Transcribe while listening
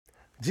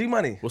G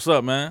Money. What's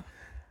up, man?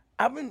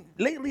 I've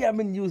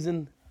been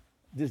using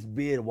this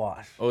beard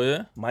wash. Oh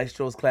yeah?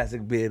 Maestro's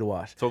Classic Beard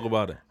Wash. Talk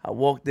about it. I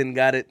walked in,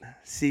 got it,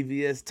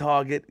 CVS,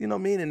 Target, you know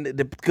what I mean? And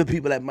the good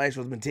people at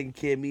Maestro's been taking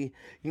care of me.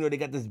 You know, they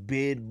got this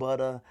beard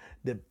butter,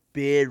 the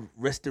beard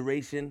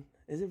restoration.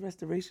 Is it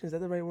restoration? Is that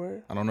the right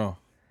word? I don't know.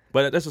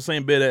 But that's the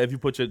same bid that if you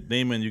put your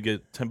name in, you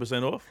get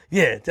 10% off?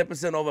 Yeah,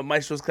 10% off at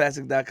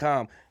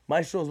maestrosclassic.com.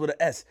 Maestros with an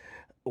S.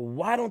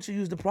 Why don't you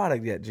use the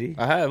product yet, G?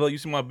 I have. Look, you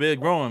see my beard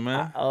growing,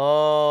 man.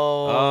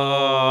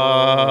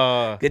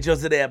 Get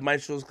yours today at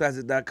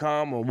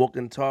maestrosclassic.com or walk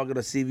in Target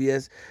or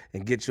CVS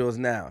and get yours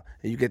now.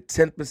 And you get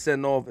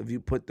 10% off if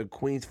you put the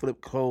Queens Flip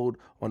code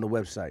on the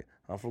website.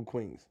 I'm from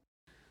Queens.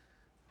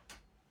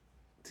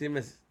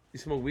 TMS, you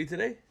smoke weed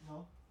today?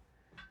 No.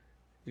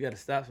 You gotta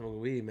stop smoking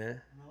weed, man.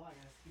 No, I gotta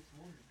keep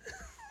smoking.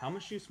 How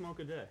much do you smoke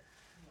a day?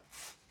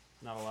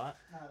 Not a lot?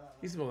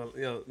 You smoke,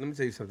 yo, let me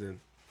tell you something.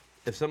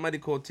 If somebody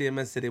called TMS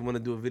and said they want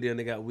to do a video and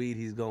they got weed,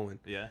 he's going.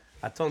 Yeah.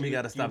 I told him he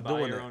gotta stop do you buy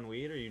doing your it. own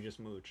weed or you just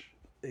mooch?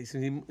 He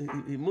said he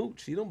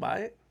mooch. He don't buy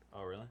it.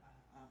 Oh, really?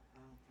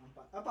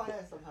 I buy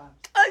it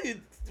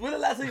sometimes. When the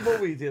last time you bought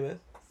weed, TMS?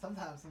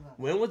 Sometimes.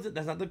 When was it?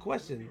 That's not the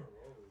question.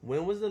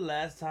 When was the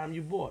last time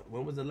you bought?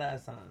 When was the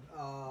last time?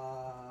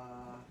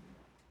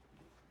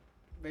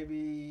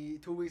 Maybe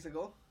 2 weeks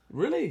ago.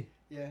 Really?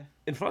 Yeah.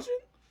 In Flushing?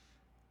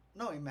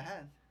 No, in my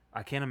hand.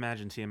 I can't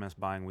imagine TMS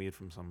buying weed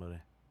from somebody.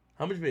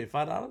 How much you paid?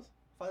 $5?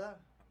 $5.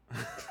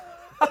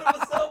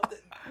 What's up?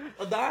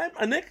 A dime?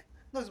 A nick?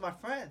 No, it's my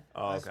friend.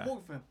 Oh, I okay.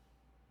 smoke with him.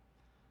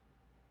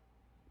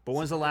 But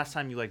when's the last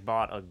time you like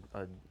bought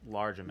a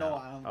large amount? No,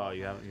 I don't. Oh,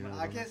 you haven't. You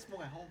I can't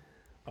smoke at home.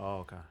 Oh,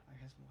 okay. I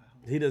can't smoke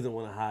at home. He doesn't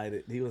want to hide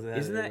it. He wasn't.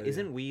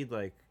 Isn't weed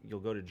like you'll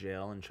go to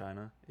jail in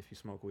China if you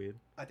smoke weed?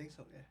 I think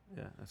so.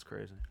 Yeah. Yeah, that's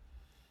crazy.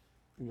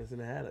 You missing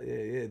the hat?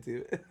 Yeah,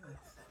 too.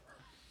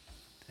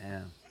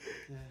 Damn,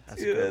 Yeah.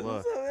 that's a good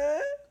look. What's up,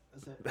 man?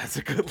 That's it. That's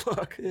a good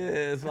look. Yeah,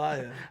 it's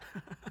fire.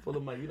 Full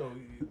of mic. You don't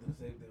do the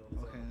same thing.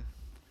 All the Okay. time.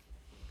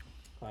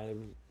 All right,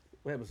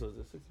 what episode is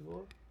this?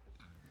 64.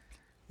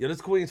 Yo, this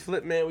Queens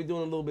Flip, man. We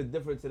doing a little bit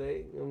different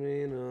today. You know what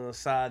I mean?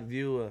 Side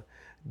view,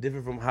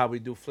 different from how we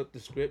do Flip the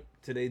Script.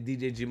 Today,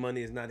 DJ G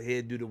Money is not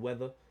here due to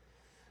weather.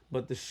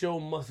 But the show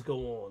must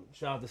go on.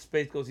 Shout out to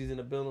Space Ghost. He's in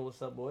the building. What's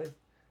up, boy?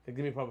 Hey, give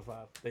me a proper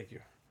 5. Thank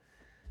you.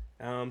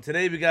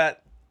 Today, we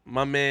got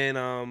my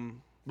man.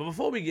 But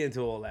before we get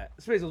into all that,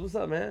 Space Ghost, what's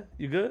up, man?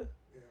 You good?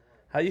 Yeah,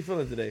 How you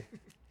feeling today?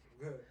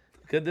 good.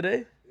 Good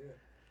today? Yeah.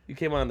 You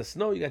came out in the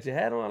snow. You got your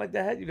hat on. I like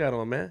that hat you got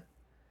on, man.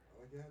 I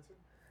like your hat too.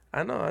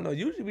 I know.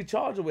 Usually we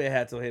charge to wear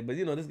hats on here, but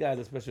you know this guy's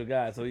a special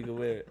guy, so he can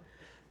wear it.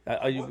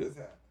 Are you I bought good? this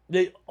hat.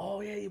 Yeah.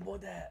 Oh yeah, you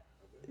bought that.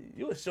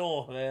 You a show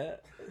off, man.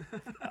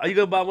 Are you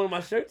gonna buy one of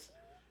my shirts?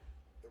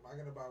 Am I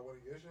gonna buy one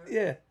of your shirts?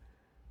 Yeah.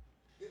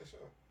 Yeah, sure.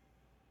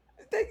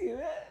 Thank you,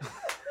 man.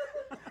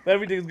 But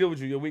everything's good with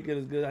you. Your weekend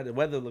is good. The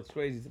weather looks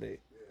crazy today.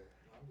 Yeah,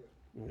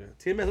 I'm good.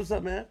 Yeah. TMS, what's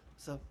up, man?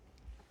 What's up?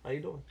 How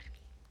you doing?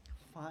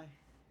 Fine.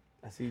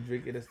 I see you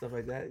drinking and stuff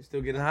like that. You still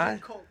getting high?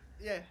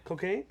 Yeah.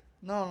 Cocaine?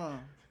 No.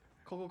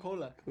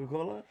 Coca-Cola.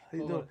 Coca-Cola? How you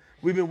Coca-Cola. doing?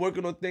 We've been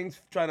working on things,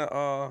 trying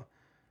to,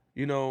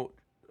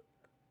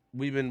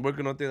 we've been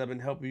working on things. I've been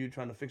helping you,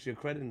 trying to fix your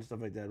credit and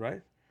stuff like that,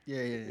 right?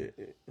 Yeah.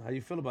 How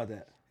you feel about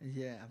that?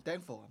 Yeah, I'm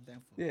thankful.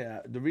 Yeah,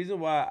 the reason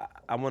why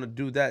I want to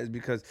do that is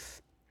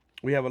because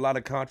we have a lot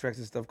of contracts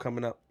and stuff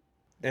coming up.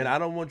 And I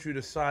don't want you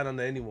to sign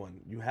under anyone.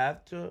 You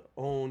have to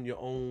own your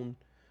own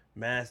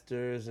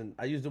masters. And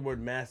I use the word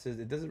masters.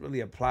 It doesn't really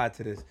apply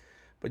to this.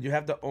 But you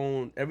have to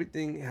own,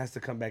 everything has to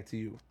come back to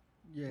you.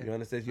 Yeah. You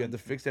understand? You have to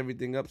fix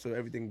everything up so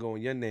everything go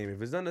in your name.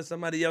 If it's under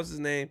somebody else's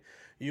name,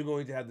 you're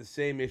going to have the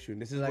same issue.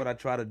 And this is Like- what I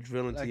try to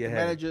drill into Like your the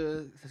head.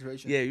 manager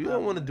situation. Yeah, you I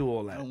don't want to do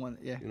all I that. don't want.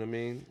 Yeah. You know what I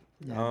mean?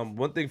 Yeah.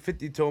 One thing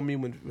 50 told me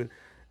when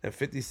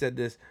 50 said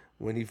this,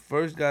 when he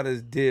first got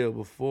his deal,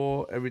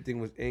 before everything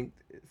was inked,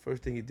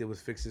 first thing he did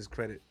was fix his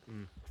credit.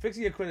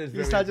 Fixing your credit is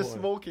very He's not important. just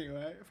smoking,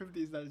 right?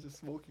 50 is not just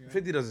smoking. Right?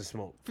 50 doesn't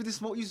smoke. 50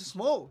 used to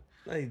smoke.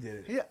 No, he did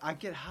it. Yeah, I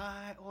get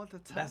high all the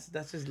time.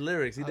 That's just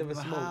lyrics. He never I'm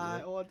smoked. high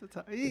Man. all the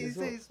time. He doesn't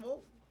say he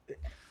smoke.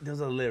 Those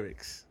are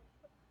lyrics.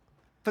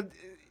 But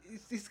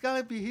it's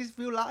gotta be his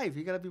real life.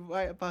 He gotta be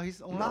right about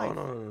his own life.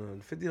 No.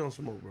 50 don't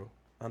smoke, bro.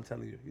 I'm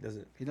telling you, he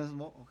doesn't. He doesn't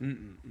smoke. Okay.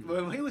 Mm-mm.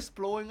 When he was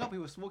blowing up, he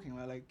was smoking,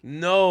 right? Like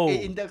No.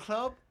 in the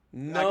club.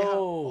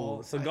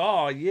 No.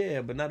 Cigar,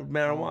 yeah, but not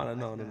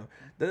marijuana. Oh,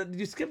 No.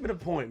 You're skipping the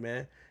point,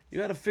 man. You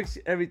gotta fix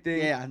everything.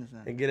 Yeah, I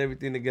understand. And get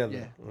everything together.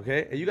 Yeah.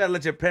 Okay? And you gotta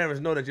let your parents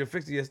know that you're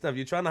fixing your stuff.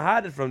 You're trying to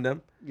hide it from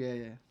them. Yeah.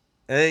 It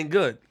ain't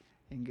good.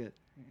 Ain't good.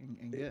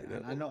 Ain't good. Yeah.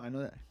 I know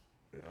that.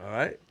 All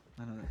right?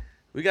 I know that.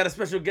 We got a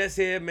special guest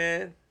here,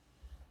 man.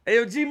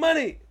 Ayo, G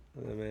Money.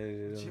 Oh,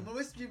 man,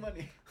 Where's G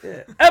Money?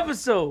 yeah.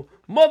 Episode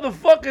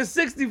motherfucking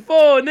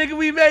 64. Nigga,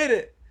 we made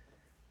it.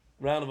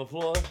 Round of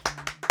applause.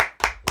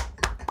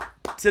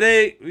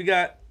 Today, we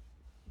got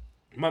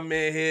my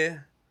man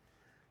here.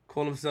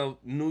 Call himself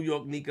New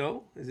York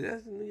Nico. Is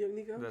that New York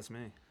Nico? That's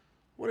me.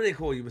 What do they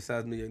call you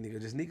besides New York Nico?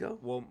 Just Nico?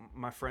 Well,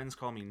 my friends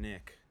call me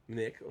Nick.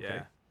 Nick. Okay.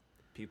 Yeah.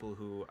 People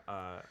who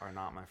are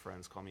not my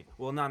friends call me.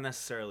 Well, not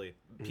necessarily.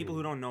 People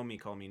who don't know me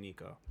call me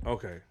Nico.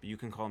 Okay. But you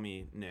can call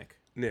me Nick.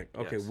 Nick.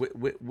 Okay. Yes.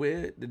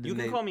 Where did the You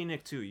name? can call me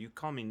Nick too. You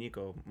call me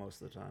Nico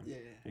most of the time. Yeah.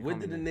 You Where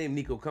call me did the Nick. name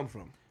Nico come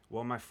from?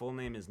 Well, my full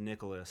name is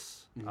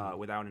Nicholas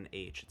without an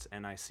H. It's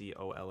Nicolas.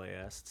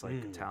 It's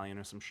like Italian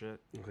or some shit.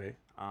 Okay.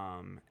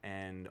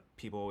 And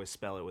people always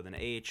spell it with an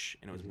H,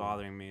 and it was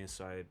bothering me,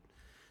 so I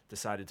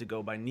decided to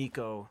go by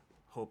Nico,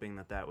 hoping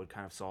that would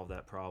kind of solve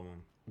that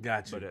problem.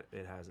 Gotcha. But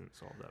it hasn't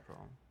solved that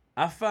problem.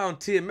 I found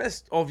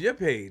TMS off your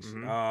page.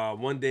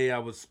 Mm-hmm. One day I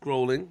was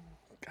scrolling.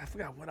 I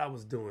forgot what I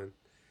was doing.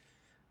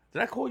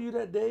 Did I call you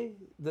that day?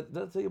 Did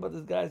I tell you about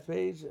this guy's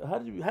page? How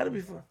did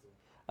we find?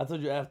 I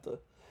told you after.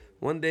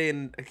 One day,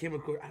 and I came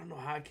across. I don't know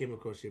how I came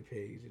across your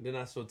page, and then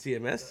I saw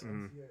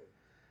TMS.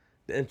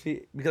 The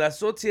MT, because I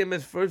saw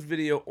TMS first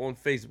video on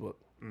Facebook.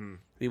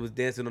 He was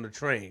dancing on the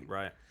train.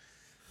 Right.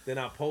 Then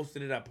I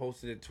posted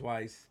it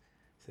twice.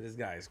 Said this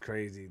guy is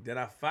crazy. Then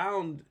I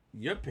found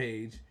your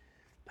page.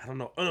 I don't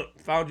know.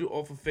 Found you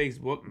off of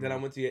Facebook. Then I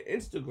went to your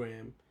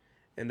Instagram,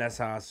 and that's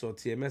how I saw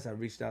TMS. I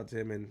reached out to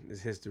him, and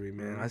it's history,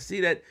 man. I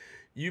see that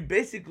you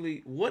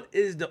basically. What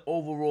is the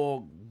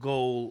overall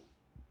goal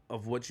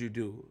of what you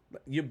do?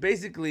 You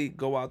basically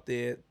go out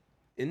there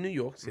in New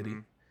York City,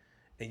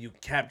 and you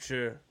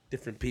capture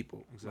different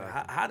people.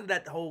 Exactly. How did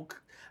that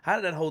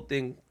whole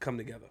thing come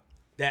together?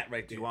 That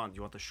right Do there.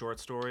 you want the short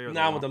story or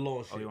Nah, I want the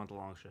long shit. Oh, you want the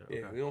long shit? Yeah,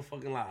 Okay. we don't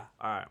fucking lie.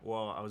 All right.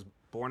 Well, I was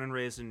born and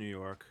raised in New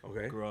York.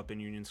 Okay. Grew up in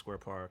Union Square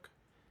Park,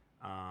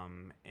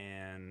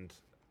 and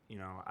you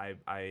know,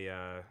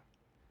 I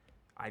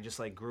just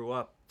like grew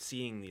up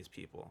seeing these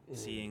people,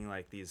 seeing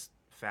like these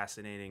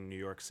fascinating New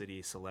York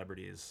City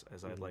celebrities,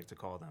 as I'd like to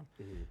call them.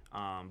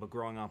 But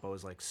growing up, I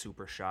was like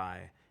super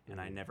shy,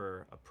 and I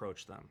never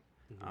approached them.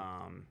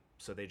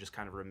 So they just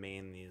kind of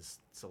remain these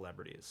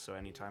celebrities. So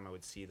anytime I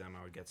would see them,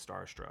 I would get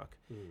starstruck.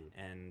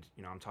 And,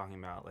 you know, I'm talking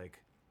about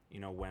like, you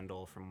know,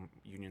 Wendell from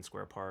Union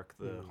Square Park,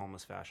 the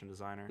homeless fashion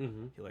designer.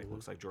 He like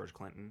looks like George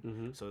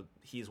Clinton. So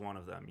he's one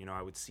of them. You know,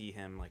 I would see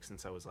him like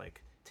since I was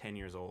like 10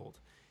 years old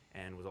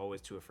and was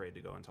always too afraid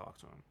to go and talk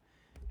to him.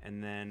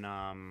 And then,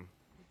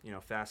 you know,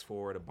 fast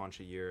forward a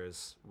bunch of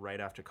years, right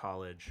after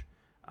college,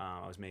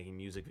 I was making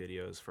music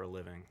videos for a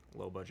living,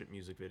 low budget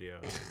music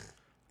videos.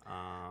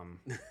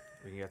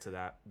 We can get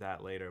to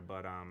that later,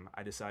 but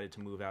I decided to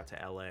move out to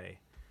LA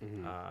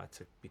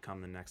to become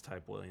the next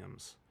Type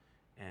Williams.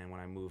 And when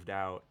I moved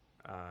out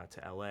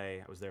to LA,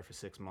 I was there for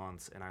 6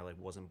 months, and I like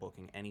wasn't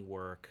booking any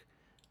work,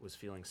 was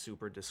feeling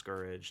super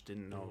discouraged,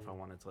 didn't know if I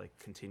wanted to like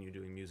continue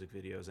doing music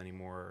videos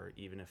anymore, or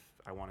even if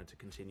I wanted to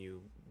continue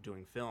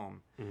doing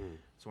film.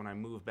 So when I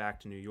moved back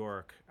to New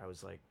York, I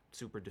was like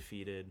super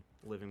defeated,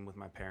 living with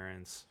my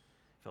parents,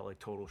 felt like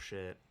total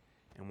shit.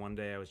 And one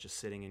day I was just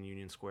sitting in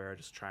Union Square,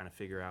 just trying to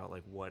figure out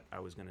like what I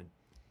was gonna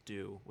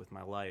do with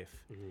my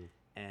life.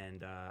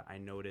 And I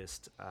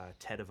noticed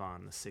Ted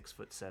Yvonne, the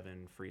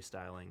 6'7"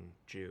 freestyling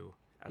Jew,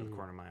 out of the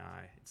corner of my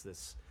eye. It's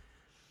this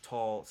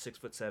tall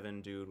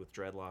 6'7" dude with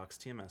dreadlocks.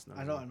 TMS knows.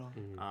 I know.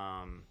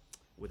 him.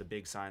 With a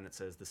big sign that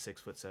says the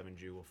 6'7"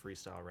 Jew will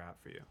freestyle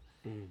rap for you.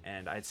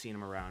 And I'd seen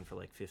him around for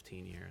like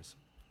 15 years,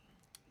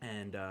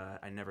 and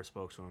I never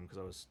spoke to him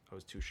because I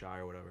was too shy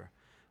or whatever.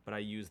 But I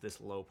used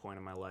this low point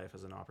in my life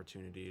as an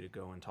opportunity to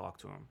go and talk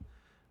to him.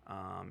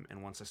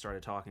 And once I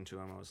started talking to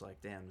him, I was like,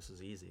 damn, this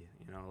is easy.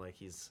 You know, like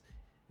he's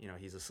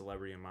a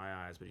celebrity in my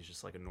eyes, but he's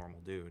just like a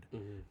normal dude.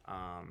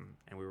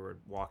 And we were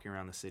walking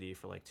around the city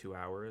for like 2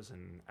 hours.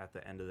 And at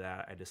the end of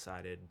that, I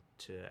decided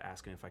to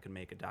ask him if I could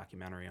make a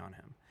documentary on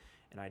him.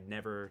 And I'd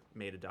never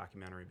made a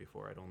documentary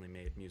before. I'd only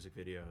made music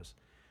videos.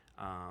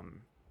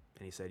 And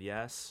he said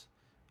yes.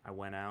 I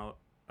went out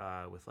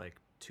with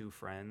like 2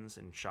 friends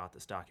and shot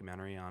this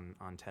documentary on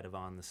Ted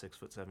Yvonne, the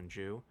 6'7"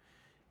 Jew,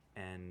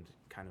 and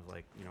kind of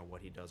like, you know,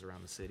 what he does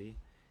around the city.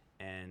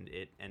 And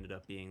it ended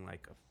up being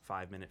like a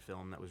 5-minute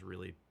film that was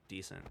really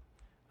decent.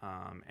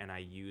 And I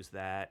used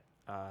that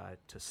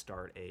to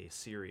start a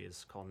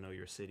series called Know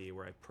Your City,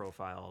 where I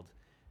profiled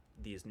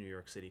these New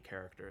York City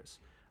characters.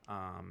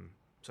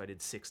 So I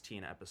did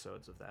 16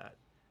 episodes of that.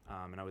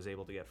 And I was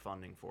able to get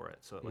funding for it,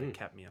 so it like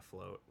kept me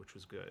afloat, which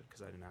was good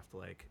because I didn't have to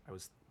like, I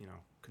was, you know,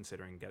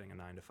 considering getting a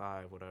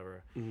 9-to-5,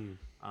 whatever.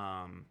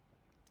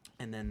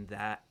 And then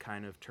that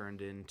kind of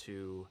turned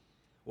into,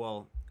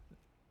 well,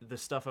 the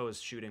stuff I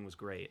was shooting was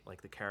great.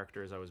 Like the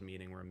characters I was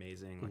meeting were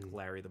amazing, like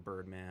Larry the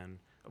Birdman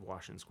of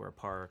Washington Square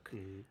Park.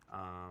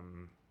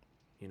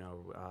 You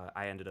know,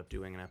 I ended up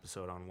doing an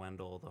episode on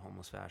Wendell, the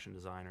homeless fashion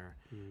designer.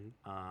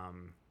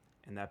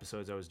 And the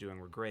episodes I was doing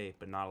were great,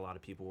 but not a lot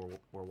of people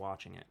were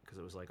watching it because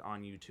it was like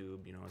on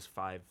YouTube, you know, it was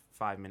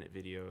 5-minute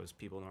videos.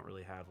 People don't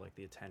really have like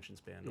the attention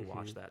span to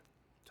watch that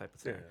type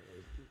of thing.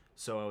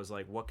 So I was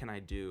like, what can I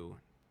do?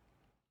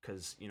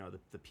 Because, you know,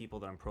 the people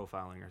that I'm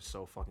profiling are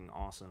so fucking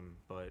awesome,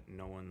 but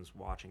no one's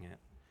watching it.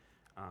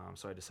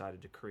 So I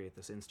decided to create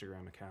this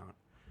Instagram account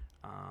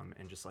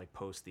and just like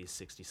post these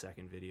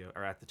 60-second video,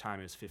 or at the time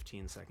it was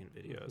 15-second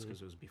videos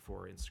because it was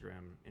before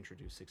Instagram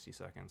introduced 60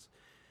 seconds.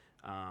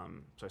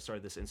 So I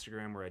started this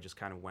Instagram where I just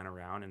kind of went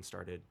around and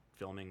started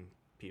filming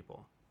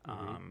people.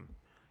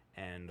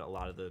 And a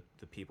lot of the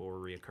people were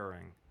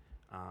reoccurring.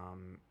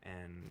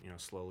 And you know,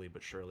 slowly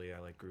but surely, I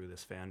like grew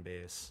this fan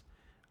base.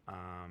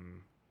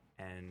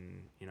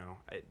 And you know,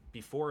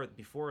 before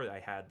I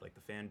had like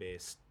the fan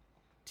base,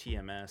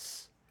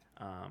 TMS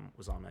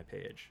was on my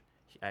page.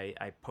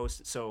 I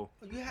posted so.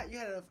 You had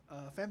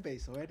a fan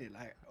base already,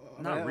 like.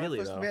 Not when really,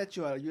 I first though. met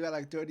you, you got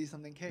like 30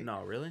 something K.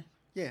 No, really?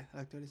 Yeah,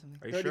 like 30 something.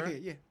 Are you 30K, sure?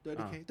 yeah,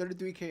 30K,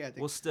 33K, I think.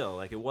 Well, still,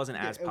 like it wasn't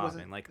Yeah, as it wasn't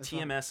popping. Like as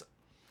poppin'. TMS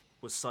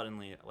was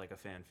suddenly like a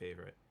fan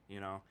favorite, you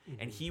know.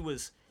 And he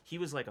was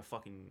like a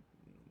fucking.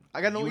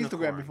 I got no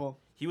unicorn. Instagram before.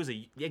 He was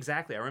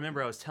exactly. I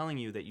remember I was telling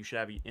you that you should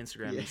have an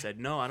Instagram. And Yeah. you said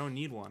no, I don't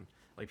need one.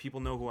 Like people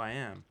know who I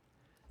am,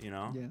 you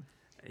know. Yeah.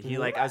 He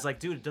like I was like,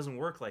 dude, it doesn't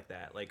work like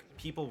that. Like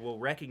people will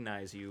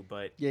recognize you,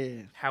 but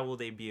Yeah. how will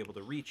they be able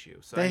to reach you?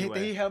 So Then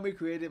anyway, he helped me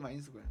create my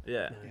Instagram.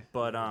 yeah.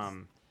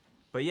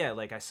 But yeah,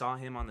 like I saw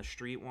him on the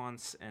street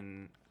once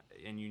and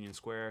in Union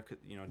Square,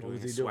 you know, doing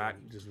was his he doing? swag.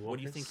 Just What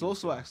do you walking? think? he Slow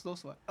was doing?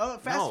 swag. Oh,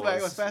 fast No, swag. It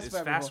it's- was fast it's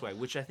swag. fast before.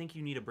 swag, which I think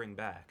you need to bring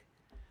back.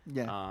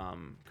 Yeah.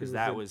 Because People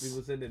that said- was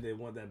people said that they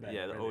want that back.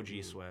 yeah the right?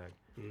 OG swag.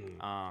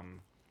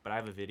 But I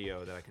have a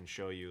video that I can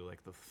show you, like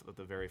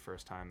the very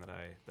first time that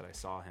I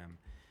saw him,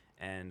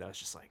 and I was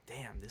just like,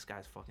 damn, this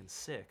guy's fucking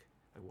sick.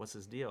 Like, what's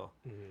his deal?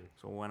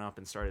 So I went up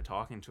and started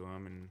talking to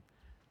him, and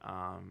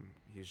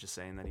he was just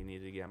saying that he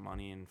needed to get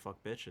money and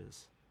fuck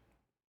bitches.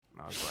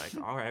 And I was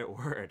like, all right,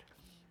 word.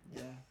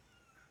 Yeah.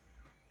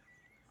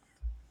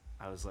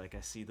 I was like,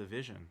 I see the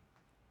vision.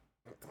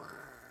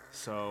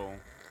 So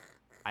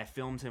I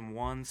filmed him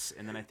once,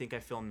 and then I think I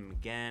filmed him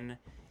again,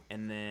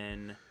 and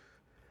then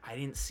I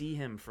didn't see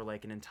him for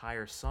like an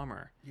entire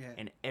summer. Yeah.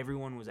 And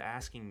everyone was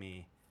asking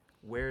me,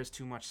 where's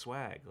Too Much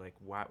Swag? Like,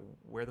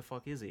 where the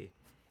fuck is he?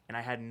 And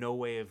I had no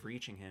way of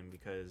reaching him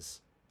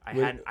because I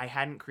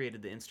hadn't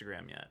created the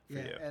Instagram yet for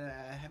Yeah. you. And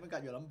I haven't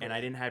got your number. And I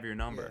didn't have your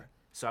number. Yeah.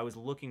 So I was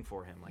looking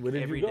for him like Where did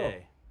you every go?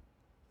 day.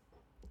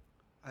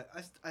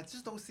 I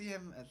just don't see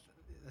him.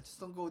 I just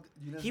don't go.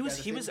 He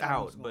was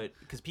out, but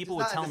because people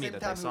would tell me that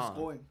they saw him.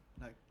 Going.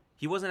 Like,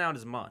 He wasn't out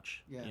as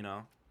much, Yeah. you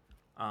know.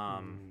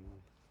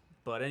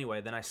 But anyway,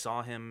 then I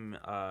saw him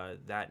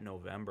that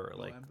November,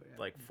 yeah.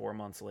 like 4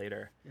 months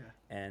later, Yeah.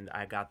 and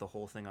I got the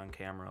whole thing on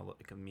camera,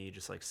 like of me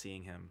just like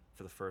seeing him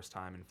for the first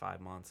time in 5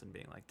 months and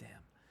being like,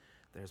 damn,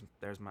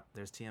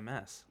 there's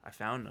TMS. I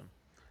found him,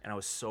 and I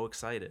was so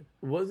excited.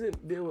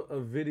 Wasn't there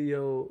a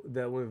video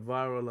that went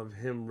viral of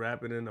him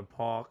rapping in a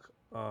park?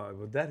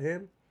 Was that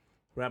him?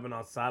 Rapping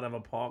outside of a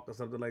park or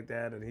something like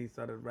that, and he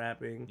started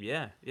rapping.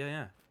 Yeah.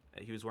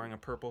 He was wearing a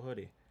purple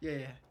hoodie.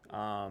 Yeah.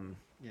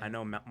 I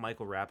know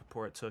Michael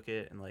Rappaport took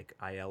it and like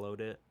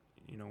ILO'd it.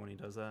 You know when he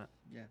does that?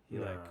 Yeah.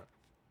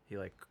 He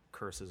like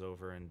curses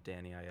over in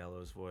Danny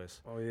Aiello's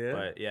voice. Oh yeah.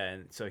 But yeah,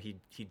 and so he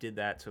did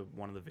that to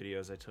one of the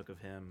videos I took of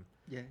him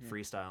Yeah.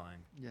 freestyling.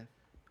 Yeah.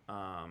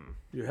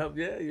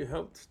 You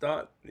helped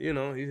start. You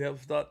know, he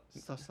helped start.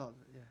 Stop.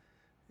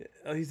 Yeah.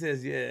 Oh, he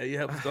says, yeah, you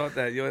helped start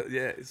that.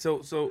 Yeah.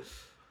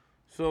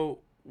 So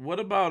what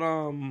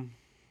about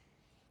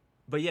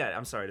But yeah,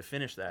 I'm sorry to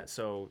finish that.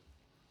 So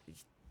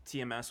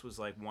TMS was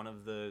like one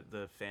of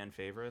the fan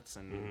favorites,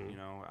 and you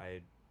know,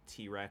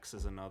 T-Rex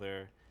is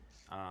another.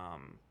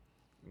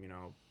 You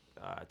know,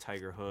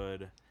 Tiger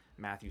Hood,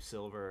 Matthew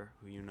Silver,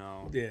 who you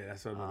know. Yeah,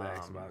 that's what I was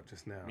asking about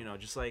just now. You know,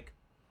 just like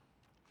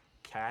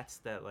cats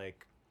that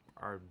like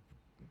are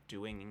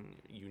doing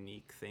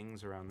unique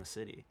things around the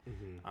city.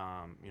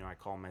 You know, I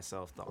call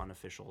myself the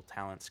unofficial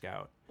talent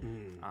scout.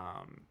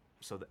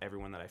 So that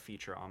everyone that I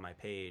feature on my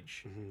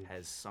page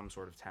has some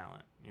sort of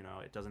talent. You know,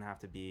 it doesn't have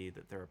to be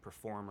that they're a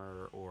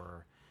performer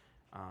or,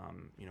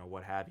 you know,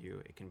 what have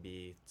you. It can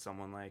be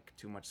someone like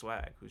Too Much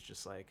Swag, who's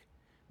just like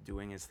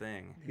doing his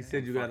thing. He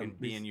said you got fucking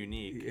being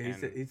unique. He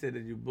said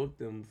that you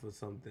booked him for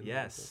something.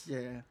 Yes.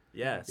 Yeah.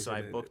 Yeah. So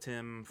I said- booked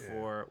him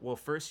for. Well,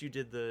 first you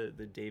did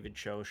the David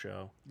Cho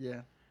show.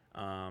 Yeah.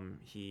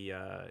 He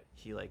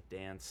like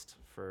danced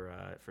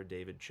for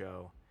David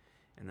Cho,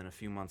 and then a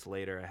few months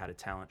later I had a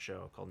talent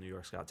show called New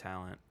York's Got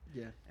Talent,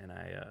 Yeah. and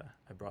I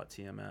brought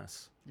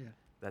TMS. Yeah.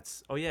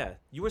 That's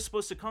you were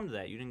supposed to come to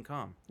that. You didn't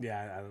come.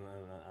 Yeah,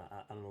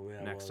 I don't know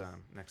where I Next was.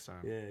 next time.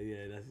 Yeah,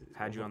 that's.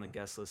 Had you on the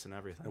guest list and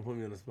everything. Don't put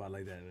me on the spot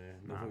like that, man.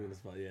 Don't Nah. put me on the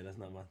spot. Yeah, that's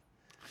not my.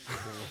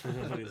 Don't put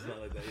me on the spot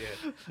like that.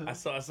 Yeah, I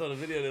saw the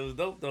video. It was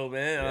dope though,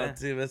 man. Yeah.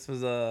 TMS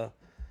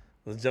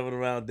was jumping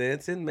around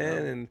dancing,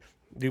 man, and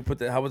you put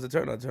the. How was the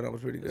turnout? The turnout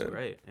was pretty It was good.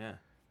 great. Yeah.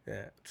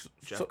 Yeah.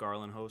 Jeff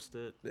Garland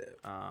hosted. Yeah.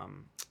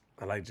 Um,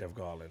 I like Jeff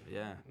Garland.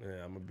 yeah.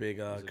 Yeah, I'm a big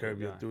He's a good Curb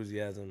Your guy.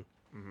 Enthusiasm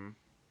Mm-hmm.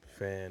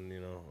 fan. You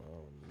know,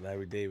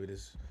 Larry David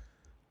is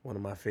one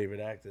of my favorite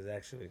actors,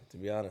 actually. To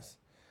be honest,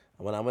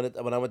 when I went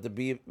to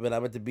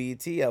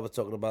BET, I was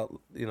talking about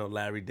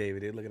Larry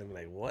David. They're looking at me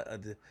like,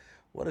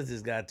 what is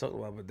this guy talking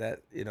about? But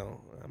that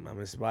I'm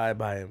inspired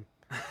by him.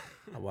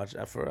 I watch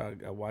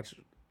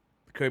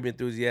Curb Your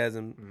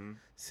Enthusiasm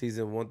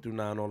season 1 through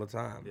 9 all the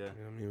time. Yeah.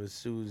 You know what I mean, with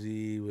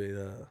Susie, with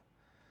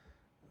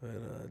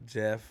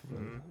Jeff.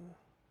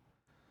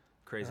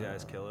 Crazy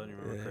Eyes Killer. Do you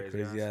remember Yeah,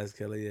 Crazy Eyes? Eyes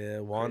Killer. Yeah,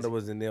 Wanda Crazy-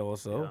 was in there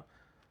also. Yeah.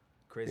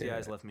 Crazy Yeah.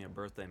 Eyes left me a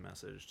birthday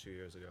message 2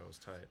 years ago. It was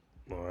tight.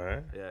 All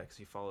right. Yeah, because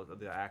he followed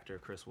the actor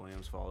Chris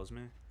Williams follows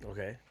me,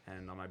 Okay.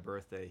 and on my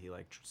birthday he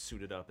like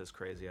suited up as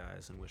Crazy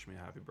Eyes and wished me a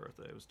happy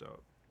birthday. It was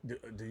dope.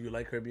 Do you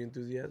like Curb Your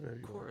Enthusiasm? Have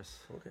you- Of course.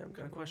 Okay, I'm What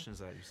kind of question is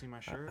that? You see my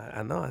shirt?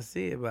 I know, I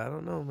see it, but I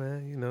don't know,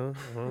 man. You know,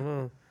 I don't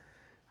know.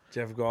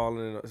 Jeff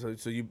Garlin.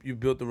 So you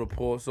built the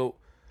rapport. So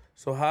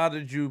how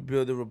did you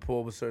build the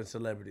rapport with certain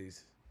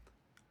celebrities?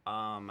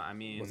 I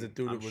mean, Was it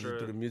through I'm it sure-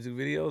 through the music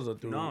videos or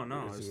through No,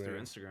 Instagram? it was through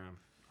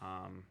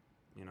Instagram.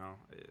 You know,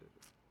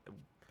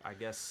 I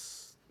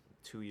guess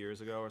 2 years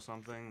ago or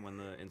something when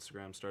the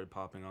Instagram started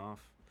popping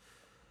off.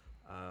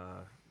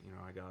 You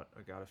know,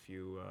 I got a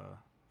few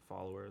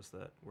followers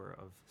that were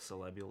of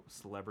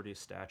celebrity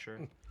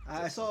stature.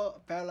 I saw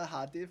Bella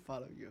Hadid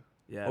follow you.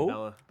 Yeah,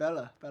 Oh?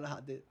 Bella. Bella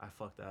Hadid. I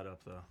fucked that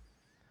up though.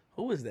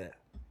 Who is that?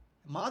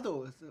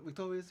 Model. It's a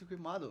Victoria's Secret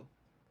model.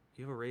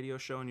 You have a radio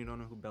show and you don't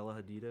know who Bella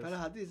Hadid is? Bella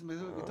Hadid is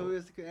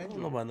Victoria's Secret I don't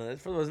know angel. about that.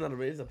 First of all, it's not a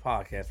radio. It's a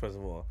podcast. First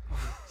of all,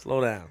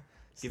 slow down.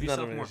 Give It's not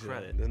a yourself radio more show.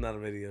 credit. It's not a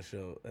radio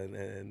show.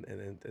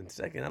 And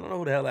second, I don't know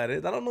who the hell that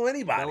is. I don't know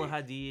anybody. Bella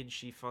Hadid,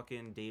 she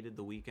fucking dated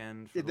The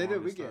Weeknd. For Yeah, the they did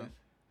longest Weeknd. time.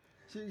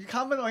 You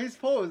comment on his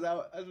post. I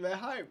was very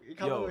hype. You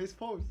comment Yo. on his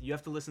post. You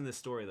have to listen to this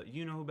story though.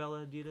 You know who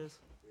Bella Hadid is?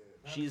 Yeah,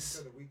 not She's-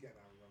 until the weekend.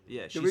 I remember.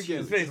 Yeah, The she's Weeknd.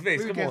 huge. Face,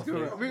 come on, Weeknd's face.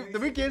 girlfriend. The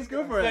Weeknd's I don't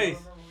girlfriend. Face.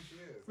 remember who she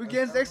is.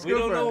 Weeknd's I ex We don't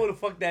know girlfriend. who the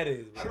fuck that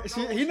is. don't know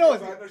She- who he she knows.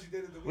 is, but I know she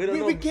dated the We don't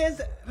know.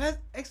 Weeknd's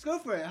ex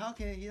girlfriend. How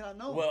can he not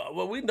know?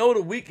 Well, we know the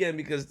Weeknd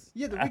because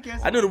Yeah, The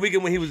Weeknd's- I knew the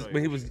Weeknd when he was Show you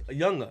when he the was shit.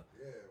 younger.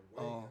 Yeah, way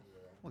Oh.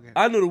 younger. Okay.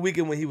 I knew the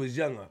Weeknd when he was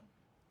younger.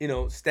 You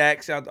know,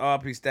 Stack, shout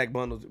out to RP Stack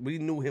Bundles. We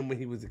knew him when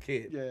he was a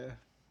kid. Yeah.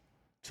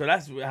 So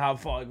that's how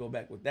far I go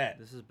back with that.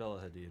 This is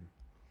Bella Hadid.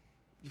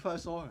 You probably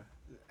saw her.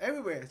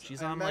 Everywhere.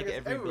 She's on, like,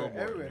 every billboard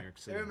in New York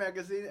City. Every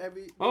magazine,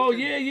 every. Oh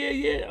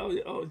yeah.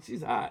 Oh,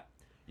 she's hot.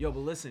 Yo, but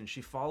listen, she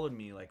followed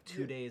me like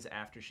 2 days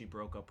after she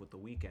broke up with The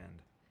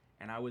Weeknd,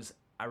 and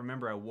I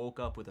remember I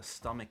woke up with a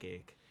stomach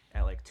ache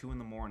at like 2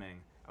 a.m.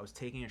 I was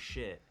taking a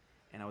shit,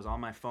 and I was on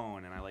my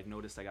phone, and I like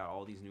noticed I got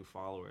all these new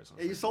followers. I was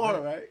And you like, saw "What?"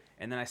 her, right?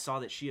 And then I saw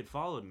that she had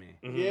followed me.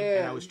 Yeah.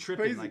 And I was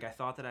tripping, crazy. like I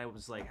thought that I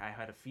was like I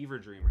had a fever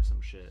dream or some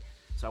shit.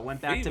 So I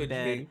went back Fever to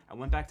bed. dream? I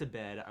went back to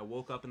bed. I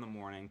woke up in the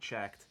morning,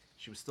 checked.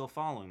 She was still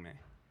following me.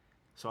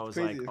 So I was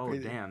Crazy, like, oh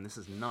crazy. damn, this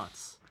is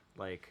nuts.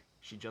 Like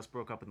she just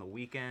broke up in The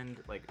Weeknd.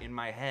 Like in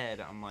my head,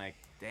 I'm like,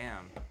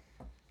 damn,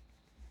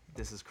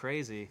 this is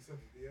crazy. You sent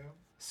the DM?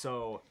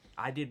 So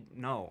I did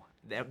no.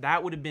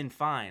 That would have been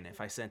fine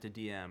if I sent a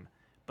DM,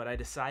 but I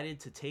decided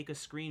to take a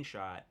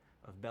screenshot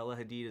of Bella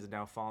Hadid is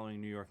now following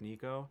New York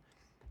Nico,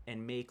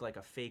 and make like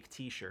a fake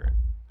T-shirt.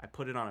 I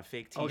put it on a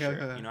fake Okay,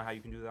 T-shirt. okay. You know how you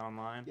can do that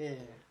online? Yeah.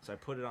 So I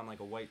put it on like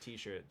a white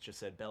T-shirt. It just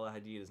said Bella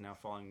Hadid is now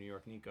following New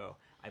York Nico.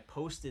 I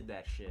posted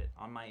that shit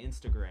on my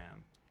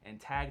Instagram and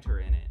tagged her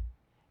in it.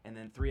 And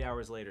then 3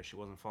 hours later, she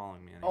wasn't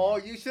following me Oh, anymore.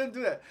 you shouldn't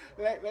do that.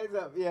 Legs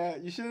up. Yeah,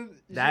 you shouldn't.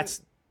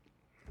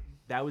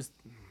 That was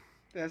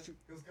That's. It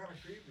was kind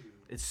of creepy.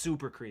 it's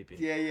super creepy.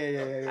 Yeah.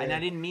 And I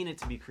didn't mean it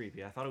to be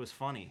creepy. I thought it was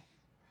funny.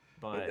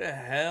 What But the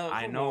hell?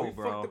 I Come know, on, you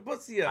bro. fucked the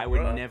pussy up, I would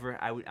bro. never.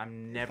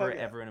 I'm never fuck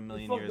it. ever in a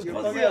million fuck years. the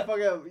gonna pussy do up. that.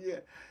 Fuck up. Yeah.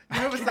 You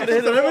remember could've hit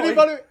it celebrity raw.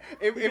 follow?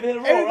 If You hit it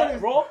raw, right? everybody-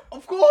 Raw?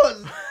 Of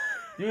course.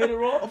 You hit it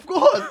raw? Of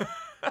course.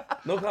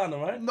 No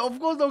condom, right? No, of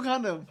course, no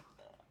condom.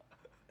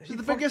 She's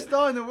the biggest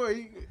star in the world.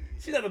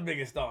 She's not the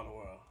biggest star in the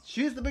world.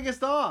 She's the biggest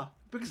star.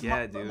 Biggest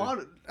Yeah, dude.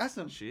 model. That's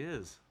him. She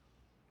is.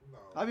 No.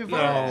 I mean, No,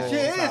 fuck. She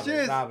is. stop She it,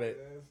 is. Stop Yeah,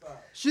 it.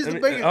 stop. She's the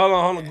Let me- biggest. Hold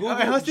on. And her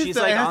Google, sister. She's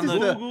like and her on the.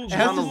 sister. Google- She's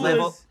and her on the Google sister.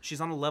 level. is-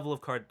 She's on the level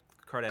of Kardashian.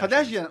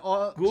 Kardashian.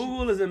 Or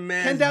Google is a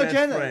man's Kendall best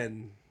Jenner.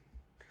 friend.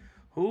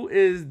 Who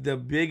is the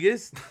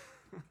biggest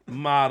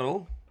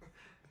model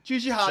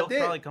Gigi She'll Hadid.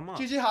 probably come up.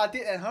 Gigi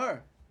Hadid and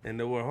her. in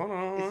the world? Hold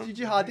on. It's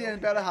Gigi Hadid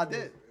and Bella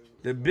Hadid.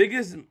 The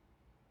biggest,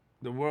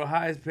 the world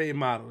highest paid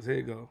models. Here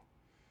you go.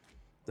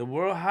 The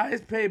world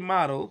highest paid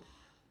model.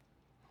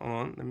 Hold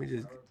on. Let me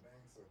just.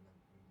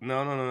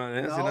 No.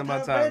 That's No, nothing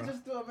about Tyra Banks Tyra.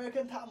 just do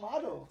American Top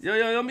Model. Yo,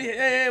 let me.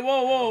 Hey,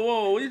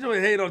 whoa. What you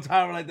doing hating on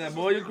Tyra like that,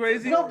 boy? You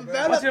crazy? No,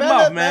 Bella, Watch your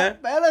Bella, mouth, man.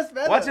 Bella's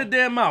better. Watch your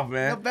damn mouth, No,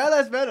 man.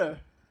 Bella's better.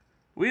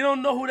 We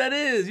don't know who that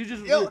is. You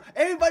just. Yo,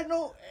 everybody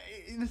know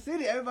in the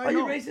city. Everybody Are you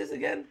know. racist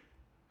again?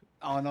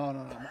 Oh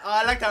no.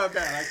 I like Tyra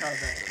Banks. I like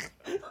Tyra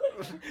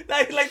Banks.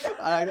 like.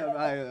 I like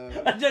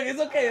Tyra Banks. It's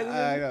okay.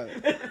 I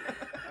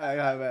like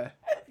Tyra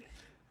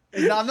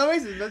Banks. I'm not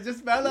racist, but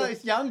just Bella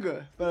is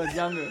younger. Bella's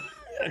younger.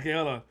 Okay,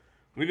 hold on.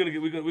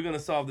 We're gonna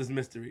solve this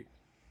mystery.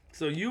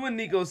 So you and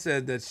Nico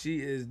said that she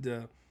is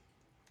the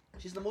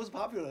She's the most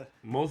popular.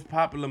 most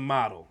popular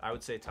model. I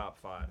would say top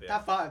 5. Yeah.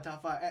 Top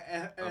five.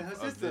 And her of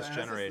sister. this and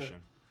her generation. Sister.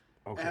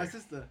 And her Okay.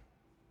 sister.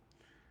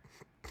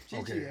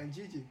 Gigi Okay. and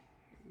Gigi.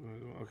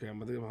 Okay,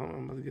 I'm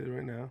about to get it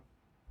right now.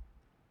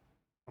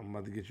 I'm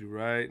about to get you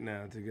right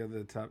now. Together,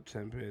 the top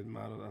 10 paid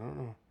models. I don't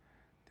know.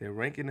 They're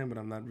ranking them, but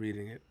I'm not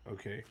reading it.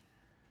 Okay.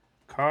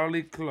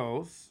 Carly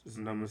Close is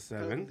number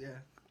 7. Yeah.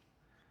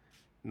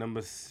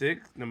 Number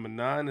 6, number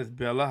 9 is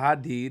Bella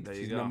Hadid. There you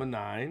She's go. number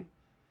 9.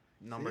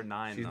 Number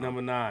 9. She's though.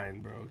 number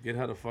 9, bro. Get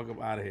her the fuck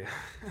up out of here.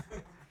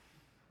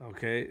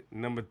 Okay.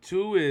 Number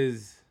 2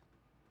 is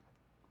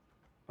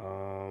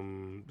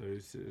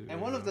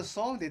And one of the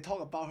songs they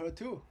talk about her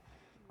too.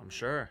 I'm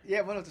sure.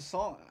 Yeah, one of the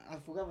song. I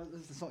forgot what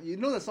is the song. You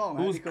know the song,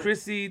 right? who's Because-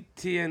 Chrissy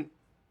Teigen?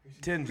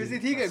 Chrissy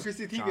Teigen.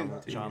 Chrissy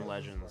Teigen. John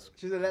Legends.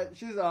 She's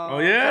she's Oh,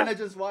 yeah? John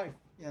Legend's wife.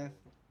 Yeah.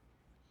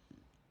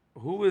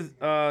 Who is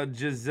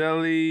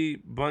Gisele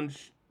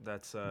Bunch?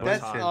 That's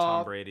That's,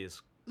 Tom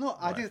Brady's. No,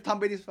 I think it's Tom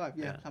Brady's wife.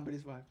 Yeah, Yeah. Tom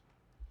Brady's wife.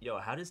 Yo,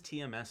 how does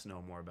TMS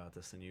know more about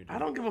this than you do? I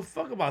don't give a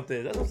fuck about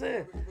this. That's what I'm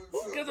saying.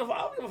 Who gives a fuck?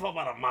 I don't give a fuck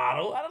about a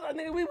model. I don't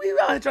know, nigga.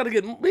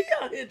 We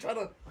out here trying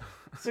to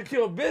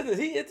secure business.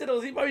 He into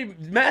those. He probably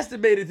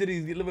masturbated to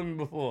these women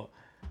before.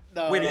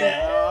 No, Wait,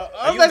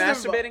 are you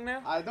masturbating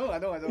now? I don't.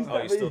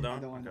 Oh, you still don't? I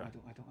don't. Okay.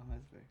 I'm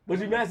masturbating. But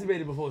you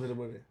masturbated before to the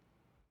women.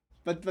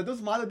 But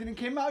those models didn't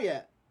came out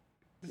yet.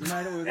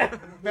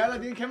 Bella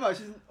didn't come out.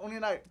 She's only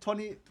like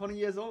 20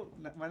 years old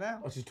right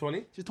now. Oh, she's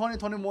 20? She's 20,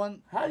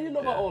 21. How do you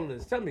know about all of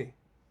this? Tell me.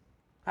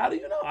 How do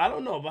you know? I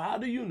don't know, but how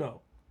do you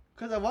know?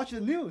 Because I watch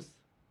the news.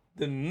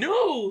 The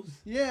news?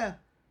 Yeah.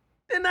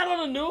 They're not on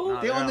the news?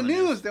 No. They're on the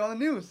news. They're on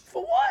the news.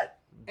 For what?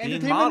 Being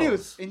Entertainment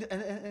models. news.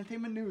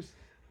 Entertainment news.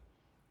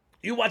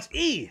 You watch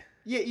E?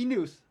 Yeah, E!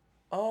 News.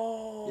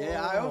 Oh.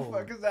 Yeah,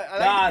 I because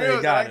I like the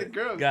girls. I like the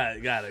girls.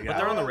 Got it. But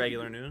they're on the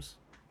regular news.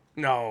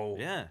 No.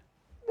 Yeah.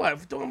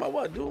 What? Talking about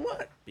what? Doing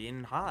what?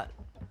 Being hot.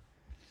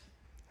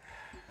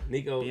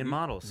 Nico, Being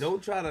models.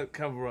 Don't try to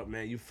cover up,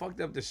 man. You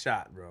fucked up the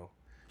shot, bro.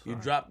 You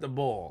dropped the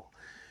ball.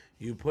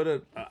 You put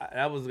a.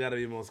 That was gotta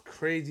be the most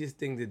craziest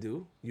thing to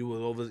do. You were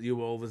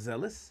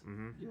overzealous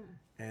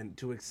and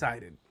too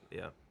excited.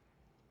 Yeah.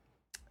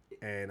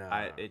 And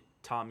It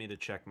taught me to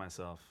check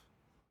myself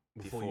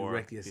before you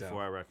wreck yourself.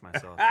 Before I wreck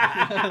myself.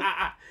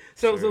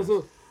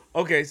 So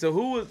okay. So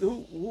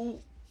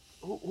who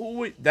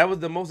that was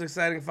the most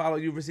exciting follow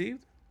you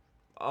received?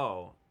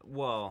 Oh,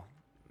 well,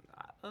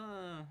 I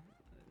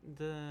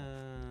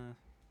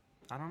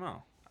don't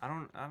know. I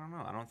don't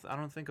know. I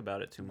don't think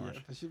about it too much.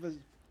 Yeah, but she was.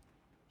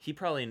 He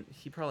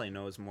probably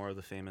knows more of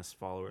the famous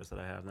followers that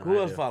I have than Who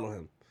I else do. follow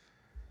him?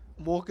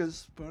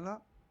 Marcus Bernard.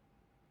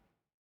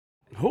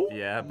 Who?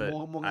 Yeah, but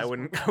Morgan I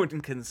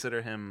wouldn't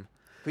consider him.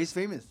 But he's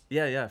famous.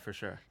 Yeah, for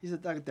sure. He's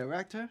like a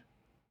director.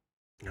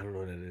 I don't know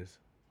what that is.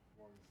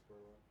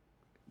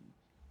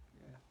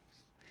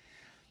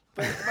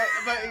 But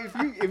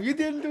if you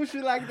didn't do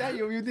shit like that,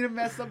 you didn't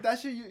mess up that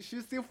shit,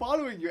 she's still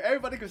following you.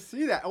 Everybody could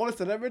see that. All the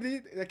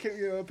celebrities that came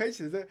your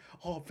pages, they,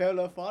 oh,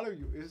 Bella follow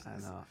you.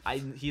 I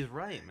know. He's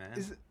right, man.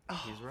 He's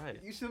right.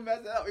 You should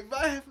mess it up. If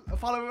I have a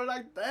follower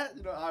like that,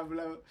 I'm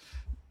like,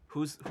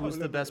 Who's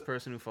the best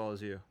person who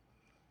follows you?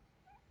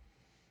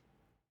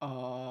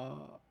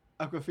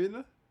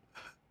 Aquafina.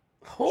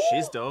 Who?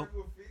 She's dope.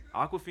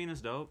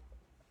 Aquafina's dope.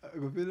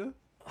 Aquafina.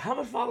 How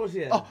much followers she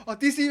has? Oh,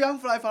 DC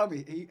Youngfly follow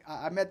me.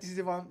 I met DC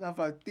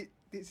Youngfly.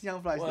 DC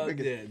Youngfly is Well, the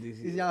biggest. yeah,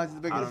 DC. DC Youngfly is the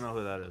biggest. I don't know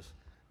who that is.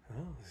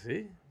 Oh,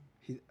 see?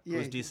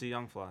 Who's DC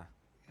Youngfly?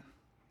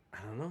 I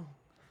don't know.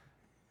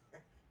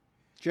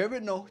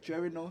 Jared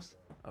knows.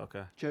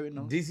 Okay. Jared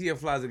knows. DC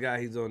Fly's a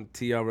guy. He's on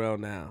TRL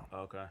now.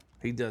 Okay.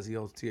 He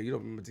hosts TRL. You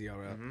don't remember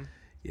TRL? Mhm.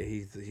 Yeah,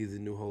 he's the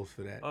new host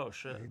for that. Oh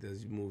shit. He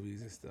does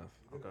movies and stuff.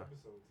 Okay.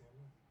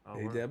 Oh,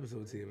 He word. did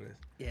episode TMS.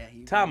 Yeah.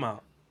 Time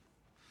out.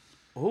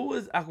 Who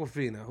is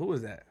Aquafina? Who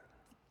is that?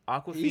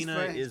 Aquafina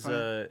French,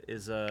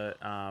 is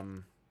a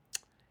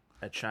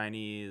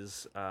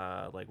Chinese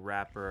like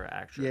rapper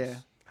actress. Yeah.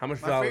 How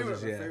much My followers favorite.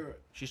 does she My have?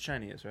 favorite. She's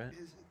Chinese, right?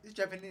 It's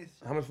Japanese.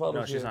 How much followers?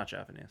 No, she she's have? not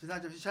Japanese. She's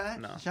not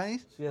Chinese. No. She's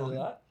Chinese. She has a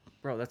lot.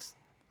 Bro, that's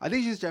I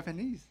think she's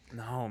Japanese.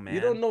 no man. You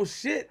don't know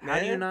shit, man. How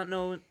do you not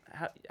know?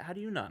 How do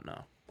you not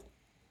know?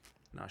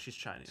 No, she's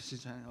Chinese.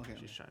 She's Chinese. Okay.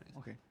 She's Chinese.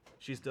 Okay.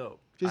 She's dope.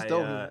 She's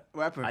dope.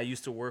 Rapper. I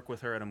used to work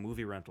with her at a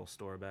movie rental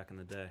store back in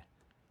the day.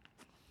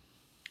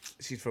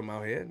 She's from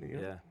out here. New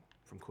York? Yeah,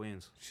 from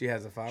Queens. She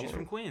has a following. She's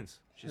from Queens.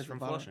 She's from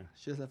Flushing.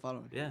 She has a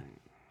following. Yeah,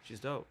 she's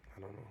dope.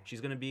 I don't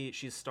know.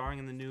 She's starring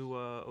in the new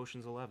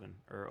Ocean's 11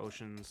 or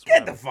Ocean's.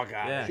 Get the whatever. fuck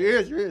out. Yeah. of She here.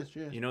 is. She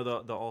is. You know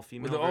the all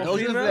female. With the all No,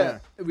 she's female?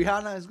 there.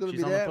 Rihanna is gonna She's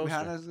be on the there. poster.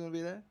 Rihanna is gonna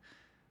be there.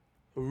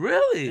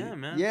 Really? Yeah,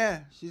 man. Yeah,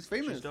 she's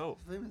famous. She's dope.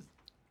 She's famous.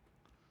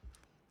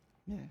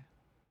 Yeah.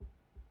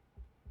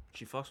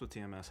 She fucks with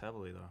TMS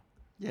heavily though.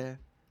 Yeah.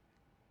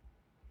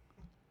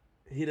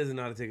 He doesn't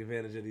know how to take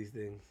advantage of these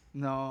things.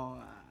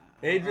 No.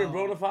 Adrian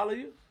Broner follow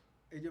you?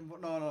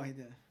 No, he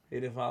didn't. He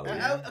didn't follow you.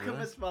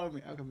 Alchemist follow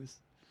me. Alchemist.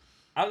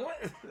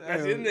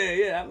 That's in there.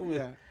 Yeah, Alchemist.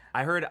 Yeah.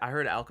 I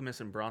heard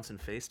Alchemist and Bronson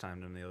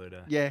FaceTimed him the other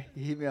day. Yeah,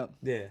 he hit me up.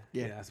 Yeah.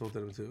 Yeah. Yeah. I spoke to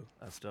them too.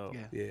 That's dope.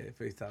 Yeah. Yeah.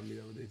 FaceTime me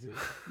the other day too.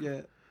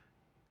 Yeah.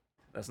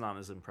 That's not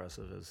as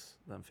impressive as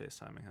them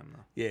FaceTiming him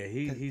though. Yeah.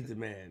 He's the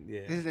man.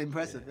 Yeah. This is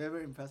impressive.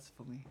 Very impressive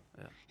for me.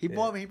 Yeah. He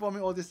bought me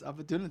all this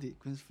opportunity.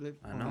 Queen's Flip.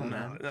 I know,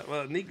 man.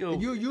 Well, Nico.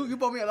 You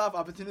bought me a lot of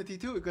opportunity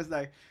too, because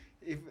like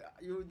if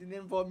you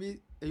didn't put me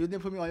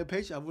on your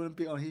page, I wouldn't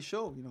be on his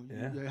show.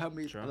 Yeah. You helped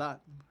me Sure. a lot.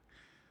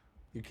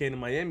 You came to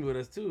Miami with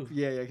us too.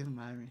 Yeah, cause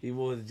Miami. He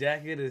wore his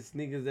jacket, his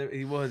sneakers.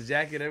 He wore his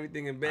jacket,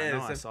 everything in I band,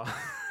 know. I saw.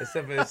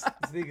 except for his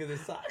sneakers and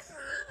socks.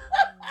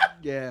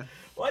 Yeah.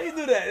 Why you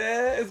do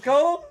that? It's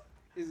cold.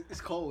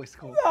 It's cold. It's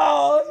cold.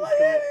 Oh, it's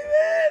Miami,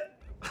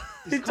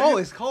 man. It's cold.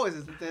 It's cold.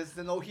 There's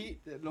no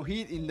heat. No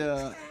heat in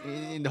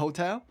the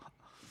hotel.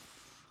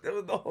 That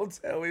was the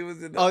hotel we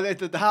was in. Oh,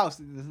 the house.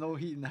 There's no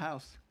heat in the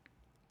house.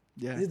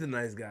 Yeah. He's a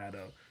nice guy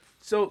though.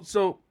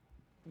 So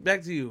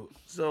back to you.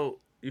 So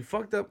you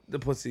fucked up the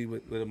pussy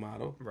with a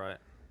model. Right.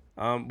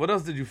 What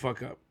else did you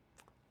fuck up?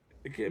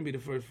 It can't be the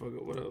first fuck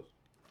up. What else?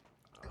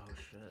 Oh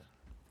shit.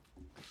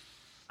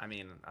 I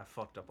mean, I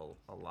fucked up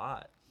a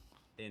lot.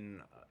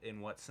 In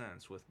what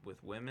sense? With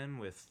women,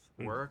 with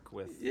work,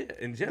 with Yeah,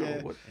 in general.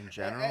 Yeah. What? in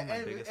general.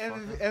 My biggest fuck up.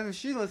 And if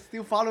Sheila's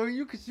still following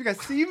you because you can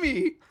see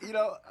me,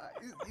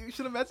 you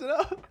should have messed it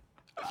up.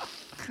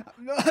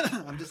 No,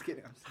 I'm just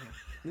kidding.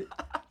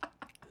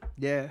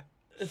 Yeah.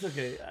 It's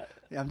okay.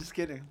 Yeah, I'm just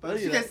kidding. No, But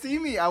if you're she can not. see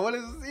me, I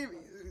wanted to see me.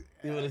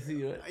 You want to see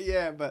you?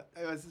 Yeah, but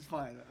it's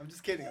fine. I'm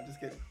just kidding.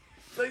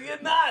 So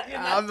you're not. You're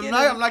not I'm kidding.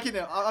 not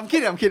kidding.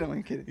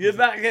 I'm kidding. You're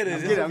not kidding. I'm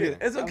It's kidding, I'm okay. kidding.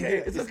 It's I'm okay.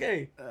 kidding. It's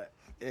okay.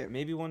 Yeah,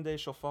 Maybe one day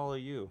she'll follow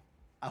you.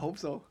 I hope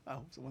so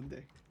one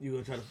day. You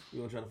gonna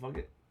try to fuck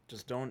it?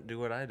 Just don't do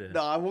what I did.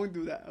 No, I won't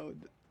do that.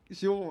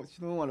 She don't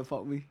want to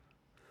fuck me.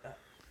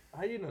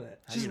 How you know that?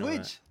 How She's you know rich.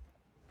 that?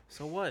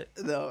 So what?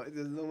 No,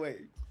 there's no way.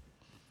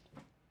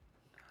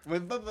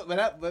 When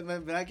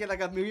I get like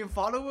 1 million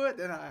followers,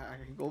 then I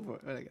can go for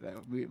it. When I get like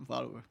 1 million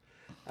followers.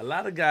 A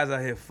lot of guys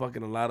out here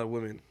fucking a lot of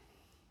women.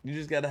 You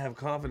just gotta have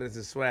confidence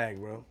and swag,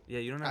 bro. Yeah,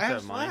 you don't I have to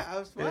have have money. swag. I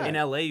have swag. In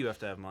LA, you have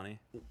to have money.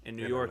 In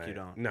New York, LA. you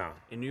don't. No.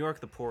 In New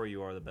York, the poorer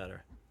you are, the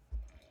better.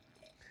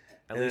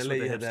 At In least LA, with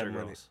you the have to have hipster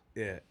money. girls.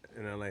 Yeah,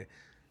 in LA.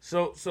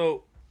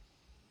 So,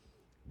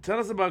 tell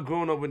us about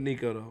growing up with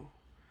Nico though.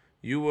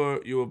 You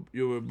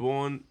were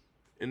born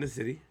in the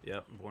city.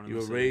 Yep, born in You the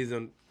were city. raised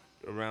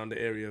around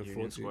the area of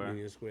Union 14 Square.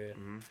 Union Square.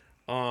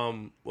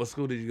 Mhm. What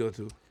school did you go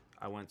to?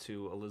 I went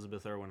to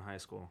Elizabeth Irwin High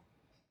School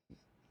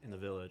in the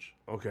Village.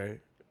 Okay,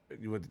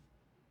 you went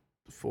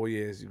 4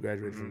 years. You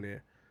graduated Mm-hmm. from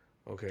there.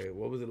 Okay,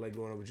 what was it like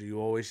growing up with you? You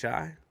always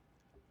shy?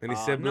 Any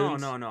No,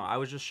 siblings? no. I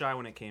was just shy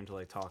when it came to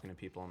like talking to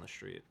people on the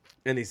street.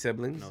 Any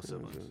siblings? No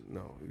siblings.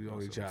 No, you No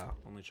only siblings. child.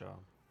 Only child.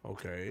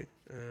 Okay.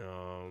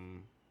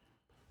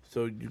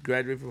 So you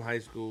graduated from high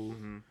school.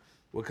 hmm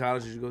What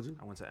college did you go to?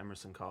 I went to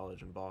Emerson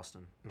College in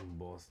Boston In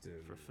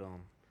Boston. for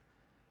film.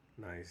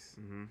 Nice.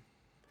 hmm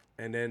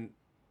And then,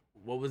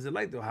 what was it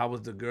like though? How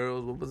was the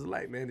girls? What was it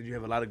like, man? Did you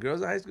have a lot of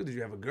girls in high school? Did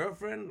you have a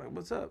girlfriend? Like,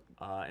 what's up?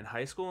 In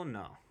high school,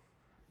 no.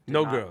 Did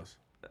No not- girls.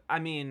 I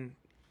mean,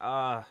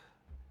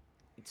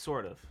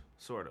 sort of.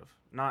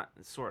 Not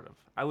sort of.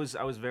 I was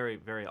very,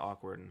 very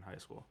awkward in high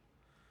school.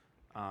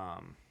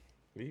 What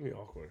do you mean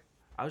awkward?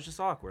 I was just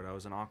awkward. I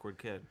was an awkward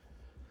kid.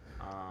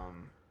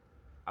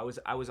 I was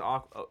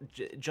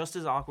just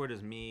as awkward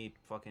as me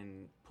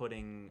fucking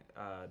putting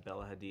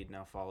Bella Hadid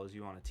Now Follows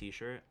You on a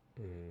T-shirt.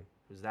 Mm-hmm.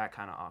 It was that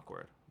kind of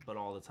awkward, but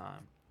all the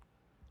time.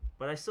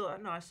 But I still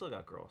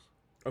got girls.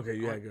 Okay,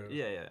 you had girls.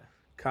 Yeah.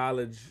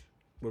 College.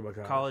 What about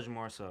college? College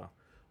more so.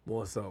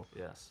 More so.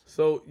 Yes.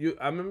 So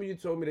I remember you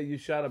told me that you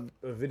shot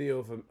a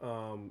video from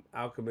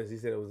Alchemist. He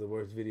said it was the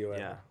worst video ever.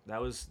 Yeah,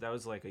 that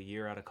was like a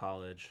year out of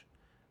college.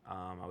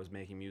 I was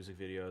making music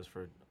videos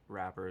for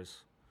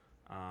rappers.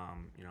 I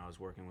was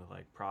working with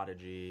like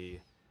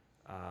Prodigy,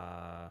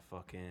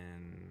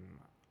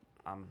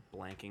 I'm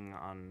blanking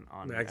on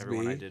Max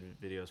everyone B. I did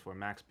videos for.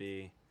 Max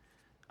B.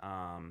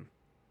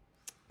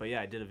 But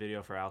yeah, I did a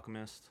video for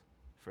Alchemist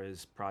for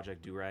his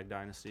project Durag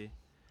Dynasty,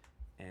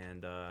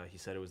 and he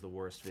said it was the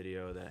worst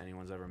video that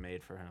anyone's ever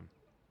made for him.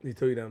 He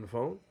told you that on the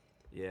phone?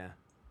 Yeah.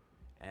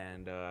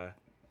 And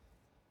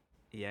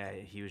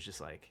he was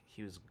just like,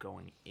 he was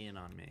going in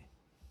on me.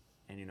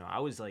 And I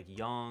was like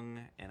young,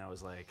 and I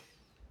was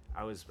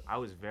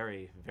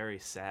very, very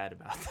sad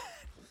about that.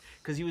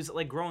 Cuz he was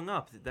like growing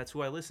up, that's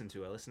who I listened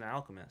to. I listened to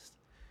Alchemist.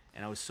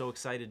 And I was so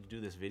excited to do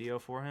this video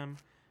for him.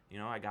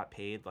 I got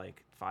paid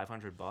like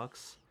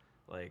 $500.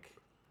 Like,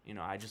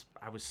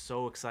 I was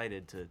so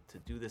excited to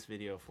do this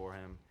video for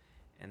him.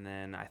 And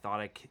then I thought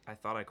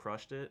I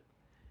crushed it.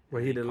 What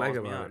And he didn't like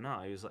calls me about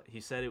out. it? No, he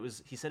said it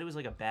was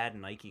like a bad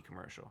Nike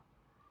commercial.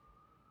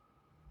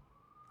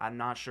 I'm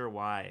not sure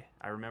why.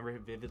 I remember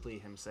vividly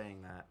him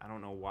saying that. I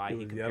don't know why He he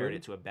was compared yelling?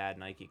 it to a bad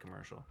Nike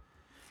commercial.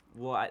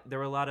 Well, there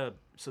were a lot of,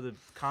 so the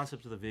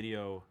concept of the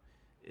video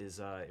is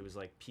it was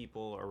like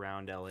people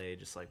around LA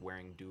just like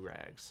wearing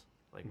do-rags.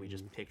 Like we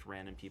just picked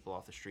random people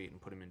off the street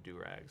and put them in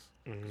do-rags.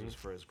 'Cause it was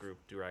for his group,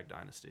 Durag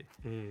Dynasty.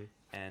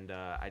 And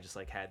I just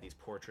like had these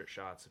portrait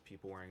shots of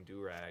people wearing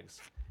do-rags.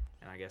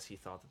 And I guess he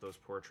thought that those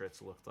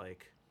portraits looked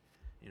like,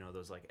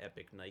 those like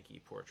epic Nike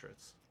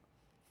portraits.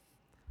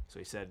 So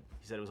he said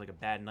it was like a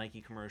bad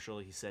Nike commercial.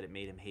 He said it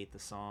made him hate the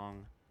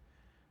song.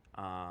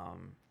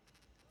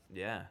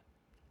 Yeah.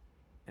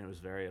 And it was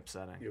very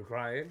upsetting. You're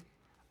crying?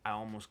 I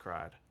almost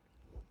cried.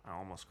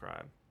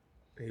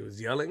 He was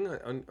yelling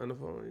on the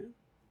phone at you?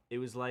 It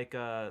was like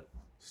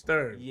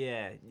Stern.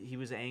 yeah, he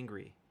was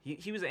angry.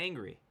 He was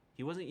angry.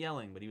 He wasn't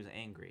yelling, but he was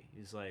angry. He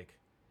was like,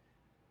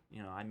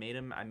 I made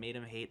him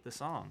hate the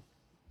song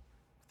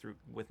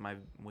with my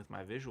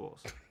visuals.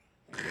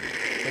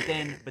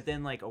 But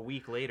then like a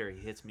week later, he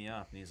hits me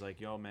up and he's like,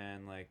 "Yo,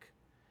 man, like,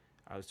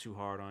 I was too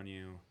hard on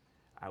you.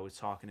 I was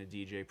talking to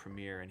DJ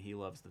Premier and he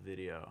loves the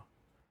video."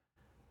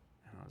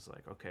 And I was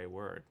like, "Okay,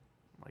 word."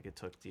 Like it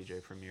took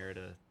DJ Premier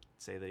to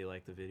say that he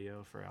liked the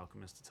video for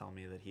Alchemist to tell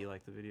me that he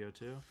liked the video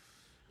too.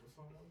 What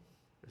song was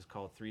it? It's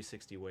called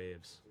 360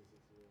 Waves.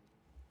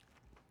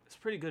 It's a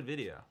pretty good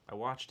video. I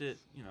watched it,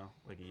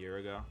 like a year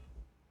ago.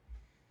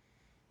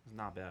 It was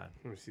not bad.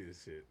 Let me see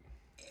this shit.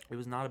 It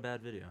was not a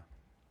bad video.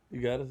 You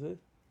got it, sis? You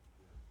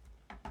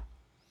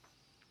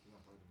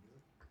want to play the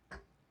music?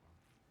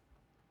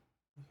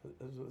 I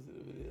just want to see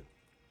the video.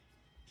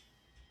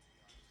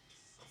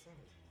 I sent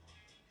it.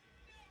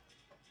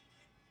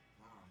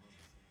 Nah, I remember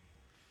seeing it.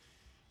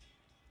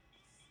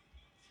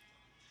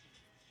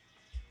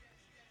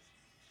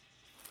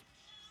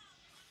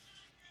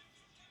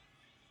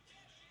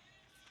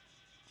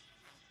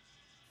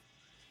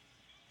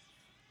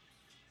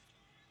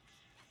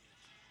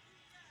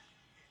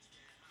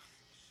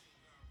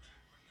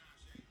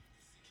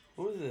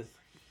 Who is this?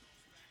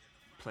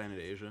 Planet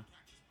Asia.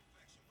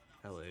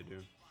 LA,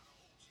 dude.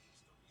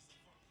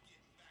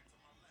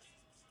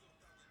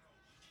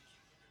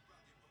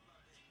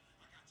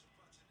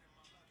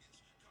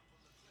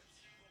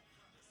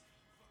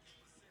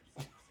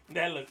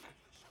 That look.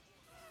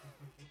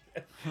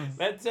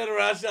 That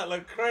turnaround shot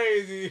look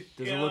crazy.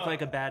 Does it look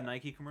like a bad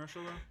Nike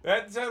commercial though?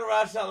 That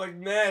turnaround shot look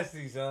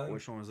nasty, son.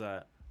 Which one was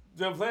that?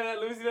 Did you play that?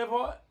 Let me see that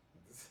part.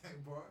 The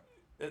same part.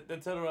 That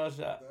turnaround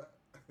shot. That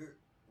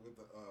with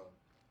the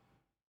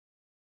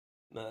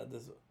Nah,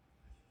 this one.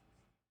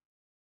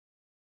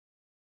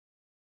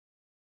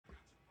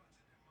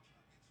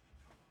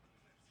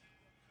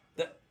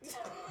 That,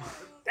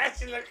 that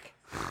shit look.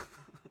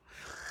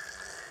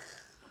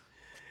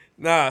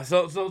 Nah,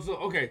 so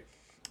okay.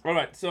 All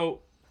right, so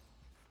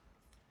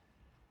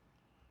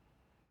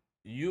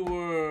you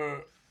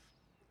were,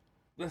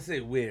 let's say,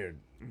 weird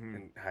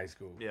in high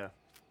school. Yeah.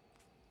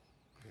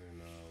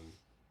 And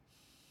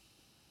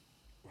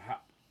how,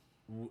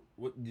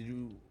 what did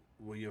you,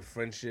 were your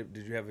friendship,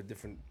 did you have a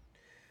different,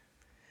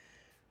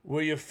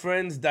 were your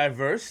friends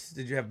diverse?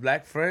 Did you have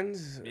black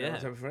friends? Yeah.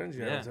 Type of friends?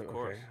 You Yeah, had of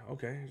course.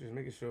 Okay, just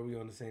making sure we're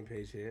on the same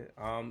page here.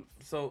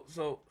 So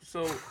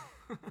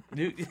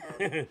you,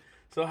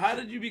 so how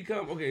did you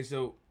become, okay,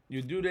 so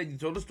you do that, you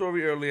told the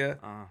story earlier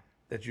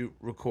that you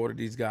recorded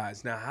these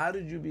guys. Now, how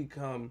did you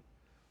become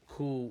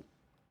cool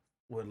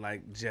with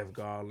like Jeff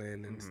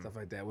Garland and stuff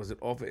like that? Was it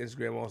off of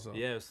Instagram also?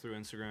 Yeah, it was through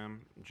Instagram.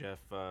 Jeff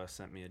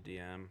sent me a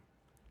DM,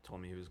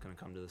 told me he was going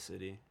to come to the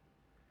city,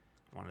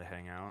 wanted to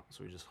hang out,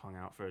 so we just hung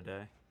out for a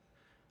day.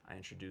 I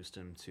introduced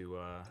him to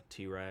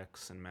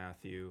T-Rex and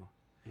Matthew.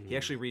 He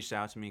actually reached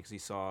out to me because he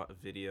saw a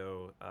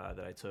video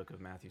that I took of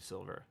Matthew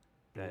Silver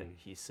that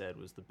he said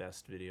was the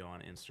best video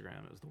on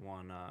Instagram. It was the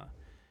one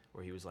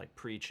where he was like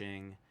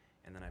preaching,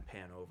 and then I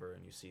pan over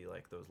and you see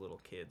like those little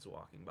kids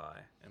walking by,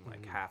 and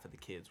like half of the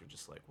kids were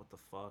just like, "What the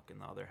fuck,"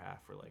 and the other half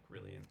were like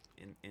really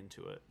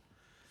into it.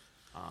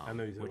 I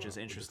know you're which is with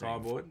the interesting.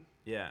 cardboard?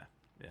 Yeah,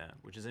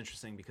 which is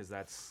interesting because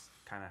that's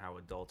kind of how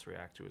adults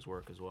react to his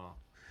work as well.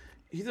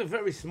 He's a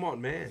very smart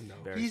man, though.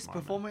 Very He's smart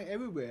man. performing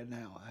everywhere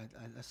now.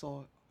 I saw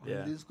on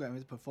Yeah. Instagram.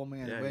 He's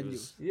performing at Yeah, he venues.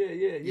 was Yeah,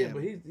 Yeah,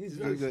 but he's he's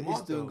very doing good. smart,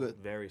 He's doing though. good.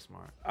 Very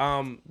smart.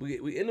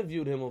 We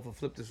interviewed him on for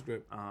Flip the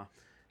Script.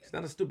 He's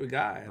not a stupid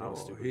guy at Not a all.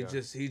 stupid He guy.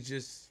 just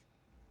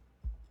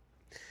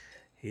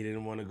he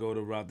didn't want to go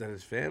the route that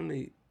his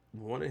family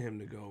wanted him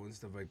to go and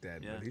stuff like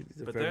that. Yeah, But,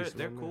 he's a but very they're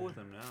smart cool man. with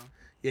him now.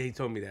 Yeah, he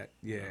told me that.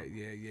 Yeah.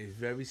 He's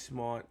very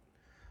smart.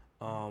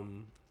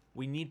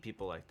 We need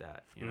people like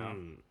that, you know.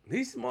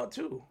 He's smart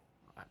too.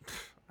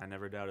 I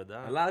never doubted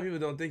that. A lot of people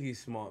don't think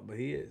he's smart, but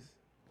he is.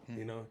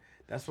 You know,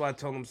 that's why I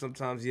told him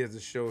sometimes he has to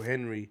show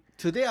Henry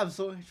Today I'm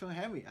showing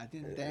Henry. I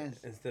didn't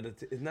dance. instead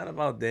of. It's not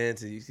about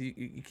dancing. You see,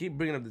 you keep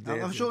bringing up the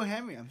dancing. I'm showing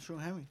Henry. I'm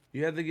showing Henry.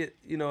 You have to get,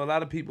 a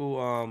lot of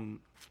people,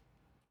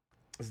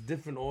 it's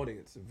different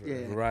audience,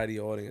 Yeah. variety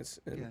audience.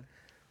 Yeah.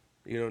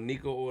 And,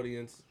 Nico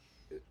audience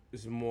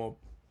is more,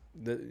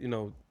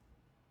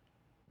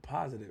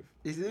 positive.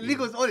 It's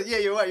Nico's audience. Yeah,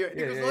 you're right.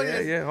 Nico's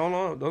audience. Yeah. Hold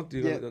on.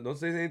 Yeah. Don't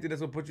say anything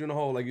that's going to put you in a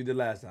hole like you did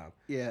last time.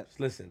 Yeah. Just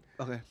listen.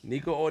 Okay.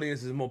 Nico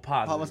audience is more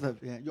positive. Positive.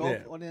 Yeah.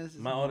 Your audience is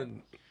My more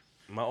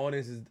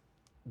audience is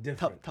tough,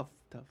 different. tough.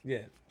 Yeah,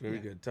 very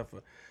Yeah. good.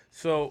 Tougher.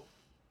 So,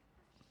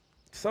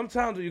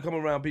 sometimes when you come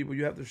around people,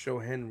 you have to show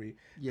Henry.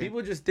 Yeah.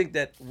 People just think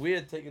that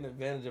we're taking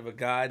advantage of a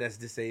guy that's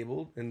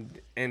disabled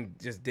and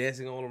just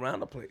dancing all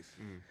around the place.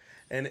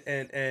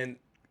 And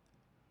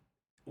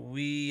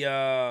we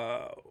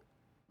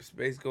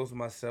Space Ghost,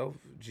 myself,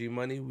 G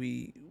Money,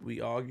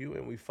 we argue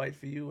and we fight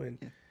for you and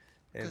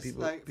Because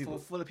people like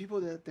for the people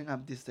that think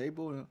I'm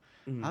disabled,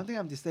 Mm-hmm. I don't think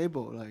I'm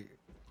disabled. Like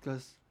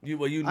because you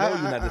you're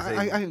not disabled.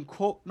 I can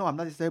quote. No, I'm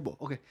not disabled.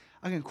 Okay,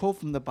 I can quote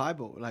from the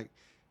Bible. Like,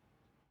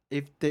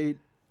 if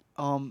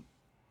I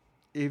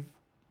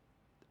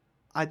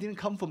didn't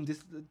come from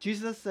this,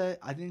 Jesus said,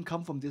 I didn't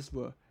come from this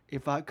world.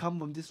 If I come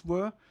from this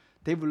world,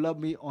 they will love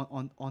me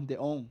on their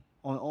own.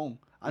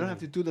 I don't have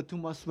to do the too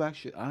much swag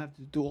shit. I don't have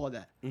to do all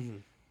that.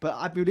 But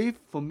I believe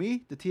for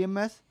me, the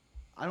TMS,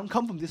 I don't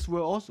come from this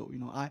world also. You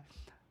know,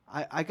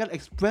 I gotta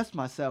express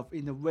myself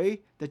in the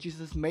way that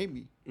Jesus made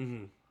me.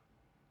 Mm-hmm.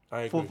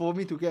 I agree. For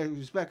me to get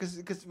respect.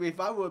 Because if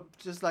I were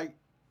just like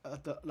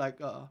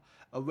a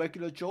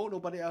regular Joe,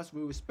 nobody else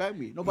will respect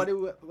me. Nobody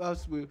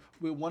else will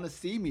want to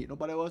see me.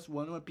 Nobody else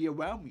want to be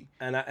around me.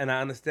 And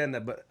I understand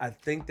that, but I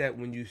think that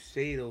when you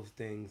say those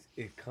things,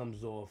 it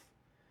comes off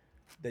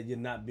that you're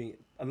not being.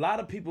 A lot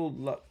of people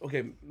love.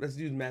 Okay, let's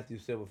use Matthew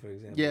Silva for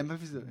example. Yeah,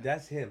 Memphis.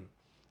 That's him,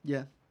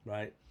 Yeah.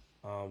 right?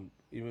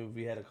 Even if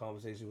we had a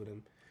conversation with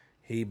him,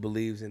 he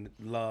believes in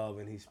love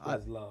and he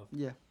spreads love.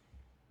 Yeah.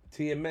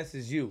 TMS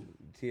is you,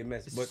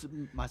 TMS. It's But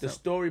myself. the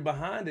story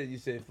behind it, you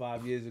said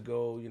 5 years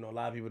ago, you know, a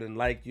lot of people didn't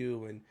like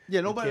you, and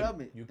Yeah, nobody you came, loved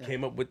me. You Yeah.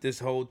 came up with this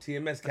whole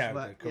TMS character,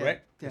 swag, yeah,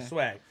 correct? yeah. The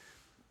swag,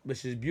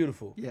 which is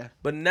beautiful. Yeah.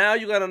 But now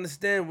you gotta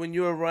understand when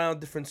you're around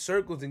different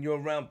circles and you're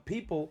around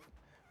people,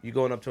 you're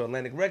going up to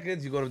Atlantic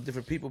Records, you're going to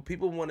different people.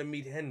 People want to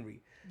meet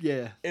Henry.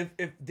 Yeah.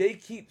 If they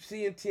keep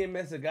seeing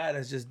TMS a guy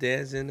that's just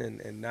dancing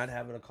and not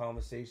having a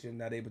conversation,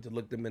 not able to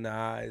look them in the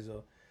eyes,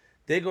 or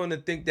they're going to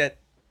think that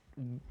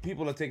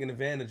people are taking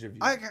advantage of you.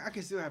 I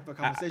can still have a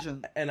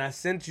conversation. And I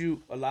sent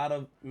you a lot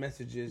of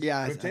messages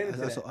Yeah, pertaining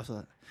to I that. saw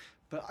that.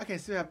 But I can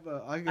still have.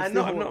 I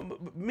know.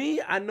 But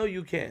me, I know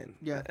you can.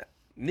 Yeah.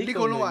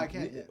 Nico know I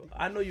can, yeah.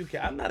 I know you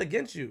can. I'm not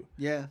against you.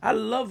 Yeah. I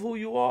love who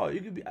you are. You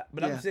could be,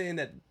 but I'm Yeah. saying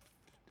that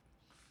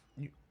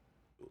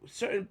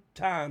certain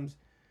times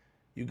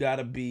you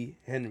gotta be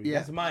Henry. Yeah.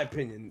 That's my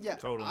opinion. Yeah.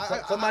 Totally.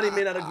 Somebody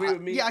may not agree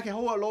with me. Yeah, I can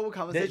hold a lower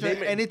conversation they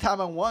may-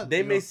 anytime I want. They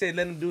you may know? say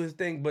let him do his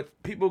thing, but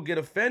people get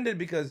offended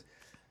because,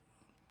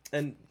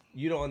 and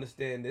you don't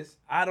understand this.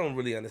 I don't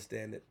really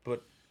understand it,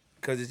 but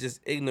because it's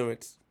just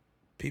ignorance.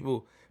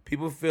 People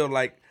feel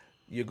like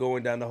you're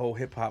going down the whole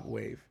hip hop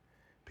wave.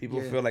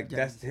 People Yeah, feel like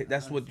yeah.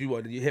 that's what you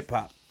are. You hip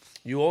hop.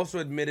 You also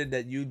admitted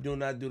that you do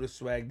not do the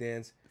swag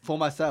dance For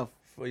myself.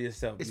 for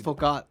yourself. It's You- for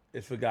God.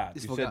 It's for God.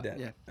 It's You for said God, that.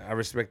 yeah. I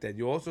respect that.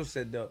 You also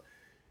said that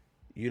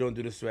you don't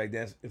do the swag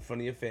dance in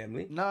front of your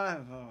family. No,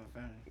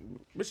 apparently.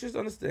 But just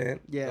understand.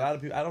 Yeah. A lot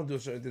of people. I don't do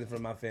certain things in front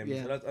of my family,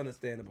 Yeah. so that's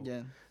understandable.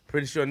 Yeah.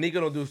 Pretty sure Nico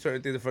don't do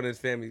certain things in front of his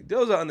family.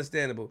 Those are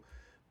understandable.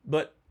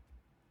 But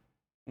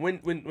when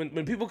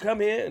people come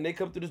here and they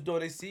come through this door,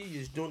 they see you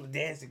just doing the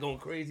dance, they're going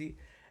crazy,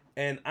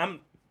 and I'm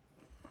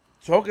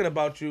talking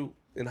about you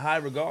in high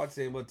regard,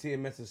 saying, well,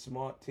 TMS is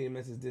smart,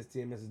 TMS is this,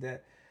 TMS is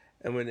that.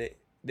 And when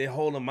they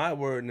holding my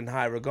word in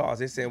high regards,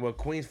 they saying, well,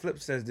 Queen's Flip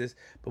says this,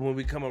 but when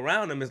we come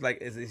around him, it's like,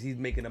 is he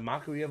making a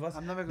mockery of us?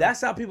 I'm never gonna-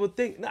 That's how people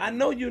think. No, I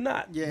know you're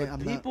not. Yeah, but I'm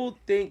not. people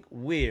think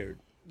weird.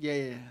 Yeah,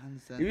 I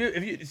understand.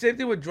 If you same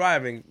thing with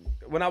driving.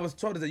 When I was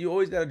taught is that you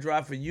always gotta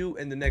drive for you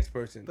and the next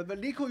person. But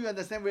Nico, you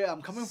understand where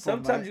I'm coming from.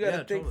 Sometimes right? you gotta Yeah,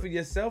 think totally. for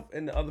yourself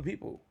and the other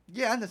people.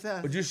 Yeah, I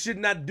understand. But you should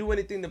not do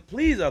anything to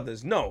please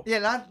others. No. Yeah,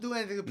 not do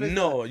anything to please.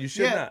 No, others. you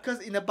should not. because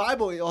in the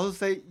Bible it also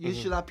say you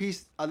should not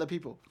please other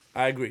people.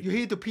 I agree. You're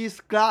here to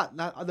please God,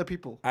 not other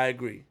people. I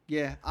agree.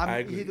 Yeah, I'm I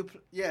agree. here to.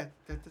 Yeah,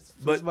 that's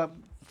But- what.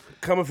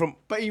 Coming from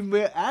But in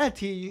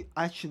reality,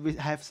 I should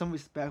have some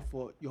respect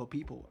for your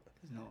people.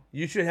 You know.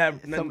 you should have.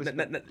 Some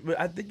respect. But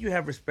I think you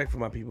have respect for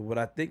my people. What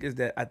I think is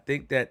that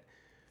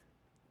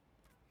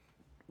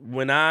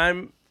when a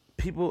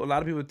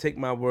lot of people take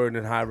my word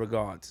in high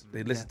regards.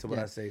 They listen to what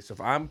yeah. I say. So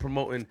if I'm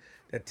promoting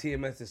that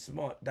TMS is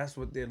smart, that's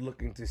what they're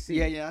looking to see.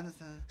 Yeah, I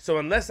understand. So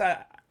unless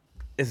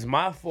it's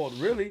my fault,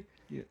 really.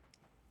 Yeah,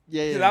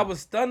 Because yeah. I was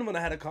stunned when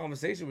I had a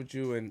conversation with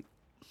you and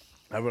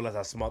I realized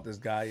how smart this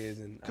guy is,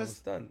 and I was Because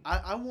stunned.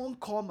 I won't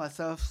call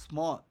myself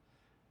smart.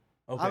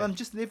 Okay. I'm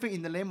just living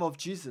in the name of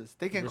Jesus.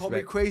 They can call me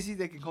Respect. crazy.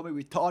 They can call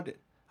me retarded.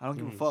 I don't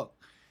give a fuck.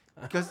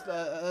 Because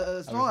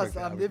as I long as respect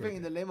that, I I'm living respect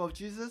in the name of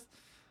Jesus,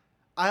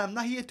 I am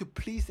not here to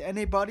please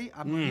anybody.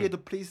 I'm here to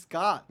please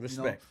God.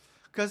 Respect.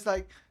 Because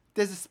like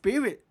there's a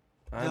spirit,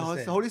 I the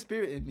understand. Holy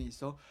Spirit in me.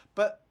 So,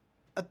 but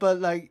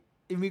like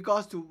in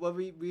regards to what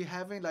we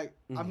having, like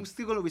I'm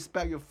still gonna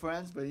respect your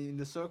friends, but in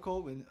the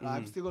circle, when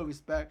I'm still gonna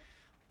respect.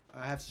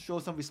 I have to show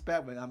some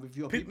respect when I'm with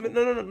your people.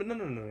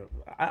 No.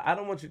 I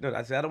don't want you. No,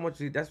 I said I don't want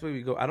you. That's where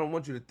we go. I don't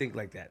want you to think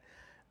like that.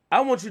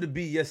 I want you to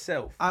be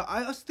yourself.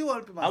 I still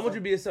want to be I myself. want you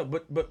to be yourself.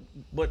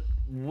 But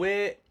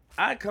where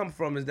I come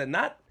from is that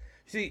not.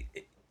 See,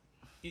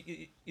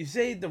 you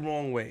say it the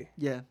wrong way.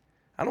 Yeah.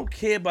 I don't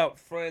care about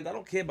friends. I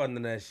don't care about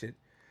none of that shit.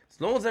 As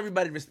long as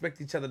everybody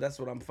respects each other, that's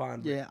what I'm fine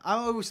with. Yeah,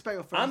 I will respect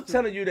your friends. I'm too.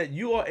 telling you that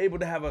you are able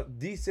to have a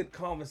decent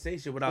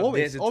conversation without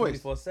Always, dancing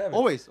always. 24/7.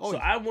 Always. So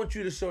I want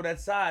you to show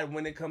that side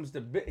when it comes to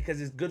because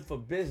it's good for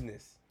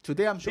business.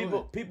 Today I'm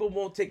showing. People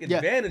won't take Yeah.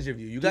 advantage of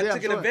you. You got Today I'm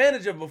taken showing.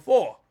 advantage of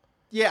before.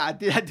 Yeah, I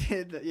did.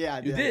 Yeah,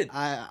 I did. You did.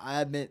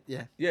 I admit.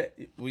 Yeah. Yeah,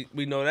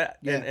 we know that.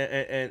 Yeah.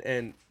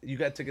 And you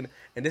got taken.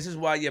 And this is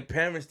why your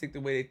parents think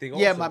the way they think.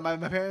 Yeah, also. my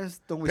parents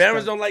don't. parents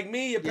respect. don't like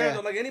me. Your parents Yeah.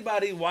 don't like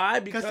anybody.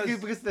 Why? Because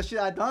the shit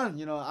I done,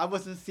 I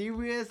wasn't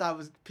serious. I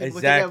was people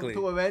Exactly.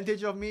 taking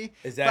advantage of me.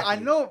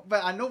 Exactly.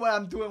 But I know what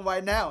I'm doing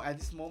right now at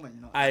this moment.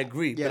 I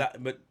agree. Yeah.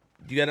 But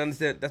you gotta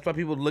understand. That's why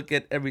people look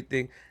at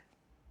everything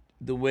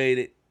the way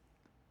that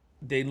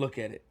they look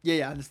at it.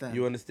 Yeah, I understand.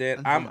 You understand?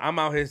 Understand. I'm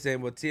out here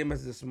saying, well, TMS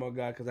is a smart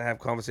guy because I have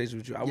conversations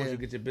with you. I want Yeah. you to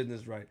get your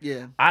business right.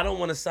 Yeah. I don't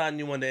want to sign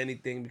you under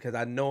anything because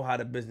I know how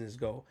the business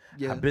go.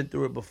 Yeah. I've been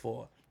through it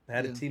before. I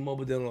had Yeah. a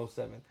T-Mobile deal in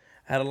 07.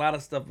 I had a lot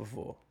of stuff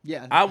before.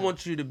 Yeah. I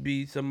want you to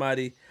be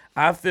somebody.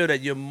 I feel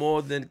that you're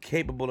more than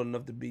capable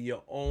enough to be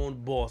your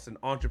own boss, an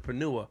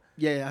entrepreneur.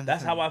 Yeah, I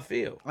That's how understand. I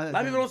feel. I A lot of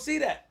understand. people don't see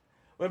that.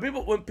 When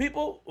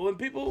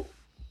people,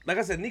 like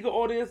I said, Nico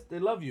audience, they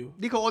love you.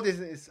 Nico audience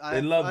is.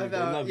 They love you, they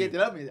love yeah, you. they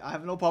love me. I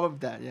have no problem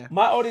with that. Yeah.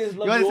 My audience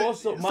love you understand?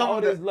 also. My Some of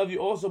audience the- love you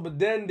also, but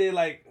then they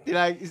like, They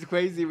like it's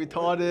crazy,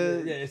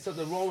 retarded. yeah, it's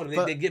something wrong with it.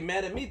 But- They get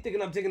mad at me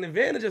thinking I'm taking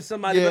advantage of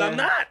somebody, but I'm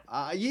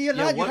not. You're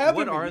Yeah, not. You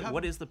haven't. You haven't.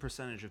 what is the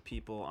percentage of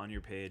people on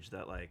your page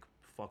that like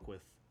fuck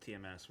with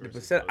TMS versus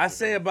Percent, those I that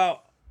say don't?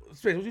 about.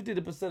 Space, what you think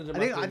the percentage of I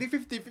my think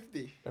page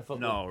 50-50. that fuck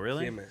No, with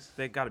really? TMS?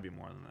 They got to be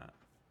more than that.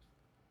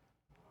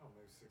 I don't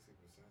know,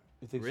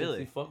 60%. You think Really?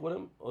 60 fuck with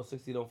him or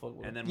 60 don't fuck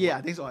with And him? then Yeah,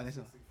 I think so. I think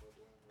so.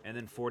 and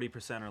then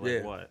 40% are like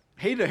Yeah. what?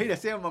 Hater,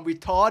 say I'm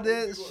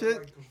retarded People are, shit.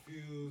 like,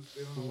 confused.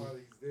 They don't know why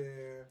he's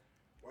there.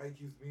 Why he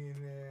keeps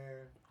being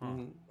there. Mhm.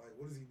 Like,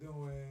 what is he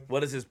doing?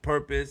 What is his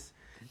purpose?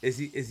 Is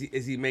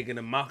he making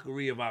a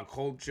mockery of our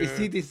culture? Is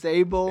he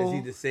disabled? Is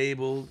he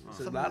disabled? It's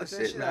a Something lot like of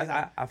that shit. like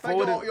Man. I But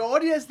forwarded. your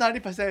audience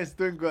 90% is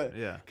doing good.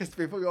 Yeah. Because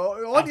people,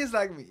 your audience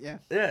like me. Yeah.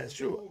 Yeah, it's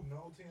People true. who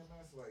know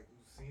TMS, like,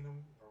 who've seen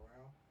him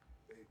around,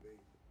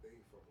 they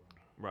fuck with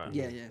him. Right.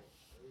 Yeah. Everybody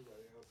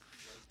else,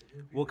 like, the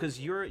new Well, people, because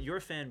like, your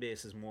fan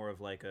base is more of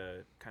like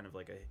a kind of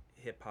like a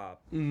hip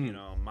hop. Mhm. You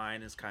know,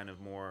 mine is kind of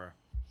more.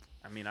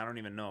 I mean, I don't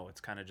even know.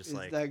 It's kind of just It's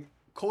like, like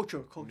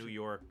culture. New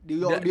York. New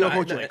York, Yeah, New York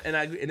no, culture. and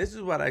I agree. And this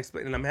is what I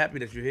explained. And I'm happy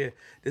that you're here.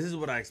 This is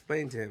what I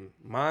explained to him.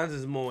 Mine's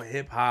is more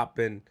hip hop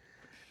and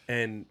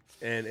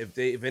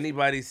if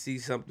anybody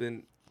sees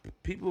something,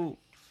 people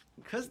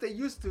Because they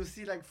used to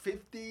see like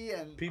 50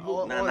 and People,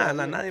 all no, that,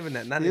 yeah. not even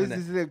that. Not This even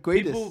is that. the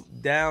greatest. People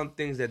down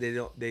things that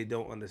they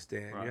don't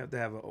understand. Right. You have to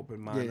have an open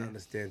mind to Yeah.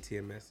 understand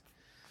TMS.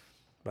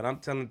 But I'm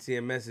telling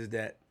TMS is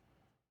that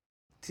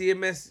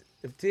TMS,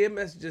 if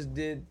TMS just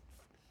did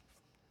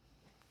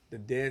the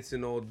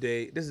dancing all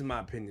day, this is my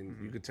opinion.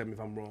 You can tell me if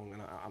I'm wrong.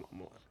 And I'm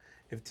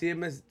if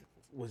TMS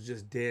was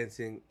just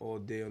dancing all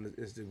day on his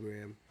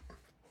Instagram,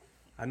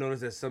 I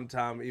noticed that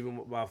sometime even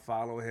while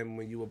following him,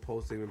 when you were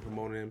posting and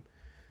promoting him,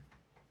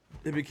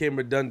 it became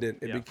redundant.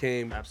 It Yeah,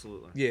 became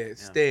absolutely. yeah,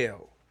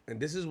 stale. And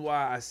this is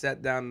why I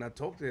sat down and I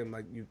talked to him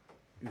like you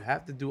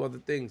have to do other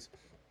things.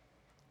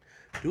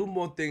 Do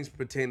more things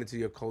pertaining to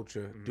your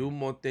culture. Do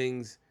more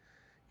things.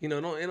 You know,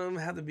 it don't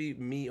have to be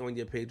me on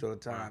your page all the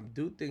time.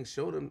 Do things.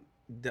 Show them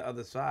the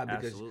other side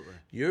because Absolutely.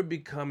 you're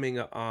becoming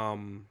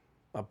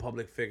a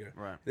public figure.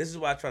 Right. This is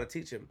why I try to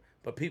teach him.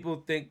 But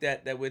people think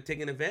that we're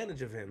taking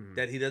advantage of him.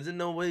 That he doesn't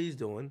know what he's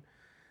doing.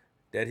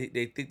 That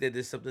they think that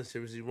there's something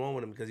seriously wrong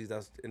with him because he's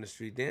out in the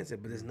street dancing.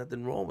 But there's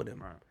nothing wrong with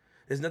him. Right.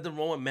 There's nothing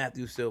wrong with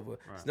Matthew Silva.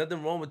 There's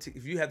nothing wrong with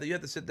if you have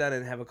to sit down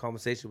and have a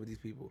conversation with these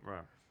people.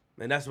 Right.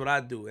 And that's what I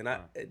do. And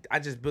I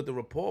just built a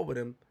rapport with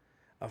him,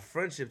 a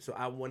friendship. So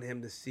I want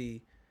him to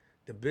see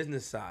the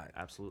business side.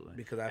 Absolutely.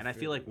 Because I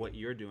feel like what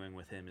you're doing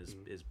with him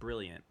is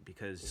brilliant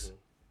because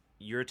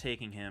you're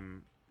taking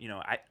him. You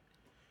know,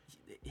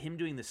 him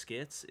doing the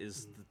skits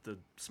is the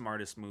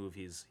smartest move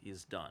he's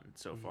done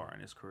so far in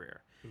his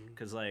career.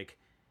 Because like,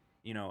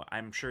 you know,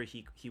 I'm sure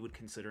he would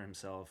consider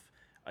himself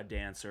a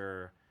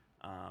dancer.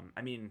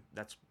 I mean,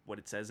 that's what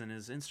it says in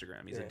his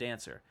Instagram. He's a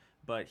dancer,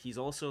 but he's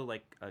also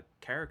like a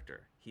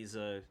character. He's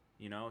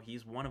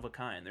he's one of a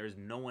kind. There's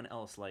no one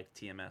else like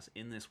TMS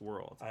in this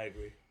world. I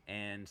agree.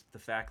 And the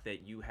fact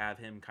that you have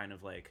him kind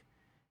of like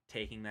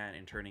taking that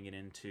and turning it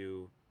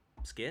into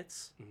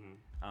skits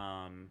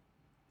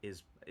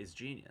is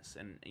genius.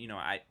 And you know,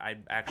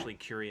 I'm actually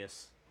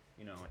curious,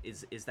 you know,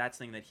 is that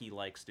something that he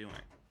likes doing,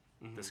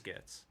 the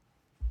skits?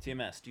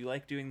 TMS, do you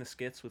like doing the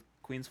skits with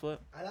Queen's Flip?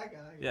 I like it.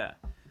 Yeah,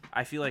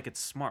 I feel like it's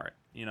smart,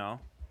 you know.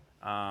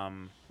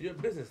 You're a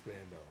businessman,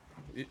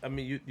 though. I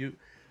mean,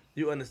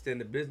 you understand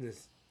the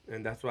business,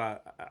 and that's why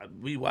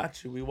we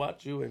watch you. We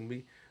watch you, and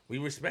we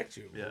respect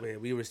you. Yeah.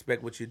 We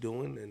respect what you're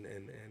doing,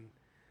 and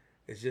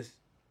it's just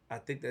I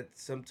think that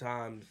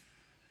sometimes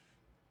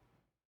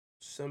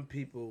some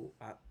people,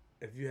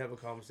 if you have a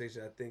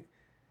conversation, I think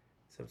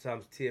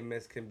sometimes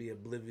TMS can be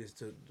oblivious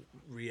to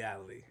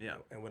reality. Yeah.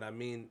 And what I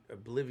mean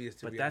oblivious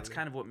to But reality. that's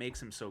kind of what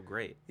makes him so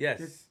great.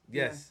 Yes,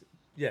 yes,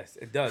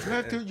 it does.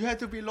 You have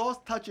to be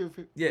lost touch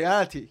with Yeah.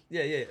 reality.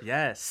 Yeah.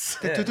 Yes.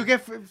 To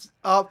get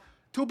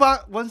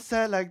Tupac once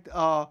said like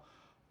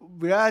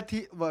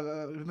reality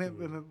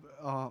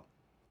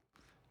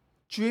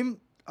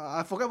dream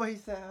I forgot what he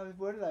said, how he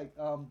worded like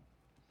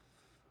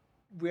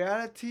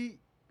reality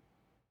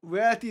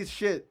is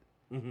shit.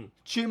 hmm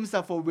Dreams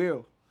are for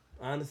real.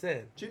 I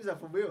understand. Dreams are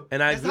for real.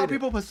 And I That's how agree that-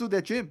 people pursue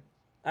their dream.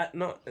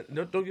 No,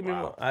 don't get me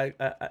wrong. I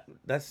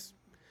that's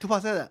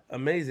Tupac said that.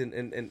 amazing,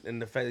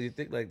 and the fact that you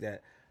think like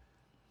that.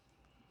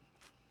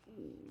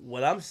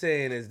 What I'm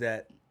saying is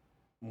that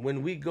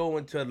when we go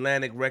into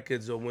Atlantic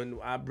Records, or when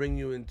I bring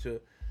you into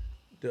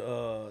the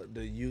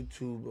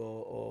YouTube,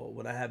 or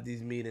when I have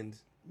these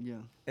meetings, Yeah.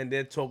 and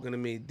they're talking to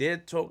me. They're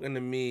talking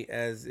to me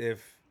as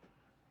if,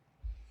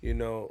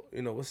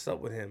 what's up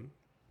with him?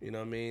 You know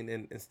what I mean?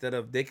 And instead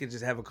of they could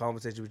just have a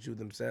conversation with you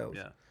themselves.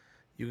 Yeah.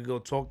 You can go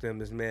talk to him.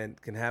 This man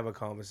can have a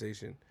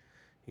conversation.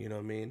 You know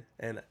what I mean?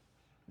 And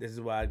this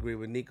is why I agree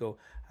with Nico.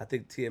 I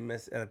think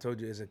TMS, and I told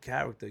you, is a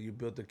character. You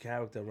built a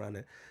character around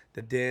it.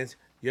 The dance,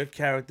 your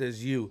character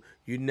is you.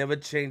 You never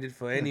change it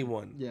for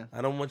anyone. Yeah.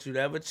 I don't want you to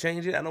ever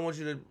change it. I don't want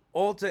you to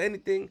alter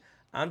anything.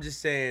 I'm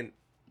just saying,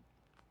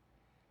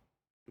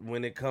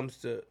 when it comes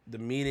to the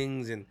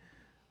meetings, and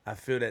I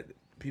feel that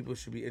people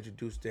should be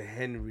introduced to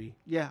Henry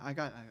Yeah, I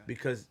got it.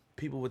 because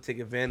people would take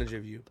advantage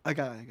of you. I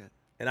got it.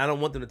 And I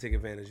don't want them to take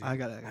advantage of you. I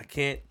got it. I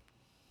can't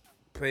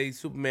play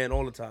Superman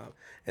all the time.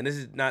 And this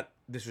is not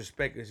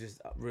disrespect. It's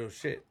just real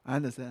shit. I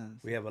understand.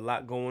 We have a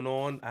lot going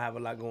on. I have a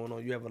lot going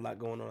on. You have a lot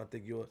going on. I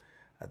think you're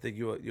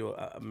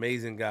an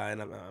amazing guy,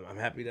 and I'm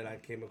happy that I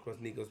came across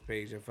Nico's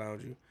page and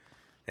found you.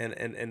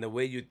 And the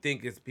way you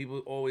think is, people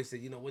always say,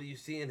 what do you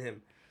see in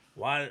him?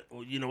 Why,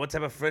 what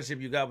type of friendship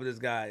you got with this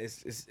guy?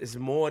 It's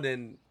more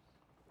than,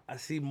 I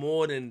see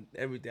more than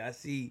everything.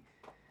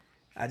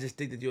 I just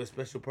think that you're a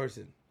special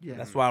person. Yeah.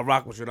 That's why I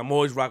rock with you, and I'm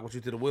always rock with you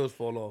till the wheels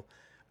fall off.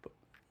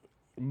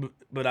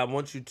 But I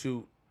want you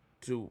to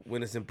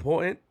when it's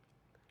important,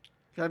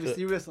 You gotta be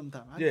serious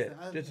sometimes.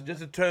 just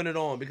to turn it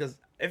on, because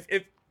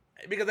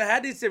because I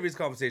had these serious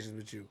conversations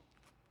with you.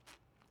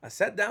 I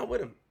sat down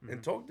with him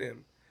and talked to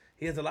him.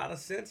 He has a lot of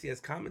sense. He has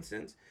common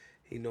sense.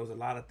 He knows a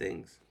lot of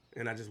things,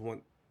 and I just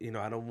want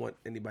I don't want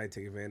anybody to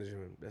take advantage of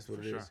him. That's what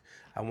it is.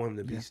 I want him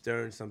to be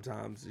stern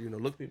sometimes.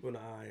 Look people in the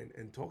eye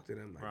and talk to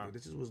them. Like, Right. "Yo,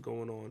 this is what's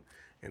going on,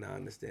 and I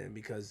understand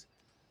because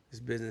his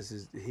business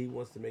is, he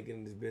wants to make it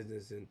in his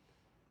business,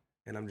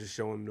 and I'm just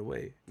showing him the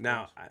way.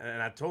 Now,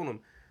 and I told him,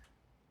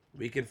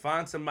 we can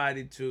find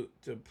somebody to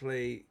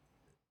play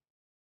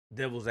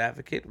devil's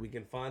advocate. We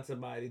can find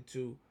somebody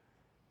to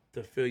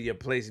fill your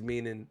place,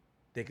 meaning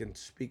they can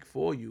speak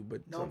for you.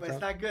 But No, but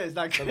it's not good. It's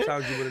not good.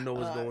 sometimes you wouldn't know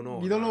what's going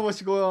on. You don't know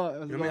what's going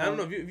on. I mean, I don't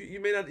know if you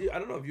may not. I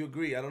don't know if you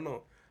agree. I don't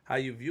know how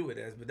you view it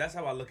as, but that's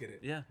how I look at it.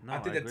 Yeah, no, I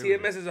think I that agree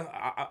with TMS is.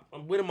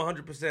 I'm with him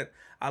 100%.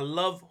 I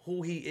love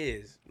who he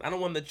is. I don't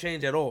want him to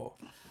change at all.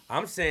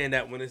 I'm saying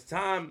that when it's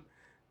time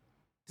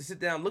to sit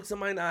down, look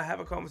somebody in the eye, have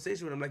a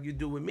conversation with him like you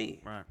do with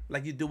me, Right.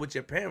 like you do with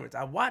your parents.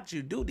 I watch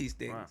you do these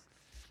things. Right.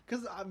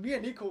 Because me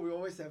and Nico, we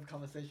always have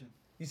conversation.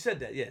 You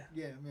said that, yeah.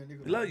 Yeah, me and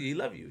Nico. He love you. He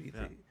love you.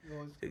 Yeah. We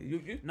always-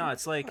 You No,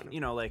 it's like,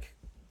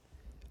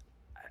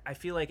 I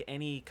feel like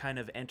any kind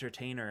of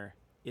entertainer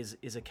is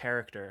a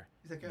character,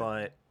 He's a character.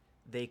 but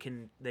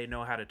they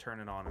know how to turn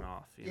it on and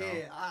off. You know,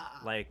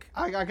 like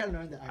I gotta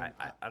learn that.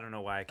 I don't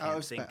know why I can't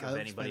respect- think I of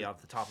respect anybody it.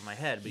 off the top of my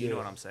head, but you Yeah. know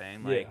what I'm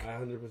saying. Like yeah,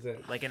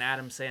 100%. like an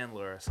Adam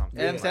Sandler or something.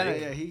 Adam like, Sandler,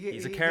 yeah,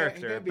 he's a he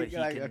character, can be but he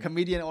like can a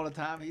comedian all the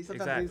time. He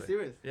sometimes he's Exactly.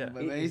 serious. Yeah.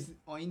 But when he's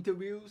on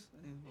interviews,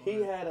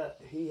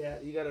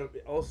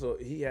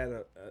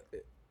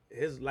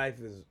 his life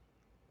is,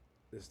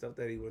 the stuff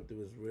that he went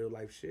through is real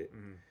life shit.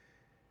 Mhm.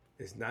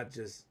 It's not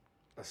just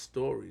a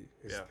story.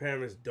 His Yeah.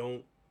 parents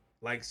don't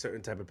like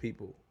certain type of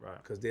people Right.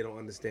 because they don't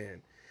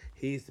understand.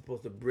 He's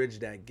supposed to bridge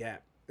that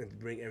gap and to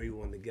bring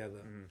everyone together.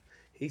 Mhm.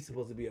 He's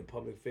supposed to be a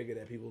public figure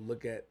that people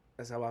look at.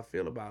 That's how I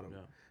feel about him.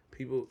 Yeah.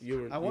 People,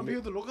 I want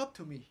people to look up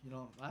to me.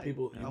 people. I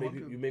want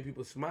people- You make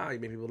people smile. You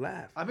make people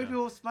laugh. I make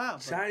people smile.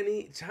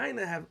 but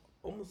China have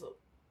almost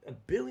a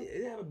billion.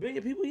 They have a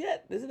billion people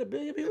yet. Is it a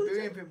billion people? a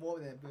billion people, more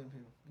than a billion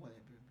people, more than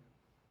a billion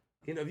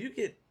people. If you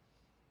get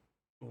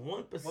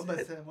 1%,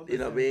 1%, you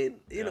know what I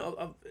mean? Yeah.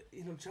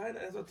 China.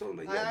 That's what I told him.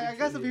 Like, you gotta I be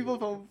guess true the to people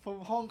your- from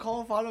Hong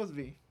Kong follows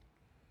me.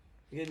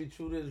 You gotta be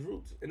true to his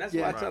roots, and that's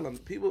Yeah. why I tell them.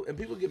 People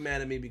get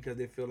mad at me because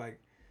they feel like,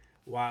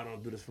 why I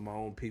don't do this for my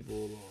own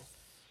people,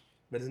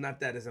 but it's not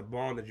that. It's a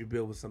bond that you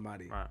build with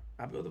somebody. Right.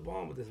 I built a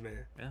bond with this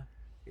man. Yeah.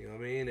 You know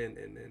what I mean?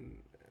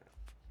 And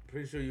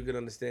pretty sure you can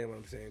understand what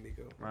I'm saying,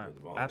 Nico. I Right. built a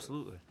bond with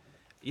Absolutely.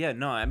 Yeah,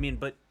 no, I mean,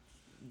 but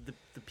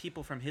the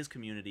people from his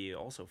community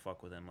also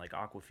fuck with him, like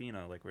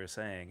Aquafina, like we were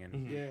saying, and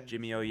Mhm. Yeah.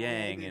 Jimmy O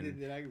Yang, they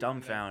and like-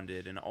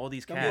 Dumbfounded, and all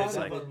these Dumbfounded. cats.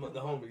 Like,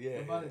 the homie, yeah.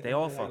 Dumbfounded. They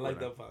all I fuck like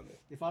with him. Dumbfounded.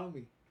 They follow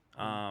me.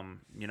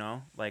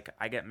 like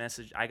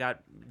I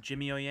got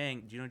Jimmy O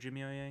Yang. Do you know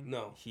Jimmy O Yang?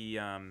 No.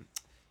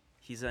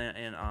 He's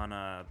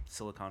on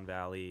Silicon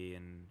Valley,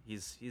 and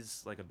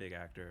he's like a big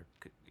actor.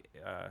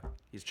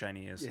 He's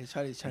Chinese. Yeah,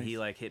 Chinese. And he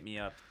like hit me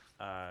up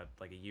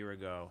like a year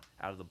ago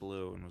out of the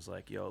blue and was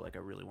like, "Yo, like I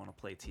really want to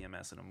play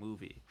TMS in a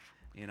movie."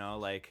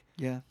 Like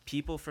Yeah.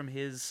 people from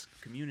his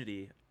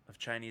community of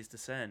Chinese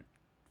descent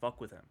fuck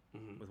with him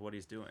Mhm. with what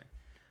he's doing.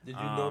 Did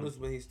you Um, notice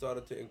when he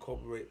started to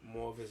incorporate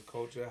more of his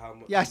culture? How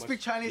much? Yeah, I how much- speak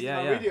Chinese Yeah,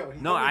 in my yeah. video.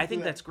 He No, told me I to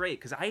think do that's great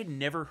because I had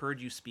never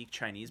heard you speak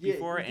Chinese Yeah,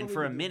 before, you and told for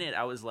me a to do minute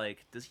I was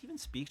like, "Does he even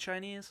speak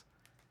Chinese?"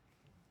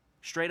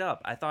 Straight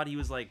up, I thought he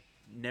was like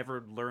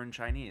never learned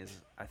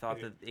Chinese. I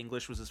thought that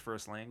English was his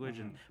first language,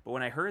 and but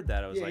when I heard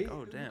that, I was like,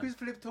 "Oh damn." Chris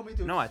Philip told me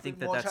to. No, I speak think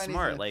that more that's Chinese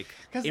smart. than- Like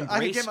 'Cause I can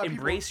embrace get my people-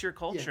 embrace your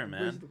culture, yeah,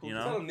 man. embrace the culture. You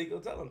Tell know, him, Nico.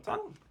 Tell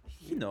him.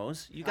 he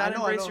knows. You I gotta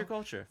know, I embrace know. your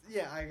culture.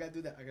 Yeah, I gotta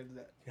do that.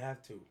 You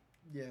have to.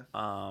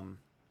 Yeah.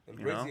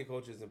 Embracing know? your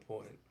culture is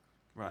important.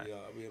 Right.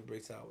 We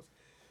embrace ours.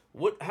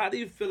 How do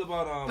you feel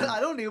about But I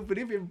don't even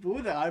believe in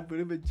Buddha. I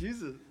believe in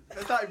Jesus.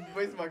 That's how I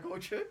embrace my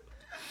culture.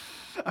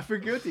 I feel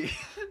guilty.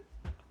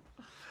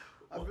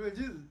 I believe in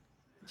Jesus.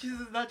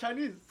 Jesus is not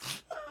Chinese.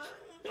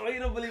 Why you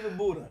don't believe in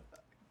Buddha?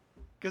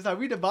 Because I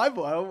read the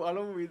Bible. I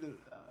don't read the.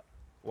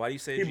 Why do you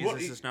say He Jesus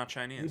brought- is not He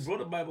Chinese? brought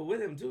the Bible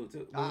with him too.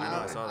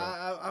 I saw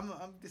that. I'm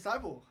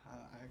disciple.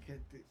 I can't.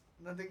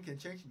 Nothing can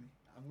change me.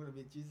 I'm gonna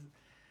be Jesus.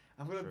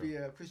 I'm gonna Sure. be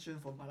a Christian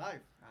for my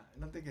life.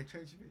 Nothing can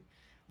change me.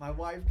 My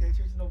wife can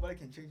change. Nobody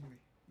can change me.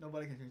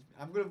 Nobody can change me.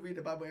 I'm gonna read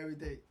the Bible every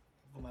day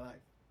for my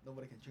life.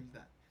 Nobody can change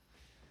that.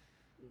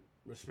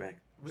 Respect.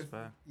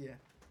 Respect. Yeah.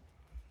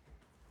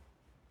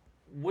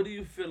 What do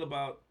you feel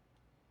about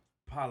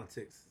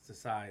politics,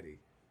 society,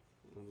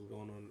 what's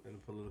going on in the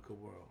political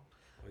world?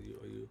 Are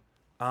you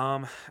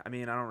I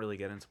mean, I don't really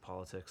get into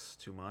politics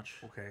too much.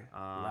 okay? A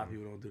lot of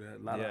people don't do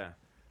that. Yeah,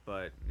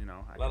 but you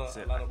know, A lot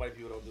of white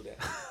people don't do that.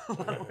 a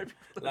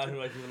lot of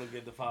white people don't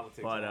get the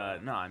politics.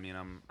 But no, I mean,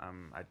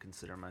 I'd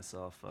consider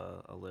myself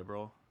a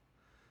liberal.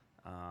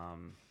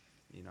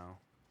 You know,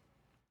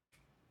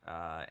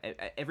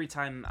 every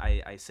time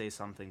I say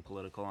something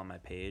political on my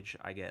page,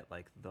 I get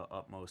like the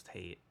utmost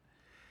hate,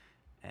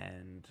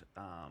 and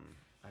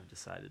I've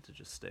decided to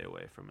just stay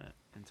away from it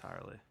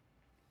entirely.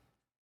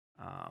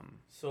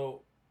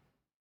 So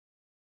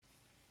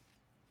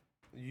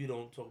you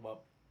don't talk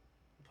about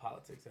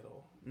politics at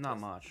all? Not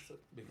much.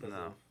 Because No.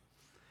 of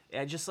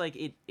Yeah, just like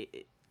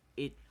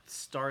it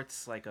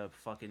starts like a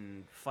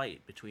fucking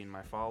fight between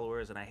my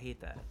followers, and I hate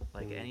that.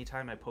 Like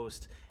anytime I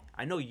post,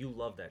 I know you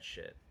love that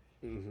shit.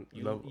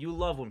 You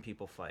love when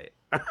people fight.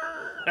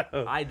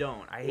 I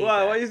don't. I hate Why?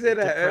 that. Why you say It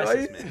that?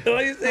 depresses me.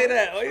 Why you say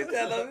that? Why you say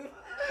I love you?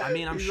 I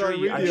mean, I'm He's sure on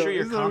I'm video. sure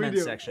your He's on comment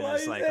video. section Why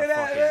is you like say a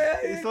that?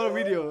 fucking. It's on a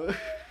video.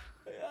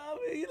 I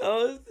mean, you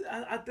know,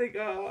 I think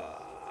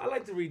I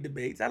like to read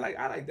debates. I like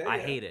that. I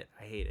yeah. hate it.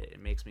 I hate it.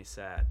 It makes me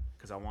sad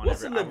because I want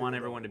What's a I liberal, want though?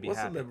 everyone to be What's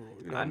a happy. liberal?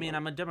 You know, I mean,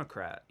 I'm a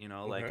Democrat. You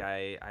know, like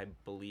Okay. I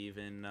believe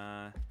in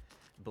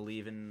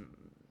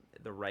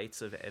the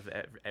rights of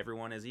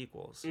everyone as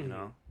equals. You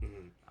know,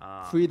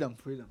 Freedom.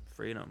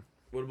 freedom.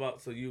 What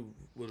about, so you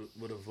would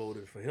have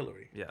voted for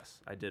Hillary? Yes,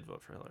 I did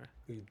vote for Hillary.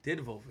 You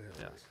did vote for Hillary.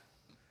 Yes.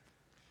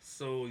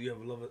 So you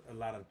have a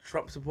lot of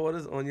Trump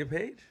supporters on your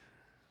page?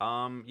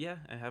 Yeah,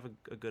 I have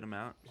a good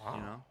amount. Wow.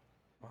 You know,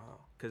 Wow.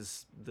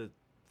 because the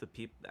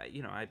people,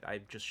 you know, I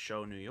just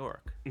show New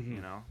York. Mm-hmm.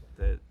 You know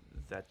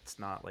that's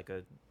not like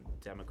a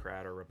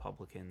Democrat or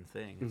Republican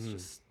thing. It's Mm-hmm.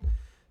 just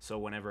so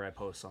whenever I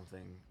post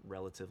something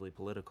relatively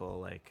political,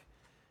 like,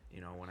 you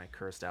know, when I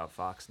cursed out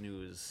Fox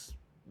News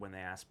when they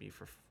asked me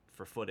for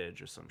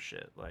footage or some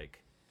shit,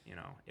 like, you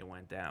know, it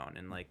went down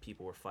and like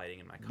people were fighting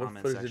in my What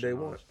comment footage section. did they and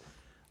all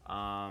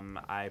want?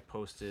 that. I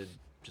posted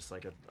just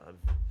like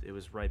it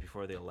was right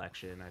before the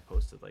election. I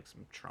posted like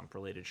some Trump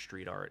related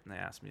street art and they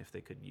asked me if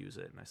they could use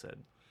it, and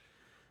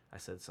I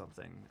said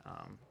something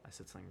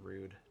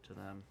rude to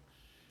them,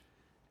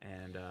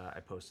 and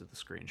I posted the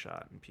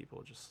screenshot and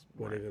people just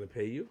Were they weren't- going to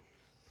pay you?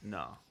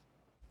 no.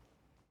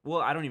 Well,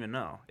 I don't even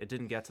know. It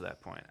didn't get to that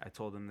point. I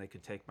told them they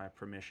could take my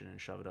permission and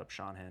shove it up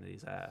Sean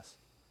Hannity's ass.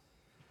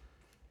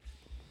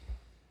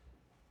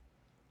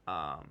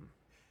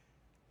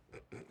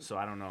 So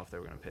I don't know if they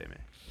were gonna pay me.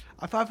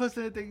 I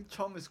personally think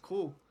Trump is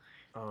cool.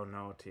 Oh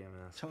no,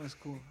 TMS. Trump is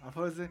cool. I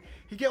personally,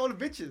 he get all the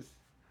bitches.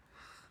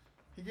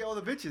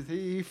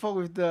 He fuck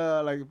with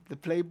the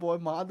Playboy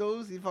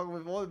models. He fuck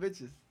with all the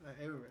bitches like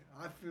everywhere.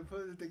 I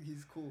personally think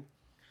he's cool.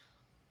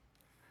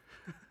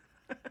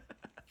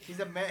 He's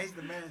a man. He's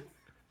the man.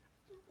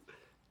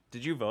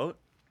 Did you vote?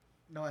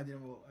 No, I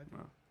didn't vote.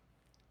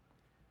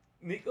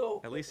 Nico,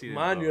 At least you didn't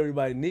mind you, vote.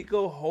 everybody,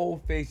 Nico's whole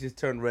face just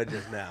turned red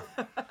just now.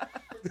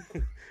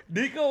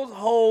 Nico's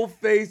whole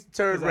face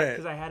turned red.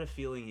 Because I had a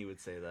feeling he would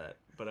say that,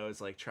 but I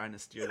was like trying to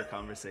steer the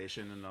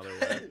conversation another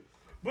way.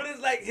 But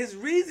it's like his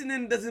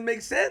reasoning doesn't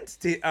make sense.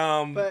 But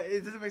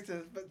it doesn't make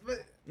sense.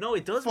 But No,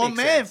 it does for make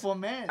man, sense. for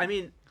man. I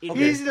mean, it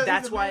Okay. is- He's a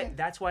that's why man.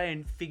 that's why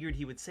I figured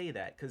he would say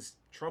that, because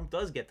Trump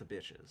does get the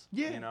bitches.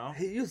 Yeah. You know,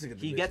 he used to get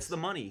the he gets bitches. the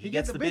money. He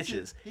gets gets the the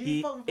bitches. bitches.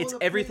 He fucking It's full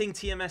of everything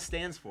TMS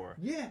stands for.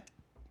 yeah,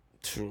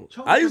 True.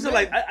 Trump I is used the to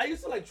like. man. I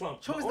used to like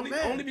Trump. Trump is the only,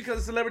 man. only because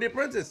of Celebrity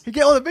Apprentice. he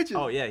get all the bitches.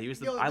 Oh yeah, he was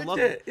the. Yo, I bitch, love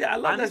Yeah, it. yeah, I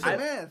love that He's the shit.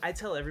 man. I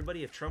tell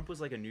everybody, if Trump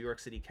was like a New York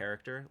City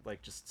character,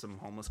 like just some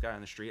homeless guy on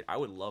the street, I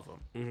would love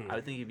him. I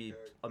would think he'd be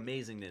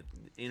amazing to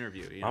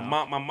interview. You know?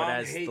 My mom but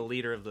as hates- the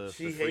leader of the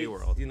She free hates,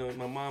 world. you know,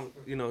 my mom,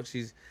 you know,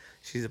 she's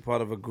a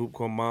part of a group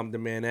called Mom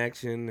Demand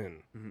Action,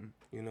 and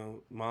you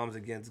know, Moms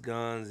Against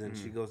Guns, and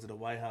she goes to the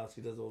White House. She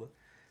does all the.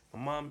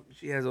 My mom,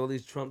 she has all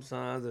these Trump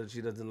signs, and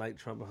she doesn't like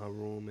Trump in her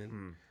room,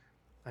 and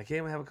I can't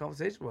even have a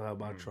conversation with her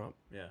about Trump.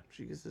 Yeah.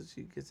 She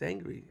gets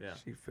angry. Yeah.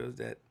 She feels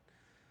that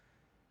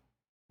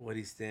what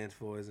he stands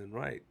for isn't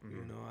right.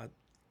 You know,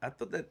 I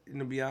thought that, you know,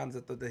 to be honest,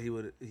 I thought that he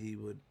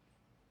would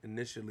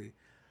initially.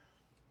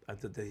 I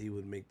thought that he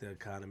would make the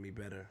economy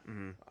better.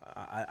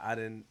 I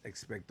didn't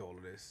expect all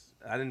of this.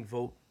 I didn't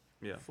vote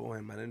Yeah. for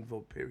him. I didn't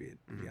vote, period,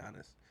 to be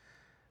honest.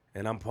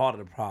 And I'm part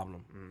of the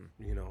problem.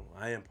 You know,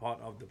 I am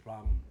part of the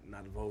problem,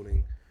 not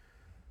voting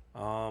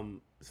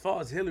As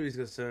far as Hillary's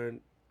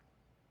concerned,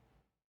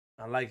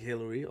 I like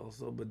Hillary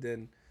also, but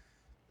then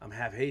I'm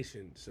half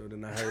Haitian, so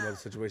then I heard about the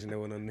situation that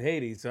went on in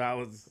Haiti. So I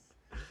was,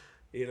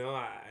 for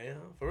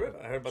real,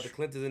 I heard about the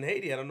Clintons in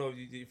Haiti. I don't know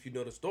if you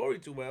know the story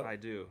too well. I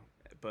do,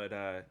 but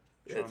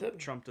Yeah, tell me.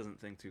 Trump doesn't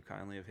think too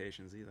kindly of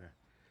Haitians either.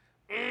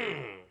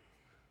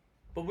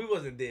 But we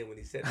wasn't there when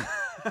he said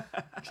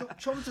that.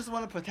 Trump just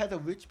want to protect the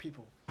rich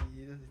people.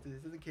 He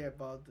doesn't care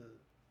about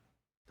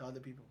the other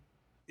people.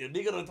 Yeah,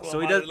 nigga don't talk So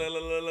he about does-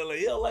 it.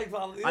 He don't like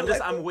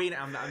politics. I'm waiting.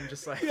 I'm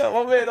just like. Yeah,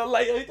 my man don't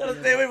like. He trying to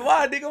stay away.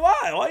 Why, nigga?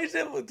 Why? Why you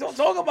saying?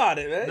 Talk about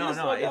it, man. No, Just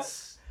no, talk about-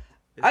 it's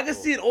I can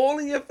cool. see it all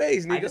in your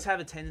face, nigga. I just have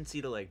a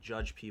tendency to like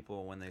judge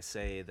people when they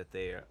say that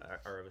they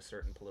are of a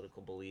certain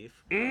political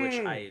belief, which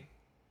I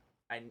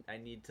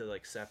need to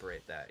like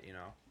separate that, you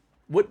know.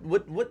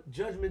 What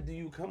judgment do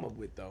you come up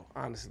with though?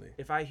 Honestly,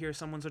 If I hear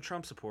someone's a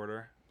Trump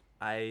supporter,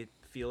 I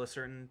feel a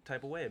certain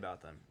type of way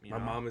about them. You my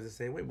know? mom is the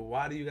same way. But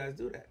why do you guys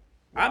do that?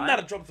 Why? I'm not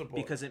a Trump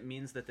supporter. Because it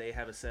means that they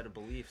have a set of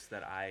beliefs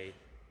that I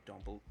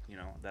don't,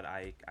 that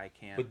I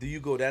can't. But do you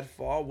go that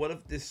far? What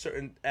if there's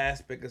certain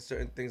aspect of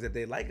certain things that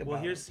they like about? Well,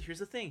 him? here's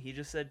the thing. He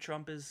just said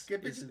Trump is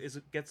Get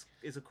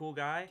a cool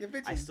guy. Get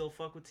bitches. I still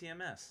fuck with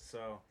TMS.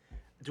 So,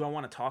 do I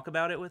want to talk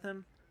about it with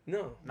him?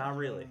 no. Not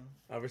really.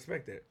 I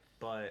respect it.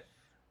 But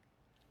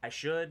I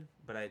should.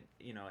 But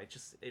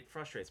it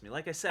frustrates me.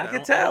 Like I said, I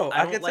can tell. I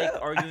I don't can like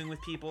tell. arguing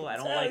with people. I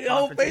don't tell. like Your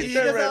whole face He confrontation.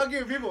 turned doesn't red. argue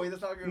with people. He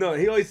doesn't argue with No, people.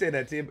 he always said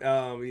that.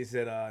 He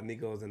said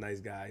Nico's a nice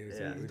guy. He was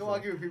Yeah. saying- Don't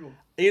argue with people.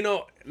 You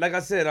know, like I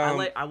said,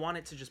 I want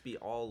it to just be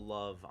all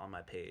love on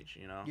my page.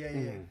 You know. Yeah.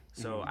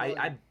 So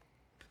Mhm.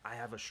 I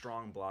have a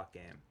strong block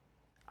game.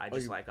 I Oh,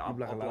 just you- like you I'll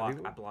block a lot of block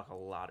people? I block a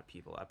lot of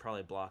people. I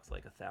probably blocked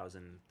like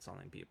 1,000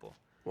 something people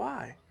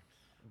why?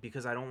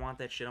 because I don't want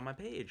that shit on my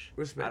page.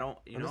 Respect. I don't,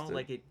 Understood.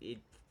 like it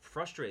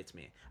frustrates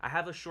me. I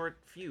have a short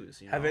fuse.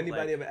 You know? Have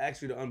anybody like, ever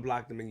asked you to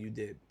unblock them and you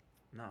did?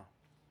 No.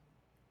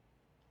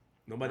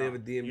 Nobody No. ever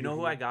DM'd You know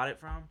who I got it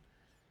from?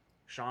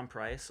 Sean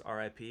Price,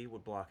 R.I.P.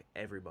 would block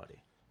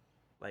everybody.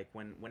 Like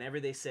whenever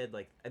they said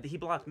like he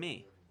blocked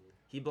me.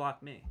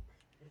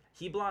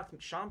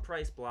 Sean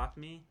Price blocked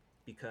me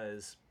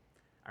because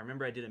I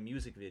remember I did a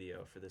music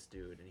video for this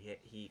dude and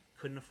he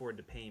couldn't afford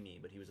to pay me,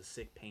 but he was a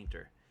sick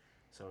painter.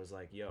 So I was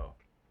like, "Yo,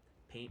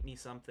 paint me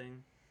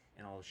something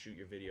and I'll shoot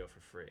your video for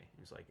free."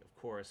 He was like, "Of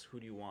course, who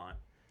do you want?"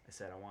 I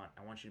said, I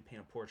want you to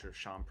paint a portrait of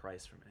Sean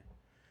Price for me."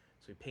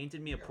 So he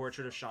painted me a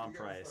portrait of Sean You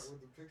gotta Price.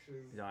 start with the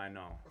pictures. Yeah, I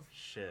know.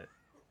 Shit.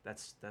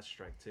 That's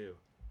strike two.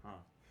 Huh.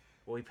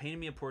 Well, he painted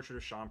me a portrait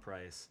of Sean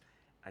Price.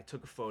 I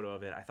took a photo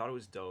of it. I thought it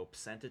was dope.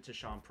 Sent it to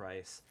Sean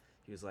Price.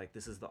 He was like,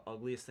 "This is the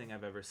ugliest thing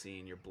I've ever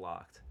seen. You're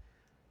blocked."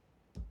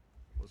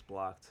 Was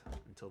blocked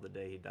until the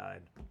day he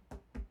died.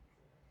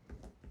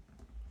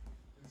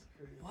 It's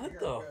crazy. What He the?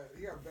 got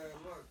he got bad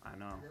luck. I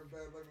know. He got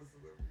bad luck with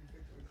celebrity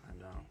pictures. I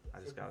know. I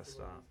just gotta Taking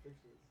stop. celebrities'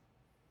 pictures.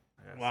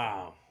 I gotta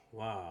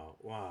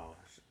Wow.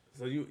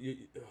 So you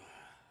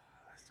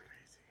that's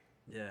crazy. stop.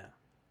 Yeah.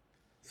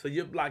 So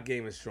your block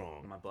game is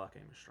strong. My block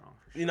game is strong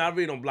for sure. You know, I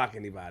really don't block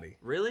anybody.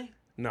 Really?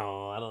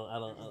 No, I don't.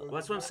 Well,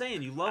 that's what I'm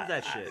saying. You love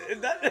that shit.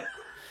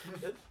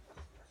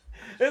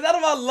 It's not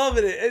about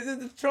loving it. It's just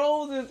the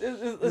trolls is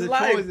The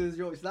life. trolls is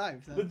your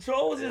life. The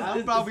trolls is. I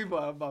don't block people.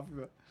 I don't block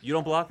people. You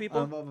don't block I people?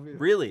 don't block people.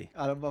 Really?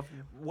 I don't block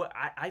people. What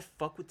I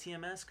fuck with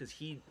TMS because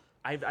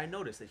I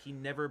noticed that he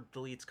never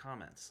deletes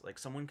comments. Like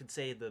someone could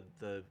say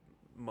the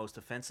most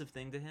offensive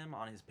thing to him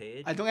on his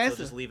page. I don't he'll answer.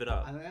 just leave it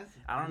up. I don't answer.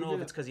 I don't Leave know it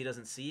if it's up. because he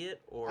doesn't see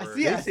it or I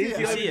see it. I see it.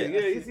 You I see it. Yeah,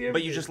 you see but you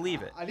everything. just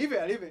leave it. I leave it.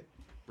 I leave it.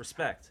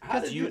 Respect. How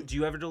Do did you you- do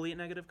you ever delete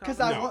negative Because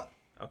comments? I No. want.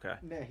 Okay.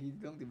 Nah, he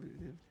don't do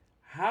it.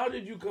 How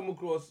did you come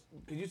across?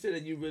 Because you said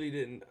that you really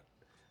didn't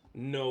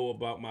know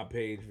about my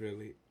page,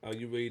 really.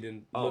 You really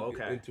didn't Oh, look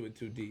okay. into it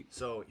too deep.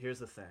 So here's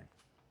the thing.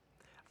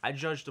 I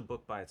judged a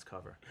book by its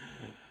cover.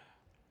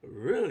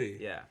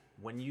 Really? Yeah.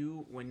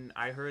 When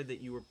I heard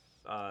that you were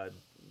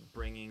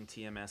bringing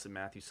TMS and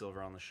Matthew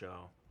Silver on the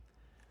show,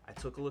 I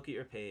took a look at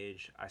your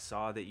page. I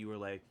saw that you were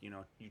like, you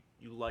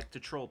like to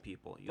troll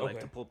people. You like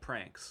Okay. to pull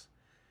pranks.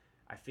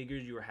 I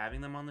figured you were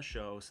having them on the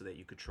show so that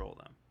you could troll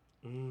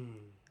them.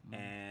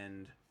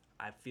 And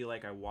I feel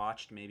like I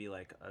watched maybe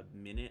like a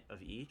minute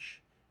of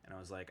each, and I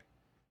was like,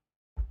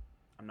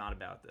 I'm not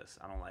about this.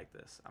 I don't like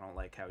this. I don't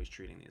like how he's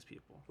treating these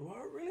people. What?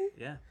 Really?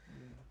 Yeah.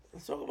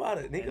 Let's talk about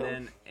it, Nico.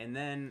 And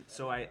then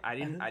so I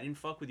didn't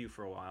fuck with you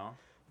for a while.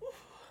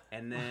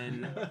 And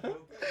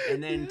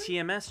then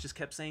TMS just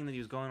kept saying that he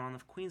was going on the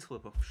Queen's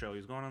Flip show. He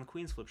was going on the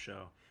Queen's Flip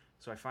show.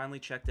 So I finally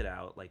checked it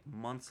out like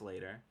months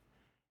later.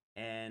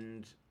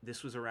 And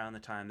this was around the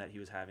time that he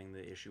was having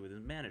the issue with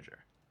his manager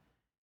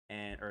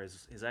or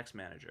his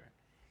ex-manager.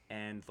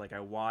 And like I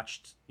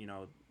watched,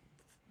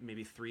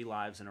 maybe 3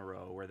 lives in a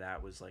row where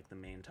that was like the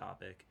main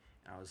topic.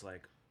 And I was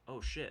like, "Oh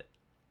shit.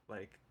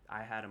 Like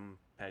I had him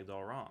pegged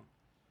all wrong."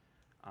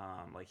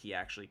 Like he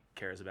actually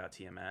cares about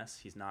TMS.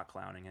 He's not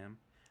clowning him.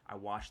 I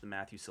watched the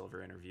Matthew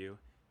Silver interview.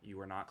 You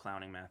were not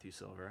clowning Matthew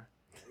Silver.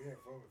 We had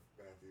fun with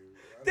Matthew.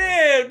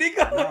 Damn,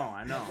 Nico.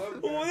 I know.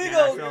 Oh, And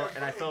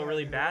Nico. I felt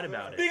really bad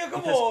about it. Nigga,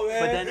 come on,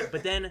 man.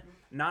 But then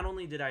not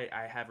only did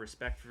I have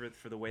respect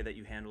for the way that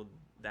you handled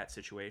that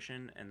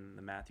situation and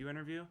the Matthew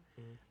interview,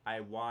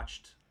 I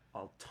watched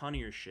a ton of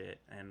your shit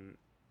and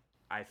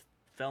I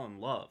fell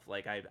in love.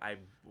 Like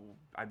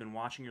I've been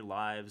watching your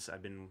lives.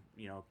 I've been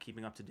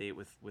keeping up to date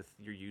with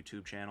your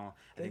YouTube channel.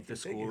 I think the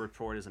School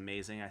Report is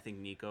amazing. I think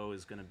Nico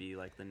is gonna be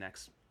like the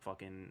next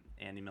fucking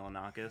Andy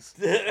Milonakis.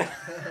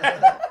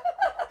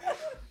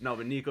 No,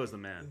 but Nico's the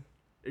man.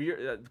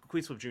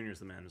 Queet Swift Jr. is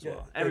the man as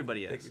well.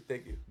 Everybody is.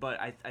 Thank you. But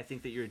I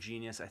think that you're a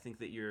genius. I think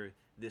that you're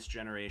this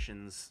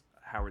generation's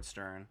Howard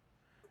Stern.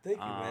 Thank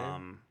you,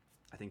 man.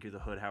 I think you're the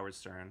hood Howard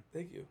Stern.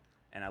 Thank you.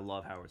 And I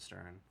love Howard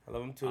Stern. I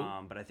love him too.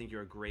 But I think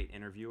you're a great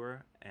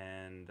interviewer,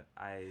 and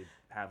I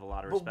have a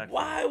lot of But respect.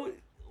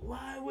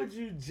 why would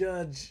you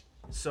judge?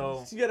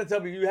 So you gotta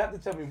tell me. You have to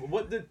tell me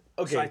what did.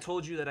 Okay. So I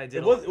told you that I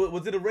did.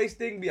 Was it a race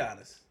thing? Be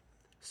honest.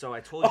 So I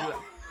told you.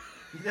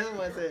 He doesn't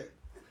want to say it.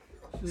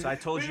 So I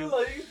told you.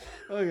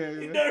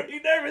 Okay. He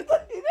nervous.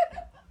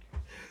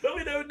 Don't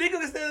be nervous. Nico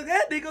can stand his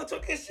head. Nico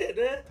took his shit,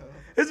 man.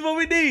 This is what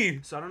we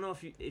need. So I don't know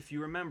if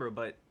you remember,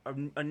 but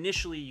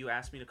initially you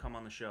asked me to come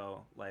on the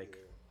show, like,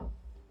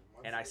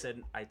 and I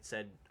said I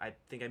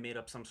think I made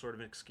up some sort of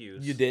an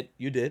excuse. You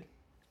did.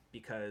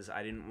 Because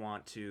I didn't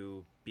want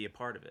to be a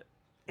part of it.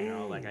 You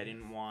know, like I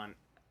didn't want,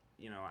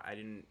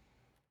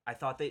 I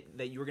thought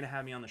that you were going to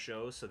have me on the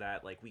show so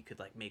that like we could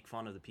like make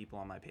fun of the people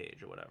on my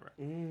page or whatever,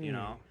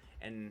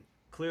 and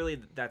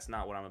clearly that's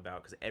not what I'm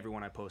about, because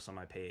everyone I post on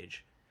my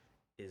page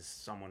is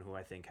someone who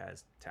I think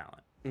has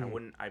talent.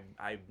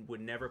 I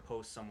would never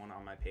post someone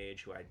on my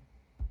page who I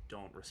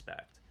don't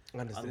respect.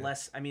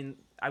 Unless,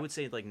 I would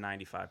say like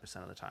 95%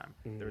 of the time.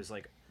 There was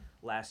like,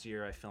 last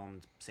year I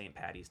filmed St.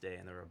 Patty's Day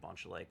and there were a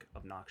bunch of like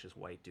obnoxious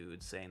white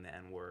dudes saying the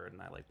N-word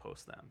and I like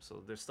post them.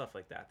 So there's stuff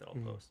like that I'll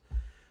post.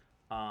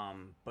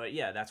 But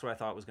yeah, that's what I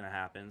thought was going to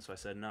happen. So I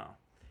said no.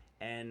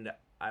 And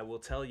I will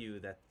tell you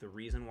that the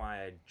reason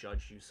why I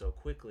judged you so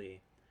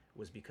quickly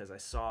was because I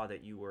saw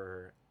that you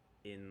were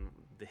in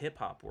the hip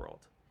hop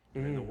world,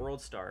 in the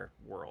World Star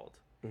world.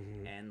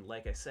 And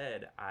like I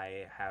said,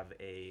 I have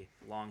a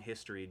long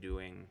history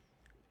doing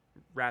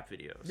rap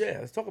videos. Yeah,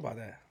 let's talk about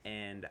that.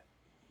 And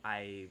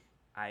I've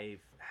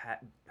had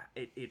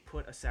it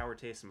put a sour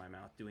taste in my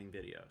mouth doing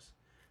videos,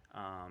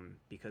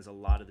 because a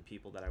lot of the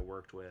people that I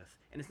worked with,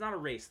 and it's not a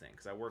race thing,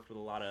 because I worked with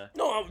a lot of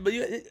but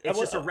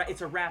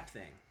it's a rap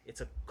thing,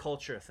 it's a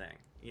culture thing,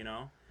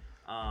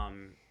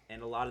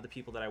 and a lot of the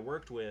people that I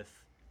worked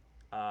with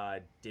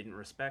didn't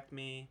respect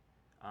me,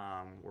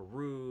 were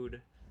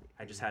rude.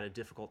 I just had a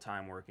difficult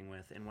time working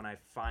with, and when I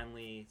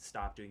finally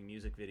stopped doing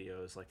music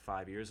videos like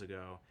 5 years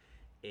ago,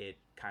 it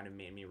kind of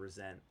made me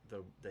resent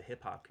the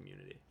hip hop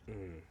community.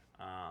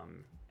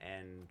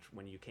 And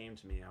when you came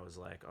to me, I was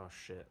like, oh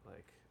shit,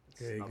 like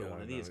it's another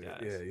one of these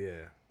guys.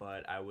 Yeah.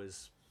 But I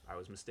was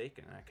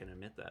mistaken. I can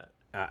admit that.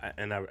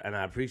 And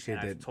I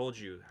appreciate that. I've told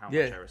you how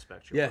much I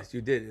respect your work. Yes,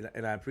 you did,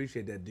 and I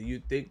appreciate that. Do you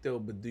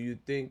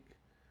think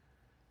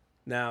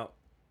now?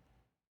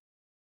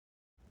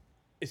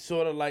 It's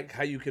sort of like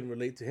how you can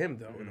relate to him,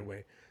 though, in a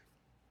way.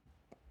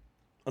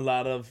 A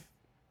lot of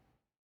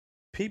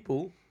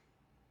people,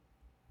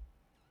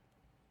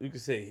 you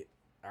could say,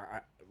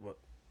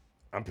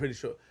 I'm pretty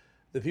sure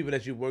the people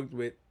that you worked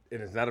with,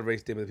 and it's not a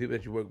race thing, but the people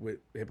that you worked with,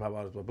 hip hop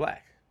artists, were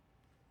black.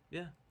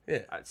 Yeah.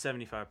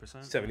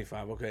 75%.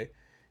 75. Okay.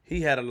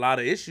 He had a lot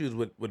of issues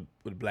with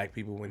black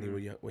people when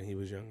he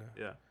was younger.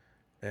 Yeah.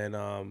 And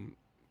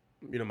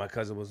my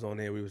cousin was on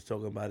there. We was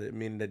talking about it,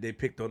 meaning that they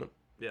picked on him.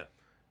 Yeah.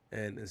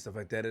 And stuff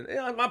like that.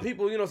 And my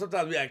people,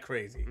 sometimes we act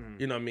crazy.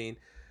 You know what I mean?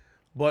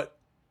 But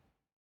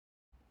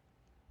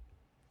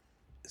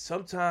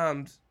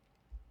sometimes,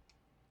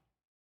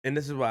 and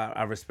this is why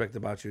I respect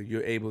about you,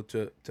 you're able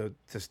to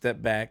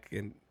step back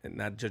and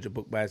not judge a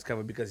book by its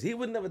cover, because he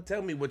would never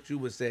tell me what you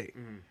would say.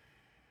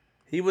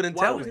 He wouldn't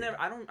tell me.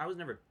 I was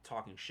never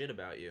talking shit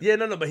about you. Yeah,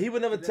 no, but he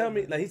would never tell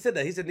me. Like, he said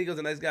that. He said Nico's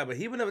a nice guy, but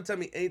he would never tell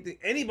me anything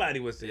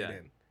anybody would say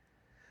then.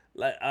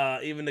 Like,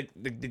 even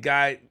the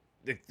guy...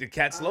 The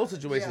Cat Slow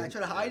situation. Yeah, I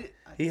try to hide it.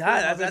 He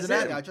hide. That's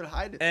I try to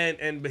hide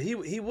it. But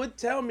he would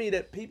tell me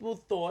that people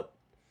thought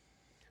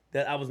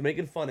that I was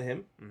making fun of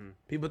him.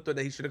 People thought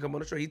that he should have come on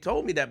the show. He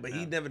told me that, but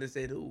he never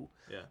said who.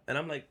 Yeah. And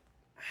I'm like,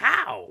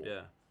 how?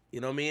 Yeah. You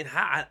know what I mean?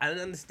 How? I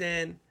didn't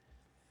understand.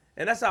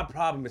 And that's our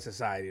problem in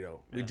society, though.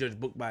 We judge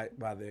book by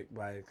the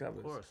covers.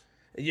 Of course.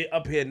 And you're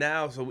up here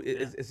now, so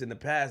it's in the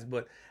past.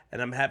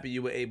 And I'm happy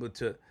you were able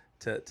to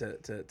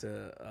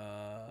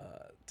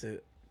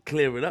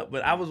clear it up.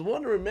 But I was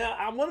wondering, man,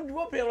 I wanted you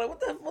up here. I'm like,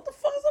 what the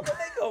fuck is up with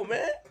Nico,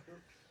 man?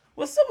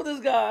 What's up with this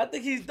guy? I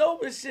think he's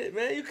dope as shit,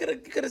 man. You could have,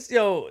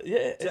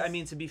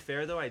 yeah. To be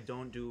fair though, I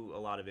don't do a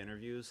lot of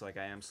interviews. Like,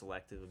 I am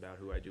selective about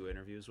who I do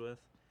interviews with,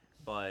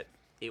 but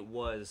it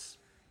was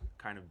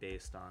kind of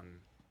based on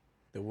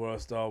the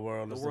World Star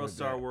world. The World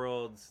Star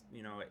world.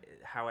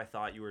 How I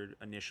thought you were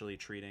initially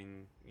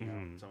treating,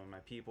 some of my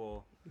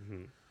people.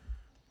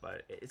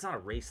 But it's not a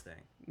race thing.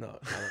 No,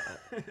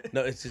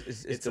 it's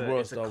the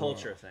World Star. It's a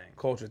culture thing.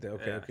 Culture thing.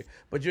 Okay.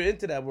 But you're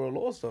into that World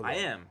All Star. I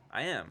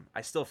am.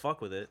 I still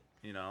fuck with it.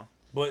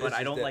 but it's I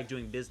just don't that- like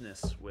doing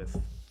business with.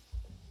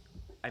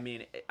 I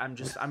mean, I'm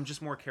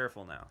just more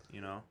careful now.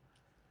 You know,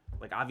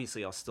 like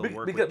obviously I'll still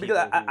work with people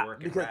who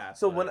work in rap.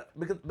 so but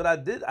but I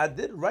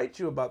did write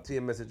you about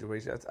TMS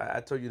situation. I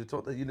told you to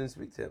talk that you didn't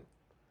speak to him.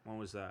 when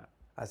was that?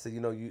 I said,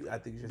 I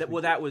think you should.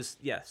 Well, that was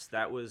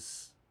that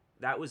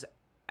was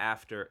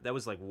after. That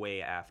was like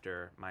way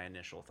after my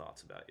initial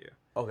thoughts about you.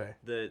 okay.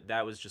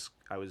 That was just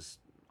I was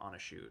on a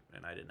shoot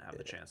and I didn't have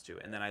the chance to,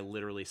 and then I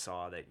literally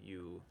saw that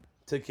you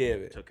Took care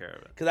of it. took care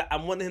of it. Because I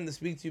wanted him to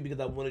speak to you because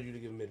I wanted you to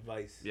give him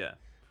advice. Yeah.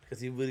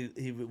 Because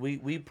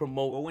we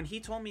promote. Well, when he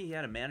told me he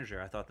had a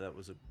manager, I thought that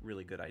was a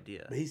really good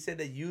idea. But he said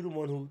that you the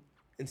one who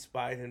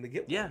inspired him to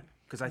get one. Yeah,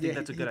 because I think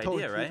that's a good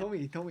idea, right?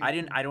 He told me.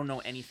 I don't know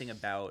anything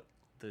about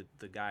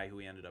the guy who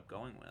he ended up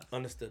going with.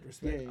 Understood.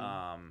 Respect.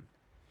 Yeah.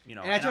 You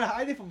know, And I tried to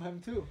hide it from him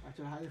too.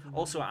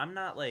 also I'm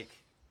not like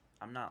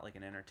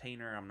an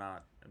entertainer. I'm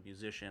not a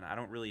musician. I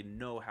don't really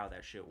know how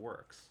that shit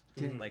works.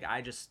 Mhm. Like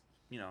I just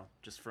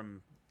just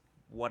from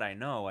what I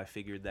know, I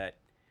figured that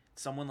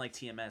someone like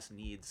TMS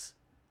needs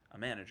a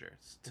manager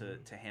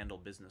to handle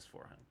business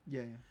for him.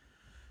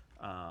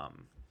 Yeah.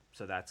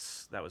 So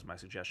that was my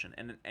suggestion.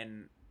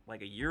 And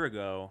like a year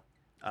ago,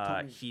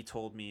 he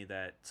told me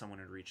that someone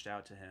had reached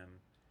out to him,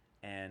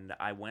 and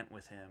I went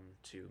with him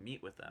to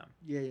meet with them.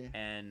 Yeah.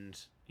 And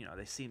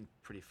they seemed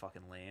pretty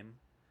fucking lame,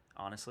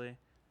 honestly,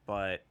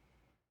 but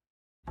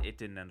it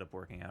didn't end up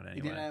working out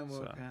anyway. It didn't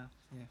work so. out.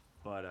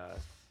 Yeah.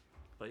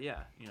 But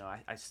yeah,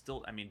 I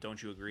still, I mean,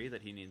 don't you agree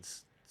that he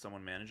needs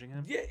someone managing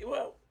him? Yeah.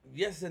 Well,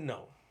 yes and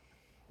no.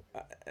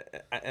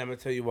 I'm gonna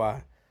tell you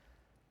why.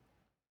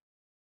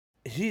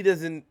 He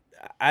doesn't.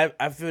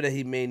 I feel that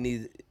he may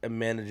need a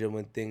manager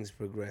when things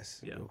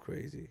progress and go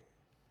crazy.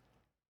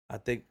 I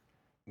think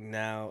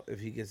now, if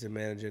he gets a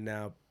manager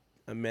now,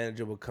 a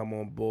manager will come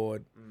on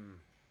board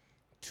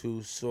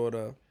to sort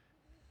of,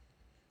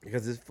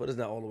 because his foot is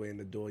not all the way in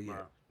the door yet.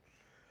 Wow.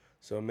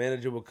 So a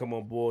manager will come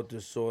on board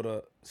to sort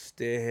of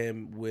steer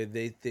him where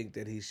they think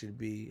that he should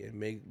be, and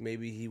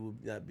maybe he will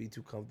not be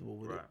too comfortable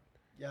with it.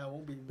 Yeah, it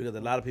won't be. Because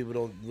a lot of people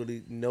don't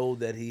really know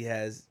that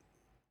he's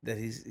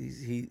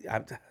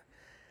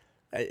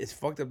it's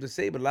fucked up to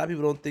say, but a lot of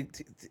people don't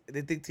think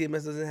they think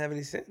TMS doesn't have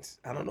any sense.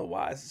 I don't know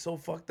why. It's so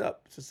fucked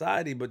up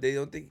society, but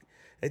they think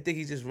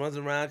he just runs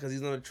around because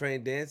he's on a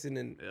train dancing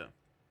and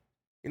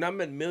I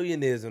met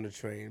millionaires on the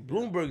train.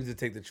 Bloomberg used to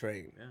take the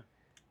train. Yeah. You know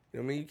what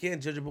I mean? You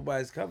can't judge a book by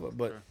his cover,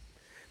 but Sure.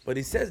 but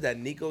he says that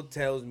Nico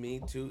tells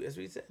me to. That's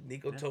what he said.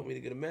 Nico told me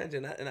to get a manager,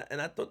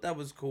 and I thought that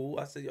was cool.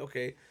 I said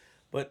okay,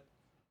 but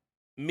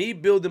me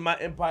building my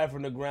empire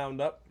from the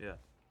ground up. Yeah.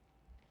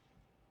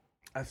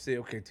 I say,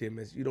 okay,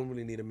 TMS, you don't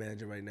really need a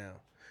manager right now.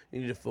 You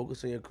need to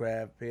focus on your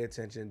craft, pay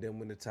attention. Then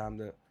when the time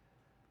to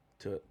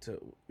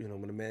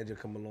when the manager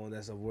come along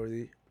that's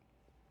worthy,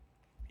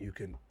 you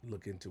can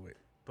look into it.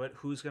 But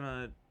who's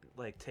gonna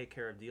take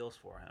care of deals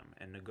for him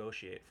and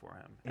negotiate for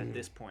him at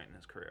this point in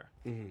his career?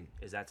 Mm-hmm.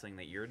 Is that something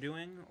that you're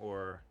doing,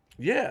 or?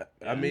 Yeah,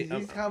 I mean,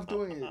 he's kind of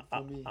doing it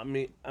for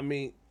me. I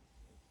mean,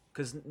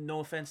 Because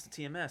no offense to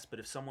TMS, but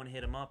if someone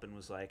hit him up and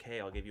was like,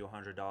 "Hey, I'll give you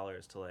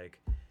 $100 to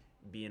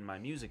be in my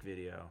music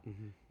video,"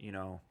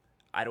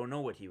 I don't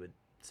know what he would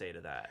say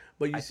to that.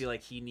 But I feel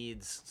like he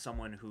needs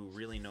someone who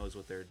really knows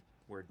what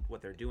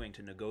they're doing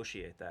to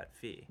negotiate that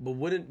fee. But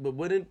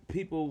wouldn't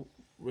people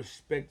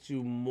respect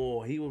you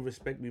more? He would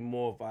respect me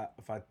more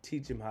if I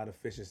teach him how to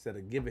fish instead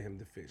of giving him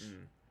the fish.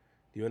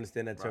 Do you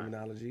understand that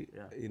terminology?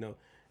 Yeah.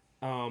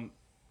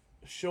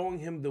 Showing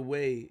him the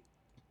way.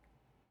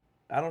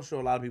 I don't show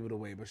a lot of people the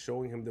way, but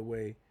showing him the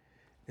way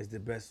is the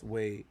best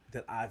way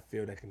that I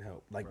feel that can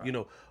help.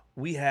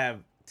 We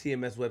have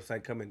TMS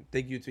website coming.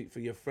 Thank you for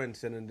your friend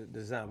sending the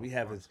design. We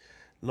have his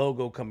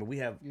logo coming. We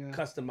have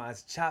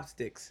customized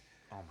chopsticks.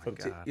 Oh my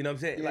god! You know what I'm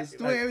saying? Yeah, it's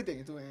doing everything.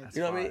 It's doing everything.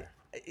 You know what I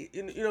mean?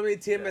 You know what I mean?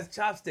 TMS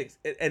chopsticks,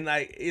 and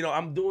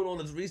I'm doing all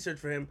this research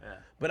for him,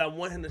 but I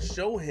want him to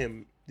show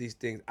him these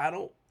things.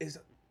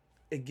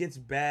 It gets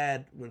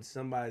bad when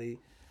somebody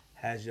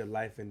has your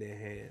life in their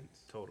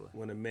hands. Totally.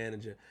 When a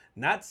manager,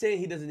 not saying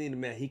he doesn't need a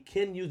man, he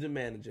can use a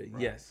manager,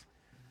 yes,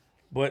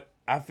 but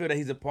I feel that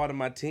he's a part of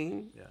my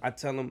team. Yeah. I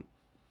tell him,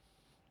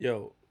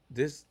 yo,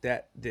 this.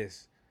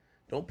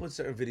 Don't put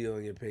certain video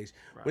on your page.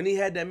 Right. When he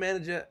had that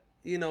manager,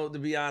 to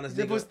be honest,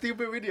 It was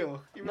stupid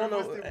video.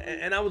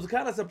 and I was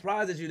kind of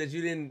surprised at you that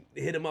you didn't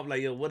hit him up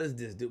like, yo, what is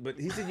this, dude? But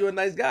he said you're a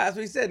nice guy. That's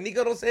what he said.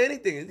 Nico don't say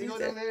anything. Nico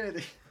don't say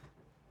anything.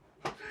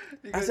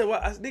 I said,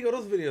 well, Nico,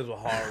 those videos were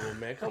horrible,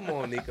 man. Come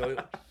on, Nico.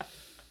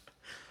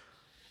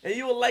 And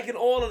you were liking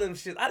all of them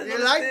shit. I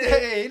didn't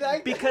understand. He liked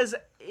it. Because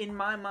in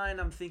my mind,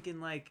 I'm thinking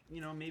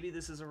maybe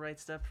this is a right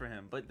step for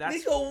him. But that's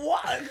Nico,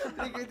 what? Come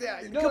on,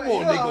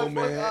 Nico,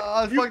 man.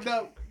 I was fucked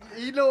up.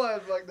 You know I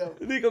was fucked up.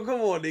 Nico,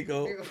 come on,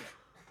 Nico.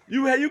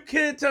 You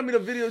can't tell me the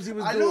videos he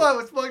was doing. I knew I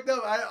was fucked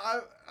up. I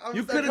was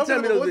you couldn't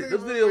tell me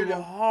those videos were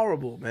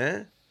horrible,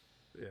 man.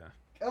 yeah.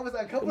 I was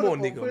Come uncomfortable.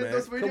 on, Nico,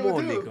 man. Come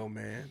on, Nico,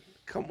 man.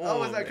 Come on. I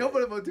was man.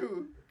 uncomfortable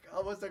too.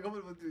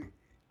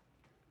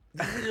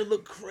 This video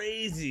looked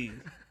crazy.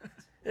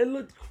 It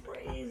looked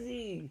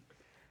crazy.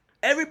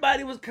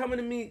 Everybody was coming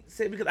to me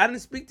saying, because I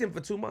didn't speak to him for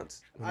 2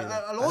 months. I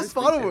didn't lost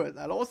speak to him. followers.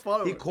 I lost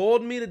followers. He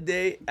called me the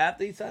day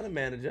after he signed a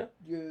manager.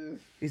 Yeah.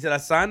 He said, I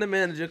signed the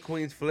manager,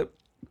 Queens Flip,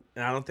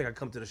 and I don't think I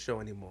come to the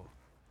show anymore.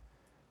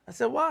 I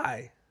said,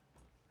 why? I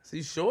said,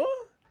 you sure?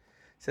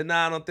 He said,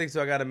 nah, I don't think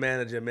so. I got a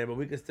manager, man, but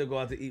we can still go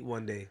out to eat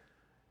one day.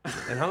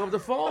 And hung up the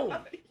phone.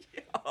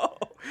 Yo.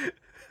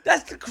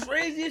 That's the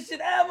craziest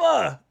shit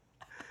ever.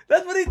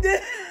 That's what he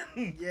did.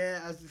 Yeah,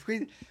 I was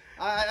crazy.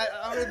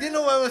 I didn't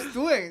know what I was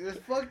doing. It was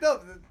fucked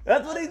up.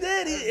 That's what he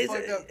did.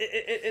 Fucked up.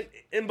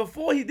 And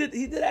before he did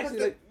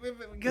actually.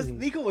 Because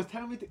Nico was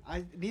telling me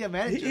I need a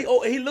manager.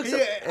 He looks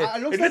up. I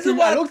looked And up this to is you.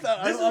 why I looked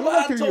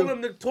I to told you.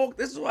 him to talk.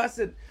 This is why I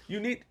said you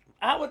need.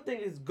 Our thing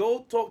is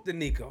go talk to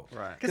Nico.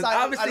 Right. Because 'Cause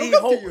I obviously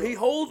look up to you. he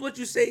holds what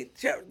you say.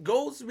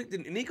 Go speak to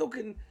Nico.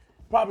 Can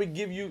probably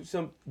give you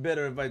some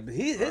better advice. But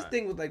his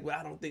thing was like, well,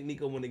 I don't think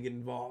Nico want to get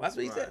involved. That's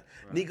what he said.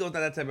 Right. Nico's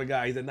not that type of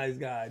guy. He's a nice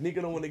guy.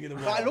 Nico don't want to get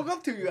involved. I look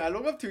up to you. I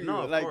look up to you.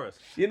 No, of like, course.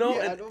 You know,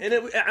 Yeah,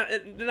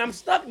 and then I'm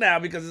stuck now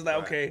because it's like,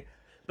 Right. okay,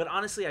 But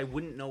honestly, I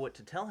wouldn't know what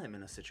to tell him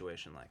in a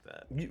situation like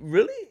that.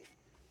 really?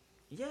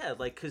 Yeah,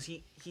 like, because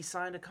he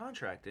signed a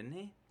contract, didn't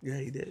he? Yeah,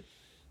 he did.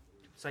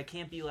 So I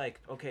can't be like,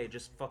 okay,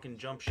 just fucking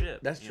jump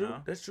ship. That's you true.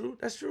 know? That's true.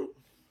 That's true.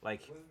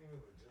 Like,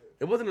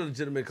 It wasn't a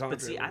legitimate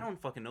contract. but see, I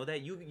don't fucking know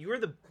that. You're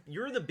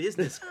the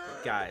business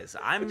guys.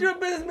 I'm But you're a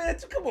businessman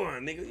too. Come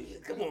on,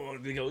 nigga. Come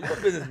on, nigga. You're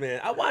a businessman.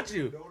 I watch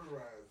you.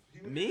 Notarized. He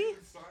didn't Me?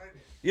 even sign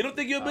it. You don't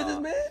think you're a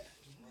businessman?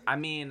 I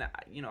mean,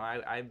 you know,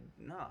 I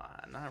no,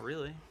 not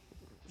really.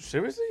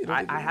 Seriously? You don't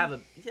think I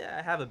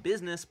you're- have a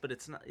business, but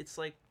it's not. It's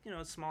like, you know,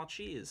 it's small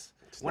cheese.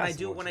 When not I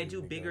do small cheese,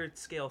 do nigga. bigger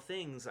scale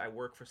things, I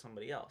work for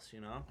somebody else.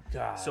 You know.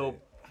 Got So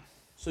it.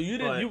 So you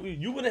didn't. but-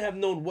 You wouldn't have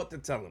known what to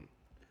tell him.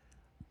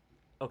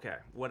 okay,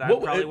 what I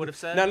probably would have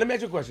said. Now let me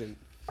ask you a question.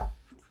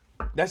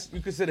 That's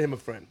you consider him a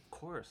friend. Of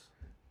course.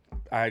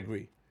 I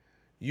agree.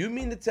 You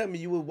mean to tell me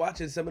you were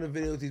watching some of the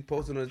videos he's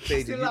posting on his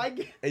page Still and like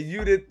it. and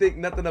you didn't think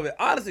nothing of it?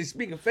 Honestly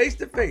speaking, face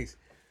to face,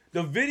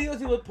 the videos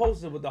he was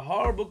posting with the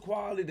horrible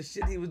quality, the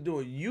shit he was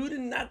doing, you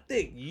did not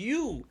think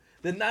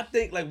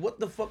like, what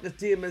the fuck is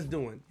TMS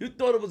doing? You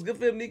thought it was good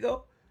for him,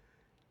 Nico?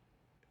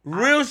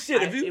 Real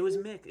shit. If you It was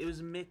mixed. It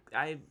was mixed.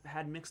 I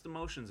had mixed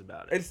emotions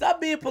about it. and stop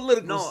being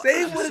political. No,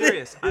 Say I'm what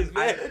serious. it is, I-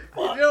 man. You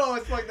Fuck. know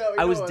it's fucked up.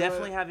 I was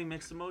definitely having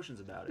mixed emotions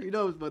about You it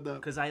know it's fucked up.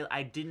 because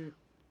I didn't.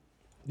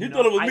 You know,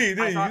 thought it was I- me, didn't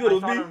I you? thought- You thought I it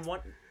was thought me?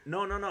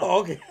 on one- No. Oh,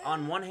 okay.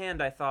 On one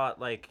hand, I thought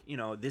like, you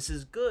know, this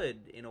is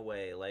good in a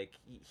way. Like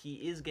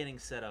he is getting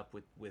set up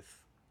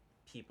with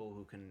people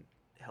who can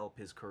help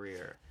his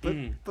career. But,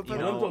 You but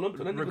know,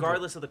 let me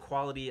regardless of the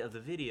quality of the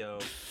video,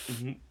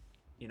 Mm-hmm.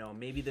 you know,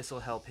 maybe this will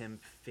help him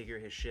figure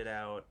his shit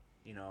out.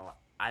 You know,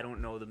 I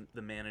don't know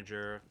the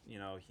manager. You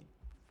know,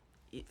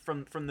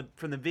 from the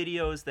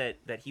videos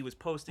that he was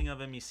posting of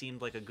him, he seemed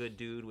like a good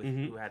dude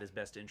Mm-hmm. who had his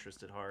best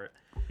interest at heart.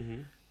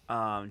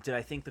 Did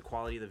I think the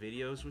quality of the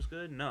videos was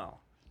good? No,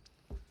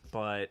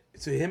 but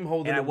So him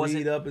holding And I the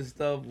wasn't- weed up and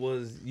stuff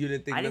was you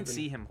didn't think I didn't nothing?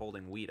 see him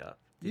holding weed up.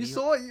 Did you he-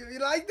 saw it. You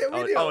liked that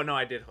video. Oh no,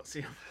 I did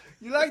see him.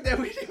 You liked that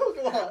video.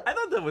 Come on. I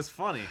thought that was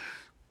funny.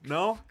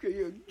 No.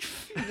 You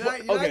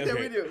like Okay, that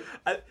okay. video.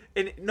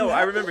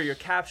 I remember your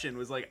caption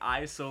was like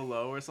 "eyes so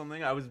low" or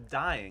something. I was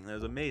dying. That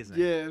was amazing.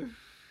 Yeah.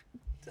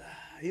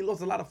 He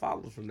lost a lot of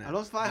followers from that. I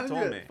lost told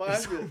 500. me.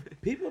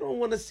 500. People don't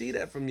want to see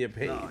that from your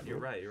page. No, you're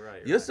bro. right. You're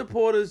right. Your right.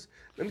 supporters.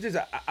 Let me just.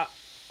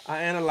 I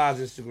analyze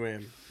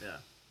Instagram. Yeah.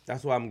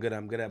 That's why I'm good.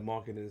 I'm good at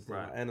marketing and stuff.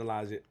 Right. I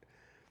analyze it.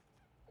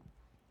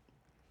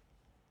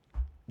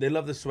 They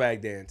love the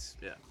swag dance.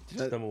 Yeah.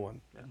 That's number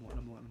one. Number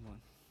one.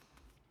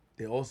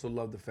 They also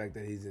love the fact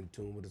that he's in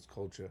tune with his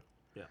culture.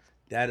 Yeah.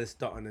 That is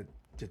starting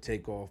to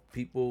take off.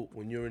 People,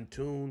 when you're in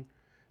tune,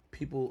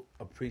 people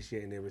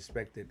appreciate and they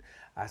respect it.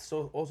 I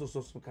also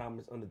saw some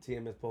comments on the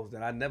TMS post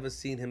that I never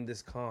seen him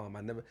this calm.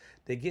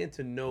 They're getting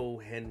to know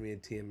Henry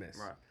and TMS.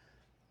 Right.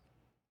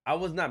 I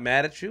was not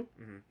mad at you.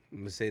 Mm-hmm. I'm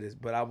gonna say this,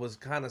 but I was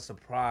kind of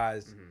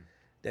surprised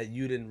that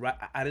you didn't.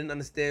 I didn't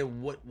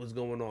understand what was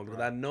going on because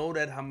I know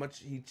that how much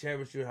he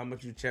cherished you, how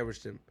much you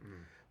cherished him.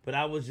 But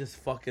I was just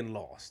fucking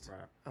lost. Right.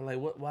 I'm like,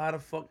 what? Why the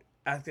fuck?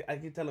 I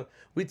keep telling him.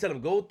 We tell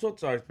him, go talk.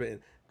 Sorry, spitting.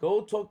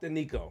 Go talk to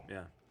Nico.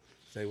 Yeah.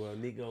 Say, well,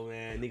 Nico,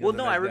 man. Nico's Well, a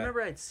no, nice I guy.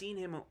 remember I'd seen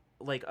him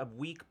like a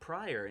week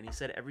prior, and he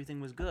said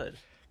everything was good.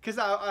 Cause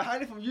I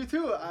hide it from you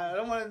too. I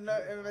don't want to know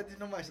everybody to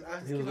know my shit. I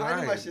He was keep hiding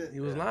my lying. shit. He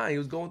was lying. He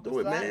was going through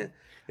it, lying. man.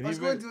 If I was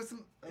you going really- through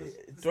some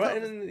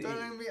threatening-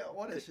 threatening me.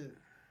 All that shit.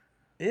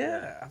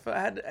 Yeah, I felt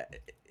I had to.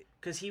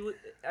 Because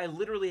I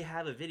literally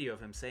have a video of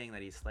him saying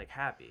that he's like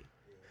happy,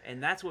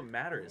 and that's what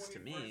matters to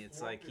me.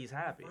 It's like he's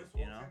happy,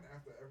 you know.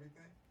 After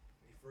everything,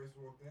 he first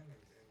walked in and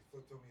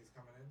Flip told me he's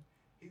coming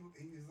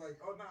in. He's like,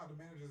 oh no, the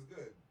manager's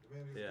good. The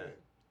manager's Yeah.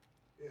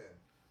 good.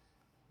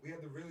 Yeah. We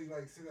had to really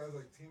like sit there. I was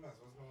like, TMS,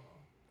 what's going on?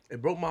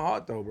 It broke my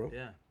heart though, bro.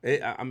 Yeah.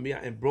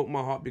 It broke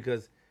my heart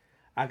because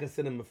I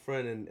consider him a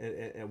friend,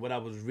 and what I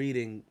was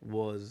reading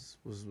was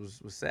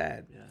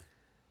sad.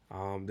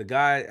 Yeah. The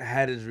guy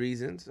had his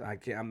reasons.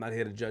 I'm not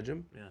here to judge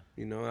him. Yeah.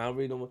 You know, and I'll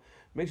read him.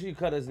 Make sure you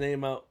cut his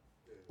name out.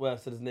 well, I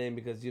said his name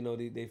because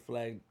they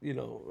flagged.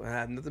 I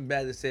have nothing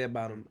bad to say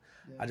about him.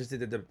 Yeah. I just think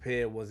that the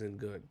pair wasn't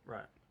good.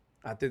 Right.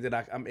 I think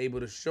that I'm able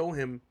to show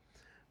him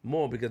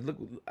more because look,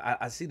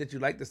 I see that you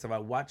like this stuff. I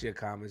watch your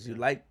comments. You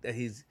like that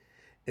he's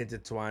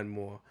intertwined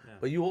more,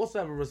 but you also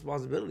have a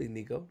responsibility,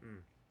 Nico.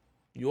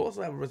 You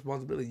also have a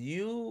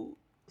responsibility.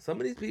 Some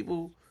of these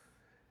people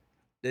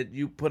that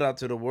you put out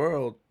to the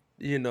world,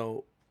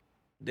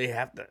 they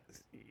have to.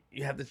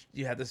 You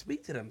have to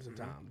speak to them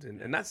sometimes,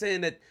 and not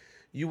saying that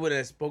you would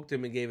have spoke to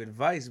him and gave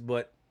advice,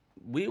 but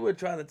we were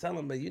trying to tell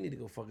him that you need to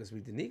go fucking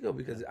speak to Nico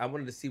because I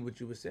wanted to see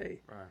what you would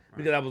say. Right.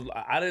 Because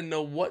I didn't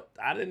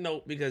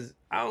know because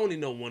I only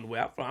know one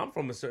way. I'm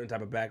from a certain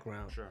type of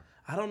background. Sure.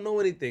 I don't know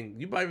anything.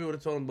 You probably would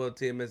have told him about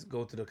TMS.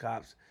 Go to the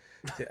cops.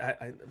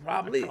 I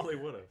probably. Probably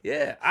would have.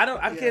 Yeah,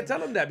 I can't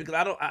tell him that because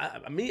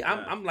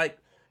I'm like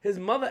his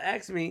mother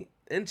asked me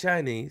in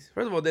Chinese.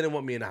 First of all, they didn't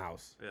want me in the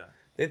house. Yeah.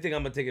 They think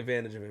I'm gonna take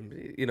advantage of him.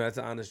 That's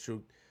the honest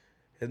truth.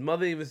 His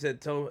mother even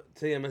said,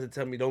 TMS to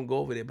tell me don't go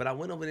over there. But I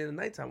went over there the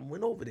nighttime.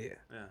 Went over there.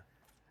 Yeah.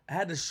 I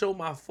had to show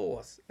my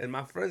force. And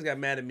my friends got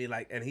mad at me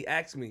and he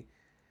asked me,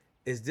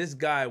 is this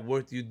guy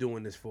worth you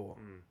doing this for?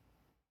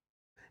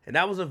 And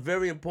that was a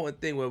very important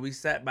thing where we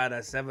sat by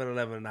that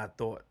 7-Eleven and I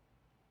thought,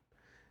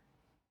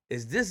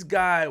 is this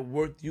guy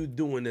worth you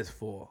doing this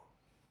for?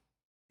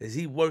 Is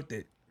he worth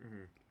it?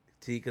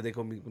 T, because they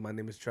call me, my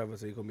name is Trevor,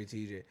 so they call me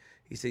TJ.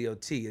 He said, yo,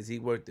 T, is he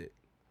worth it?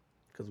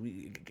 Because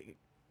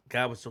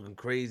guy was talking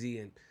crazy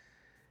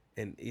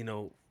and it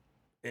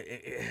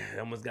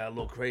almost got a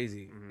little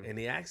crazy. And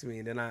he asked me,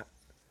 and then it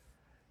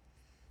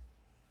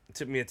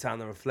took me a time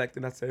to reflect,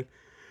 and I said,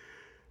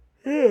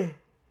 yeah.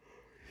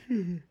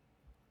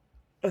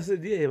 I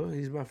said, yeah, well,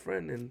 he's my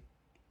friend, and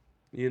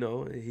we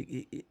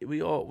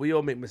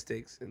all make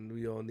mistakes, and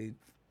we all need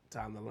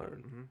time to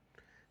learn.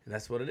 And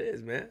that's what it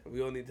is, man.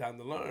 We all need time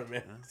to learn,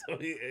 man. So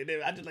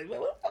I just like, where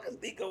the fuck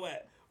is Nico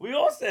at? We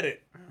all said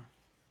it.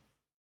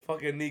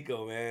 Fucking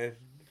Nico, man.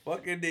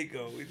 Fucking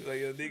Nico. We just like,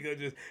 yo, Nico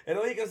just, and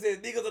all he kept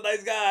saying, Nico's a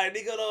nice guy.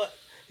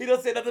 He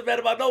don't say nothing bad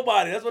about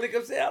nobody. That's what he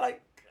kept saying.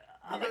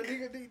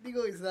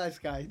 Nico is a nice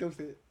guy. He don't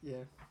say,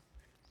 yeah.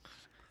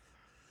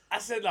 I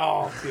said,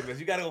 no, Timmons,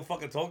 you gotta go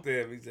fucking talk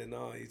to him. He said,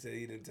 no. He said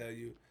he didn't tell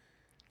you.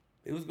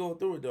 He was going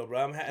through it though, bro.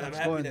 I'm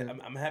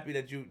happy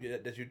that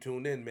you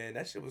tuned in, man.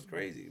 That shit was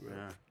crazy, bro.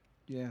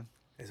 Yeah.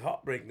 It's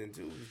heartbreaking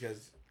too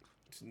because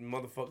this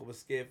motherfucker was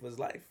scared for his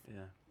life.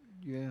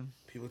 Yeah.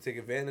 People take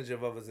advantage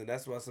of others, and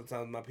that's why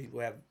sometimes my people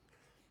have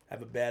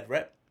a bad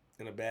rep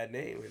and a bad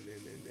name,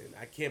 and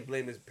I can't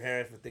blame his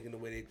parents for thinking the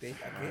way they think.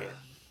 I can't.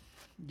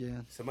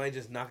 Yeah. Somebody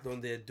just knocked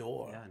on their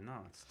door. Yeah, no,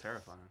 it's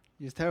terrifying.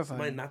 It's terrifying.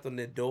 Somebody knocked on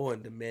their door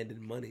and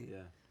demanded money.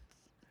 Yeah.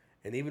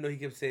 And even though he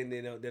kept saying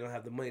they don't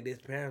have the money, his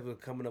parents were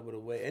coming up with a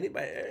way.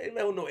 Anybody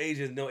who know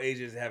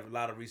Asians have a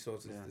lot of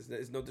resources. Yeah.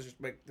 It's no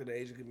disrespect to the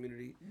Asian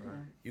community. Right.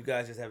 You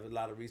guys just have a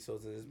lot of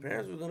resources. His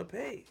parents were gonna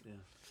pay. Yeah.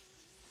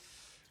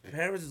 His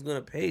parents is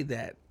gonna pay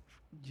that.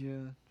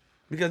 Yeah.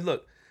 Because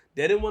look,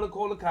 they didn't want to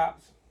call the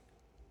cops.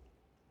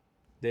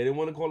 They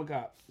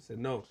said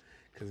no,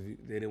 because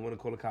they didn't want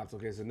to call the cops.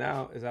 Okay, so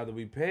now it's either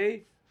we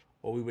pay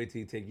or we wait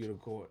till he take you to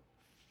court.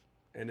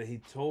 And then he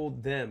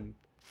told them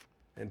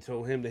and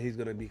told him that he's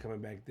going to be coming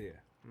back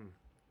there.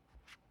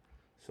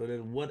 So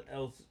then what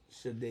else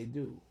should they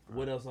do? Right.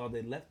 What else are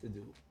they left to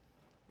do?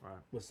 Right.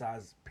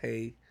 Besides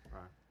pay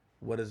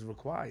what is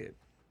required.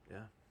 Yeah.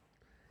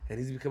 And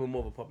he's becoming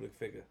more of a public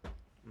figure.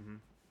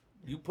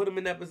 You put him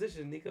in that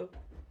position, Nico.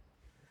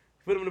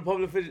 Put him in a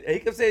public figure. And he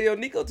kept saying, yo,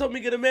 Nico told me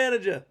to get a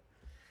manager.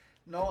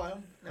 No, I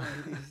don't. No,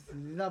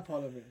 he's not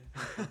part of it.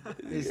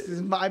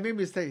 I made a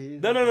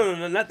mistake. No,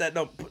 not that.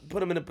 No,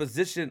 put him in a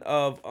position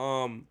of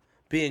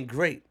being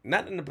great,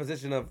 not in the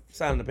position of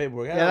signing the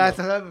paperwork. Yeah,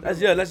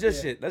 that's your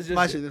shit. That's just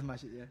my shit. That's my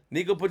shit. Yeah.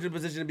 Nico put you in a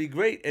position to be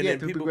great, and then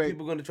people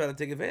going to try to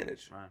take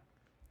advantage. Right.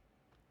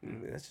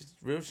 That's just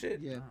real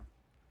shit. Yeah.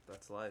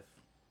 That's life.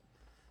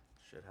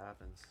 Shit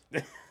happens.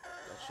 That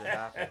shit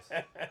happens.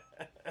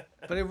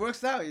 But it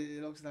works out.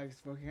 It looks like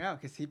it's working out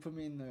because he put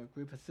me in a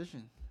great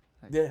position.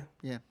 Like,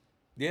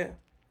 Yeah.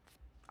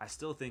 I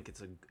still think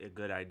it's a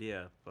good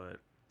idea, but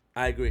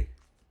I agree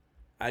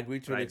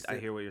to an extent. I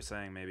hear what you're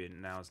saying. Maybe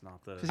now is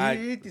not the. Because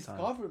he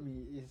discovered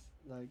me. Is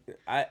like.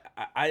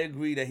 I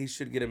agree that he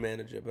should get a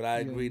manager, but I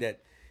agree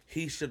that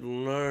he should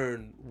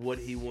learn what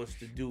he wants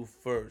to do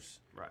first.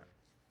 Right.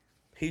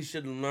 He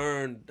should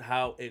learn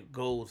how it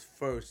goes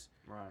first.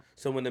 Right.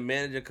 So when the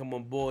manager come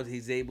on board,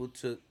 he's able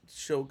to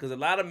show. Because a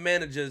lot of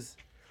managers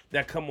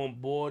that come on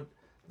board,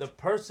 the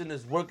person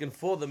is working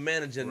for the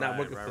manager, not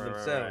working for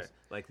themselves.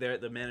 Like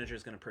the manager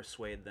is going to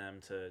persuade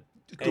them to.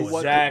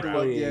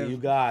 Exactly. You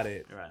got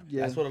it. Right.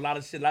 Yeah. That's what a lot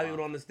of people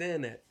don't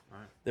understand that.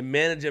 Right. The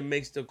manager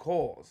makes the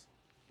calls.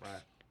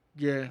 Right.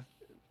 Yeah.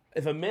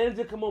 If a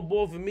manager come on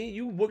board for me,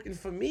 you working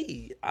for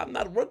me. I'm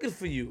not working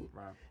for you.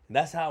 Right. And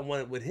that's how I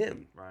want it with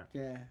him. Right.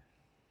 Yeah.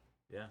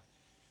 Yeah.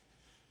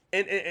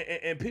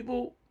 And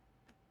people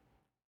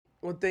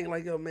would think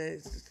like, yo, man,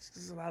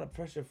 it's a lot of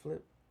pressure,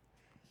 Flip.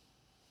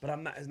 But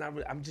I'm not. It's not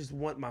really. I just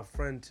want my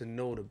friend to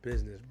know the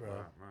business, bro.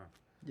 Right.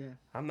 Yeah.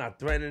 I'm not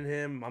threatening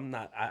him. I'm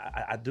not.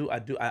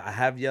 I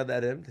have yelled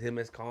at him. Him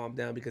has calmed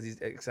down because he's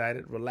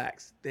excited.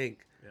 Relax.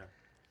 Think. Yeah.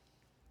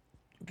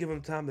 Give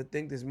him time to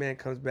think. This man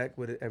comes back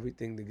with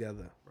everything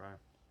together. Right.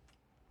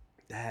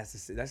 That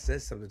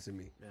says something to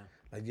me. Yeah.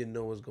 Like, you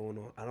know what's going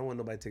on. I don't want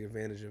nobody to take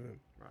advantage of him.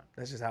 Right.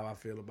 That's just how I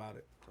feel about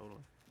it.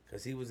 Totally.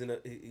 Cause he was in and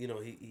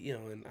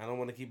I don't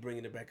want to keep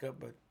bringing it back up,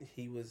 but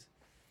he was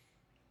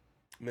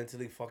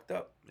mentally fucked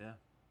up. Yeah.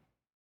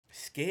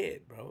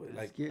 Scared, bro.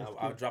 Like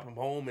I'll drop him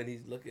home and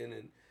he's looking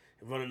and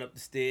running up the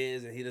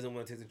stairs and he doesn't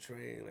want to take the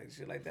train. Like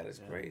shit like that is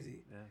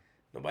crazy. Yeah.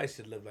 Nobody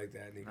should live like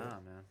that, nigga. Nah,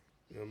 man.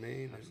 You know what I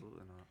mean?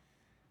 Absolutely not.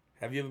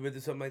 Have you ever been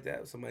through something like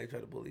that? Somebody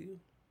try to bully you?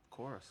 Of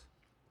course.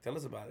 Tell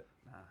us about it.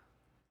 Nah.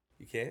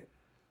 You can't?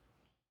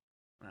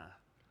 Nah.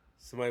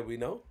 Somebody we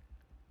know?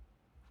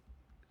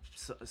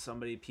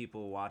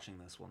 People watching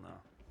this will know.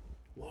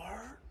 What?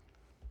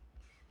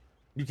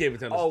 You can't even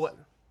tell us. Oh,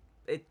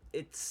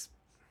 it's.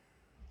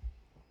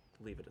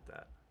 Leave it at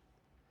that.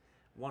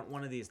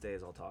 One of these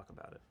days I'll talk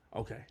about it.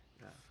 Okay.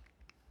 Yeah.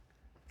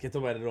 Can't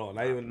talk about it at all.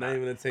 Not even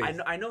a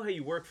taste. I know how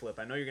you work, Flip.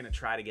 I know you're gonna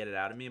try to get it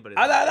out of me, but it's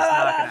not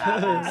gonna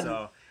happen.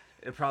 So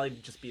it'll probably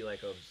just be like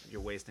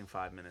you're wasting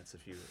 5 minutes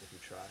if you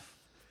try.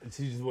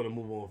 So you just want to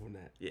move on from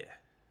that. Yeah.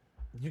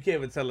 You can't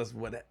even tell us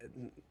what.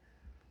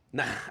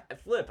 Nah.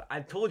 Flip,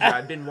 I told you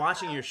I've been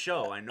watching your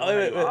show. I know how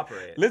you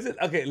operate. Listen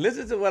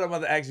to what I'm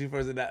about to ask you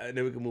first, and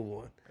then we can move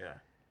on. Yeah.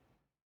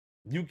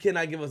 You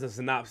cannot give us a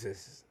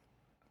synopsis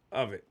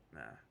of it.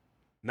 Nah.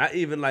 Not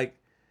even like,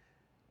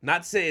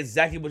 not say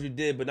exactly what you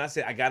did, but not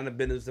say I got in the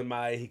business with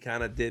somebody, he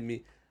kind of did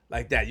me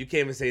like that. You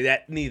can't even say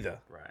that neither.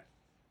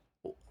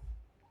 Right.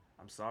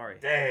 I'm sorry.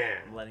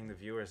 Damn. I'm letting the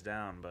viewers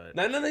down, but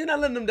No, you're not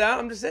letting them down.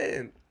 I'm just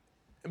saying.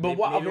 But maybe,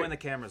 why? maybe Okay. when the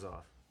camera's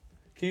off.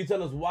 Can you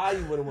tell us why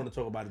you wouldn't want to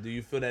talk about it? Do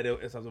you feel that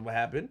it's something what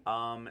happened?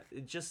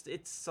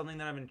 It's something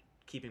that I've been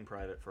keeping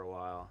private for a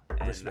while,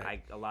 and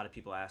Respect. a lot of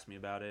people ask me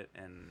about it,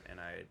 and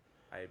I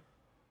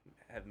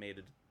have made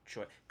a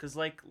choice because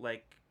like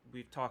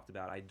we've talked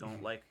about, I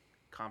don't like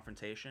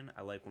confrontation.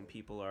 I like when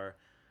people are,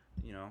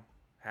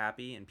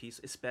 happy and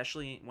peace,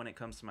 especially when it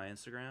comes to my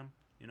Instagram.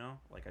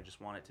 Like I just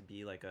want it to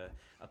be like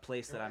a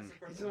place that I'm.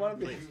 The just wanna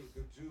be-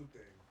 Jew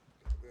thing.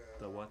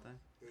 The what thing?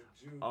 The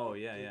Jew. Oh, the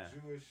yeah.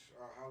 Jewish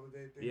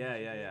holiday thing. Yeah, that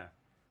you yeah, did. yeah.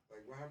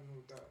 Like what happened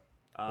with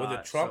that? With the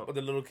Trump, with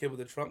the little kid with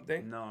the Trump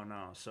thing? No.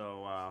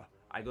 So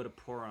I go to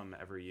Purim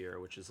every year,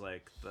 which is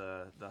like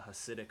the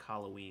Hasidic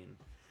Halloween.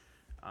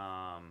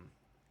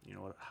 You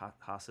know what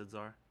Hasids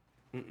are?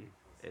 Mm-mm.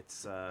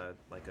 It's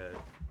like a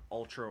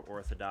ultra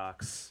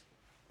Orthodox.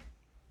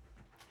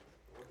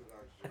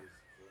 Orthodox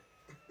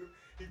Jews.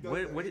 He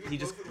does What that. he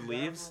just goes to the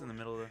leaves in bathroom. the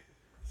middle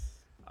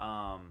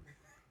of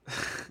the.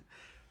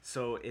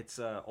 So it's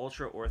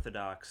ultra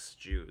Orthodox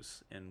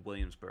Jews in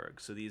Williamsburg.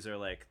 So these are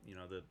like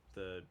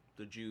the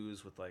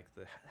Jews with like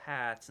the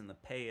hats and the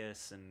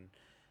payas and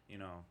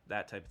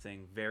that type of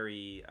thing.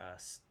 Very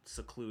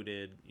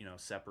secluded,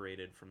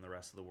 separated from the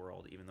rest of the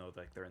world, even though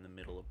like they're in the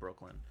middle of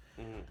Brooklyn.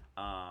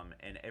 Mm-hmm.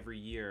 And every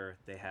year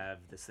they have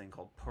this thing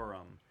called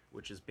Purim,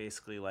 which is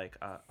basically like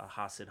a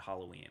Hasid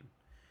Halloween.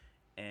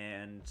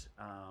 And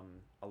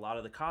a lot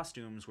of the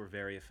costumes were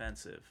very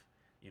offensive.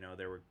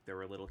 There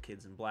were little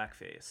kids in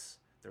blackface.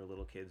 There were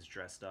little kids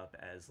dressed up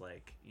as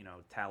like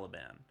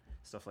Taliban,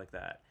 stuff like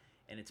that.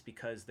 And it's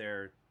because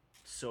they're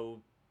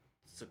so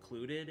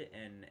secluded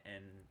and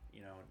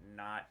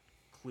not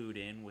clued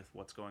in with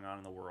what's going on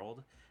in the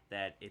world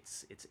that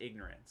it's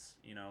ignorance.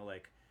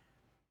 Like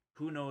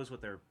who knows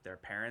what their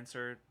parents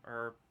are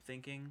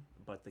thinking,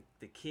 but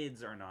the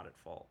kids are not at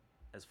fault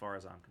as far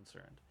as I'm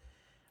concerned.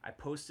 I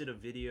posted a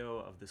video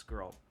of this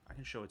girl. I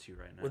can show it to you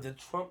right now. With the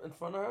Trump in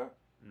front of her?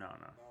 No. No,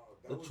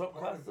 that The was Trump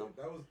part of costume?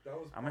 it. That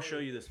was. I'm gonna show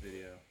you this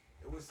video.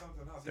 It was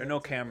something else. There are no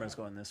cameras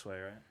going this way,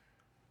 right?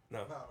 No.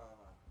 No.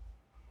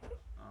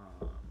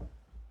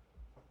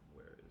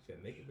 Where is She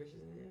got naked bitches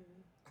in here?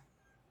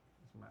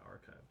 it's my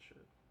archive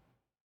shit?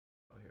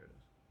 Oh, here it is.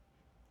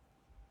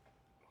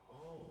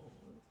 Oh.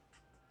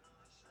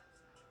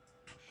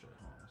 Shit,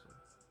 hold on a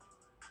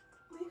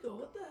second. Nico,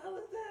 what the hell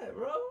is that,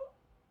 bro?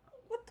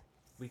 What the?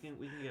 We can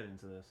get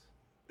into this.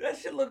 That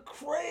shit look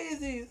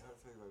crazy. Gotta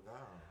take that down.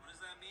 What does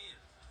that mean?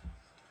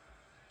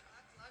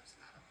 Black Lives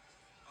Matter.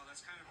 Oh,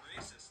 that's kind of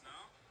racist, no?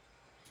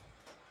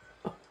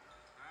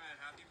 Alright,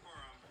 happy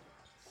Purim.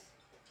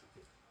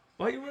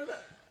 Why you wear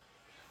that?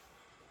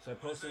 So I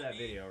posted that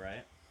video,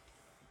 right?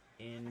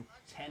 In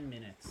 10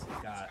 minutes,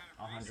 it got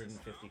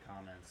 150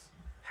 comments.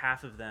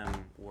 Half of them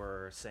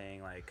were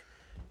saying like,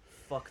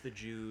 "Fuck the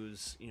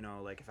Jews,"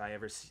 like if I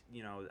ever,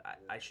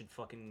 I should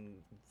fucking.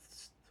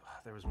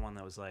 There was one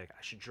that was like,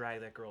 I should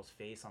drag that girl's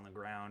face on the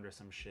ground or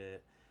some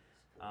shit.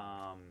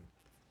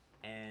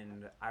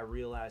 And I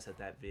realized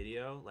that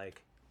video,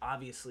 like,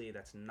 obviously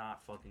that's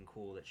not fucking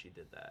cool that she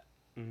did that.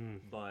 Mm-hmm.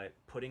 But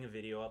putting a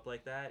video up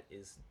like that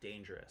is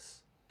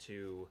dangerous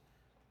to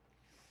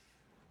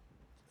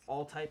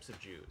all types of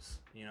Jews.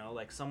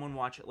 Like someone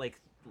watch it, like,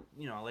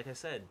 like I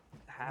said,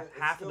 It's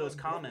half of still those in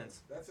Brooklyn.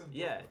 comments. That's in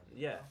Yeah, Brooklyn.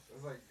 yeah.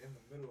 It's like in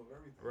the middle of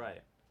everything.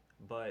 Right.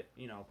 But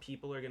you know,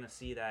 people are gonna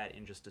see that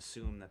and just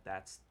assume that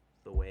that's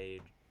the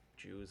way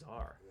Jews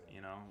are.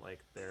 You know,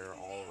 like they're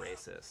all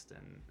racist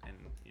and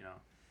you know.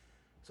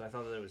 So I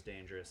thought that it was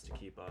dangerous to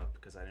keep up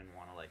because I didn't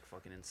want to like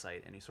fucking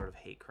incite any sort of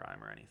hate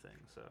crime or anything.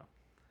 So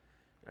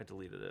I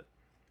deleted it.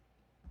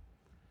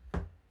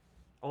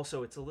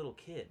 Also, it's a little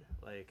kid.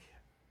 Like,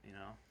 you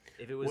know,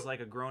 if it was What- like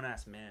a grown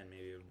ass man,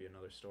 maybe it would be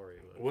another story.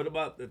 But What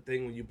about the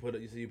thing when you put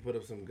up? You see, you put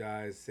up some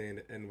guys saying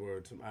the N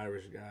word, some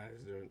Irish guys.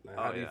 Like,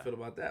 how do you yeah. feel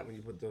about that when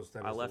you put those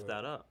types? I left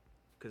that up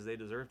because they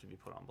deserve to be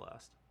put on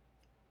blast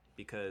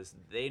because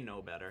they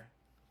know better.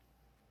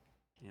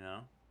 You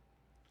know.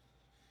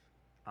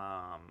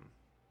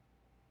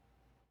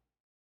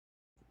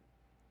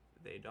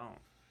 They don't.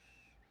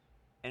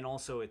 And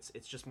also, it's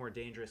just more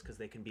dangerous because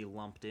they can be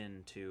lumped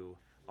into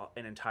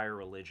an entire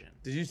religion.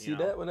 Did you see know?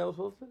 that when that was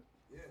posted?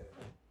 Yeah.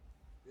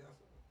 Yeah.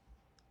 So.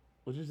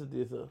 What you said to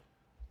yourself?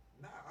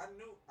 Nah, I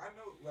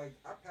know. Like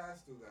I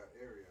pass through that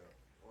area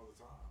all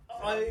the time.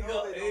 Oh, I there you know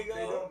go, They there you don't,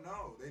 they go. don't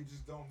know. They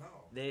just don't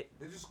know.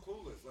 They're just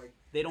clueless. Like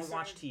They don't certain-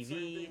 watch certain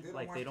TV. things,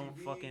 Like, watch they don't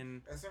TV.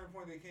 fucking- At a certain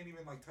point, they can't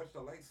even like touch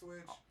the light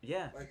switch.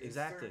 Yeah, Like it's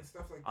exactly. certain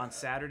stuff like On that.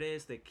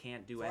 Saturdays, they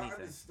can't do So I anything.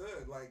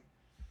 understood. Like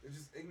they're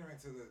just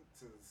ignorant to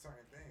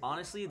certain things.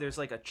 Honestly, there's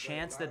like a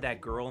chance lot that of that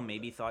people girl don't know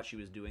maybe that. thought she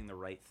was doing the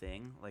right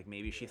thing. Like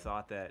maybe she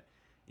thought that,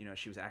 you know,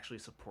 she was actually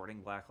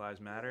supporting Black Lives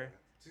Matter.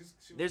 She was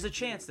There's a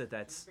chance that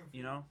confused. that's, She was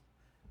you know,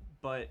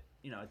 but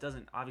you know, it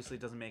doesn't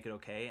make it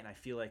okay. And I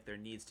feel like there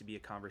needs to be a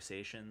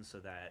conversation so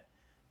that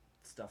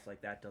stuff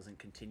like that doesn't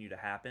continue to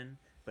happen.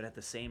 But at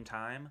the same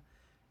time,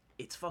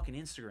 it's fucking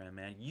Instagram,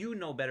 man. You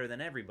know better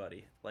than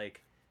everybody.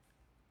 Like,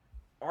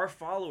 our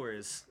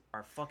followers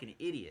are fucking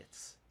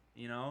idiots.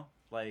 You know,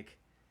 like.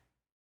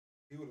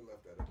 He would have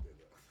left that up there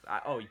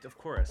though. Of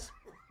course,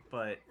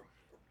 but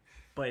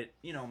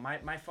you know,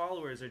 my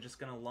followers are just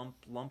gonna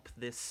lump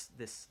this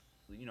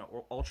you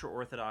know ultra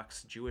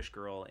orthodox Jewish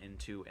girl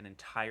into an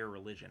entire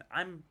religion.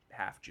 I'm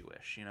half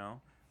Jewish, you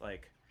know,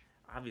 like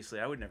obviously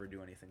I would never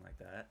do anything like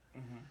that.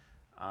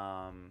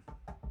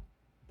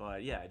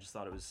 But yeah, I just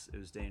thought it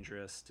was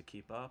dangerous to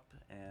keep up,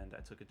 and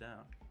I took it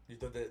down. You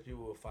thought that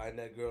people would find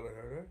that girl and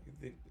hurt her? You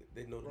think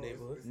they know the Bro,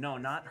 neighborhood? No,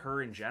 not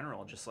her in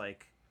general. Just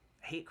like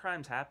hate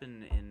crimes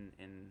happen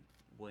in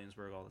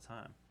Williamsburg all the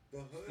time. The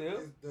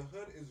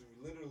hood is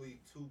literally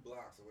 2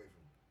 blocks away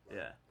from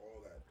Yeah.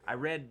 all that. I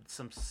read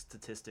some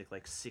statistic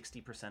like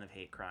 60% of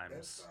hate crimes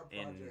That's our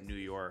in projects New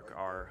is York right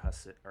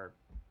are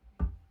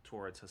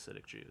towards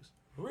Hasidic Jews.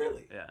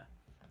 Really? Yeah.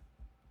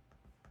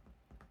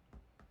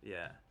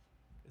 Yeah.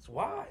 It's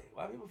Why? wild.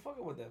 Why are people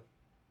fucking with them?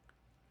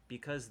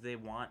 Because they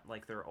want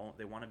like their own.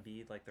 They want to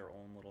be like their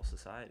own little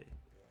society.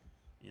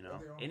 You know,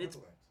 Their own and it's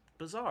equivalent.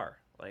 bizarre.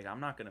 Like I'm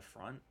not gonna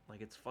front.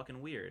 Like it's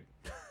fucking weird.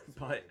 It's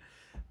but weird.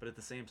 but at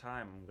the same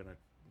time, I'm gonna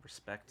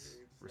respect Yeah,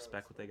 you just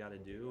gotta what they got to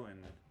respect do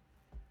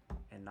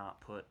and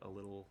not put a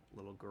little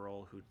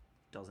girl who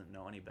doesn't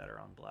know any better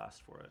on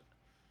blast for it.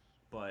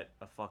 But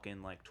a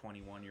fucking like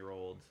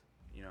 21-year-old,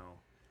 you know,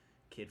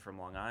 kid from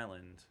Long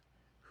Island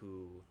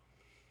who,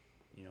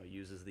 you know,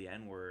 uses the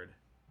N-word.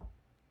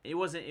 It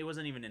wasn't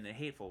even in a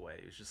hateful way.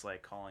 It was just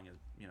like calling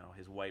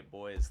his white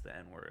boys the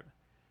N-word.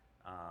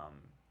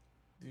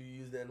 Do you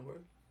use the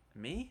N-word?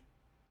 Me?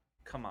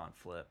 Come on,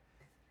 Flip.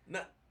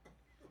 No.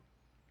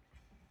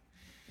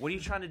 What are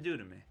you trying to do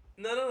to me?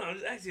 No. I'm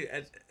just asking you.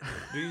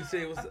 Do you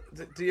say it was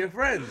to your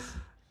friends?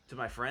 To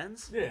my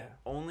friends? Yeah.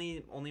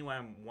 Only when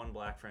I'm one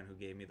black friend who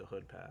gave me the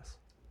hood pass.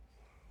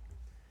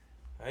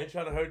 I ain't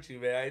trying to hurt you,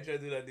 man. I ain't trying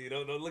to do that to you.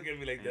 Don't look at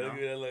me like that. You Don't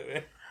give me that look,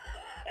 man.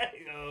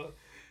 You know,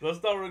 don't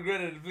start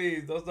regretting it,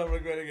 please. Don't start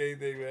regretting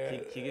anything,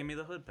 man. He gave me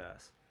the hood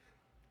pass.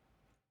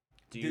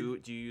 Do you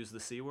use the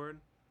C word?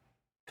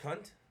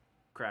 Cunt?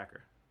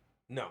 Cracker.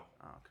 No.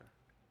 Oh, okay.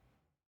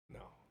 No,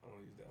 I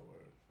don't use that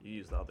word. You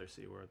use the other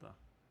C word though.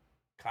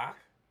 Cock?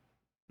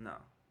 No.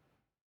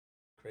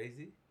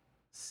 Crazy?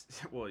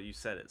 Well, you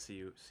said it.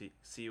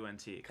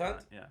 C-U-N-T.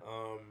 Cunt? Yeah.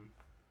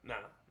 Nah.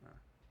 No.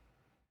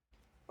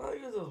 I don't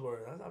use those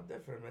words. I'm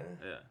different, man.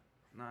 Yeah.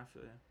 No, I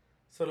feel you.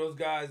 So those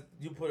guys,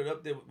 you put it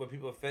up there, were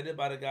people offended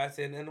by the guy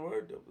saying the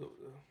N-word?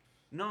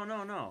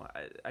 No.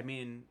 I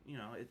mean, you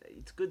know,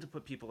 it's good to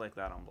put people like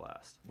that on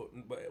blast. But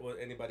was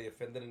anybody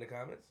offended in the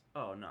comments?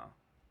 Oh, no.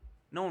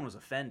 No one was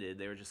offended.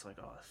 They were just like,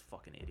 oh, this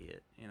fucking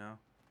idiot, you know?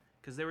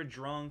 Because they were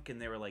drunk and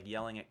they were, like,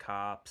 yelling at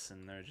cops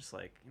and they're just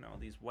like, you know,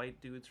 these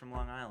white dudes from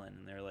Long Island.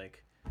 And they're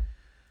like,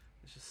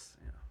 it's just,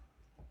 you know.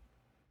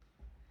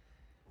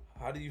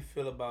 How do you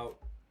feel about...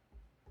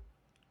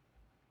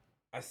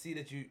 I see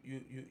that you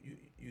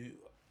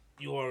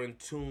are in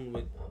tune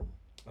with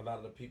a lot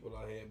of the people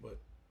out here, but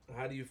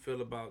how do you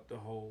feel about the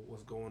whole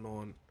what's going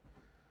on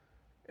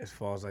as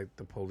far as like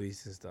the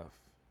police and stuff?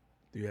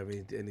 Do you have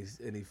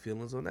any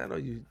feelings on that, or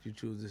you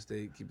choose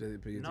to keep that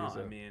opinion to No,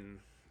 yourself? I mean,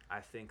 I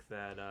think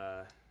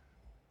that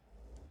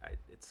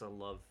it's a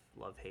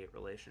love-hate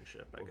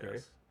relationship, I Okay.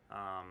 guess.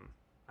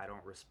 I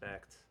don't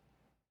respect...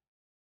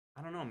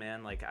 I don't know,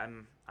 man. Like,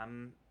 I'm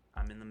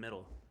in the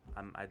middle.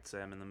 I'd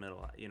say I'm in the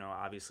middle. You know,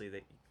 obviously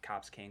the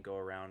cops can't go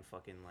around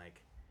fucking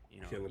like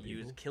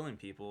killing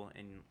people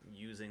and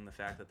using the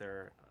fact that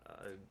they're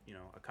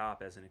a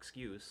cop as an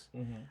excuse.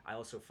 I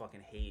also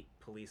fucking hate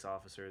police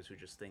officers who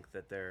just think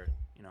that they're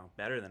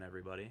better than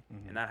everybody,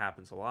 and that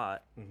happens a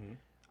lot.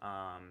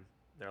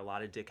 There are a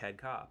lot of dickhead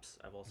cops.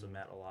 I've also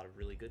met a lot of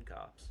really good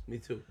cops. Me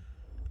too.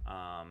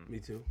 Me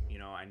too.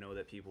 I know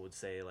that people would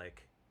say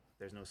like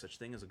there's no such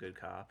thing as a good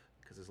cop,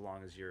 because as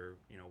long as you're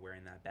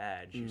wearing that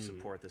badge, you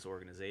support this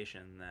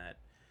organization that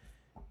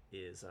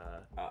is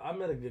I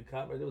met a good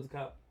cop. Right? There was a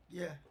cop.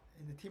 Yeah,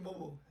 in the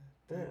T-Mobile,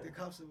 the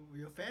cops were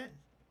your fans.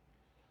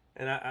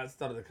 And I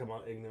started to come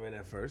out ignorant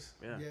at first.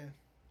 Yeah. Yeah.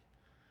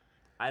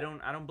 I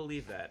don't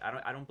believe that.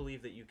 I don't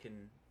believe that you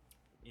can,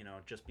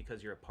 just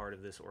because you're a part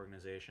of this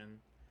organization,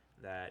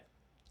 that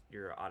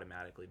you're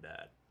automatically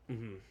bad.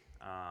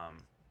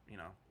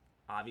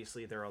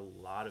 Obviously there are a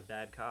lot of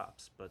bad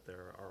cops, but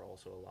there are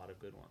also a lot of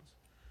good ones.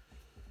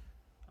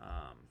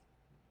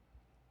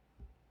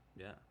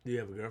 Yeah. Do you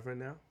have a girlfriend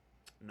now?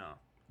 No,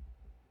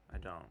 I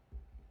don't.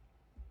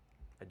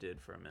 I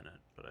did for a minute,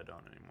 but I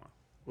don't anymore.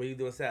 What are you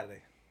doing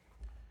Saturday?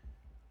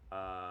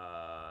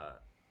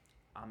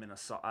 I'm in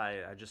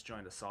I just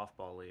joined a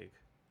softball league.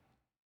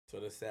 So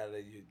this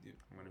Saturday you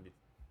I'm gonna be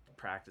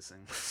practicing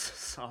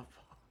softball.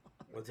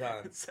 What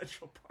time? At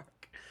Central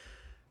Park.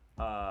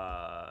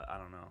 I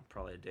don't know.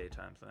 Probably a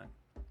daytime thing.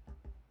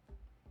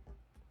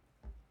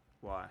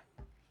 Why?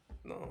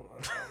 No,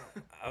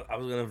 I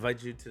was gonna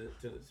invite you to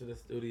the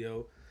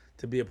studio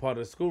to be a part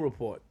of the school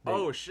report.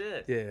 Oh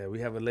shit! Yeah, we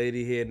have a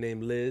lady here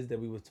named Liz that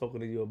we was talking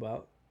to you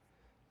about.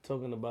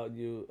 Talking about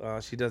you.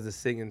 She does the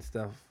singing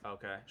stuff.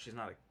 Okay, she's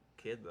not a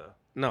kid though.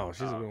 No,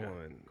 she's a good okay.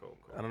 woman. Cool.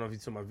 I don't know if you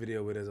saw my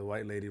video where there's a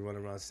white lady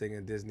running around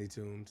singing Disney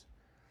tunes,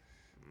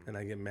 and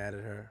I get mad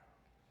at her.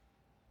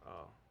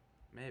 Oh,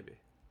 maybe.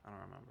 I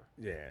don't remember.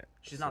 Yeah.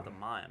 She's not the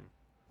mime.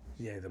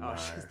 Yeah, the Oh, mime.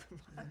 she's the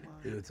mime.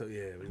 We were talking.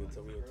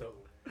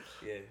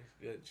 Yeah,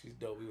 good. She's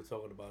dope. We were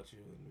talking about you,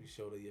 and we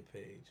showed her your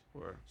page.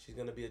 Where? She's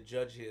gonna be a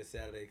judge here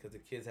Saturday because the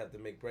kids have to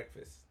make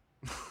breakfast.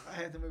 I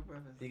had to make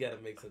breakfast. You gotta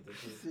make something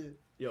too. Shit.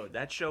 Yo,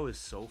 that show is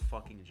so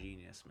fucking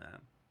genius, man.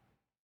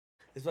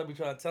 That's why we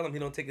try to tell him he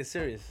don't take it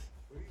serious.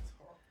 What are you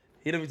talking?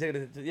 He don't be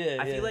taking it. Yeah,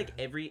 I yeah. feel like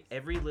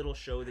every little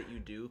show that you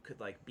do could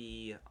like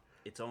be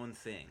its own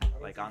thing,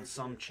 like on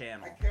some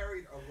channel. I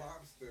carried a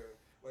lobster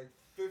like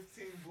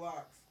 15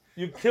 blocks.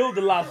 You killed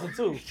the lobster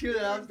too. Kill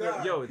it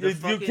after. Yo,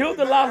 You killed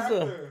the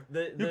lobster.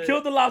 You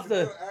killed the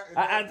lobster.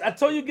 I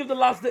told you to give the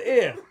lobster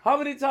air. How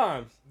many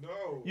times?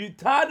 No. You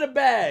tied the You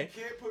bag.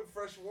 can't put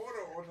fresh water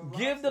on the lobster.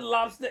 Give the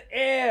lobster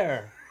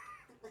air.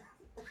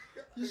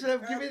 You should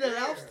have given me the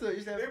lobster. You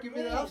should have It given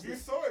me the moved. lobster. You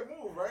saw it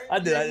move, right? I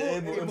did.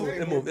 It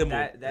It moved.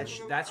 moved.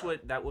 That's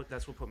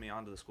what put me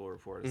onto the school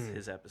report. Is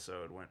His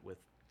episode went with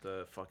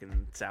the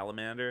fucking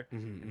salamander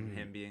and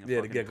him being a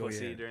Yeah, the fucking gecko.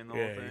 pussy Yeah, during the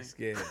yeah, whole thing. he's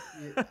scared.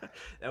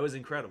 That was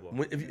incredible.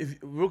 If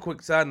real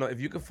quick side note, if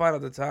you could find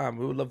out the time,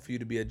 we would love for you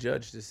to be a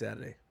judge this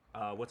Saturday.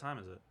 What time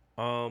is it?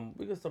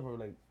 We can start from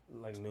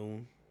like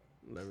noon.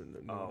 11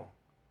 noon.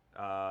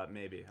 Oh,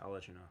 maybe I'll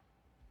let you know.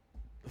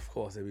 Of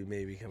course, it'd be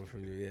maybe coming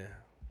from you. Yeah,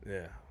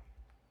 yeah,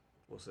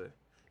 We'll see.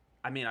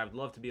 I mean, I'd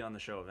love to be on the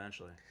show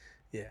eventually.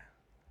 yeah.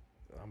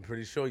 I'm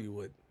pretty sure you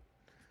would.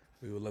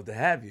 We would love to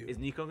have you. Is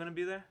Nico gonna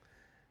be there?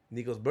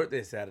 Nico's birthday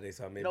is Saturday,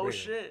 so I may No bring him.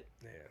 shit.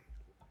 Yeah.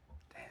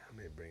 Damn.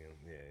 I may bring him.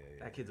 Yeah.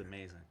 That kid's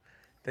amazing.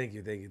 Thank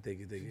you. You do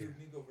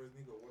Nico versus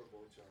Nico water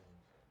bowl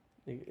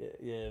challenge.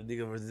 Yeah,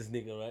 Nico versus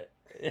Nico, right?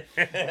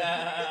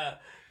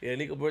 Yeah,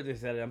 Nico's birthday is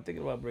Saturday. I'm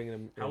thinking about bringing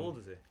him. How old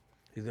is he?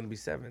 He's gonna be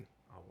 7.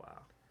 Oh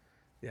wow.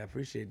 Yeah, I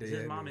appreciate that. Is his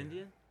yeah, mom man.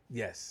 Indian?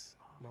 Yes.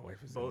 My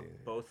wife is Both Indian.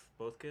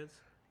 both kids?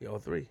 Yeah, all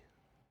 3.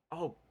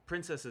 Oh,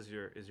 Princess is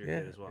your Yeah,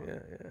 kid as well. yeah.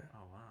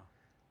 Oh wow.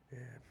 Yeah.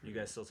 You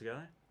guys still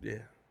together? Yeah.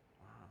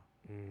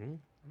 Wow. Mm-hmm.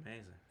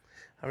 Amazing.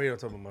 I really don't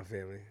talk about my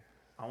family.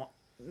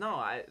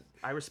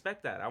 I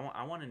respect that.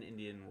 I want an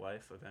Indian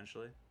wife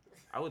eventually.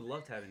 I would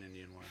love to have an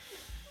Indian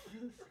wife.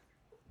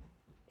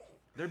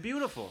 They're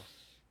beautiful.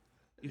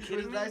 You He kidding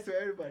was me? nice to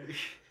everybody.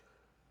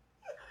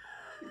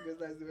 He was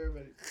nice to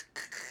everybody.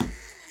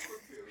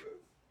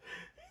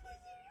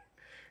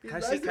 He's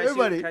nice to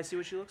everybody. Can I see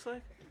what she looks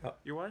like?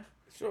 Your wife?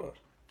 Sure.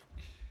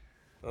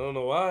 I don't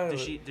know why.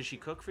 Does she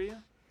cook for you?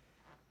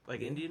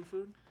 Like Indian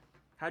food?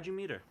 How'd you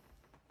meet her?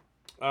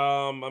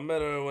 I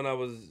met her when I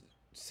was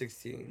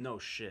 16. No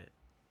shit.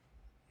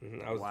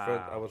 Mhm.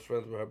 Wow. I was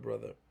friends with her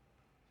brother.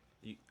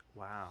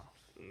 Wow.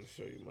 Let me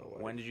show you my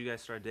wife. When did you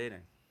guys start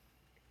dating?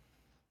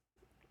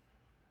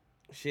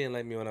 She didn't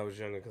like me when I was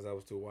younger because I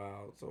was too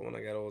wild. So when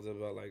I got older,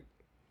 about like,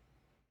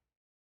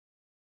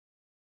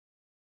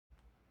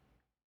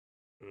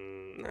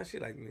 nah, she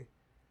liked me.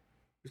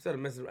 We started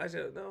messing.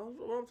 Actually, no,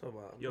 what I'm talking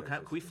about. Yo,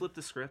 can we flip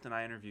the script and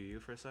I interview you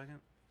for a second?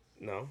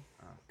 No,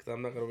 Oh. because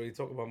I'm not gonna really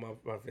talk about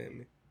my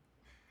family.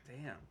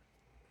 Damn.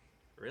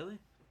 Really?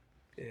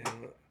 Yeah,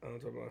 I don't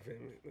talk about my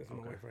family. That's my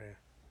Okay. wife right here.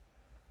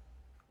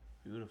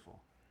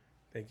 Beautiful.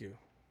 Thank you.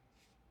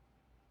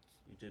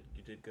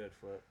 You did good,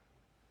 Flip.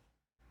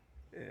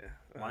 Yeah.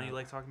 Why don't you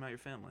like talking about your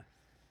family?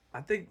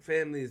 I think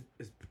family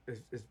is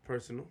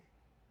personal.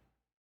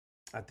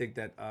 I think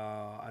that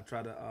I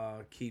try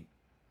to keep.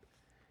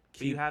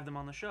 But you have them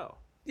on the show.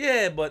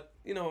 Yeah, but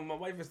you know, my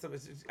wife and stuff.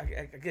 I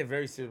get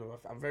very serious.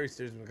 I'm very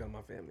serious when it comes to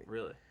my family.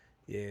 Really?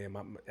 Yeah,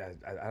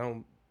 I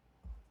don't.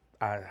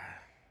 I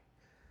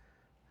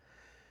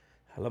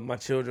love my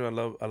children. I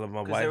love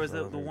my wife. Because there was I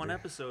the love one everything.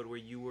 episode where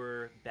you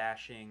were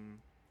bashing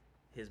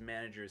his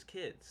manager's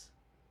kids.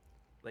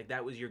 Like,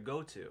 that was your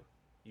go-to.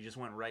 You just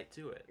went right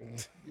to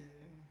it.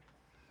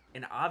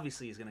 And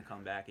obviously he's going to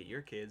come back at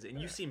your kids, and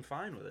you seem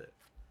fine with it.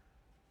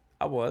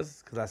 I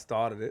was, because I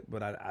started it,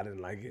 but I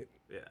didn't like it.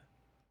 Yeah.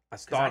 I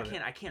 'Cause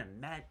started I can't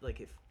imagine,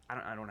 like, if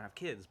I don't have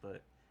kids,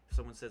 but if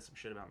someone said some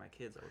shit about my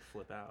kids, I would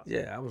flip out. it.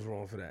 Yeah, I was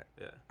wrong for that.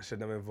 Yeah. I should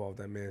never involve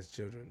that man's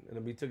children. And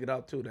then we took it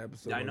out too, the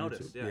episode. Yeah, I on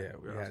noticed. YouTube. Yeah.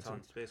 we I had was to.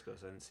 telling Space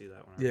Ghost. I didn't see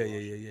that one. Yeah.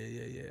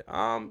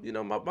 You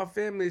know, my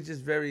family is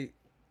just very.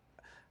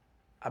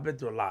 I've been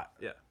through a lot.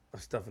 Yeah.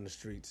 Of stuff in the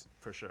streets,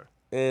 For sure.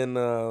 and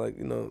like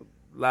you know,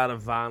 a lot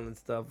of violent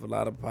stuff, a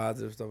lot of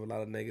positive stuff, a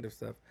lot of negative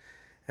stuff,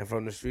 and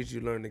from the streets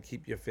you learn to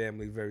keep your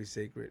family very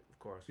sacred. Of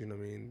course. You know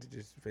what I mean?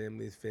 Just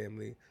family is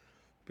family,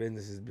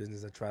 business is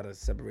business. I try to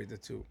separate the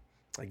two.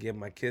 I give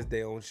my kids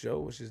their own show,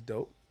 which is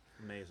dope.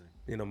 Amazing.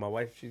 You know, my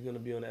wife, she's gonna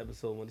be on the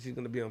episode one. She's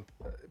gonna be on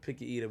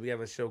Picky Eater. We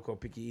have a show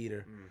called Picky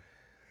Eater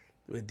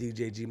with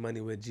DJ G Money.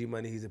 With G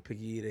Money, he's a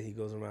picky eater. He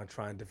goes around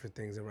trying different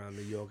things around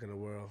New York and the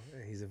world,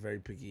 and he's a very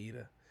picky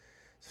eater.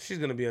 So she's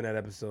gonna be on that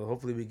episode.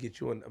 Hopefully, we get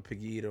you on a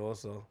Picky Eater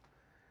also.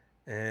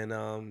 And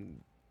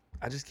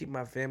I just keep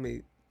my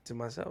family to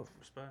myself.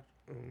 Respect.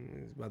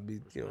 It's about to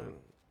be, you know,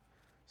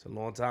 it's a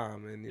long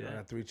time, and you know, I Yeah.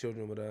 got 3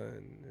 children with her,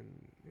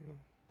 and you know.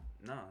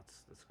 No,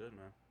 that's good,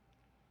 man.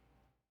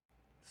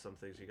 Some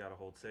things you gotta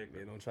hold sacred.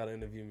 Man, don't try to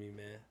interview me,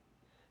 man.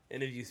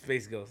 Interview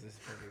Space Ghost, this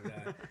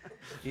fucking guy.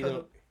 he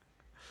don't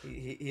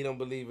he don't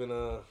believe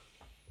in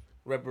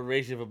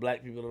reparation for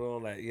black people and all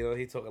that. You know,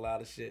 he talk a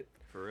lot of shit.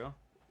 For real?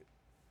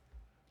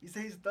 You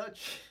say he's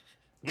Dutch.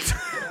 I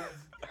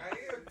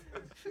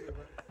am.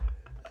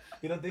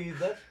 You don't think he's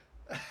Dutch?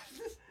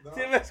 No.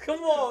 TMS, come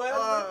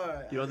on,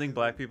 man. You don't think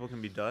black people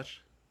can be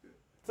Dutch?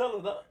 Tell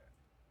him that.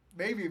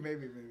 Maybe.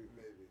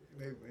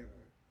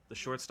 The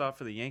shortstop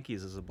for the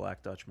Yankees is a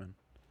black Dutchman.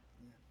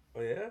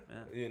 Oh yeah.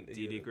 Yeah.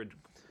 Didi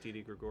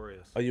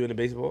Gregorius. Are you into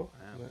baseball?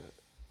 I am.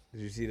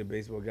 Did you see the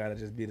baseball guy that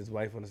just beat his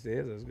wife on the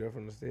stairs or his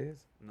girlfriend on the stairs?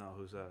 No,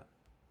 who's that?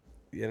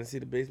 You didn't see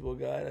the baseball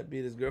guy that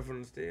beat his girlfriend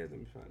on the stairs? Let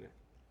me find it.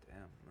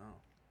 Damn, no.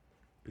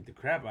 Beat the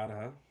crap out of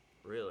her.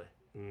 Really?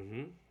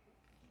 Mm-hmm.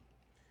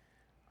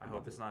 I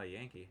hope it's not a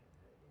Yankee.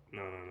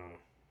 No. Are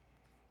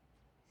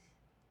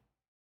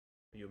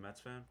you a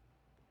Mets fan?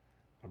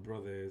 My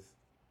brother is.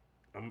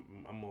 I'm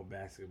more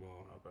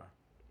basketball. Okay.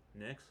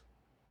 Knicks?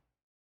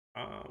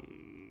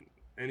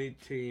 Any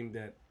team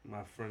that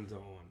my friends are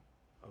on.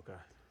 Okay.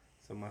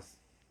 So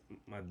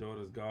my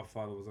daughter's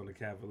godfather was on the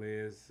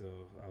Cavaliers, so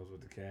I was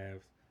with the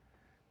Cavs.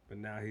 But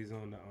now he's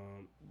on the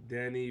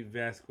Danny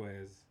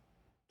Vasquez,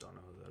 Don't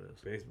know who that is.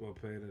 baseball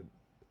player,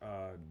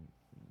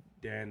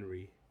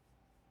 Danry.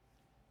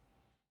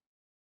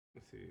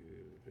 Let's see,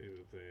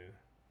 baseball player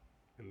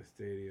in the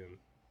stadium.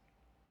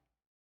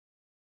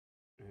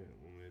 Yeah,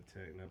 woman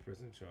attack, not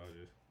pressing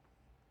charges.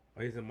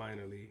 Oh, he's in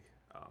minor league.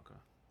 Oh, okay.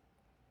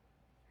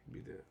 He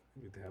beat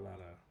the hell out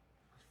of.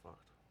 That's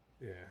fucked.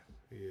 Yeah,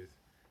 he is.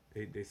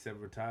 They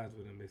severed ties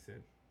with him. They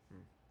said.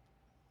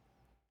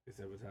 They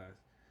severed ties.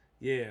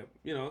 Yeah,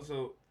 you know.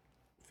 So,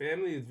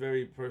 family is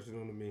very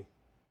personal to me.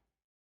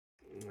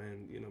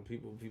 And you know,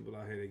 people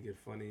out here, they get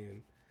funny,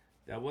 and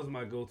that was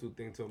my go-to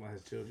thing talking about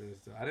his children and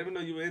stuff. I didn't even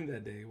know you were in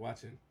that day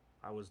watching,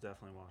 I was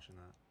definitely watching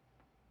that.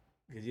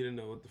 because you didn't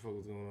know what the fuck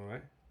was going on,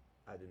 right?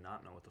 I did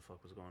not know what the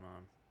fuck was going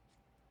on.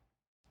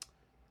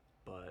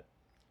 But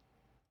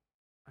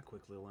I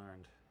quickly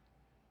learned.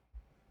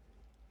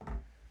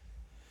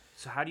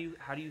 So how do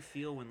you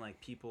feel when like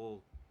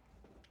people,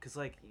 cause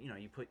like you know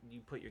you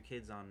put your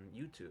kids on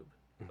YouTube,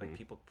 like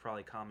people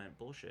probably comment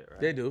bullshit,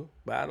 right? They do,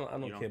 but I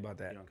You don't care about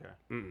that. You don't care.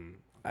 Mm-mm.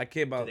 I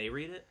care about. Do they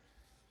read it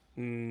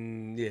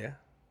Yeah,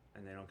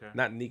 and they don't care?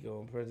 not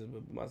Nico and Princess,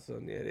 but my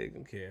son. Yeah, they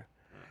don't care.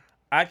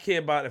 I care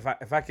about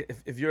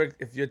if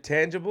you're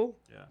tangible,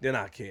 Yeah. then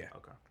I care,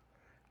 Okay.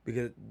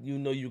 because you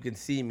know you can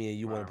see me and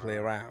you want to play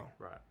around.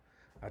 Right.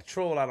 A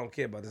troll, I don't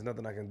care about. There's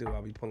nothing I can do.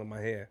 I'll be pulling my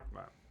hair.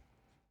 Right.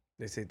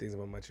 They say things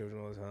about my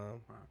children all the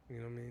time. Right. You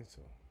know what I mean?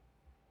 So,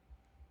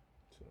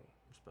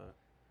 Respect.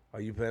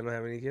 are you planning on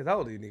having any kids? How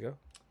old are you, Nico?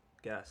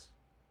 Guess.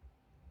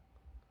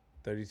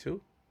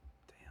 32?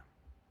 Damn.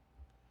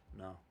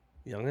 No.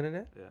 Younger than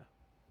that? Yeah.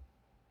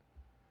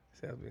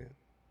 Sounds man.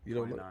 You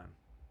don't 29. look.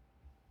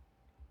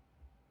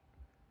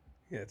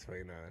 Yeah,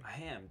 29.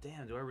 I am.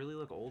 Damn. Do I really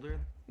look older?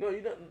 No,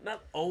 you're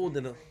not old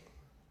enough.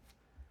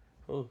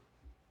 Oh.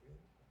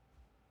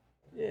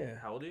 Yeah.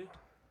 How old are you?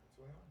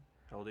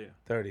 How old are you?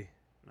 30.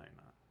 No, you're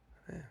not.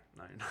 Yeah.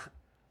 No, you're not.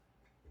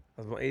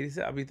 I was born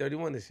 87. I'll be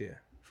 31 this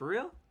year. For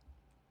real?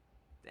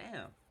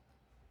 Damn.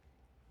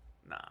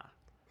 Nah.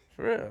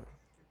 For real.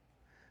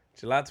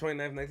 July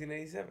 29th,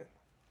 1987.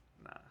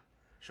 Nah.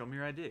 Show me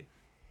your ID.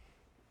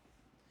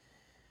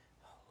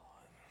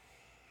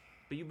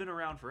 But you've been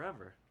around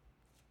forever.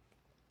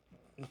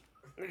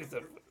 Nigga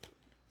said,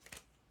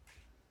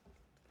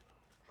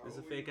 Is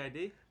it fake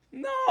ID?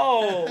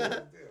 no.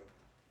 Deal.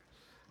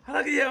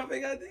 How can you have a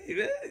fake ID,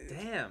 man?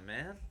 Damn,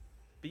 man.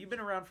 But you've been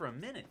around for a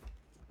minute.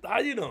 How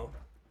you know?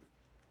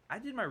 I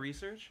did my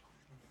research.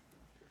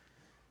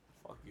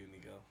 Fuck you,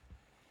 Nico.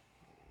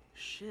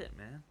 Shit,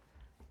 man.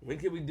 When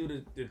can we do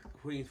the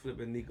Queens Flip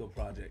and Nico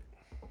project?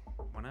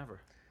 Whenever.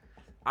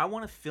 I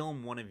want to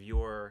film one of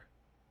your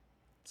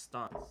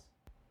stunts,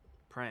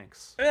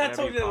 pranks. Man, I whatever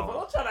told you that call before.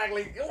 them. Don't try to act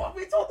like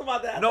we talked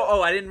about that. No,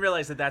 oh, I didn't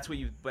realize that's what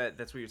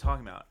you're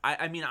talking about.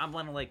 I mean, I'm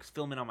gonna like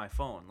film it on my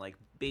phone, like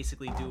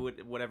basically do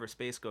whatever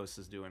Space Ghost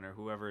is doing or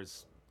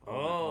whoever's.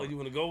 Oh, you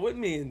want to go with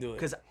me and do it?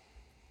 Because,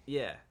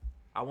 yeah,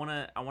 I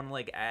wanna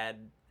like add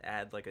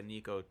like a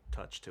Nico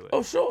touch to it.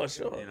 Oh, sure.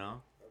 You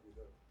know.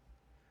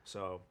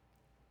 So.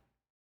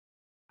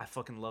 I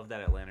fucking love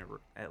that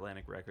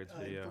Atlantic Records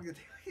video.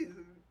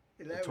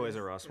 The Toys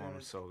R Us one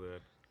was so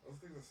good. Those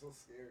things are so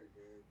scary,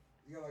 man.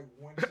 You got like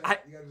one shot,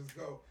 you gotta just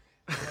go.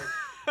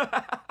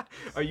 Like,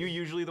 Are you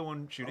usually the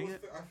one shooting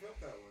it? I felt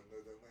that one, the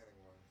Atlantic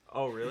one.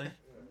 Oh, really?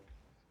 Yeah.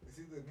 It's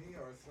either me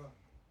or his son.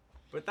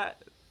 But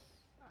that,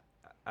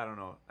 I don't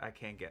know. I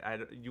can't get.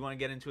 You want to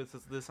get into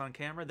this on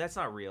camera? That's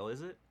not real,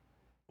 is it?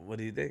 What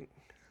do you think?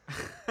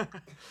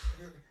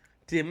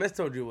 TMS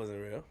told you it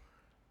wasn't real.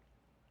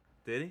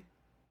 Did he?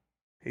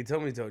 He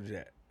told you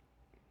that.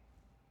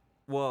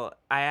 Well,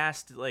 I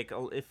asked like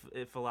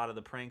if a lot of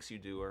the pranks you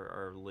do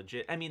are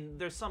legit. I mean,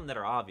 there's some that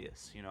are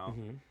obvious, you know.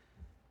 Mm-hmm.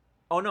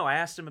 Oh no, I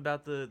asked him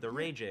about the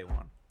Ray J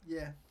one.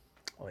 Yeah.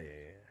 Oh, yeah.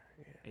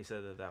 He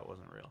said that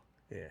wasn't real,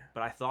 Yeah.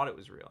 but I thought it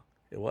was real.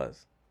 It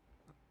was.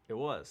 It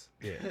was.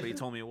 Yeah. But he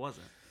told me it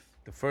wasn't.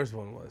 The first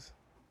one was.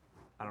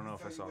 I don't know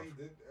if I saw What it.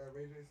 he did at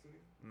Ray J Studio?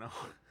 No.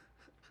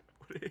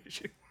 What did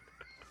you?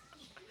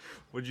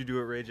 What'd you do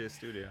at Ray J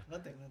Studio?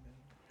 Nothing.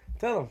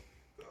 Tell him.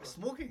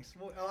 Smoking.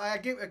 Oh, I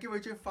give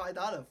Richard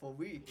 $5 for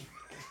weed.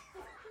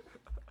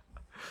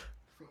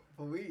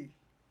 for weed.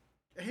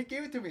 And he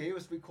gave it to me. He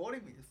was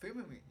recording me,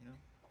 filming me. You know,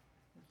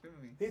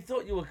 filming me. He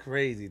thought you were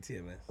crazy,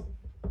 TMS.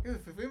 He was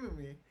filming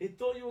me. He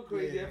thought you were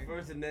crazy Yeah. at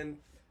first, and then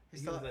He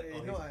he thought, was like,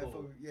 you "Oh, know, he's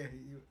cool." yeah.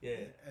 Yeah.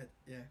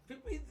 Yeah.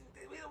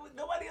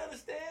 Nobody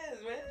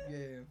understands, man.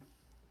 Yeah.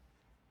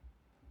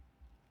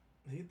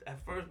 He at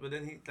first, but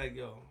then he's like,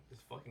 "Yo, this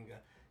fucking guy.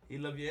 He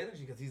love your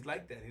energy because he's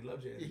like that. He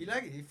loves your energy." He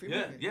like it. He filming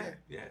me. Yeah.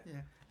 Yeah.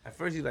 At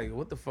first, he's like,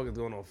 "What the fuck is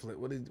going on, Flip?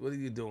 What are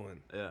you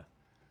doing?" Yeah.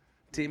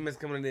 TMS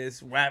coming in there,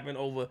 is rapping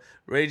over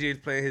Ray J's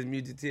playing his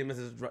music. TMS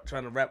is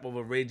trying to rap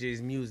over Ray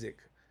J's music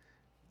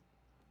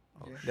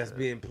Yeah. that's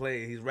being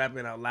played. He's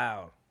rapping out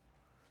loud.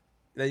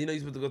 Now you know you're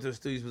supposed to go to the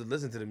studio, you're supposed to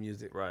listen to the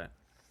music. Right.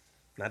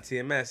 Not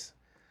TMS.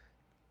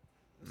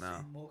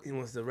 No. He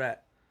wants to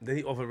rap. Then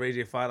he offered Ray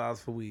J $5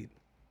 for weed.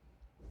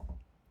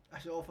 I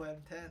should offer him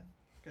 10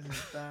 because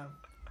it's a dime.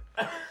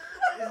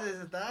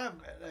 It's a dime.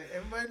 Man. Like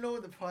everybody know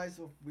the price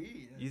of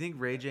weed. You think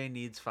Ray J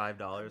needs $5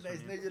 from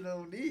Nice you? nigga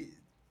don't need.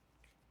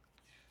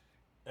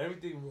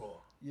 Everything raw.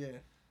 Yeah.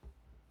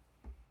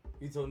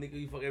 You told Nico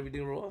you fuck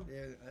everything raw?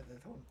 Yeah.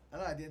 I told him.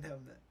 I didn't tell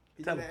him that.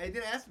 He Tell didn't, he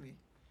didn't ask me.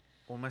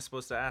 What am I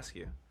supposed to ask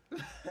you?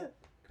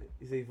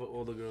 You say you fuck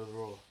all the girls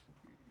raw.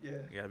 Yeah.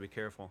 You gotta be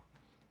careful.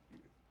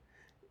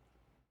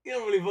 You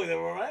don't really fuck that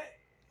raw, right?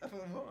 I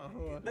put him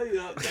raw. No, you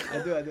don't.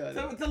 I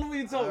do. Tell him what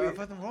you told I me.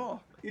 put him raw.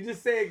 You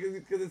just say it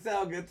because it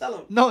sounds good. Tell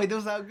him. No, it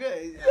doesn't sound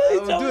good. You I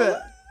will told do me. it.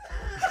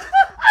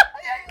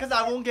 Because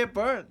I won't get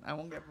burned.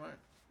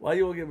 Why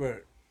you won't get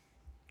burned?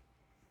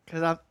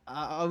 Because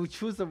I will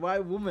choose the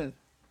right woman.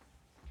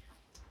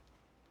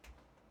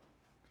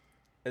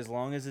 As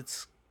long as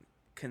it's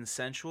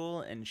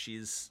consensual and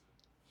she's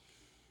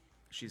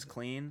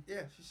clean.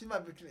 Yeah, she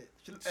might be clean.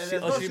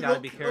 She gotta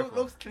be careful.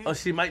 Looks clean. Oh,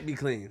 she might be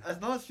clean.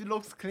 As long as she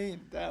looks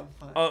clean, damn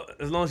fine. Oh,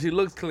 as long as she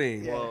looks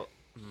clean. Yeah. Well,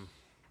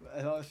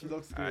 As long as she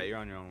looks all good. right, you're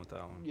on your own with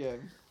that one. Yeah.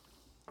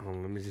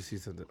 Let me just see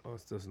something. Oh,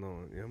 it's still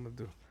snowing. Yeah, I'm gonna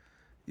do.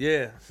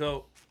 Yeah.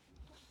 So,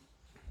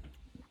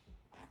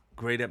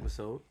 great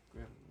episode,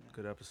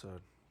 Good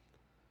episode.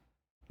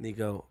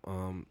 Nico.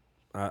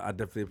 I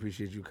definitely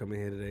appreciate you coming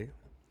here today.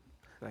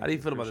 How do you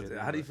feel about this?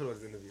 How do you feel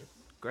about this interview?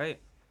 Great.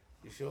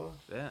 You sure?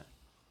 Yeah.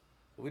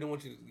 We don't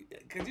want you.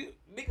 Cause you,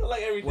 Nico,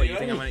 like everything. What, you right?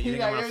 think I'm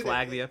gonna everything.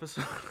 flag the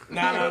episode?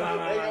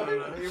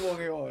 No. He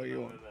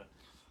won't.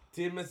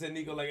 TMS and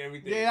Nico like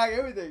everything. Yeah, like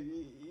everything.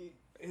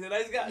 He's a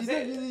nice guy.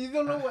 You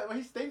don't know what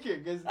he's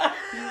thinking because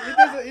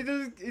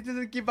he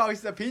doesn't give out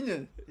his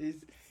opinion. Yeah,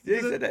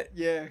 he said that.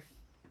 Yeah.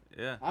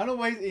 Yeah. I don't know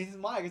what in his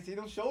mind because he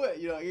don't show it.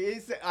 You know,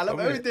 I love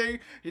Okay. everything.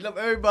 He love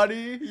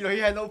everybody. You know, he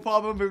had no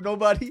problem with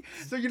nobody.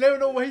 So you never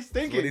know what he's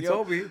thinking. What he you know?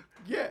 told me.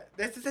 Yeah,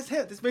 that's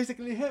him. That's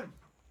basically him.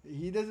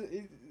 He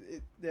doesn't.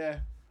 Yeah.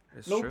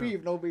 It's No true.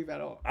 beef at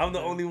all. I'm the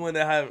only one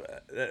that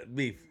have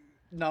beef.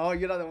 No,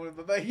 you're not the one.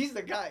 But he's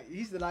the guy.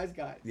 He's the nice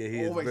guy. Yeah, he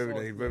is Always very was.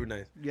 nice. He's very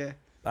nice. Yeah.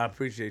 I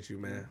appreciate you,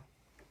 man.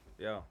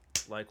 Yo,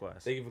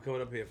 likewise. Thank you for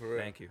coming up here for real.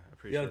 Thank you. I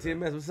appreciate Yo, it.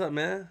 TMS, what's up,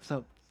 man?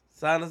 So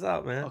Sign us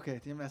out, man. okay,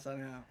 TMS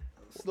signing out.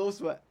 Slow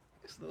sweat.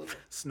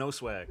 Snow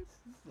swag.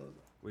 Slow.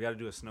 We gotta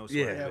do a snow swag.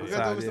 Yeah, Yeah, video. we're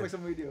Sorry, gonna do yeah.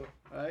 some video.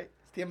 All right.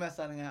 TMS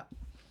signing out.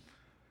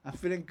 I'm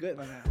feeling good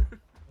right now.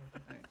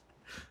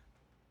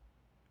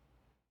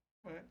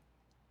 Right.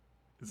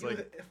 It's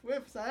like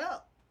Whip, sign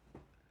up.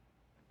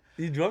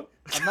 You drunk?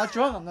 I'm not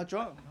drunk. I'm not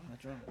drunk.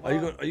 Are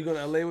you going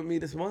to LA with me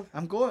this month?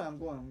 I'm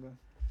going.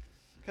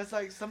 Cause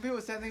like some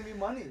people sending me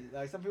money.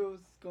 Like some people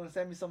gonna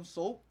send me some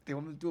soap. They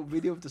want me to do a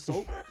video of the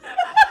soap.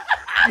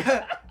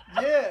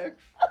 yeah.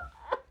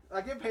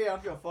 I get paid. I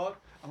don't give a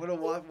fuck. I'm gonna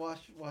wash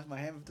my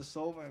hand with the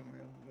soap and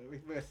we're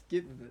gonna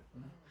skid with it.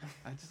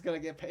 I'm just gonna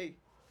get paid.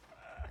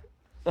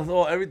 That's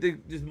all.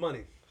 Everything just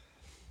money.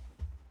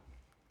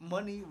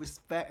 Money,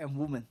 respect, and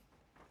woman.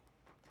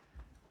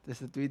 There's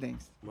the three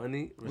things.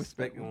 Money,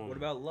 respect, and what woman.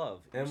 about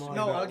love? MR-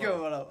 No, I'll give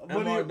it up.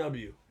 Money.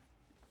 MRW.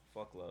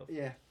 Fuck love.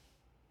 Yeah.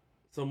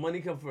 So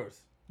money come first.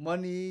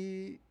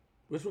 Money.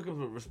 Which one comes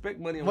first? Respect,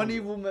 money, and Money,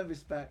 woman. woman,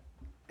 respect.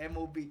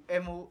 MOB.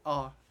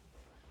 MOR.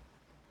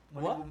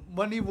 What?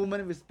 Money,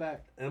 woman,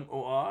 respect.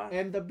 MOR?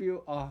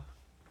 MWR.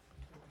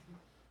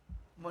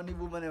 Money,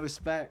 woman, and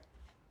respect.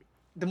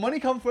 The money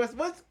comes first.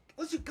 Once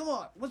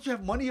you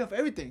have money, you have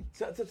everything.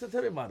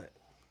 Tell me about it.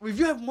 If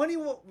you have money,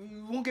 you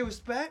won't get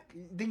respect.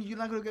 You think you're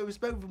not gonna get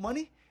respect with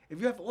money? If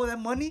you have all that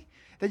money,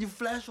 then you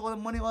flash all the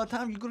money all the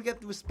time, you're gonna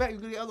get the respect.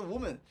 You're gonna get other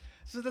women.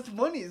 So that's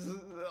money. It's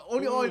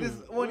only all this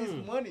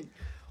money.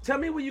 Tell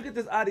me where you get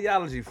this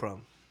ideology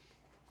from.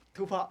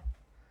 Tupac.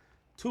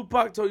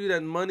 Tupac told you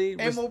that money.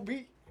 MOB.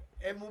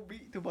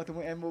 Tupac told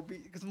me MOB.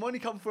 Because money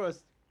comes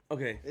first.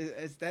 Okay.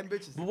 It's them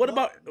bitches.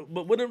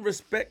 But wouldn't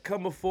respect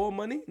come before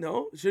money?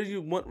 No? Should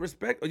you want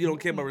respect or you don't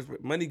care about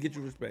respect? Money get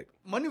you respect.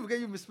 Money will get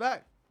you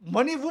respect.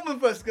 Money, woman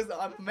first, because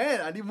I'm a man.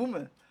 I need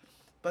woman.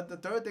 But the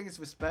third thing is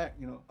respect,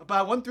 you know. But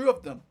I want three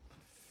of them.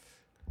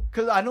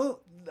 Because I know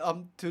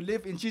to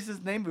live in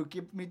Jesus' name will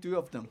give me three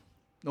of them.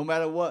 No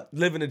matter what.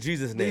 Living in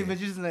Jesus' name. Live in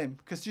Jesus' name.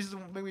 Because Jesus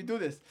will make me do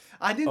this.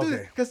 I didn't do this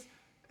Okay. because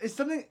it's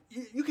something,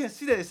 you can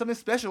see that it's something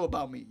special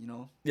about me, you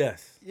know.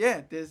 Yes.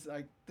 Yeah, there's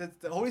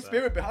the Holy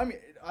Spirit behind me.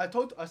 I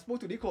spoke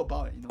to Nico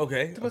about it, you know.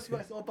 Okay, Too much okay.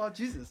 sweat, it's all about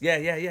Jesus. Yeah.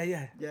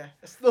 Yeah,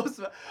 snow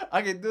sweat.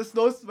 I can do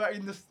snow sweat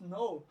in the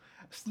snow.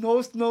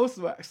 Snow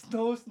sweat.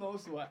 Snow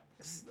sweat.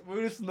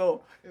 Really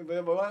snow.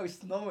 But while it's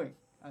snowing,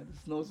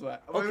 snow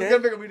sweat. We're Okay. gonna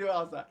make a video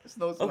outside.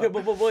 Snow sweat. Okay,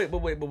 but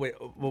wait.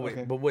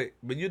 Okay.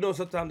 But you know,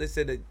 sometimes they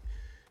say that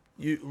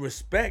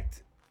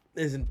respect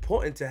is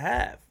important to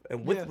have,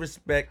 and with Yeah.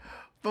 respect.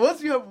 But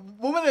once you have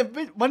women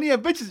and money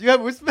and bitches, you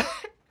have respect.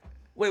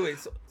 Wait.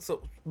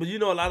 So, but you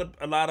know,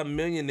 a lot of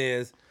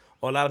millionaires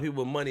or a lot of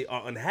people with money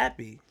are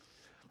unhappy.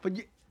 But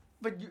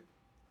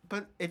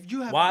if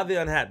you have, Why are they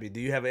unhappy? Do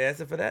you have an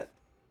answer for that?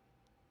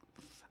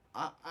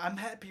 I'm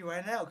happy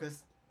right now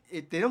because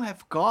if they don't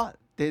have God,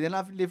 they're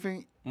not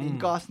living in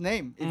God's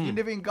name. If you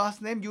live in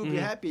God's name, you'll be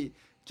happy.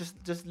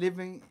 Just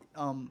living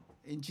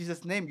in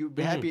Jesus' name, you'll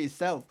be happy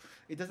itself.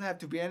 It doesn't have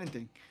to be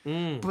anything.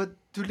 But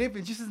to live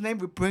in Jesus' name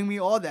will bring me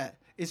all that.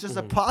 It's just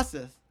a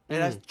process.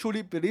 And I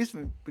truly believe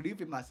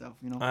in myself,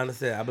 you know. I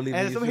understand. I believe in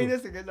And you some too.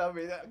 haters against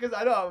me because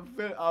I know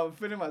I'm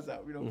feeling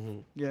myself, you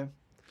know. Yeah.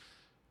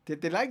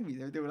 They like me.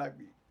 They will like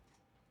me.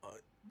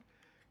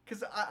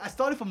 Because I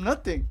started from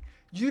nothing.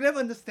 You never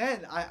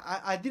understand.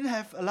 I didn't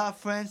have a lot of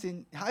friends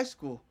in high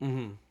school.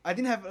 I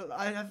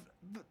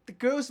the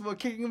girls were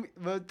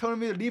telling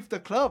me to leave the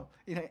club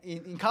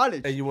in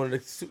college. And you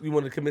wanted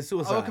to commit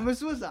suicide. I would commit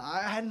suicide.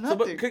 I had So,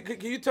 nothing. but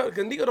can you tell?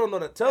 Because Nico don't know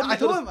that. Tell me. I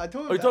told him. Oh, you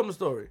that. told him the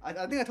story. I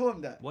think I told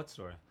him that. What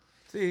story?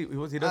 See,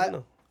 he doesn't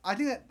know. I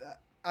think that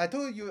I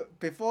told you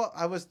before.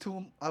 I was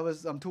too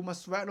much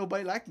swag.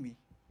 Nobody liked me.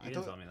 You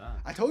didn't tell me that.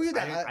 I told you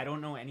that. I don't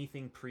know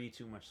anything pre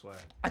Too Much Swag.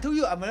 I told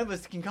you when I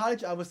was in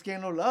college, I was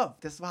getting no love.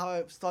 That's how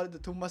I started the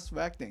too much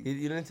swag thing.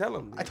 You didn't tell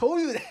him. I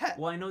told you that.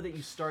 Well, I know that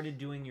you started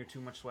doing your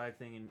Too Much Swag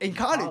thing In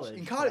college,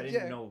 but I didn't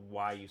yeah. know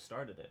why you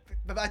started it.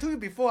 But I told you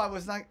before I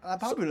was not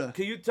popular.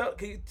 Can you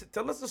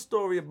tell us the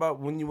story about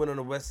when you went on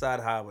the West Side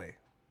Highway?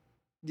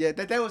 Yeah,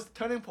 that was the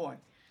turning point.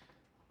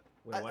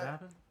 Wait, what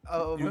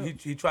happened?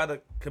 He tried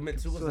to commit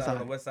suicide Suicide. on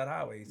the West Side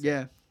Highway. He said.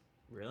 Yeah,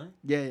 Really?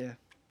 yeah.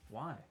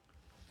 Why?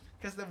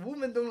 Because the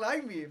woman don't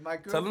like me. My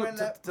Tell them- girlfriend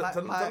left. tell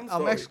them the My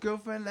story.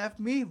 ex-girlfriend left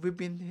me. We've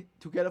been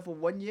together for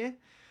 1 year.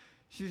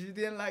 She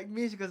didn't like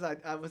me because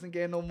I wasn't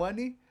getting no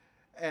money,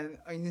 and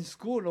in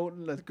school,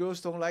 the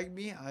girls don't like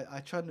me. I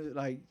try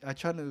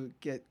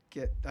to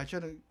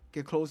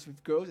get close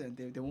with girls, and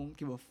they don't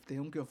give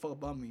a fuck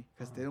about me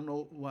because they don't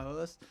know who I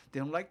was. They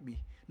don't like me.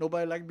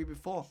 Nobody liked me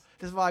before.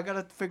 That's why I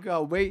gotta figure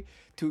out a way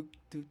to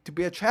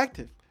be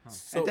attractive.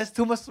 And that's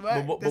too much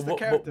swag. That's the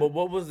character. But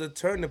what was the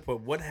turning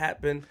point? What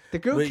happened? The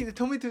girl when-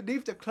 told me to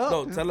leave the club.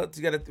 No,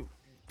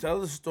 tell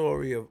the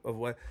story of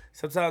what.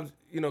 Sometimes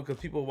because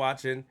people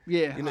watching.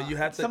 Yeah. You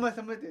have to.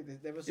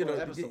 There was You know,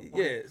 episode.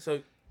 yeah.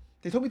 So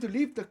They told me to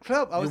leave the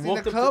club. I was in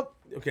walked the up club.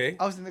 okay.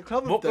 I was in the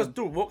club with Walk us them.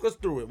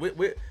 through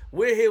it.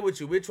 We're here with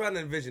you. We're trying to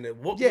envision it.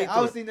 Walk me Yeah, I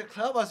through was it. in the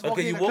club. I was Okay,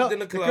 walking you in the walked club. in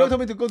the The club. girl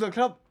told me to go to the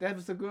club. That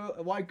was a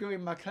white girl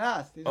in my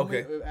class. They told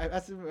Okay. me, I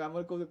asked me, I'm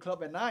gonna go to the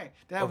club at night.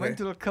 Then I Okay. went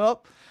to the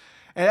club,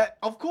 and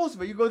of course,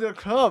 when you go to the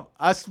club,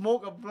 I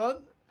smoke a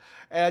blunt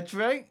and I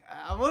drank.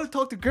 I want to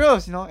talk to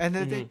girls, and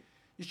then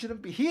Mm-hmm. You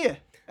shouldn't be here.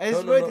 And No,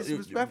 it's no, very no,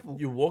 disrespectful.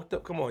 You walked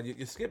up. Come on,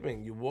 you're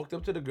skipping. You walked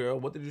up to the girl.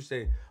 What did you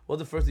say? What was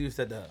the first thing you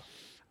said to her?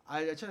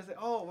 I try to say,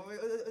 oh,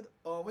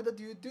 what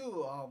do you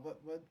do?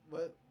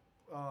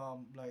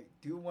 Like,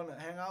 do you want to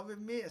hang out with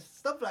me?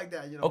 Stuff like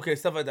that, you know. Okay,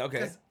 stuff like that. Okay.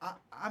 Because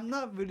I'm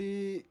not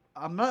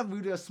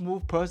really a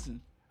smooth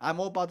person. I'm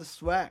all about the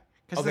swag.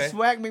 Because Okay. the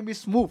swag make me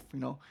smooth, you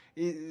know.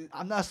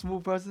 I'm not a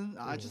smooth person.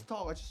 I just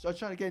talk. I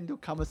try to get into a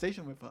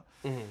conversation with her.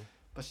 Mhm.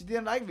 But she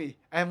didn't like me.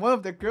 And one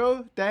of the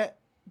girl that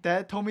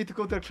told me to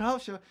go to the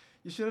club,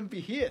 you shouldn't be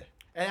here.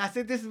 And I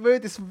said, this is very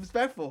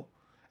disrespectful.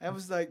 And I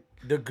was like,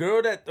 The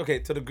girl that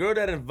the girl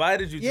that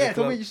invited you to yeah, the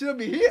told me club. you shouldn't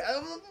be here. I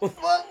was like,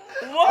 what?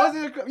 What? I was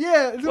in the club.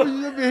 Yeah, told me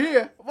you shouldn't be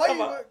here. Why Come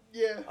you? on.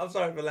 Yeah. I'm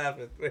sorry for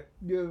laughing.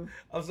 Yeah.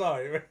 I'm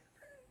sorry.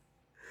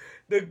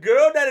 The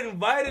girl that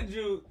invited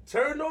you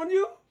turned on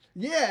you?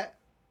 Yeah,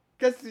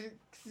 cause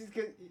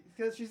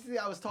she see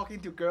I was talking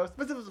to girls,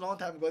 but it was a long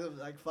time ago. It was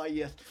like 5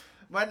 years.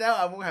 Right now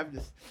I won't have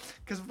this,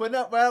 cause when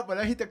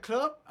I hit the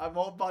club, I'm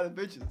all about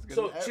the bitches.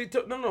 So she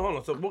took no, hold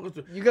on. So walk us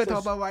through. You gotta so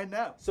talk about right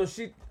now. So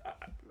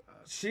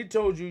she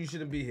told you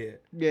shouldn't be here.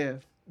 Yeah,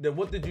 Then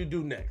what did you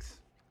do next?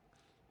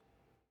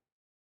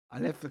 I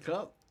left the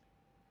club.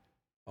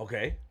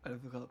 Okay. I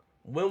left the club.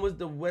 When was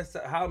the West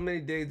Side? How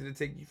many days did it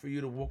take you for you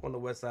to walk on the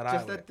West Side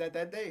Just Highway?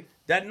 that day,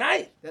 That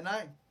night, that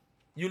night.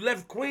 you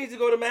left Queens to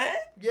go to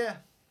Manhattan. Yeah,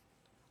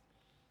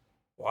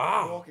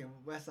 Wow. walking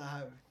West Side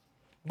Highway.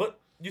 But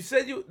you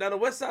said now the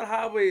West Side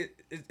Highway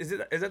is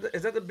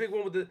that the big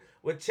one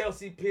with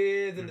Chelsea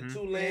Piers and the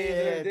 2 lanes and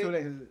Yeah, everything? 2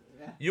 lanes.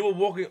 Yeah, You were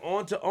walking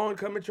onto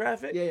oncoming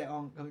traffic. yeah,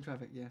 oncoming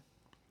traffic. Yeah,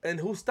 And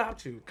who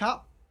stopped you?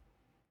 cop,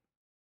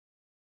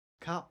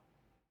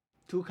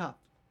 2 cops.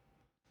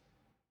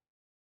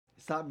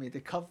 Stopped me. They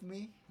cuffed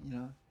me. You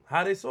know,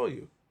 How they saw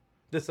you?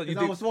 So you 'cause I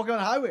think was walking on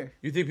the highway.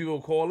 you think people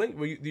were calling?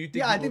 Do you think?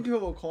 Yeah, I think people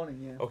were calling.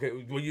 Yeah. Okay,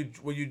 were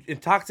you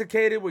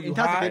intoxicated? Were you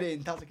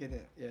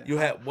Intoxicated. Yeah. high? You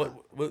had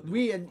what?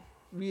 We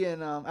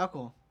and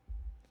alcohol.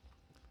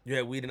 You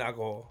had weed and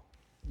alcohol.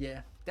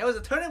 Yeah, that was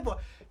a turning point.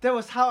 That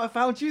was how I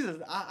found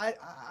Jesus.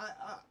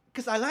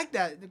 Cause I like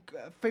that.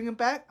 Thinking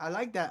back, I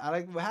like that. I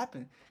like what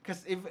happened.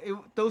 Cause if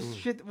those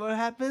shit were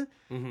happen,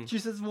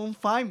 Jesus won't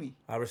find me.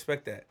 I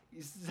respect that.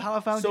 This is how I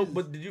found So, Jesus.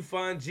 but did you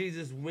find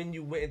Jesus when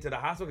you went into the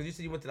hospital? Because you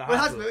said you went to the But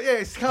hospital. hospital, yeah,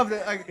 it's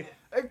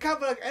kind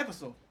of like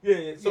episode.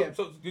 Yeah. Yeah.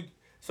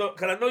 So,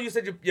 cause I know you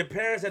said your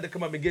parents had to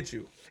come up and get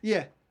you.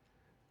 Yeah,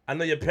 I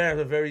know your parents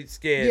were very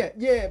scared.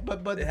 yeah.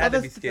 But They the had to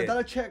others, be scared. the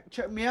other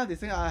check me out. They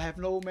think I have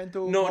no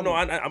mental. No,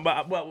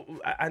 problem.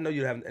 I know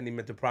you don't have any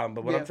mental problem,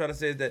 but what I'm Yeah. trying to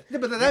say is that Yeah,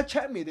 but they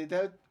checked me. They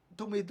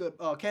told me the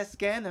CAT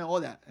scan and all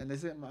that, and they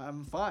said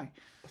I'm fine.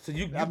 so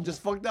you I'm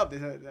just fucked up. They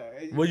said,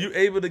 were you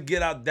able to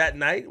get out that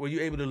night? Were you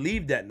able to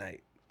leave that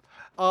night?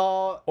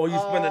 or Or you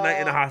spent the night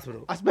in the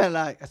hospital? I spent a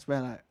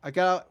night. I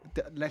got out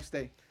the next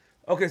day.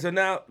 Okay, so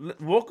now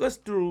walk us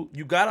through.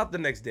 You got out the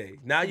next day.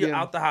 Now you're Yeah.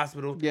 out the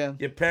hospital. Yeah.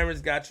 Your parents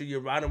got you.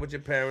 You're riding with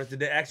your parents. Did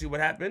they ask you what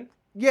happened?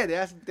 Yeah, they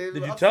asked. Did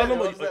you tell them,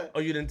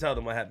 or you didn't tell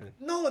them what happened?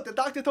 No, the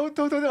doctor told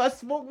them I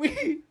smoke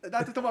weed. The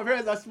doctor told my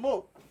parents I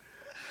smoke.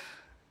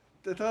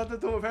 The doctor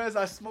told my parents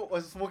I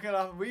was smoking a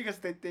lot of weed because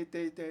they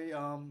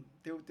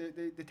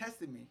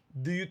tested me.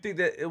 Do you think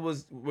that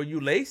were you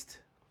laced?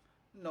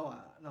 No,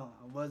 I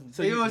wasn't.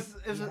 So it you- was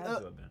He had to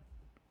have been.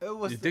 it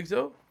was You think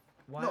so?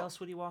 Why No. else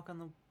would he walk on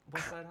the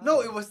West Side Highway?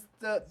 no, it was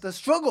the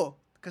struggle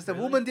because the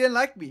Really? woman didn't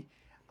like me.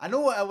 I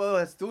know what I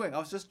was doing. I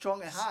was just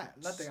strong and high.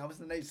 Nothing. I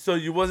was nice. So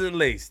you wasn't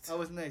laced I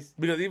was nice.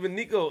 because even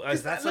Nico.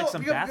 Cause That's No, like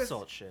some because- bath because-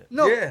 salt shit.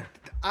 No, Yeah.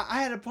 I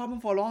had a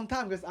problem for a long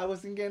time because I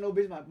wasn't getting no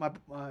bitch.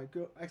 My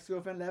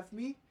ex-girlfriend left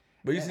me.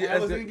 But you And see, I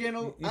wasn't getting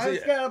no. you I was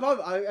see, scared about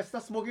it. I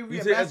started smoking weed. you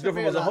and see,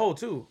 ex-girlfriend was a masturbating hoe lot.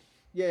 too,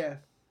 Yeah,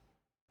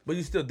 but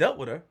you still dealt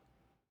with her.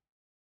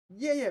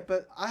 yeah.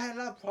 But I had a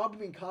lot of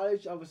problem in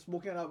college. I was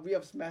smoking a lot of weed. I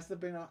was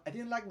masturbating. I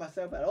didn't like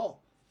myself at all.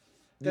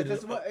 You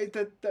That's didn't-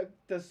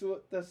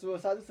 what the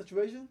suicidal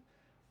situation.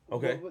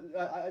 Okay.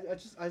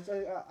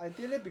 I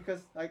did it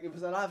because like it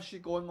was a lot of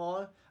shit going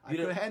on. I You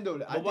couldn't didn't-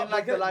 handle it. I but what- didn't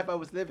like but the can- life I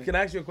was living. Can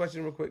I ask you a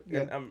question real quick? Yeah.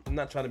 And I'm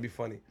not trying to be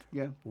funny.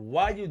 Yeah.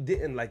 Why you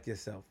didn't like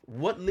yourself?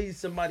 What leads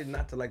somebody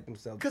not to like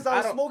themselves? Because I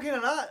was don't- smoking a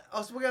lot. I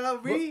was smoking a lot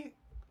of weed.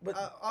 But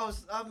I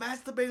was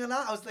masturbating a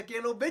lot. I was like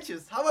getting little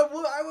bitches.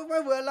 Why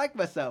would I like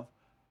myself?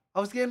 I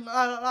was getting a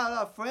lot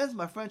of friends.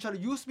 My friends try to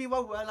use me. Why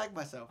would I like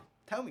myself?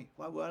 Tell me.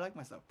 Why would I like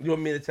myself? you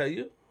want me to tell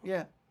you?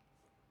 Yeah.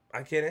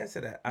 I can't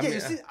answer that. I Yeah, mean, you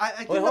see, I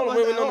wait, didn't hold love on,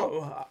 wait, myself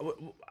no, at all.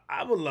 no.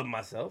 I would love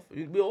myself.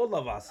 We all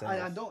love ourselves.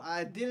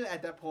 I didn't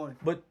at that point.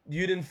 But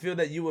you didn't feel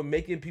that you were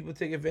making people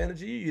take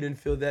advantage of you. You didn't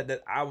feel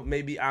that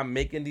maybe I'm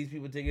making these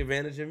people take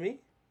advantage of me.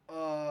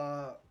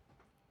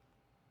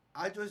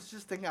 I was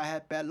just thinking I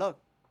had bad luck.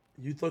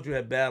 You thought you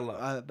had bad luck,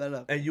 I had bad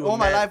luck. And you were all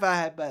my mad- life I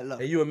had bad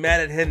luck. and you were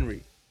mad at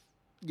Henry.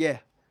 Yeah.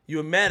 You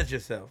were mad at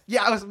yourself.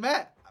 Yeah, I was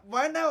mad.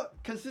 Right now,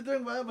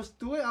 considering what I was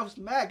doing, I was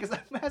mad because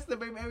I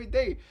masturbate every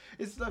day.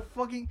 It's like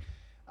fucking.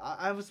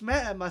 I was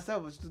mad at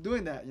myself for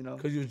doing that, you know.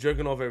 Because you was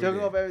jerking off every Jerking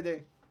day. off every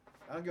day.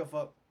 I don't give a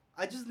fuck.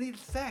 I just need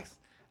sex.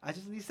 I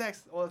just need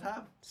sex all the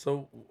time.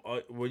 So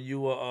were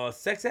you a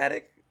sex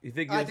addict? You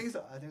think? I think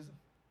so. I think so.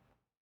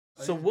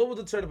 So what was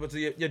the turning point? So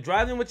you're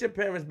driving with your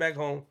parents back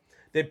home.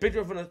 They picked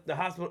you up from the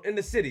hospital in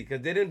the city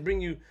because they didn't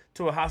bring you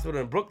to a hospital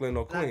in Brooklyn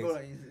or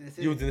Queens.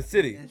 You was in the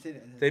city.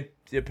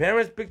 Your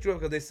parents picked you up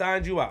because they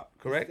signed you out,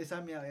 correct? They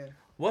signed me out, yeah.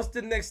 What's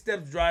the next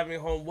steps driving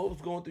home? What was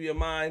going through your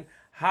mind?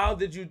 How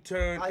did you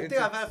turn I into...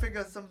 think I've had to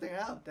figure something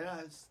out.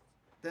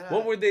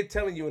 What were they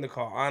telling you in the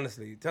car,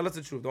 honestly? Tell us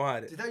the truth. Don't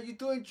hide it. They tell you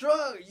doing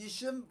drugs. You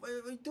shouldn't. What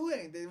are you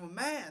doing? They were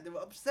mad. They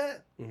were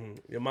upset.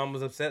 Your mom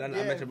was upset? I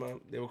Yeah. met your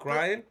mom. They were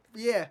crying?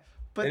 Yeah.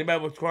 But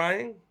Anybody was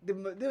crying? they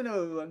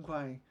never weren't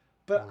crying.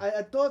 But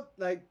I thought,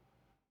 like,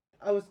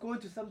 I was going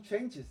to some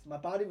changes. My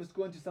body was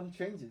going to some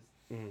changes.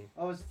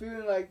 I was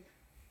feeling like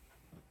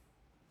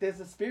there's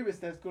a spirit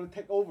that's going to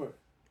take over.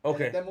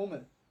 Okay. At that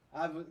moment.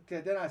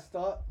 Then I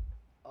start.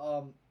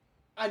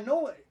 I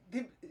know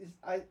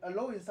I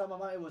know inside my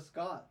mind it was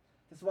God.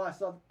 That's why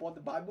I bought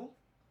the Bible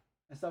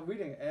and started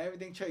reading it, and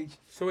everything changed.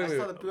 So wait, I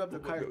started to build up the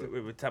character.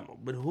 wait, time out.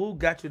 But who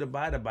got you to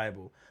buy the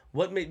Bible?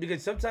 What made?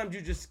 Because sometimes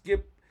you just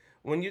skip.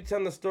 When you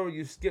tell the story,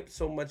 you skip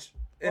so much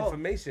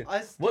information.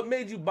 What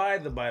made you buy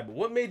the Bible?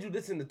 What made you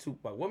listen to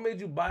Tupac? What made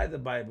you buy the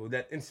Bible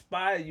that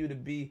inspired you to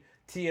be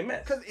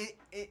TMS? Because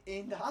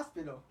in the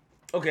hospital.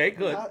 Okay,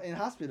 good. In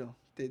hospital,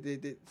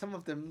 they some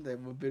of them they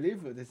were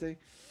believers. They say,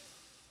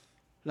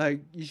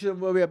 like, you shouldn't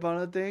worry about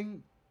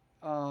nothing.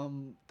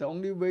 The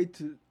only way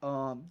to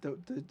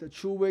the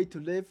true way to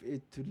live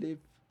is to live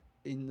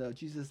in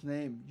Jesus'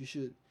 name. You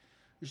should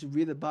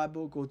read the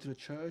Bible, go to the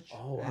church.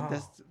 Oh, wow.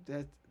 And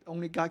that's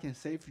only God can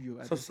save you.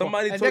 So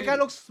somebody and told that guy you-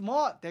 looks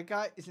smart. That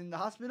guy is in the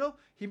hospital.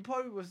 He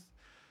probably was.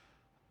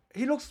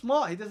 He looks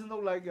smart. He doesn't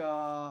look like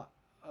a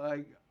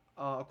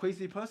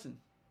crazy person.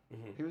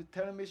 He was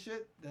telling me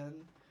shit.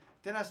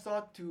 Then I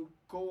start to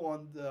go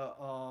on the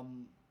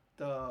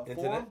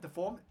Internet?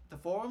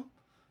 forum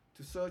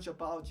to search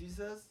about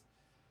Jesus,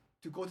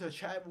 to go to a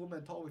chat room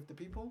and talk with the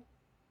people.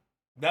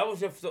 That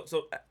was your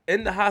so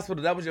in the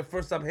hospital. That was your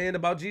first time hearing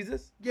about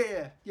Jesus.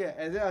 Yeah.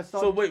 And then I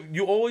started. So wait,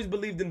 you always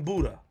believed in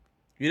Buddha.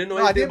 You didn't know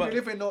No, I anything didn't about.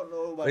 believe in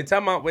no. Wait,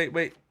 time out.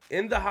 Wait.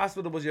 In the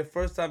hospital was your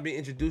first time being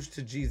introduced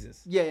to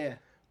Jesus. Yeah.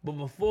 But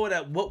before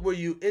that, what were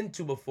you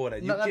into before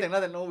that? You Nothing.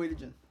 No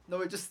religion. No,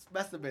 we're just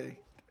masturbating.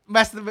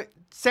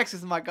 Sex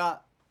is my God.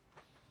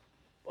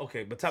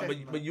 Okay, but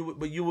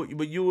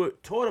you were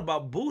taught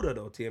about Buddha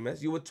though,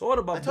 TMS. You were taught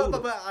about Buddha.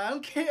 But I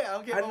don't care.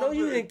 I know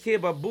you didn't care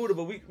about Buddha,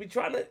 but we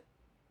trying to.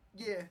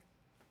 Yeah.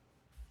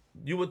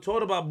 You were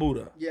taught about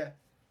Buddha, Yeah.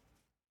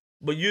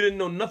 but you didn't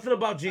know nothing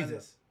about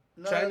Jesus.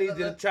 Chinese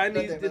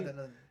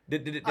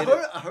didn't.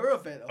 I heard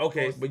of it. Of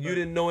Okay, course, but you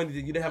didn't know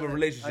anything. You didn't have a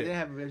relationship. I didn't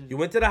have a relationship. You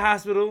went to the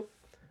hospital.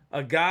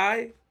 A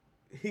guy,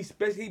 he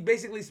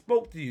basically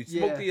spoke to you.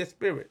 Spoke to your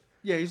spirit.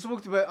 Yeah, he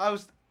spoke to me. I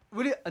was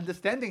really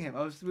understanding him.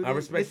 I was really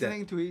respect that.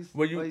 listening to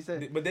Were what he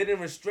said. But they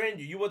didn't restrain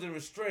you. You wasn't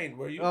restrained,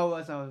 were you? Oh,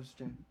 that's how I was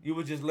doing. You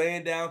were just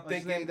laying down I was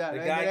thinking. laying down.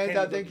 The I guy laying came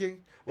down to- thinking.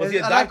 Was he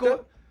a And I doctor?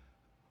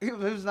 He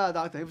was not a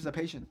doctor. He was a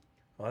patient.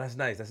 Oh, that's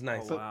nice. That's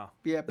nice. Oh, wow.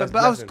 Yeah, That's but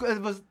blessing.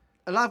 it was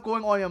a lot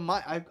going on in your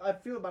mind. I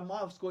feel my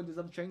mind was going through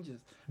some changes.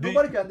 Do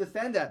Nobody you- can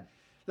understand that.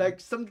 Like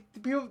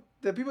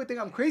the people think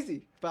I'm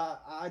crazy,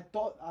 but I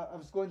thought I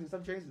was going through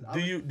some changes.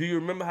 Do you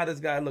remember how this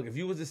guy looked? If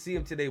you was to see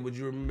him today, would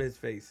you remember his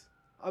face?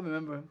 I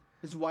remember him.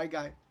 He's a white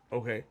guy.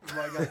 Okay.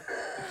 White guy.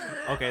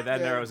 Okay, that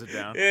Yeah. narrows it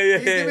down. Yeah.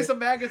 He gave me some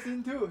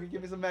magazine too. He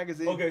gave me some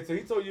magazine. Okay, so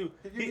he told you.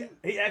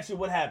 He asked you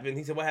what happened.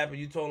 He said, "What happened?"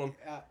 You told him.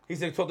 He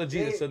said, "Talk to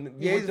Jesus." So you yeah,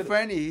 went he's to a the-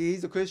 friend.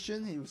 He's a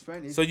Christian. He was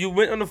friendly. So you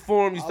went on the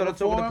forum. You started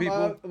talking to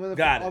people.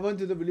 Got I it. went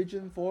to the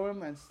religion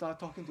forum and started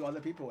talking to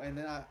other people, and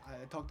then I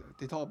talked.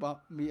 They talked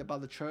about me,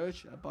 about the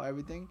church, about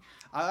everything.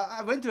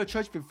 I went to the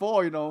church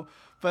before,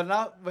 but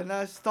now when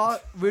I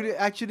start really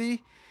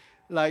actually,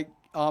 like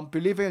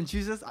believing in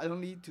Jesus, I don't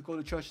need to go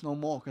to church no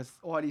more because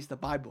all I need is the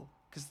Bible.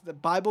 Because the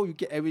Bible, you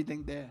get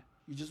everything there.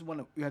 You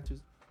have to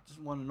just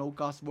want to know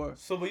God's word.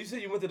 So when you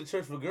said you went to the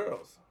church for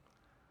girls,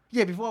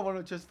 Yeah, before I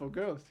went to church for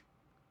girls.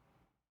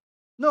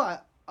 No,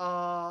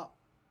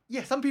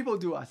 yeah, some people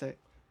do. I say.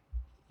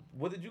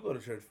 what did you go to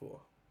church for?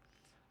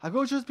 I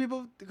go to church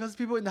because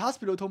people in the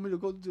hospital told me to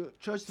go to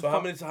church. So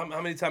how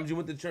many times you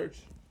went to church?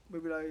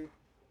 Maybe like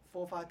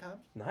 4 or 5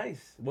 times.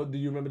 Nice. What do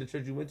you remember the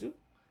church you went to?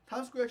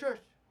 Times Square Church.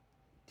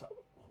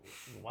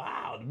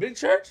 Wow, the big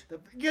church.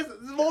 Yes,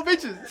 small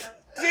bitches.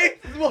 See,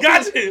 Small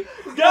got bitches.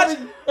 you, got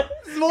you,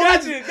 Small got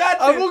bitches. you, got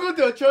I you. won't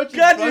go to a church. in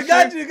Got you, Russia,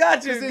 got you,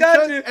 got you, 'cause in got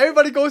church, you.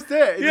 Everybody goes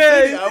there. In Yeah,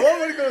 the city. yeah. I won't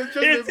want to go to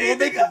church It's with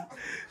small easy. bitches.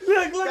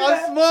 Look I'm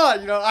at smart,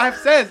 I have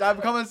sense. I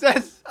have common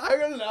sense. I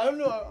don't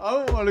know. I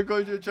don't want to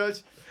go to a church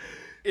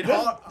in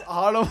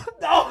Harlem.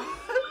 No.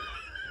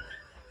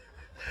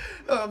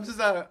 No, I'm just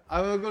I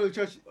want to go to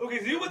church. Okay,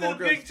 so you went to Small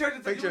the big girls. church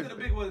and Big you went to church.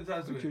 the big one in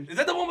Times Square. church. Is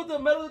that the one with the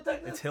metal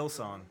detector? It's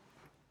Hillsong.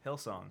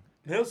 Hillsong.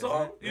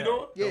 Hillsong? You Yeah.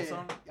 know? Yeah,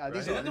 Hillsong? yeah. Right.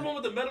 These Is that are the one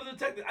with the metal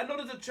detector? I know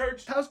there's a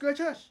church. Times Square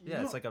Church.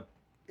 Yeah, it's like a.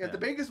 yeah, the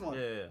biggest one.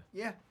 Yeah.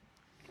 Yeah.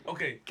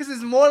 Okay. Because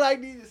it's more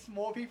likely the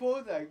small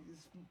people,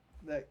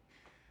 like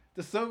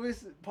the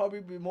service probably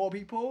be more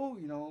people,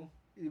 it'll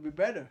be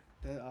better.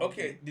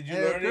 Okay, did you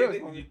And learn girls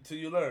anything? only. So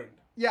you learned.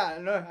 Yeah,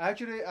 no.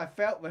 Actually, I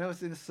felt when I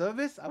was in the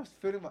service, I was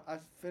feeling. I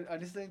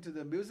was listening to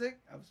the music.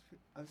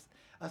 I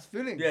was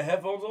feeling. You had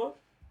headphones on?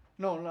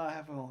 No, no, I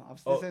have on. I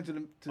was Oh, listening to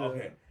the.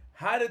 Okay.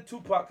 How did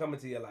Tupac come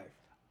into your life?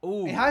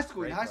 Ooh, In high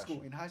school. great In high question.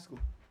 school. In high school.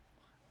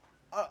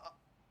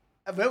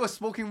 When I was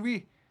smoking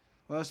weed.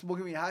 When I was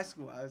smoking weed in high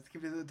school, I was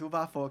keeping to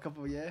Tupac for a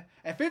couple of years.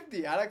 And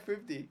 50, I like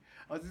 50.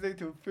 I was listening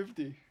to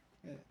 50.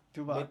 Yeah,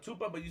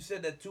 Tupac. But you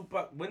said that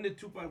Tupac. When did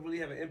Tupac really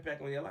have an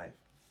impact on your life?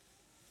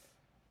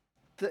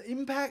 The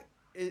impact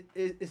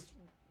is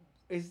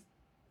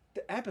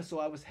the episode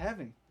I was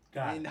having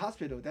Got in it. the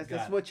hospital. Got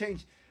That's it. what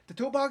changed. The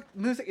Tupac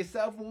music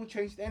itself won't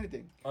change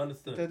anything.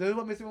 Understood. The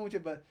Tupac music won't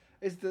change, but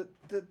it's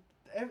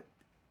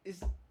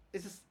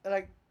it's just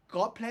like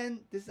God planned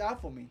this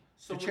out for me.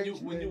 So to when you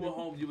change when the- you were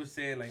home, you were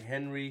saying like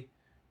Henry,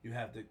 you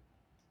have to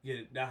get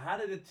it. Now, how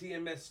did the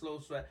TMS slow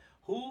swag?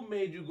 Who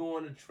made you go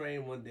on the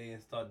train one day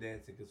and start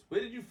dancing? Cause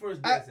where did you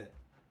first dance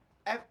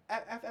at?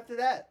 After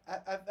that,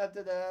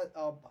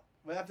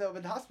 after I went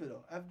to the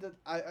hospital,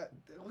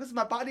 because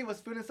my body was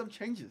feeling some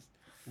changes.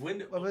 When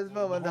did, Well, hold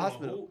well, in the on,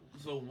 hospital.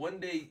 So one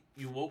day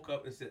you woke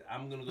up and said,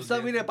 "I'm gonna go." Start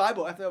dance reading the to-"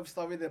 Bible. After I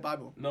started reading the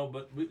Bible, No,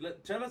 but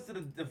tell us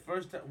the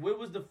first time. Where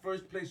was the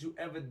first place you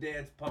ever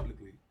danced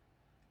publicly?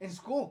 in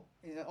school,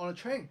 on a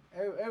train,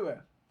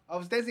 everywhere. I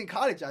was dancing in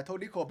college. I told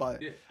Nico about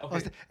it. Yeah, I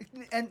was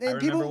okay. and I remember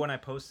people. when I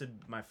posted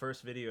my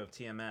first video of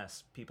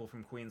TMS, people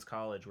from Queens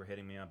College were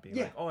hitting me up, being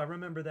Yeah. like, "Oh, I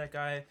remember that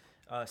guy,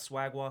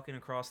 swag walking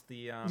across the."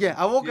 Yeah,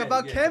 I woke Yeah,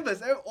 about yeah.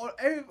 campus.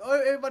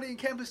 Everybody in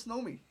campus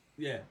know me.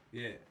 Yeah,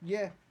 yeah.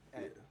 Yeah,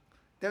 yeah.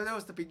 that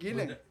was the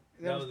beginning.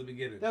 That was the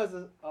beginning. That was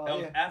the, That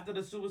was yeah. after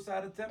the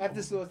suicide attempt.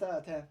 After suicide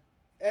attempt.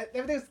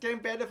 Everything's getting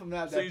better from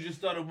now. So you just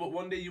started.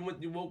 One day you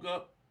woke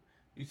up.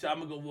 You said, "I'm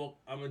gonna go walk.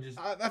 I'm gonna just."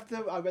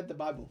 After I read the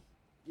Bible,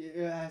 it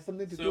has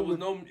something to So do it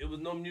was with.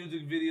 no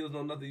music videos,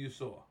 no nothing you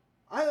saw.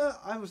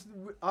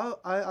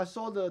 I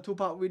saw the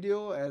Tupac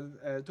video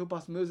and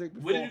Tupac's music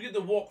before. Where did you get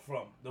the walk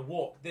from? The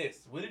walk,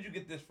 this. Where did you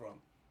get this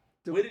from?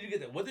 The- Where did you get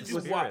that? What did you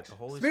Spirit, watch? the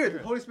Holy Spirit,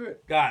 Spirit. Holy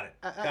Spirit. Got it.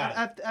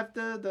 Got it.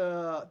 After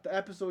the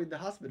episode in the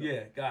hospital.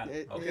 Yeah, got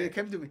it. Okay. It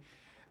came to me.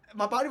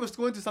 My body was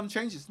going through some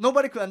changes.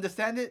 Nobody could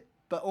understand it,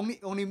 but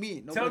only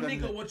me. Tell Nobody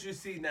Nico understand. what you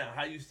see now.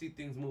 How you see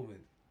things moving.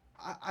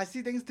 I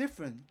see things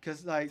different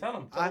because like Tell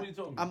him what you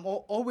told me. I'm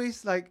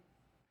always like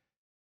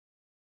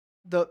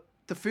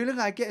the feeling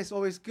I get is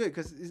always good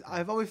because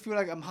I've always feel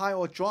like I'm high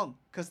or drunk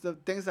because the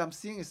things I'm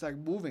seeing is like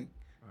moving.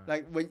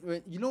 Like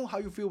when you know how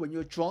you feel when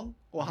you're drunk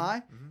or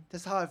high,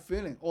 that's how I'm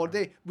feeling all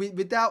day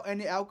without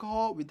any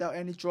alcohol, without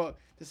any drug.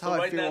 That's how So I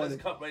right feel now, all this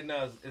day. cup right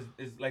now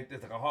is like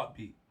this, like a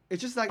heartbeat.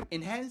 It's just like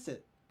enhance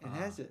it.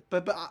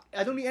 But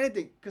I don't need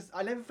anything because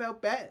I never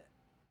felt bad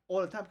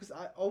all the time because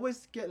I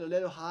always get a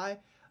little high,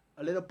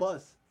 a little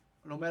buzz,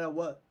 no matter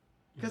what.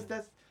 Because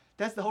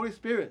that's the Holy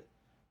Spirit.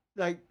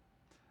 Like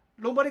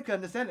nobody can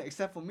understand it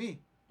except for me.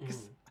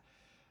 'Cause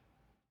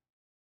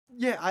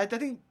yeah, I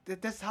think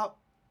that's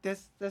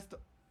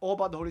all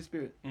about the Holy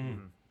Spirit.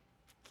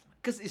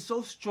 Because it's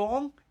so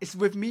strong. It's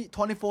with me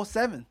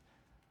 24/7.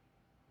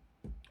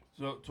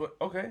 So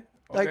okay.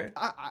 Like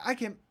I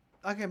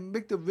can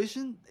make the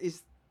vision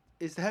is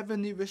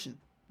heavenly vision.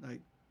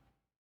 Like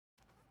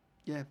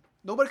yeah,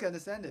 nobody can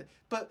understand it.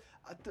 But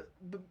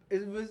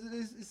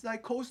it's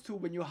like close to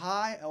when you're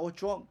high or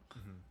drunk,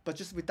 but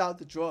just without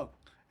the drug,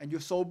 and you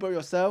sober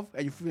yourself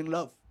and you feeling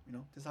love. You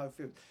know, that's how I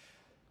feel.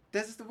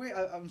 That's the way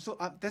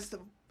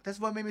that's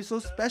what made me so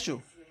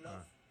special.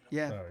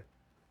 Yeah, Sorry.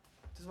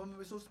 that's what made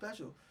me so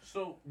special.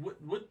 So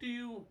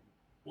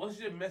what's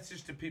your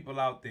message to people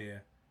out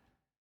there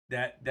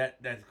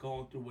that's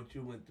going through what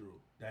you went through?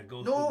 That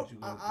goes through No, what you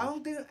went through? I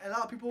don't think a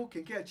lot of people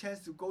can get a chance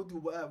to go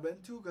through what I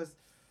went through because,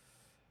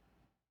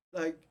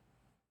 like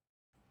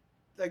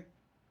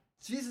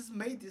Jesus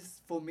made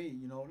this for me,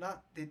 you know.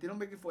 Not they don't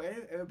make it for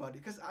everybody.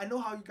 Because I know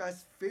how you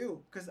guys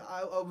feel. Because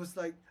I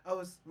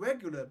was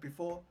regular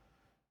before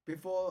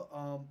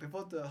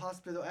the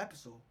hospital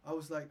episode. I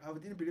was like I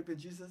didn't believe in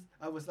Jesus.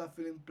 I was not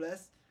feeling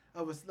blessed.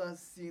 I was not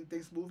seeing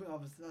things moving. I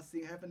was not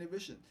seeing heavenly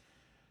vision.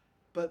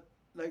 But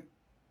like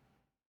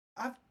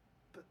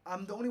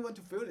I'm the only one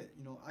to feel it,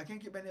 you know. I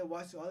can't give any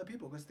advice to other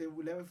people because they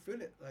will never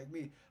feel it like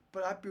me.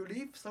 But I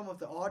believe some of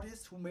the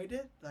artists who made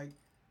it, like,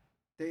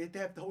 they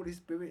have the Holy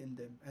Spirit in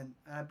them, and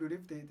I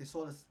believe they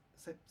saw the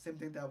same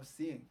thing that I was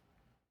seeing,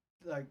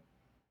 like,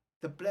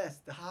 the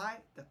blessed, the high,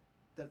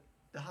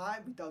 the high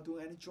without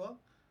doing any drug,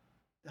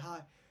 the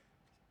high,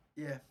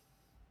 yeah.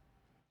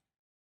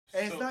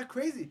 And it's not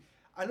crazy.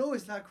 I know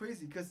it's not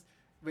crazy because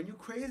when you're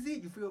crazy,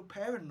 you feel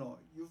paranoid.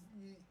 You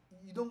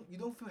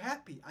don't feel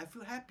happy. I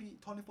feel happy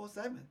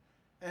 24/7,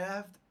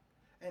 and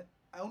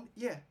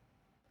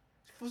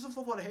First of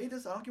all, for the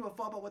haters, I don't give a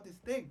fuck about what they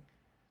think,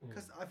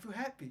 because I feel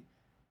happy.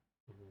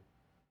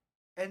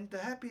 And the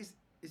happy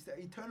is the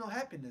eternal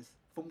happiness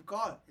from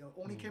God. It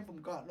only came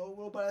from God.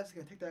 Nobody else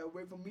can take that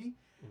away from me.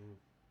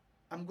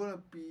 I'm gonna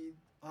be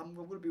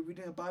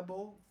reading the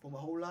Bible for my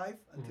whole life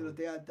until the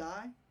day I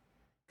die,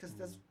 because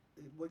that's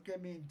what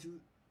get me into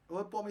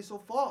what brought me so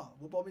far,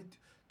 what brought me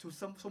to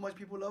so much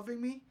people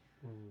loving me,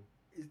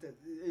 is that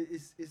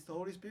it's the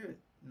Holy Spirit.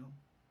 You know,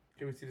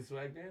 Can we see the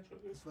swag dance?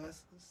 it's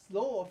fast,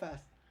 slow or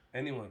fast.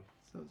 Anyone?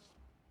 So,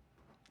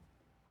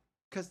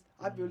 because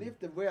I believe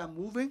the way I'm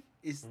moving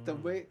is the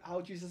way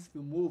how Jesus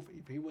will move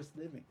if he was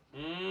living.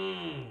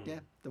 Yeah,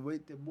 the way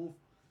they move.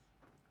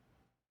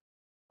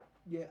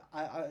 Yeah,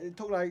 it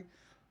took like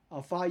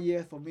 5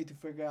 years for me to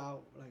figure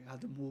out like how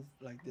to move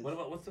like this.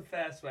 What's the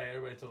fast swag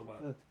everybody talk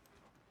about?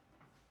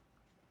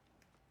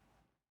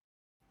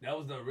 That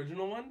was the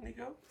original one,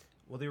 Nico?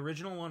 Well, the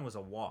original one was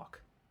a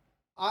walk.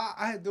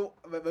 I do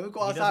when we go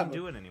He outside. doesn't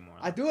do it anymore.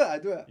 I do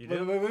it. You when,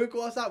 do? when we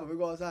go outside, when we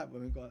walk outside.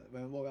 When we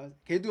walk outside.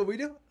 Can you do a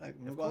video? Like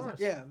when we Of go outside? course.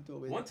 Yeah, do a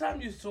video. One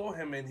time you saw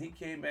him and he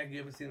came back, you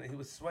ever seen that he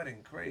was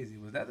sweating crazy.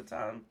 Was that the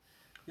time?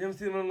 You haven't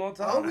seen him in a long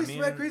time? I always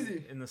sweat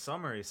crazy. In the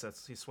summer, he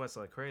sweats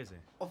like crazy.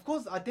 Of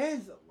course, I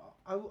dance.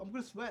 I'm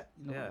gonna sweat.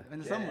 You know, Yeah. in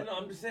the Yeah, summer. no,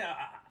 I'm just saying,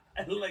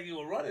 I look like you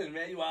were running,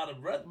 man. You were out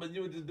of breath, but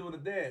you were just doing the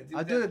dance.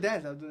 I do the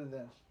dance.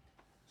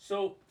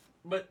 So,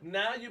 but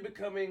now you're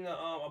becoming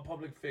a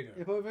public figure.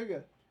 Yeah, public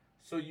figure.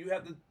 So you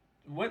have to.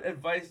 What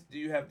advice do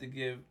you have to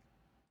give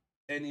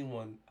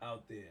anyone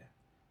out there?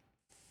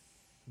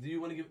 Do you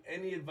want to give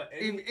any advice?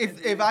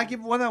 If I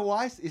give one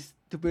advice, is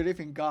to believe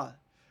in God,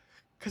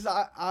 cause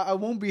I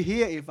won't be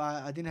here if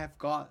I didn't have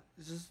God.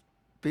 It's just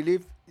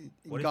believe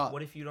in God.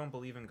 What if you don't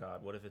believe in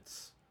God? What if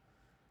it's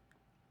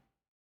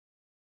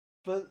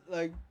But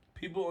like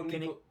people on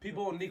Can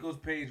people on Nico's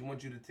page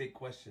want you to take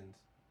questions.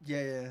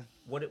 yeah.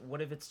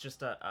 what if it's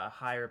just a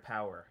higher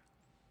power?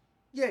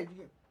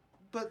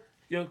 But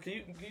Yo, can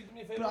you do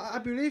me a favor? but I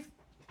believe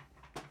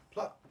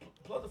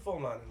Plug the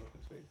phone line in real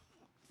quick,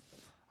 please.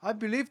 I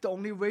believe the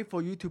only way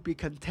for you to be The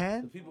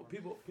content people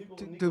To- on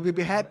to Nico's be page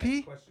wanna ask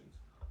happy? questions.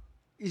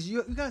 is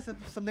you guys have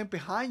something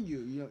behind you.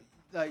 You know,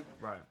 like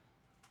Right.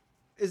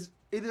 it's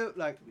either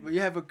like when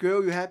you have a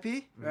girl, you're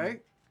happy,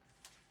 right?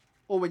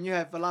 Or when you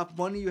have a lot of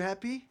money, you're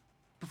happy.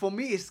 But for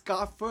me, it's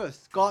God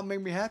first. God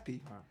make me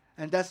happy, Right.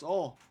 and that's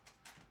all.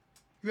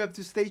 You have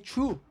to stay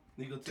true.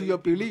 Nico, To your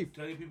belief.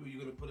 Tell your people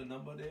you're gonna put a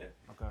number there,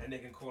 Okay. and they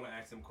can call and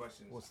ask them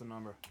questions. What's the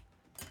number?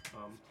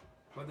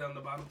 Put down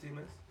the bottom,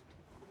 T-Max.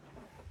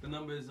 The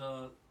number is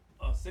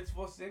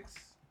 646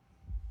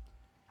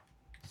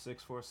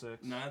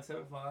 646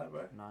 975,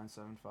 right?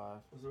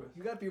 975. What's the rest?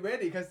 You gotta be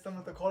ready because some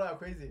of the caller are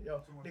crazy.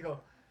 Yo,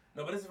 Nico.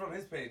 No, but this is from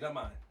his page, not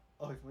mine.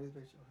 Oh, it's my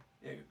picture.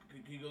 Yeah,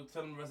 can you go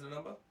tell them the rest of the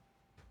number?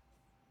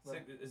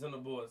 Right. It's on the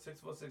board.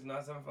 646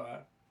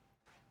 975.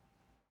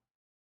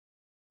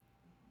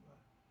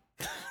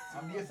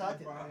 I'm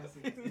nearsighted.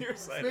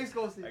 Nearsighted. Space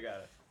ghosting. I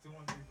got it.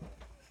 2135.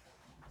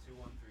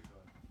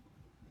 2135.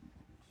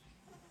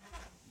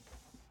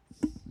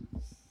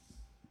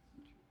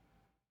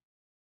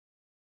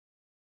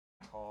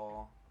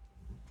 Call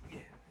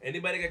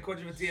Anybody got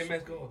questions for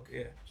TMS? Call.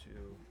 Yeah.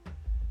 2.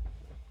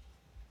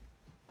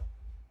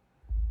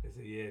 They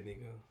said, yeah,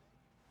 Nico.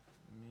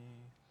 Me.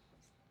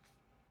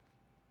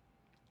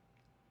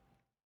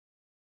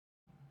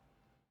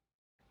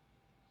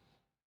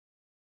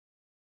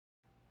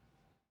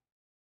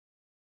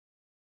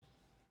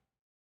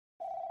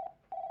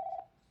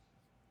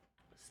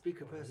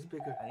 Speaker, press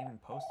speaker. I didn't even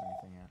post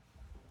anything yet.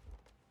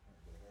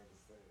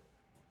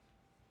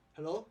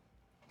 Hello?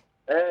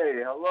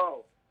 Hey,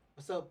 hello.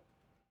 What's up?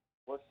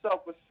 What's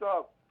up? What's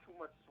up? Too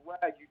much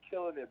swag. You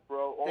killing it,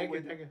 bro. Thank you,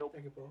 Always thank you, Mill-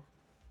 thank you, bro.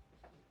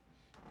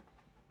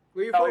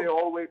 Where you Out from? here,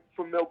 all the way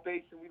from Mill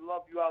Basin. We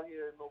love you out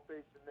here in Mill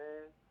Basin,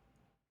 man.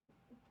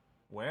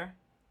 Where?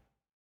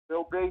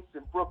 Mill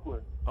Basin,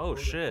 Brooklyn. Oh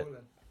shit.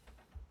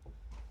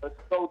 Let's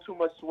go. Too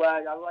much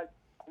swag. I want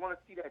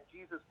to see that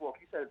Jesus walk.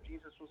 You said if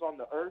Jesus was on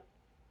the earth,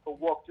 he'll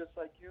walk just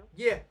like you.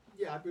 Yeah,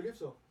 I believe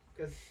so.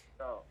 Cause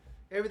No.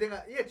 everything,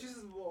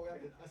 Jesus walk.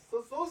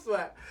 So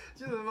swag.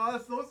 Jesus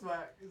was so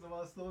swag. He's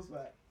about so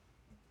swag.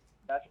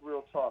 That's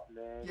real talk,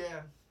 man.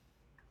 Yeah.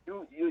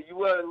 You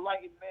were an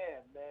enlightened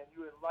man.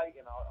 You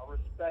enlightened. I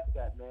respect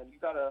that, man. You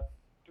gotta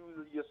do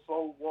your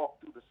slow walk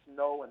through the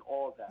snow and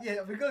all that.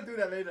 Yeah, we're gonna do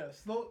that later.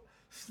 Snow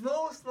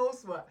swag.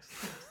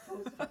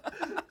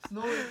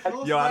 Snow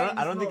Yo, swag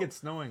I don't in think snow. it's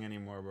snowing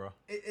anymore, bro.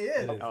 It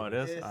is. Oh, it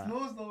is? Yeah, Alright.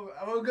 snow.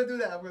 I'm gonna do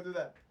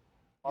that.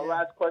 My Yeah.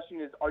 last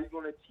question is: are you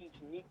gonna teach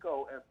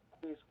Nico and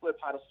Queen's Flip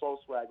how to slow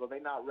swag? Or they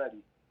not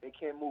ready? They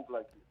can't move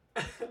like you.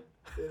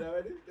 You know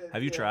what I mean?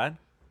 Have you Yeah. tried?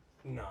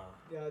 Nah.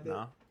 Yeah,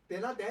 No.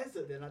 they're not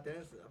dancers.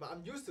 But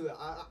I'm used to it.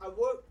 I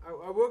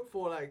work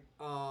for like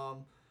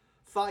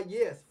 5.5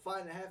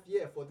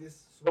 years for this.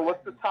 So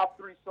what's swag. the top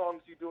 3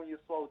 songs you doing your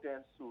slow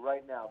dance to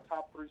right now?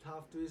 Top 3.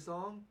 top 3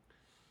 song?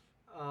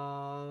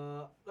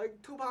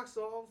 Like Tupac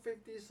song,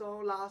 50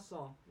 song, last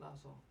song.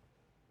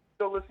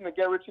 Still listen to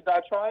Get Rich or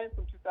Die Trying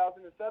from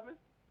 2007?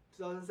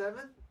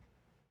 2007.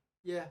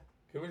 Yeah.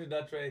 Get Rich or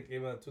Die Trying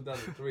came out in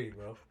 2003,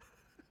 bro.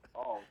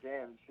 Oh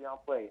damn! You see, I'm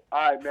playing.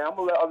 All right, man. I'm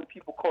gonna let other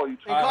people call you.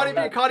 Hey,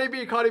 Alright, Cardi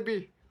B.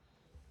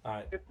 All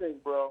right. Good thing,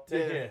 bro.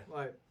 Take Yeah. care.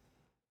 Right.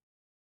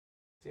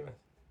 TMS.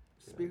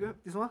 Speaker.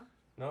 This one.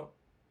 No?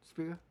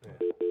 Speaker. Yeah.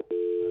 All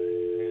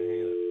right, hang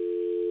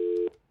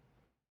it up.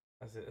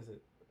 That's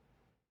it.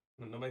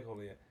 Nobody called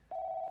me yet.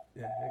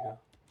 Yeah, there you go.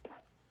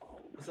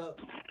 What's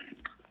up?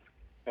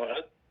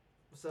 What?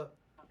 What's up?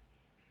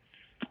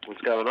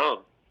 What's going on?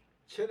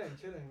 Chilling.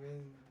 We're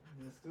in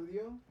the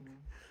studio.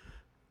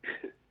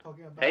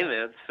 Talking about. Hey,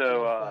 man.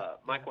 So,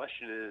 my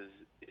question is,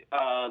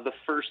 the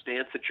first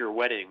dance at your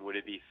wedding, would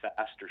it be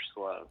fast or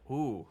slow?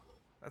 Ooh,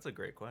 that's a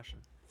great question.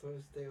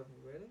 First day of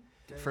the wedding.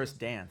 First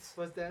dance.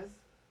 First dance.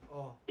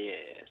 Oh.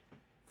 Yeah.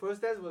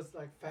 First dance was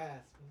like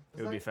fast.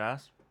 It would be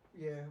fast?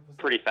 Yeah. It was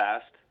Pretty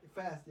fast.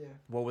 Fast, yeah.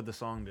 What would the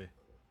song be?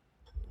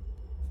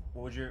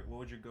 What would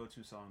your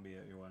go-to song be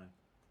at your wedding?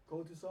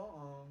 Go to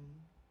song.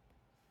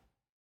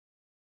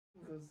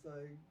 It was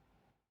like.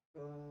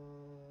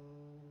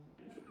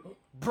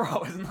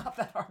 Bro, it's not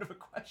that hard of a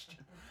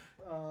question.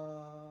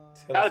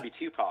 Gotta be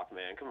Tupac,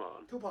 man. Come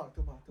on. Tupac.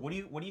 What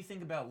do you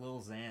think about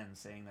Lil Xan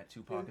saying that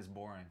Tupac is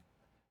boring?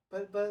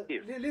 But Lil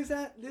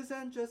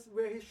Xan just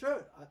wear his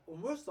shirt on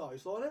Worldstar. You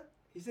saw that?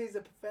 He says he's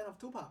a fan of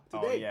Tupac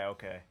today. Oh yeah,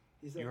 okay.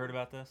 You heard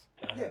about this?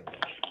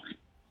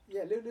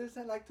 Yeah, Lil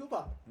Xan like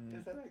Tupac.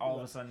 All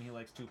of a sudden he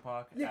likes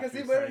Tupac. Yeah, because after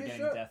he he wearing started his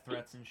getting shirt. death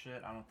threats and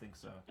shit. I don't think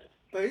so.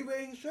 But he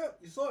wearing his shirt.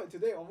 You saw it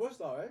today on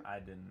Worldstar, right? I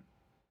didn't,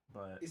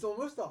 but It's on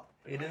Worldstar.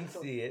 He didn't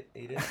see it.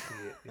 He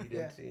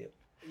didn't see it.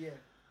 Yeah.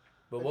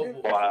 But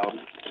Wow.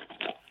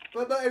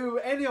 But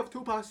any of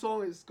Tupac's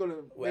song is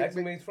gonna. Where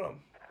he's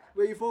from?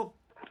 Where you from?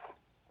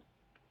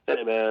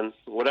 Hey, man.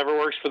 Whatever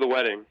works for the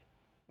wedding.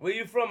 Where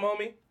you from,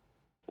 homie?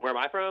 Where am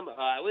I from?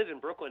 I live in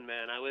Brooklyn,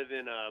 man. I live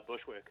in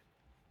Bushwick.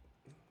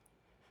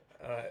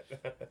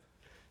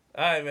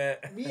 Alright, man.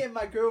 Me and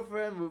my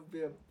girlfriend would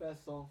be a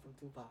best song from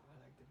Tupac. I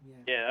like it.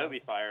 Yeah, that would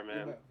be fire,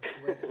 man.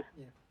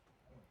 Yeah.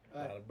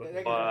 Alright.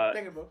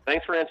 Thank you, bro.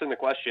 Thanks for answering the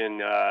question.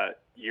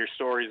 Your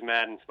story's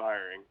mad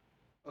inspiring.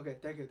 Okay,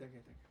 thank you.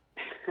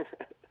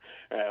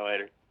 All right,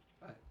 later.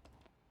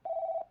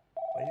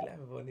 Why you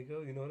laughing for,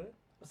 Nico? You know that?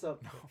 What's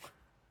up?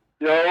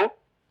 Yo.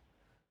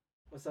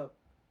 What's up?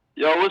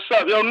 Yo, what's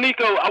up? Yo,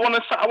 Nico, I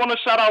wanna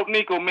shout out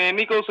Nico, man.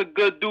 Nico's a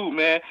good dude,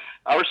 man.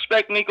 I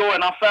respect Nico,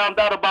 and I found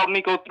out about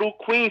Nico through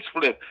Queen's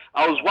Flip.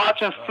 I was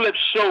watching Flip's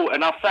show,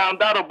 and I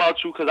found out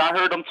about you because I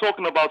heard him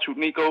talking about you,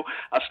 Nico.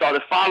 I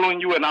started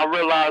following you, and I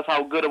realized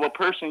how good of a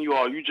person you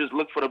are. You just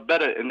look for the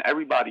better in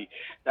everybody.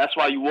 That's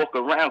why you walk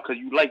around, because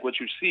you like what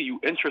you see. You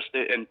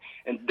interested in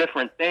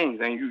different things,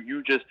 and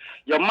you just,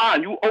 your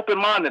mind, you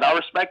open-minded. I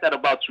respect that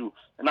about you,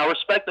 and I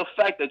respect the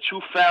fact that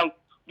you found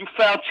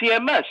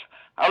TMS.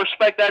 I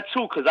respect that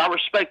too, because I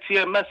respect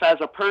TMS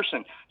as a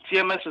person.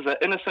 TMS is an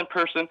innocent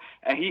person,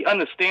 and he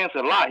understands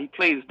a lot. He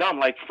plays dumb,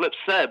 like Flip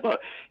said,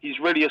 but he's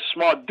really a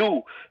smart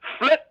dude.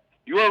 Flip,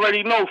 you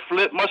already know,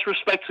 Flip. Much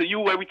respect to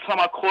you. Every time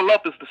I call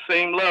up, it's the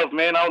same love,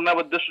 man. I'll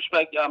never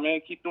disrespect y'all,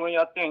 man. Keep doing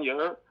your thing, you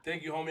heard?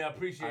 Thank you, homie. I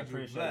appreciate you. I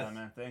appreciate that,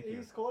 man. Thank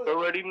you. You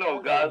already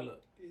know, guys.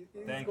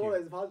 Thank you. you.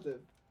 Is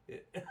positive. Yes,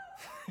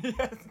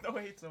 no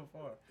hate so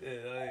far.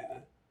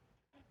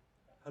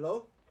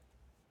 Hello?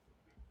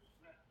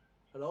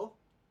 Hello?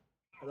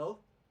 Hello?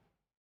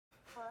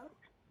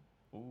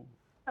 Ooh.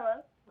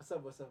 Hello? What's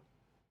up?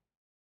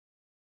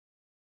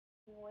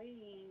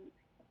 Wait.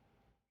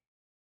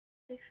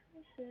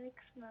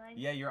 669.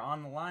 Yeah, you're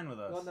on the line with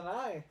us. On the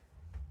line.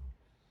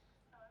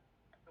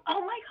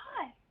 Oh my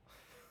god!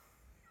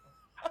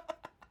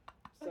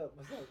 What's up?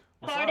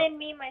 Pardon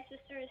me, my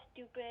sister is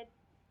stupid.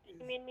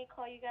 She made me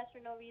call you guys for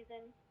no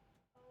reason.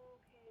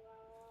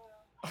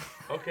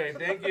 Okay,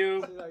 thank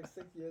you. She's like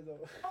 6 years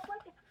old.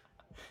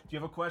 Do you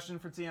have a question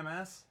for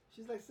TMS?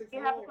 She's like 6 Do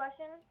you years have old. a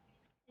question?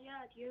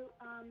 Yeah, do you,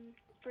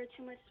 for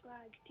Too Much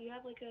Swag, do you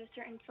have like a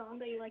certain song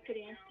that you like to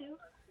dance to?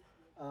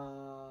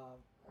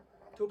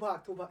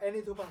 Tupac,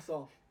 any Tupac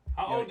song.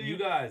 How old are you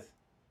guys?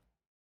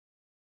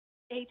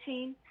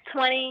 18.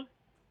 20.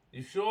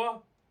 You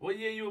sure? What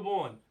year you were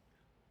born?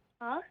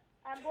 Huh?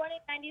 I'm born in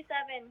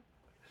 97.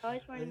 I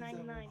was born in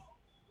 99.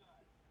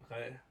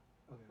 Okay.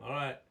 All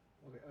right.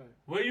 Okay, all right.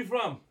 Where are you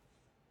from?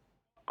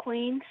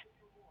 Queens.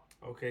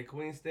 Okay,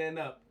 Queen, stand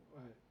up.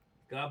 All right.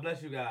 God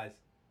bless you guys.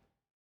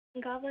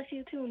 God bless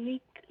you too,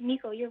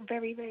 Nico. You're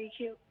very, very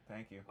cute.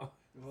 Thank you. Oh,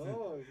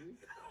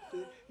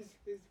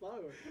 he's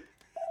following.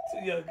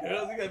 Two young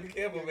girls, you gotta be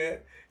careful, man.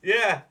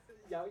 Yeah.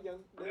 Young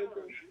little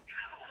girl.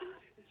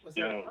 What's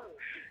Yo. up?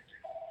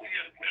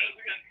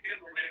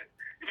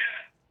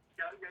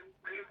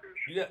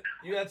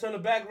 You gotta turn the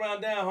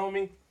background down,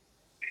 homie.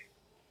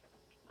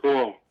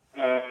 Cool.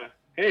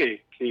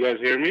 Hey, can you guys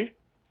hear me?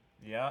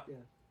 Yeah.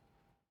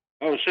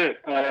 Oh shit.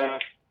 I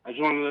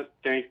just wanted to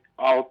thank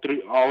all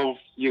of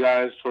you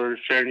guys for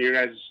sharing your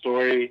guys'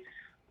 story.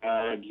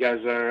 You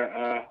guys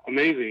are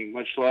amazing.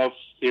 Much love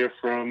here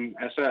from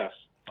SF.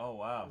 Oh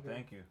wow,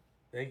 thank you.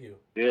 Thank you.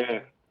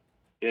 Yeah.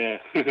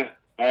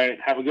 All right,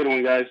 have a good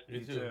one, guys.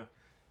 You too.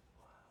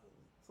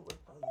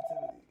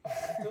 I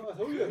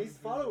told you, he's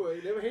follower.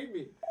 He never hate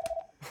me.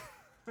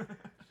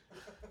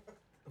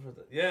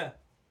 Yeah.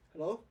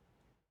 Hello?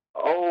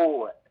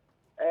 Oh,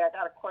 hey, I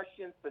got a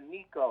question for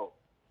Nico.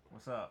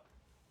 What's up?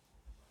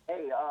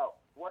 Hey,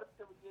 what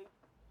affiliate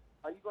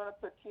are you gonna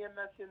put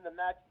TMS in the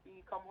Max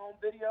B Come Home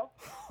video?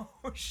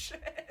 Oh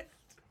shit!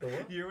 The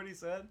what? You hear what he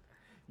said?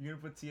 You gonna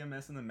put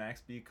TMS in the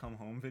Max B Come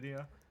Home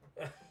video?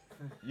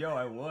 Yo,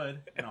 I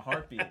would in a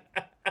heartbeat. Hey,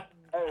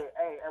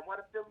 and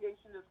what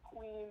affiliation is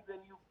Queens and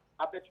you?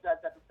 I bet you guys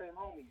got the same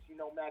homies. You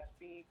know, Max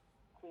B,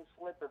 Queens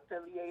Flip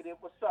affiliated.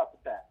 What's up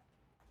with that?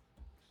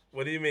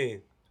 What do you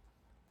mean?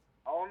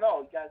 I don't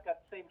know. You guys got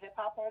the same hip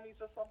hop homies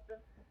or something?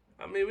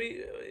 I mean,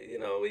 we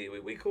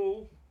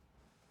cool.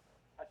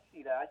 I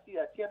see that.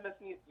 TMS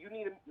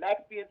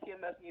Max B and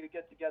TMS need to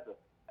get together.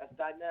 That's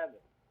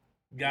dynamic.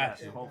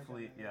 Gotcha. Yes,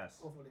 hopefully, yes.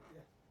 Hopefully,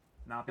 yeah.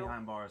 Not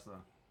behind bars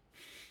though.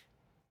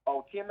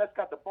 Oh, TMS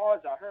got the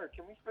bars. I heard.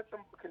 Can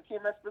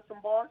TMS spit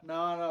some bars?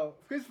 No.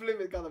 Chris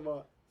Felipe got the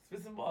ball.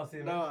 Spit some balls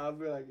here. No, I'll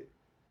be like it.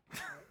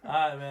 All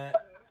right, man.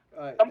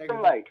 All right.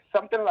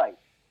 Something like.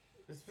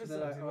 Just spit No,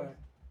 some. all right.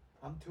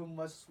 I'm too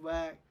much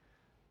swag.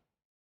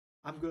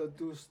 I'm gonna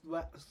do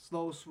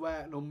snow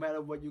swag no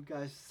matter what you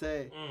guys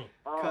say.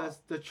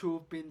 Cause the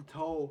truth been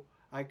told,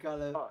 I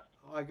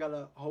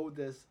gotta hold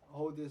this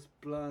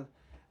blunt,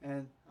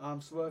 and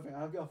I'm swerving. I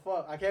don't give a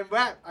fuck. I can't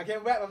rap.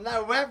 I'm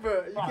not a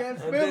rapper. You can't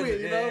feel me.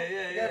 You know.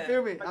 You can't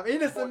feel me. I'm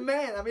innocent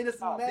man. Yeah. I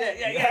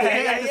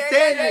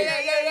understand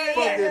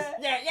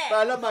you. But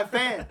I love my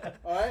fan.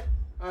 All right.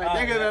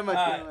 Thank you very much.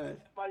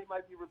 Somebody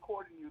might be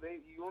recording you.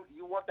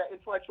 You want that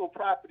intellectual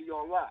property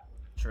on lock.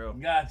 True.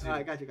 Got you. All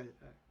right, got you. All right.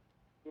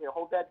 Yeah,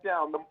 hold that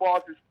down. Them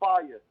bars is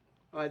fire.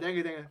 All right, thank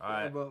you. All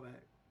right. Bro, man.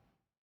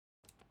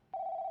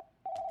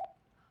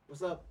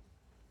 What's up?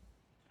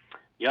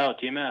 Yo,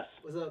 TMS.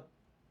 What's up?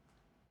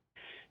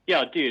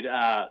 Yo, dude,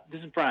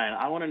 this is Brian.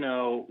 I want to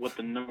know what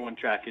the number one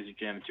track is you're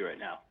jamming to right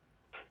now.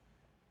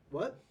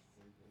 What?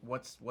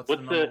 What's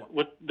the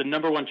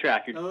number one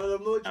track? The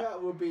number one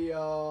track would be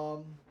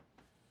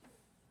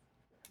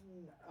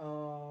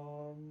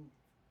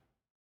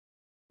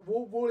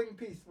Rolling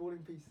Peace.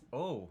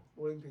 Oh.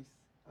 Rolling Peace.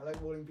 I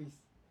like Rolling Peace.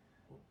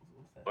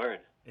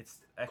 Word. It's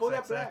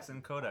Kodak XXX Black.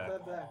 and Kodak.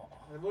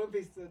 And Rolling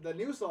Peace, the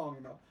new song,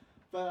 you know.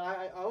 But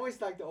I always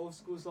like the old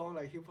school song,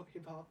 like hip hop,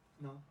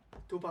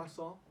 Tupac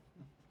song.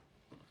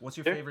 What's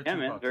your Sure. favorite Yeah,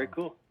 Tupac man. Very song?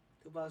 cool.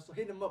 Tupac song.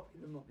 Hit him up.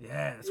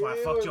 Yeah, that's why I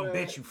fucked your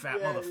bitch, you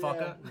fat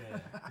motherfucker.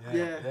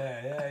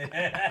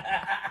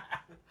 Yeah.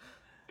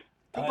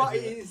 Tupac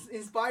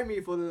inspired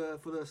me for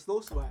the slow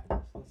swag.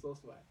 Slow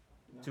swag.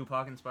 You know?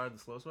 Tupac inspired the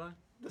slow swag?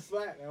 The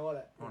swag and all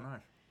that. Oh,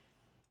 nice.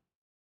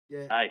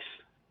 Yeah. Nice.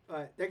 All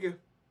right. Thank you.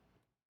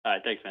 All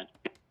right, thanks, man.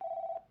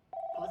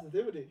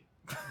 Positivity.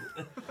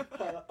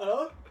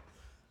 Hello?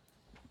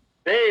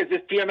 Hey, is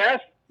this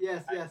TMS?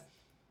 Yes.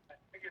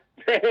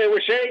 Hey,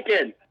 we're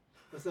shaking.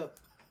 What's up?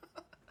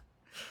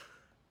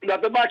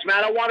 Nothing much,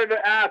 man. I wanted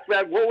to ask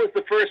that what was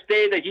the first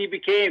day that he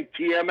became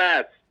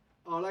TMS?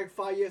 Like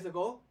 5 years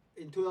ago,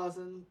 in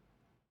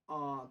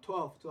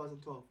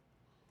 2012.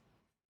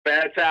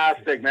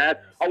 Fantastic, man.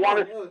 I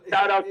want to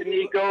shout out to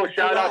Nico,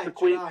 shout out to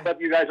Queen Club.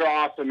 You guys are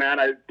awesome, man.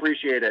 I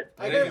appreciate it.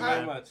 Thank you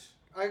very much.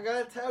 I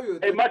gotta tell you.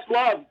 Hey, much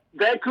love.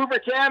 Vancouver,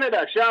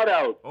 Canada. Shout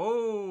out.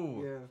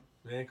 Oh. Yeah.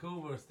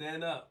 Vancouver,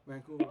 stand up.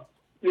 Vancouver.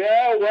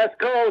 Yeah, West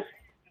Coast.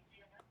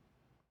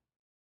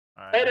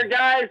 All right. Later,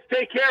 guys.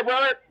 Take care,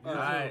 brother. All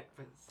right.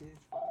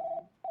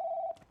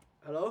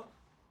 Hello?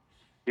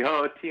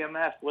 Yo,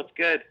 TMS, what's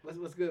good?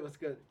 What's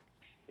good?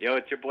 Yo,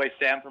 it's your boy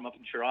Sam from up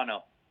in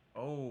Toronto.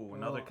 Oh,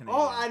 another Canadian.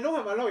 Oh, I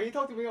know him. He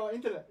talked to me on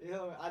internet.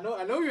 I know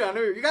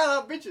you. You got a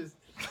lot of bitches.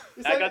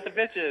 I got the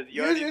bitches.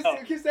 You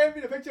keep sending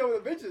me the picture of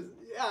the bitches.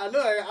 Yeah, I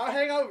know. I'll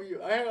hang out with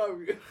you.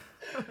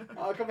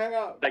 I'll come hang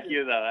out. Like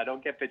you, though. I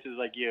don't get bitches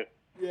like you.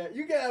 Yeah,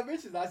 you get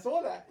bitches. I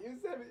saw that. You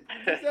sent me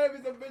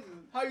some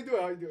bitches. How you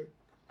doing?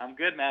 I'm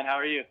good, man. How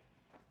are you?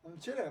 I'm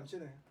chilling.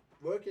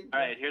 Working. All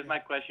right, here's my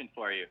question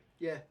for you.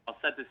 Yeah. I'll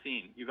set the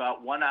scene. You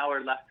got 1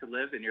 hour left to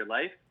live in your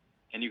life,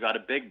 and you got a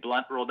big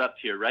blunt rolled up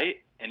to your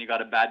right, and you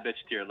got a bad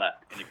bitch to your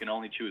left, and you can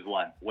only choose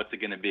one. What's it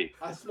going to be?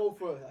 I smoke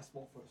first.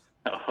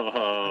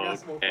 Oh, I got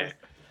smoke okay. first.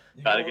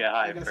 Gotta get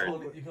high first.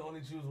 You can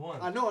only choose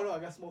one. I know. I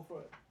got smoke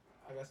first.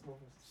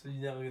 So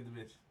you never get the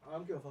bitch. I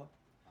don't give a fuck.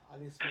 I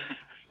need smoke.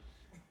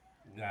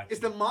 Gotcha. It's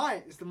the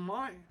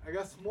mind. I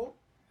got smoke.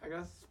 I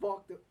got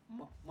spark the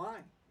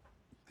mind.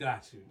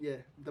 Got you.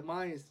 Yeah, the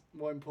mind is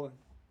more important.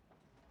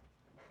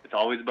 It's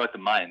always about the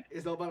mind.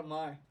 It's all about the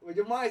mind. When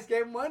your mind's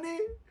getting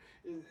money,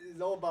 it's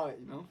all about it,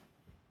 you know?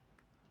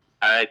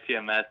 All right,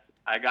 TMS.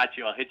 I got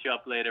you. I'll hit you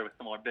up later with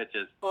some more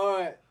bitches. All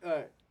right.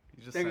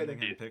 You just sending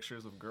me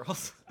pictures of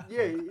girls?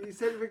 Yeah, he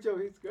sent a picture of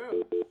his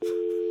girl.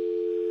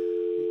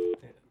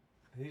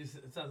 He's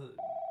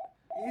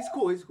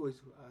cool. I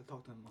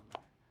talked to him on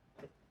that.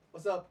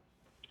 What's up?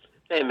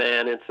 Hey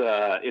man,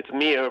 it's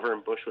me over in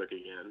Bushwick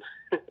again.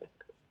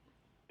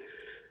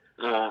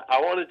 I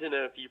wanted to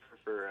know if you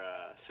prefer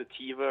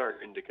sativa or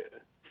indica.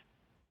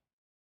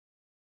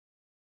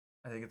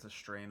 I think it's a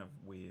strain of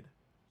weed.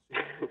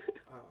 I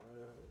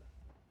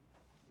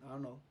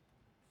don't know.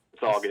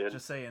 It's all good.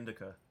 Just say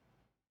indica.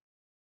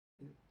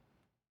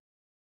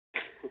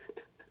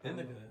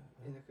 Indica.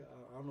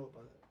 I don't know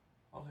about that.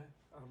 Okay.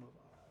 I don't know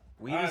about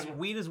that.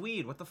 Weed is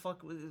weed. What the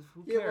fuck? Who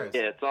Yeah, cares?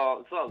 Yeah, it's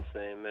all the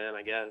same, man.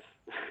 I guess.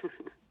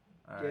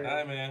 All right. All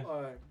right, man.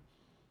 All right.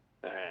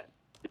 All right.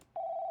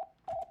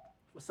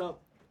 What's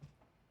up?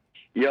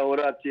 Yo, what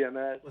up,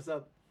 TMS? What's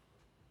up?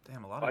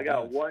 Damn, a lot of I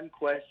got dudes. one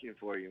question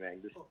for you, man.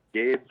 This is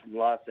Gabe from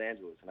Los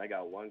Angeles, and I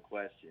got one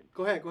question.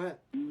 Go ahead.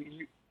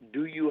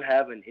 Do you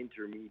have an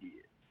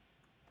intermediate?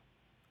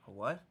 A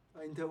what?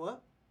 Into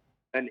what?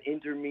 An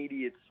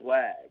intermediate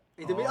swag.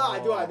 Intermediate? I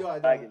do.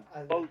 Swag and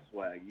slow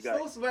swag. You Slow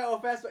got swag or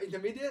fast swag?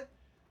 Intermediate?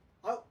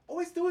 I'm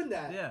always doing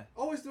that. Yeah.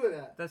 Always doing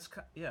that. That's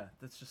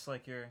just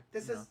like your.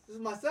 This is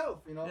myself,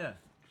 you know. Yeah.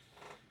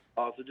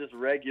 also just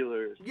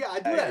regular. Yeah, I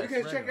do that. You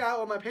can check it out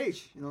on my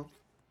page, you know.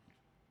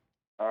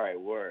 All right,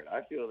 word.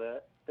 I feel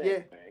that.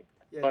 Thanks, man.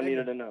 Yeah, I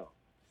needed to know.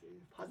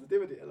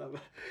 Positivity. I love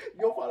it.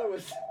 Your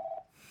followers.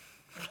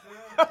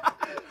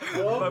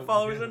 My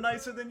followers are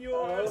nicer than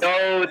yours.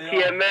 Yo,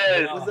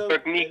 TMS.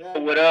 Kirk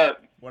Nico, what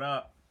up? What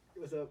up?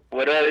 What's up?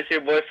 What up? It's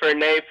your boy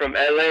Fernay from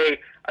LA.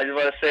 I just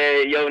want to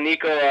say, yo,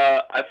 Nico,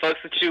 I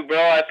fucks with you, bro.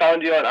 I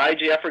found you on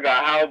IG. I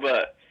forgot how,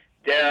 but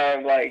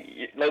damn, like,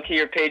 low-key,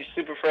 your page is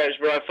super fresh,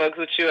 bro. I fucks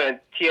with you. And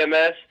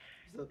TMS,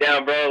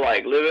 damn, bro,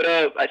 like, live it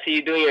up. I see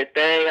you doing your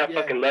thing. I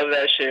fucking love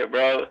that shit,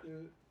 bro.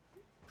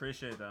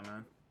 Appreciate that,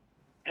 man.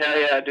 Hell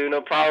yeah, dude,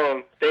 no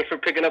problem. Thanks for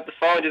picking up the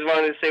phone. Just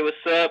wanted to say what's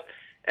up.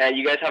 And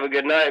you guys have a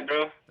good night,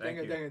 bro. Thank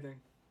you.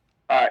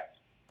 All right.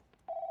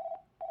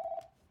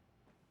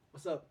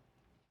 What's up?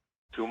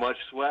 Too much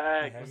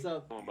swag. What's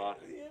up? Come on, boss.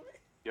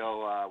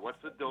 Yo,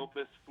 what's the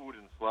dopest food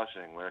in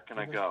Flushing? Where can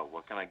I go?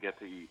 What can I get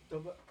to eat?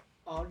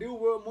 New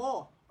World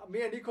Mall.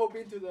 Me and Nico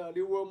been to the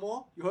New World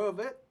Mall. You heard of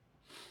it?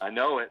 I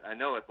know it,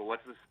 but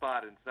what's the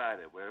spot inside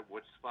it?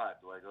 Which spot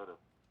do I go to?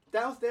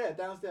 Downstairs,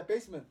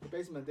 basement. The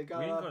basement. They got.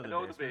 We can go to the I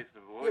know the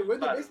basement. But Yeah, we're in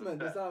the spot is basement.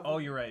 that? There's a lot of Oh,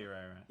 you're right.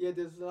 Yeah,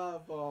 there's a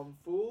lot of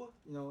food.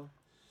 You know.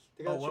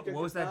 They got What chicken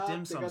was that kebab, dim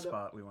they sum got the-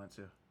 spot we went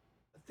to?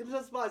 Dim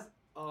sum spots.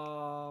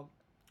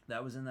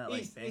 That was in that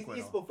like East banquet hall.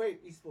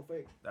 East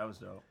Buffet. That was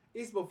dope.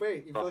 East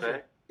Buffet in Buffet?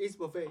 Flushing. East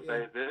Buffet. Yeah.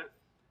 Is it?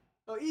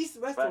 Oh, East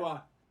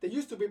Restaurant. They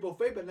used to be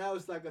buffet, but now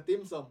it's like a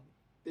dim sum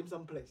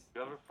place.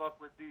 You ever fuck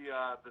with the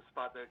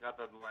spot that got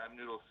the lamb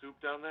noodle soup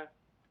down there?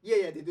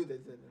 Yeah, they do.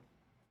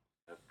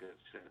 That's good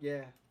shit.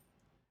 Yeah.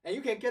 And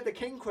you can get the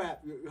king crab.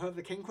 You heard of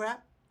the king crab?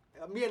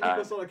 Me and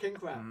Nico saw the king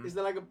crab. It's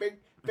like a big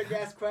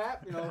ass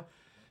crab, you know.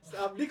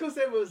 So, Nico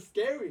said it was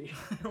scary.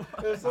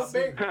 It was so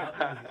big.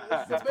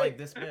 It's like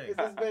this big. It's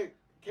this big.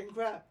 King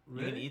crab. You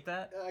can eat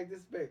that? Like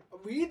this big.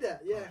 We eat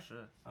that, yeah.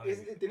 Oh,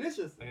 shit. It's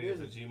delicious. I get it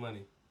for G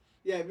money.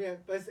 Yeah,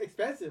 but it's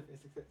expensive.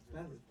 It's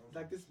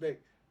like this big.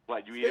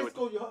 What, you eat it Space with...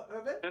 Gold, you heard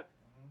of it?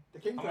 The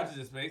king How crab. much is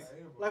this space?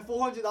 Like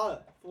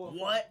 $400.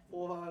 What?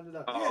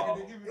 $400. Oh. Yeah.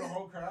 They give you the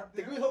whole crab?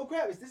 They give you the whole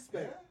crab. It's this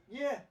big.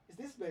 Yeah, it's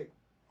this big.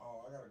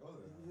 Oh, I gotta go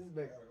there. It's this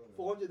big.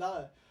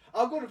 $400.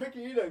 I'll go to Pick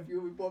and Eater if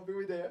you want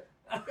me there.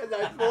 It's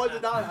like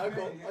 $400. I'll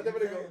go. I'll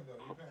definitely go.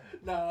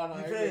 No.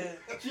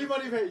 She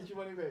money pay. She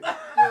money pay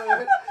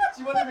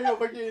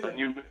for Pick and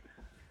Eater.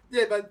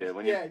 Yeah, but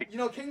you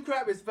know, king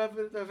crab is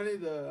definitely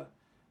the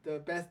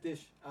best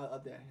dish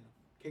out there. You know,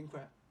 king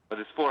crab. But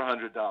it's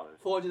 $400.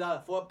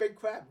 $400 for a big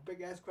crab,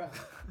 big ass crab.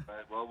 All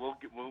right, well,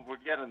 we're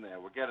getting there.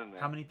 We're getting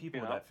there. How many people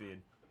would that feed?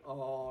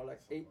 Oh,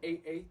 like 10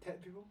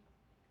 people.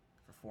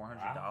 For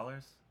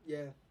 $400?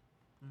 Yeah.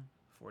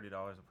 $40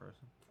 a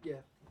person.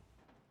 Yeah.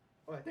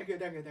 All right, thank you.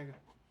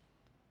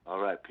 All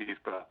right, peace,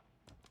 bro.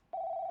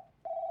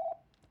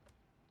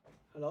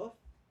 Hello?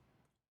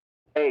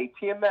 Hey,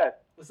 TMS.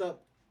 What's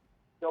up?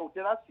 Yo,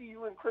 did I see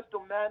you in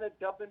Crystal Manor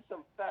dumping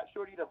some fat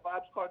shorty to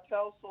Vibes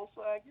Cartel soul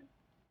swagging?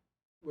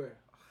 Where?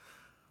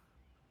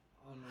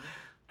 I don't know.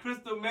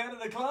 Crystal Man in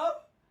the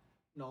club?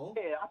 No.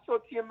 Yeah, I saw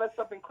TMS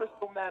up in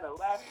Crystal Manor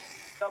last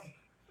up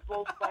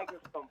soul swagging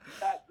some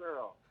fat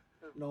girl.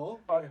 No.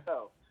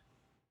 Cartel.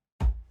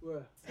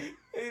 Where?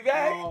 He's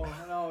back?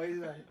 No, he's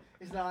lying.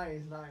 He's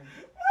lying.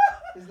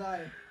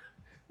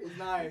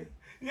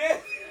 Yeah.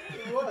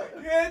 What?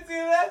 Yeah,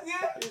 TMS,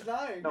 yeah. He's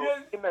lying. No,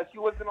 TMS,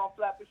 you wasn't on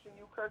Flatbush and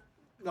you, Kirk?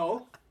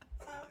 No.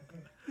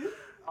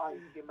 Oh,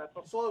 you TMS.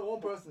 I saw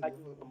one person.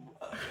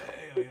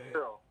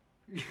 Girl.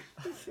 There's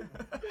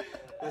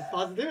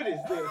positivity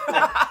still.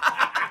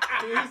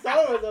 He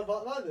saw it as a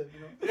positive, you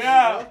know.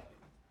 Yeah.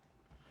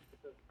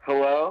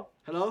 Hello?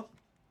 Hello?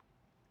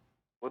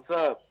 What's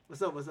up?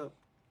 What's up?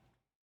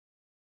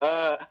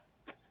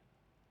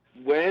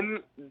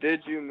 When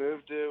did you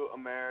move to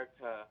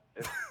America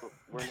if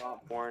we're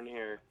not born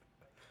here?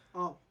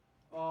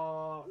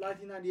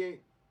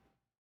 1998.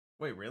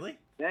 Wait, really?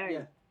 Dang.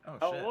 Yeah. Oh,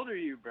 How shit. old are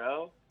you,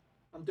 bro?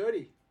 I'm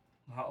 30.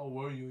 How old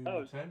were you?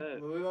 Oh, 10?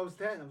 shit. I was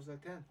 10. I was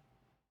like 10.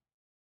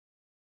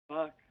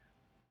 Fuck.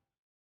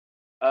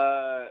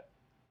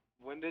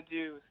 When did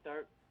you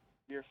start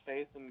your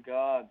faith in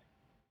God?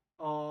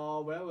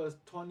 When I was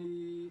 5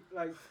 years,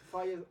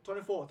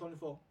 24.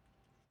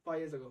 5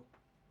 years ago.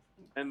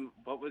 And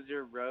what was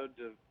your road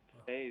to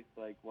faith?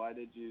 Like, why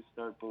did you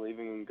start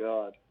believing in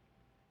God?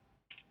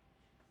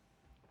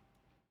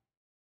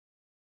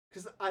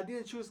 Because I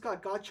didn't choose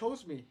God. God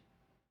chose me,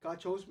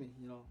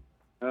 you know.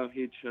 Oh,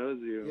 he chose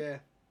you. Yeah.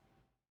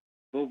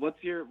 Well,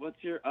 what's your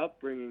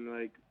upbringing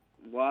like?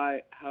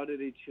 Why? How did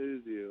he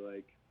choose you?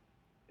 Like,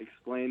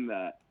 explain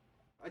that.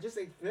 I just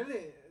explained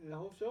it in the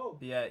whole show.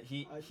 Yeah,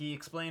 he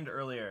explained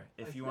earlier.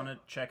 If you want to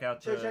check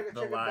out Check the it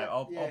live, back,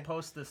 I'll yeah.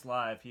 post this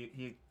live.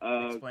 He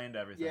explained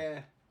everything. Yeah.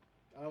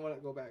 I don't want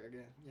to go back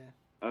again. Yeah.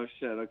 Oh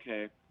shit.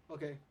 Okay.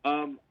 Okay.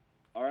 All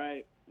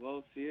right.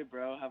 Well, see you,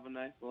 bro. Have a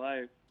nice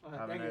life.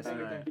 Have a thank you, nice thank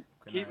you, night. thank you.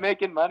 Good Keep night.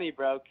 making money,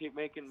 bro. Keep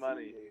making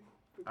money.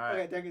 All right.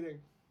 Okay, thank you.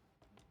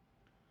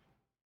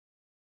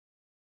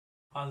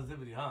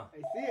 Positivity, huh? I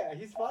see it.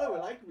 His father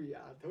would like me.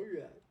 I told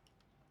you that.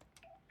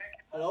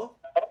 Hello?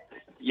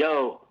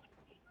 Yo,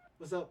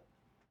 What's up?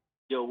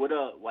 yo, what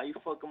up? Why you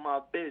fucking my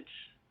bitch?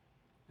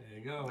 There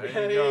you go. There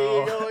There you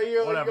you go. go,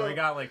 you Whatever. go. We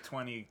got like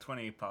 20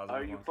 positive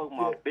Are you ones. fucking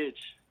my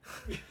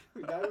bitch?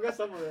 we got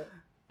some of it.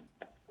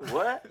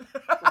 What?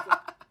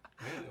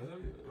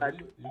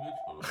 You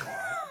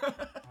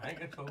I ain't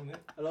controlling it.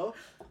 Hello?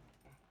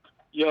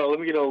 Yo, let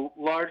me get a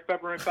large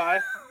pepperoni pie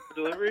for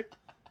delivery.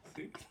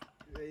 Yeah.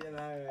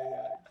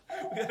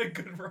 We had a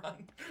good run.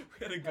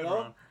 We had a good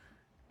Hello? run.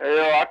 Hey,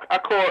 yo, I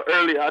called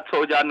earlier. I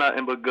told y'all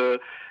nothing but good.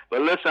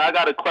 But listen, I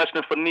got a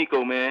question for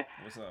Nico, man.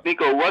 What's up?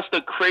 Nico, what's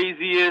the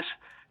craziest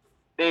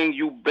thing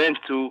you've been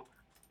to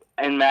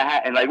in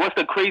Manhattan? Like, what's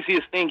the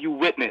craziest thing you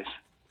witnessed?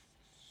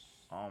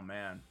 Oh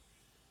man,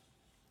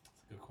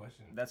 Good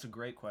question. that's a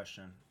great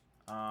question.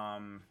 I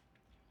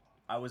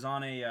was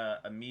on a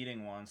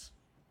meeting once.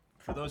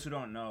 For those who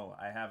don't know,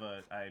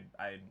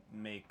 I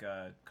make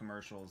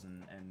commercials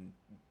and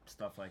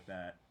stuff like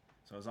that.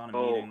 So I was on a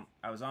meeting.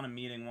 I was on a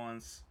meeting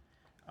once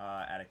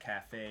at a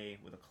cafe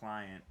with a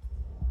client,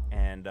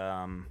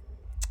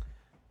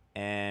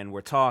 and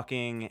we're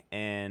talking,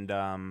 and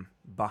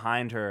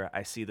behind her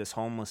I see this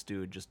homeless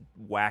dude just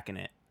whacking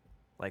it,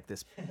 like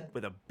this,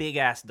 with a big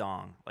ass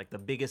dong, like the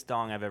biggest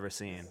dong I've ever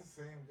seen. It's the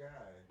same guy.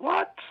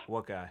 What?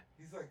 What guy?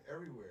 He's like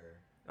everywhere.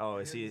 Oh,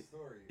 I is hear he? the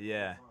story all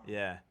Yeah, the time.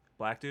 yeah.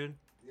 Black dude?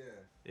 Yeah.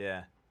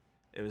 Yeah.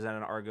 It was at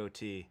an Argo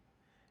Tea.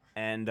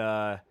 And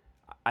I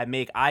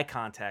make eye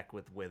contact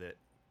with it.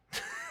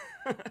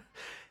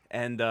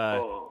 And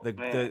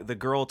the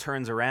girl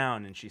turns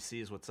around and she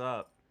sees what's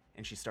up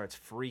and she starts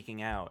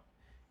freaking out.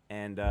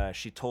 And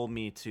she told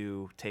me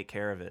to take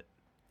care of it.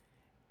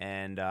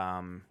 And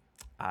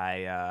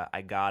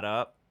I got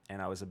up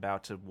and I was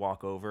about to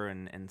walk over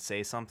and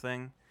say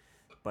something,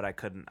 but I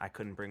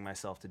couldn't bring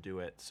myself to do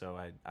it, so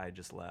I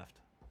just left.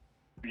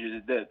 You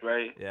just did,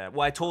 right? Yeah.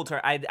 Well, I told her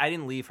I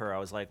didn't leave her. I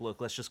was like, look,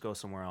 let's just go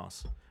somewhere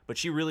else. But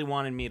she really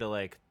wanted me to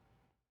like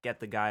get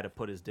the guy to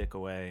put his dick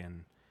away,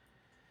 and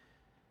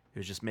he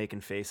was just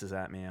making faces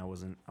at me. I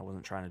wasn't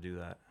trying to do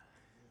that.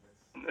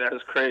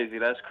 That's crazy.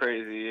 That's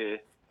crazy. Yeah.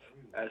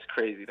 That's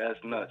crazy. That's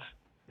nuts.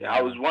 Yeah,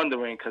 I was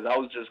wondering because I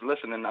was just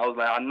listening. I was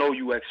like, I know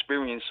you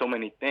experienced so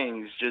many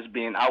things just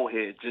being out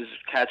here, just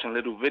catching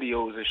little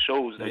videos and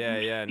shows. That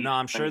Yeah. you No,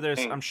 I'm see sure many there's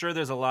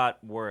things. a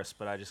lot worse,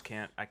 but I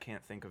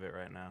can't think of it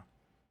right now.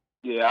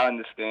 Yeah, I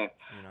understand.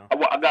 You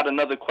know. I got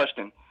another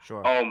question.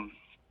 Sure.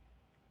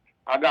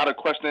 I got a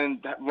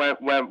question. When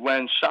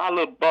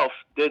Shia LaBeouf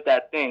did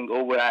that thing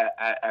over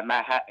at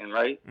Manhattan,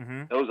 right?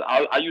 Mhm. It was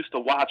I used to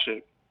watch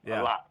it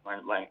Yeah. a lot,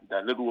 like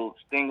that little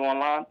thing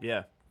online.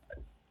 Yeah.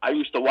 I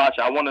used to watch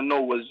it. I want to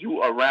know, was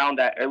you around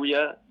that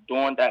area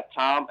during that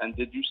time, and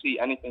did you see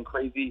anything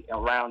crazy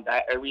around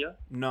that area?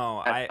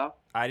 No, At the time?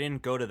 I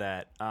didn't go to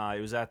that.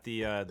 It was at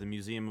the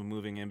Museum of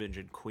Moving Image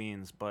in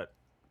Queens. But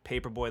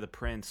Paperboy the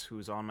Prince,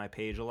 who's on my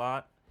page a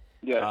lot,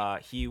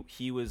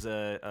 he was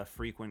a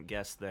frequent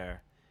guest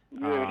there.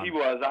 Yeah, he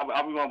was.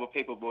 I remember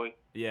Paperboy.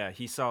 Yeah,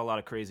 he saw a lot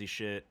of crazy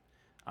shit.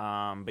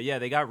 But yeah,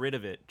 they got rid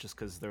of it just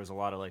because there was a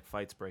lot of like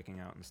fights breaking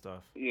out and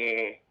stuff.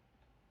 Yeah.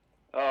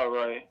 All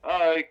right,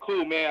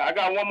 cool, man. I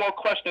got one more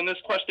question. This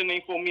question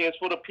ain't for me. It's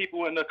for the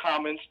people in the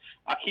comments.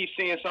 I keep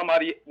seeing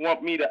somebody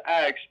want me to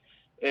ask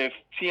if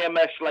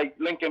TMS like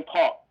Linkin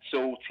Park.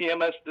 So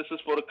TMS, this is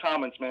for the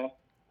comments, man.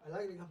 I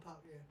like Linkin Park,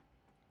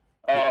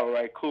 yeah. All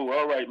right, cool.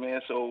 All right,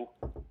 man. So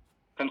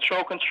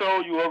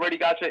control. You already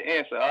got your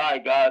answer. All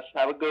right, guys.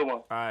 Have a good one.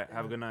 All right,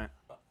 have a good night.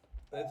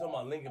 They're talking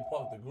about Linkin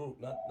Park, the group,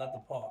 not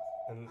the park.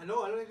 And, I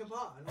know Linkin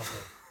Park. I know.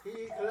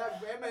 He collabed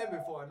with Eminem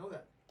before. I know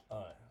that. all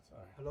right,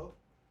 sorry. Hello?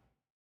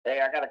 Hey,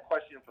 I got a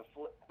question for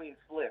Queen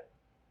Flip.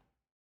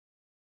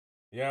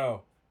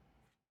 Yo.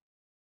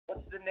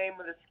 What's the name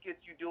of the skits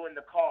you do in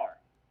the car?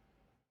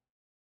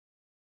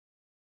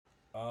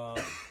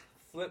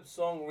 Flip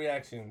song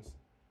reactions.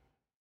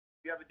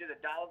 You ever did a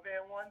Dollar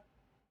Van one?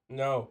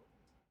 No.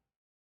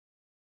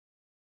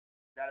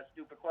 Is that a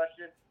stupid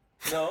question?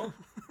 No.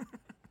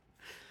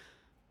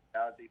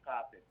 That would be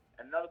popping.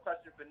 Another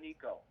question for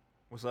Nico.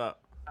 What's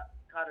up?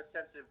 Kind of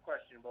sensitive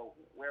question, but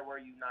where were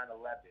you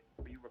 9/11?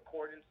 Were you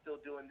recording, still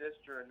doing this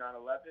during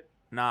 9/11?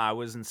 Nah, I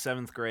was in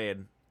 7th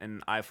grade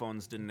and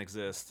iPhones didn't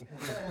exist.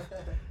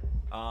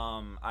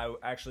 I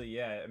actually,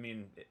 yeah, I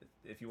mean,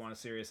 if you want a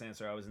serious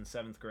answer, I was in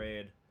 7th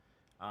grade,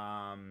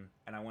 and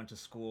I went to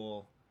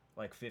school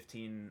like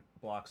 15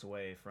 blocks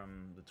away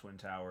from the Twin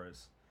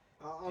Towers.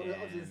 I was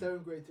in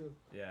 7th grade too.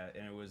 Yeah,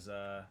 and it was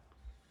I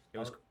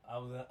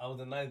was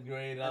in 9th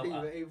grade. I think you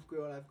were 8th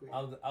grade or 9th grade.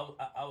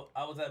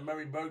 I was at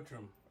Mary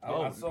Bertram. I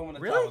Oh, saw when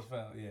the really? towers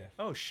fell. Yeah.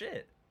 Oh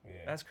shit. Yeah.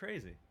 That's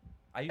crazy.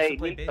 I used Hey, to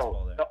play Nico,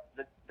 baseball there.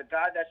 the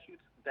guy that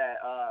shoots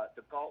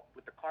the golf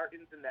with the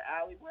cartons in the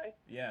alleyway,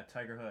 Yeah,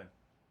 Tiger Hood.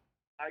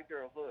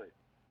 Tiger Hood.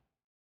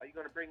 Are you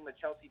gonna bring him to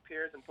Chelsea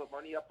Piers and put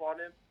money up on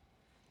him?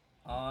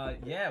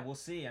 Yeah, we'll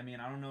see. I mean,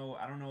 I don't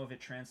know if it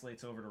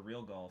translates over to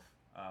real golf,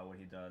 what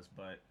he does,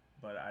 but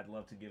I'd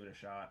love to give it a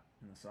shot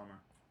in the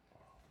summer.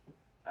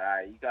 All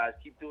right, you guys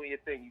keep doing your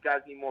thing. You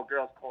guys need more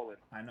girls calling.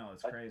 I know,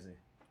 it's crazy.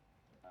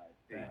 All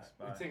right, Thanks.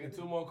 Bye. We're taking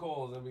 2 more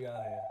calls and we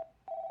got here.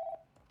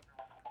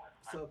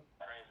 What's up?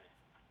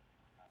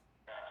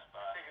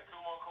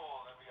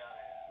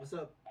 What's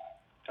up?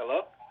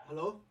 Hello?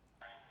 Hello?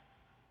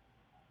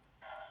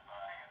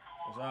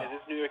 What's up? Is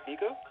this New York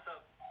Nico?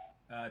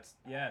 It's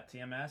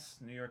TMS,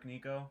 New York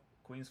Nico,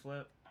 Queens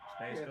Flip,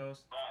 Space Yeah.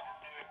 Ghost.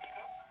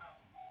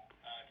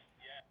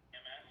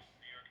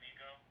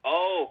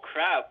 Oh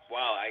crap!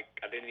 Wow, I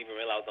didn't even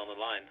realize I was on the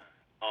line.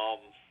 Wow,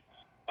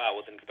 I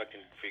wasn't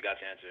expecting for you guys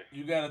to answer.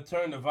 You gotta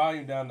turn the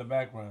volume down in the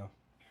background.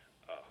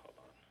 Hold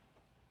on.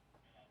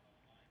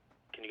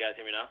 Can you guys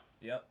hear me now?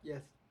 Yep.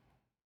 Yes.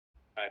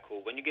 All right,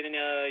 cool. When you getting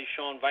your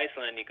show on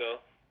Viceland,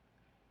 Nico?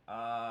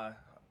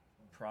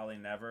 Probably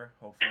never.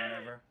 Hopefully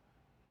never.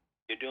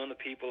 You're doing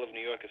the people of New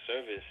York a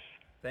service.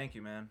 Thank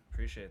you, man.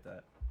 Appreciate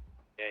that.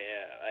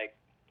 Yeah. Like,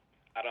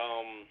 I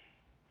don't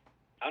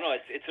know.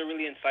 It's a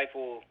really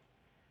insightful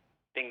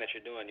thing that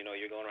you're doing. You know,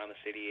 you're going around the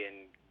city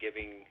and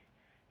giving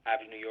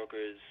average New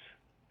Yorkers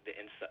the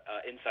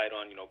insight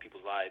on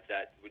people's lives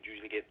that would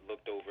usually get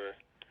looked over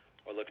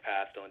or looked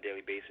past on a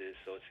daily basis.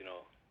 So it's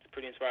it's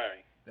pretty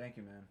inspiring. Thank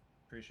you, man.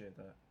 Appreciate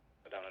that.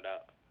 Without a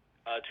doubt.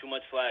 Too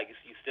much flag.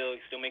 You still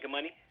making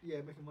money? Yeah,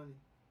 making money.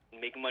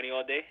 Making money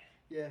all day?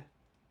 Yeah.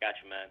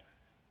 Gotcha, man.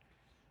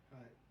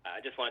 Alright. I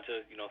just wanted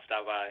to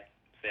stop by,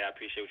 say I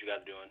appreciate what you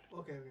guys are doing.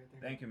 Okay.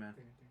 Thank you, man.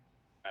 All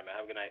right, man.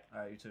 Have a good night.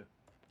 All right, you too.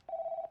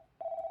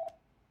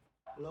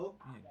 Hello?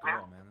 Yeah,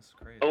 girl, man. This is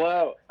crazy.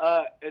 Hello,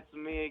 it's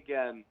me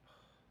again.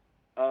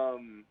 I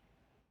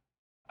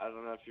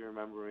don't know if you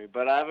remember me,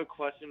 but I have a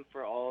question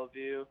for all of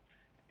you,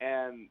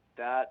 and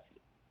that's,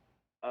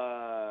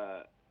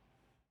 for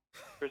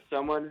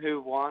someone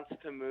who wants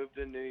to move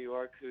to New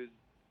York, who's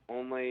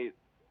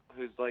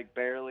like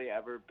barely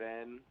ever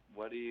been,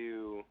 what are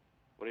your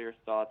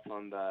thoughts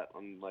on that,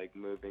 on like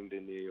moving to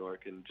New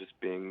York and just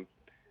being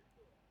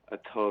a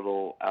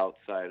total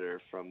outsider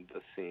from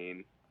the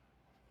scene?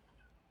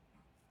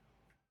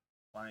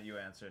 Why don't you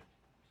answer,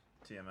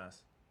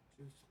 TMS?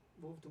 Just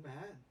move to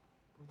Manhattan.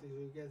 Because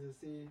you get to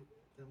see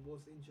the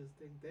most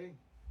interesting thing.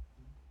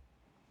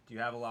 Do you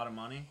have a lot of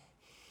money?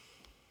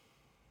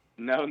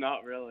 No,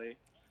 not really.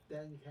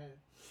 Then you can.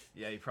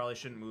 Yeah, you probably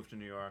shouldn't move to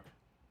New York.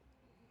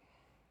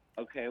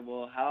 Okay,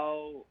 well,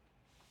 how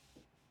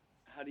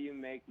do you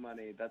make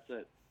money? That's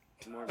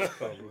more of a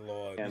question.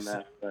 Lord. And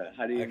that, but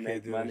how do you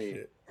make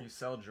money? You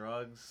sell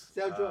drugs.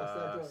 Sell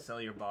drugs.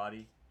 Sell your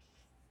body.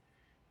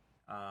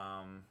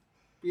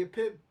 Be a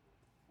pimp.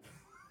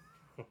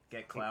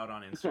 Get clout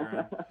on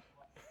Instagram.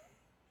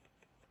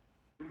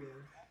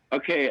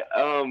 Okay,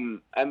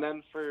 and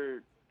then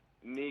for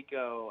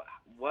Nico,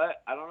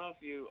 I don't know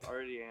if you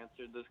already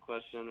answered this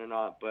question or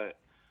not, but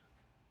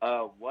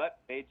what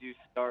made you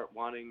start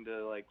wanting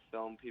to like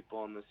film people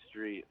on the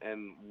street,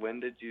 and when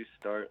did you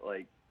start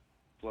like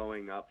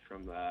blowing up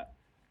from that?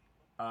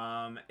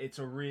 It's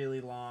a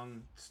really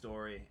long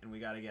story, and we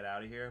got to get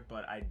out of here.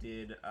 But I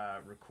did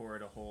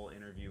record a whole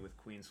interview with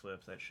Queens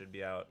Flips that should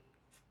be out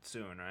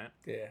soon, right?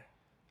 Yeah.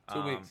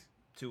 2 weeks.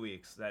 2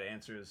 weeks. That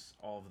answers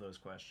all of those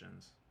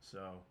questions.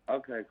 So.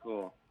 Okay,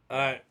 cool. All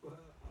right.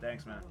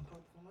 Thanks, man.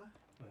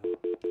 Okay.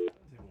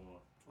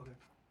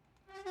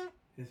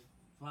 It's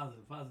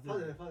positive.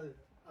 Positive.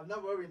 I'm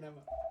not worried now.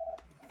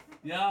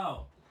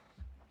 Yo.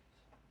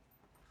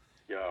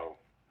 Yo.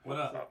 What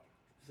up?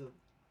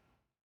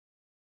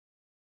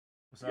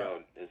 What's up?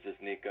 Yo, is this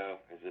Nico?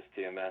 Is this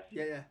TMS?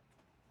 Yeah.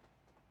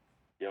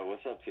 Yo,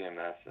 what's up,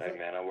 TMS? Hey,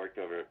 man, I worked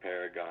over at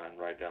Paragon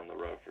right down the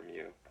road from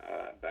you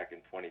back in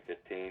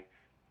 2015.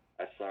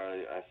 I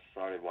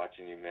started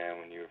watching you, man,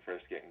 when you were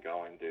first getting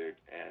going, dude,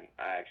 and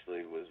I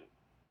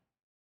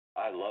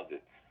loved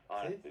it,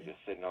 honestly, just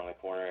sitting on the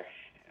corner.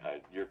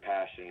 Your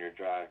passion, your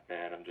drive,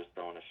 man, I'm just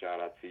throwing a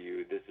shout-out to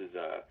you. This is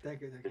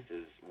Thank you. This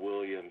is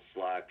William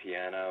Sly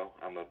Piano.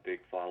 I'm a big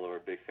follower,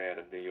 big fan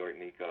of New York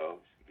Nico.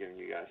 Giving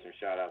you guys some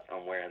shout-outs.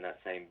 I'm wearing that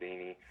same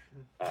beanie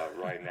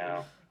right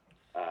now.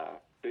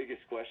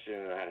 Biggest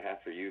question that I'd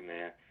have for you,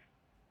 man,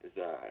 is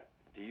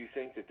do you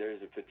think that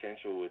there's a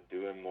potential with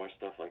doing more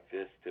stuff like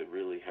this to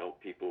really help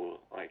people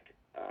like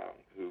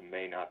who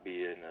may not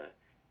be in a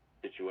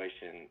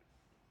situation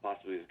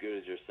possibly as good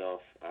as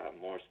yourself,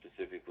 more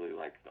specifically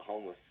like the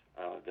homeless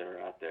that are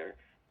out there?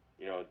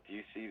 You know, do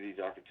you see these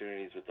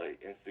opportunities with like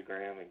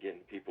Instagram and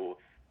getting people,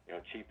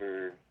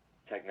 cheaper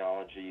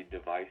technology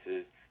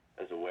devices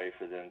as a way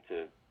for them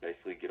to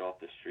basically get off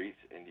the streets?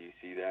 And do you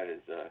see that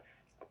as a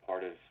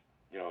part of,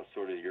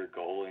 sort of your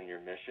goal and your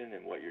mission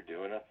and what you're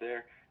doing up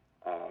there?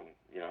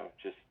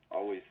 Just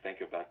always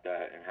think about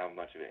that and how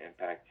much of an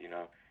impact,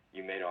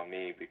 you made on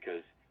me,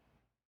 because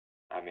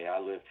I mean,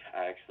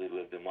 I actually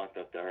lived a month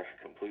up there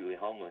completely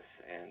homeless,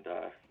 and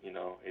you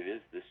know, it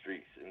is the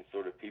streets and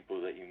sort of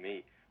people that you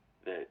meet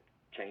that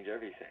change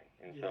everything.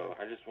 And so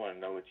I just want to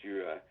know what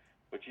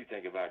you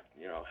think about,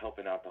 you know,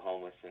 helping out the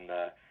homeless, and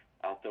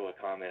I'll throw a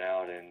comment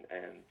out and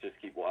just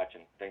keep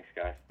watching. Thanks,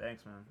 guys.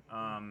 Thanks,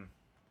 man.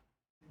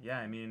 Yeah,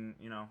 I mean,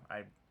 you know,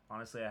 I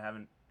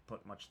haven't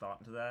put much thought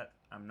into that.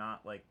 I'm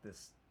not like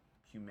this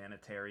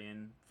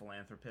humanitarian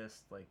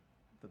philanthropist like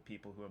the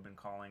people who have been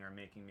calling are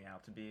making me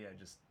out to be. I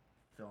just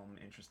film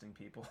interesting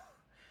people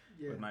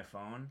with my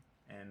phone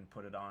and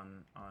put it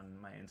on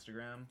my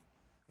Instagram,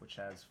 which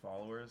has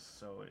followers,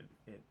 so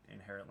it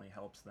inherently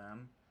helps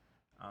them.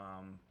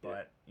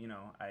 But you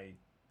know, I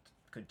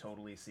could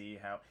totally see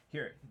how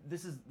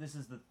this is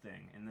the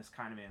thing, and this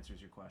kind of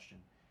answers your question.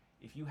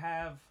 If you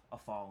have a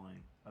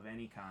following of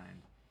any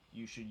kind,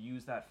 you should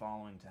use that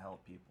following to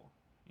help people.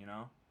 You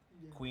know,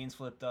 Queens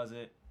Flip does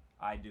it.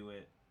 I do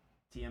it.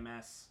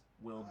 TMS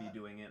will be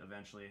doing it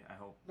eventually. I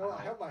hope. No,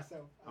 I help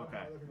myself.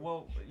 Okay.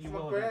 Well, you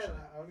will eventually.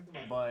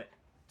 But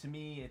to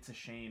me, it's a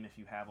shame if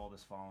you have all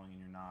this following and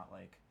you're not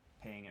like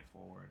paying it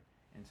forward.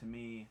 And to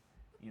me,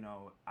 you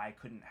know, I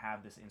couldn't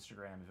have this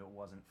Instagram if it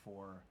wasn't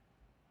for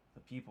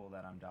the people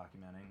that I'm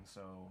documenting.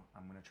 So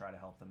I'm gonna try to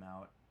help them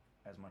out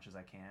as much as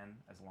I can,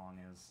 as long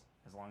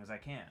as I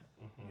can.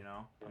 You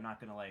know, I'm not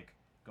gonna like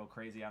go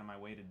crazy out of my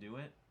way to do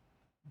it,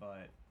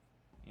 but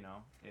you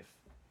know, if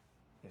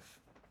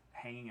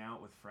hanging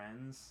out with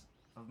friends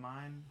of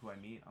mine who I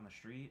meet on the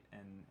street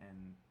and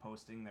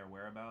posting their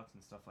whereabouts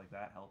and stuff like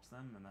that helps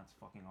them, then that's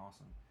fucking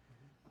awesome.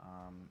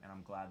 And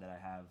I'm glad that I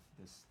have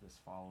this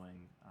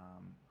following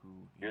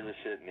who... You're the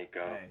shit,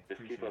 Nico. Hey,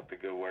 just keep up the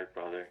good work,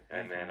 brother.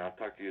 And man, I'll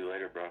talk to you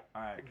later, bro.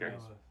 All right, take care.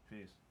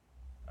 Peace.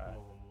 All right.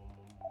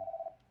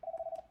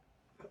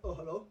 Oh,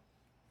 hello?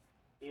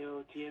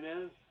 Yo,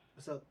 TMF.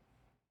 What's up?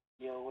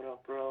 Yo, what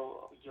up,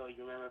 bro? Yo,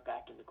 you remember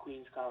back in the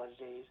Queens College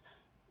days,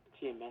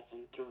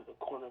 TMSing through the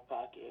corner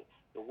pocket.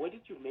 Yo, what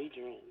did you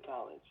major in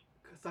college?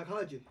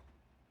 Psychology.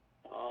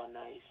 Oh,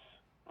 nice.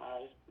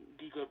 Alright,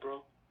 be good,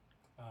 bro.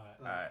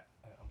 Alright.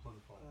 I'm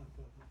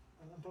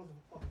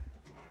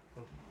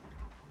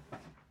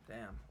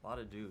Damn, a lot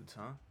of dudes,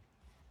 huh?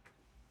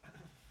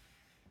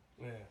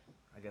 Yeah.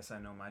 I guess I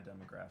know my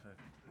demographic.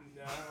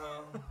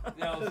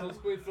 Yo, so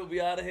Squid Flip,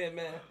 we out of here,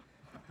 man.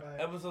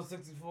 Episode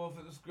 64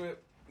 for the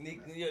script.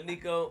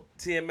 Nico,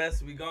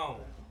 TMS, we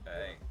gone.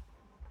 Hey.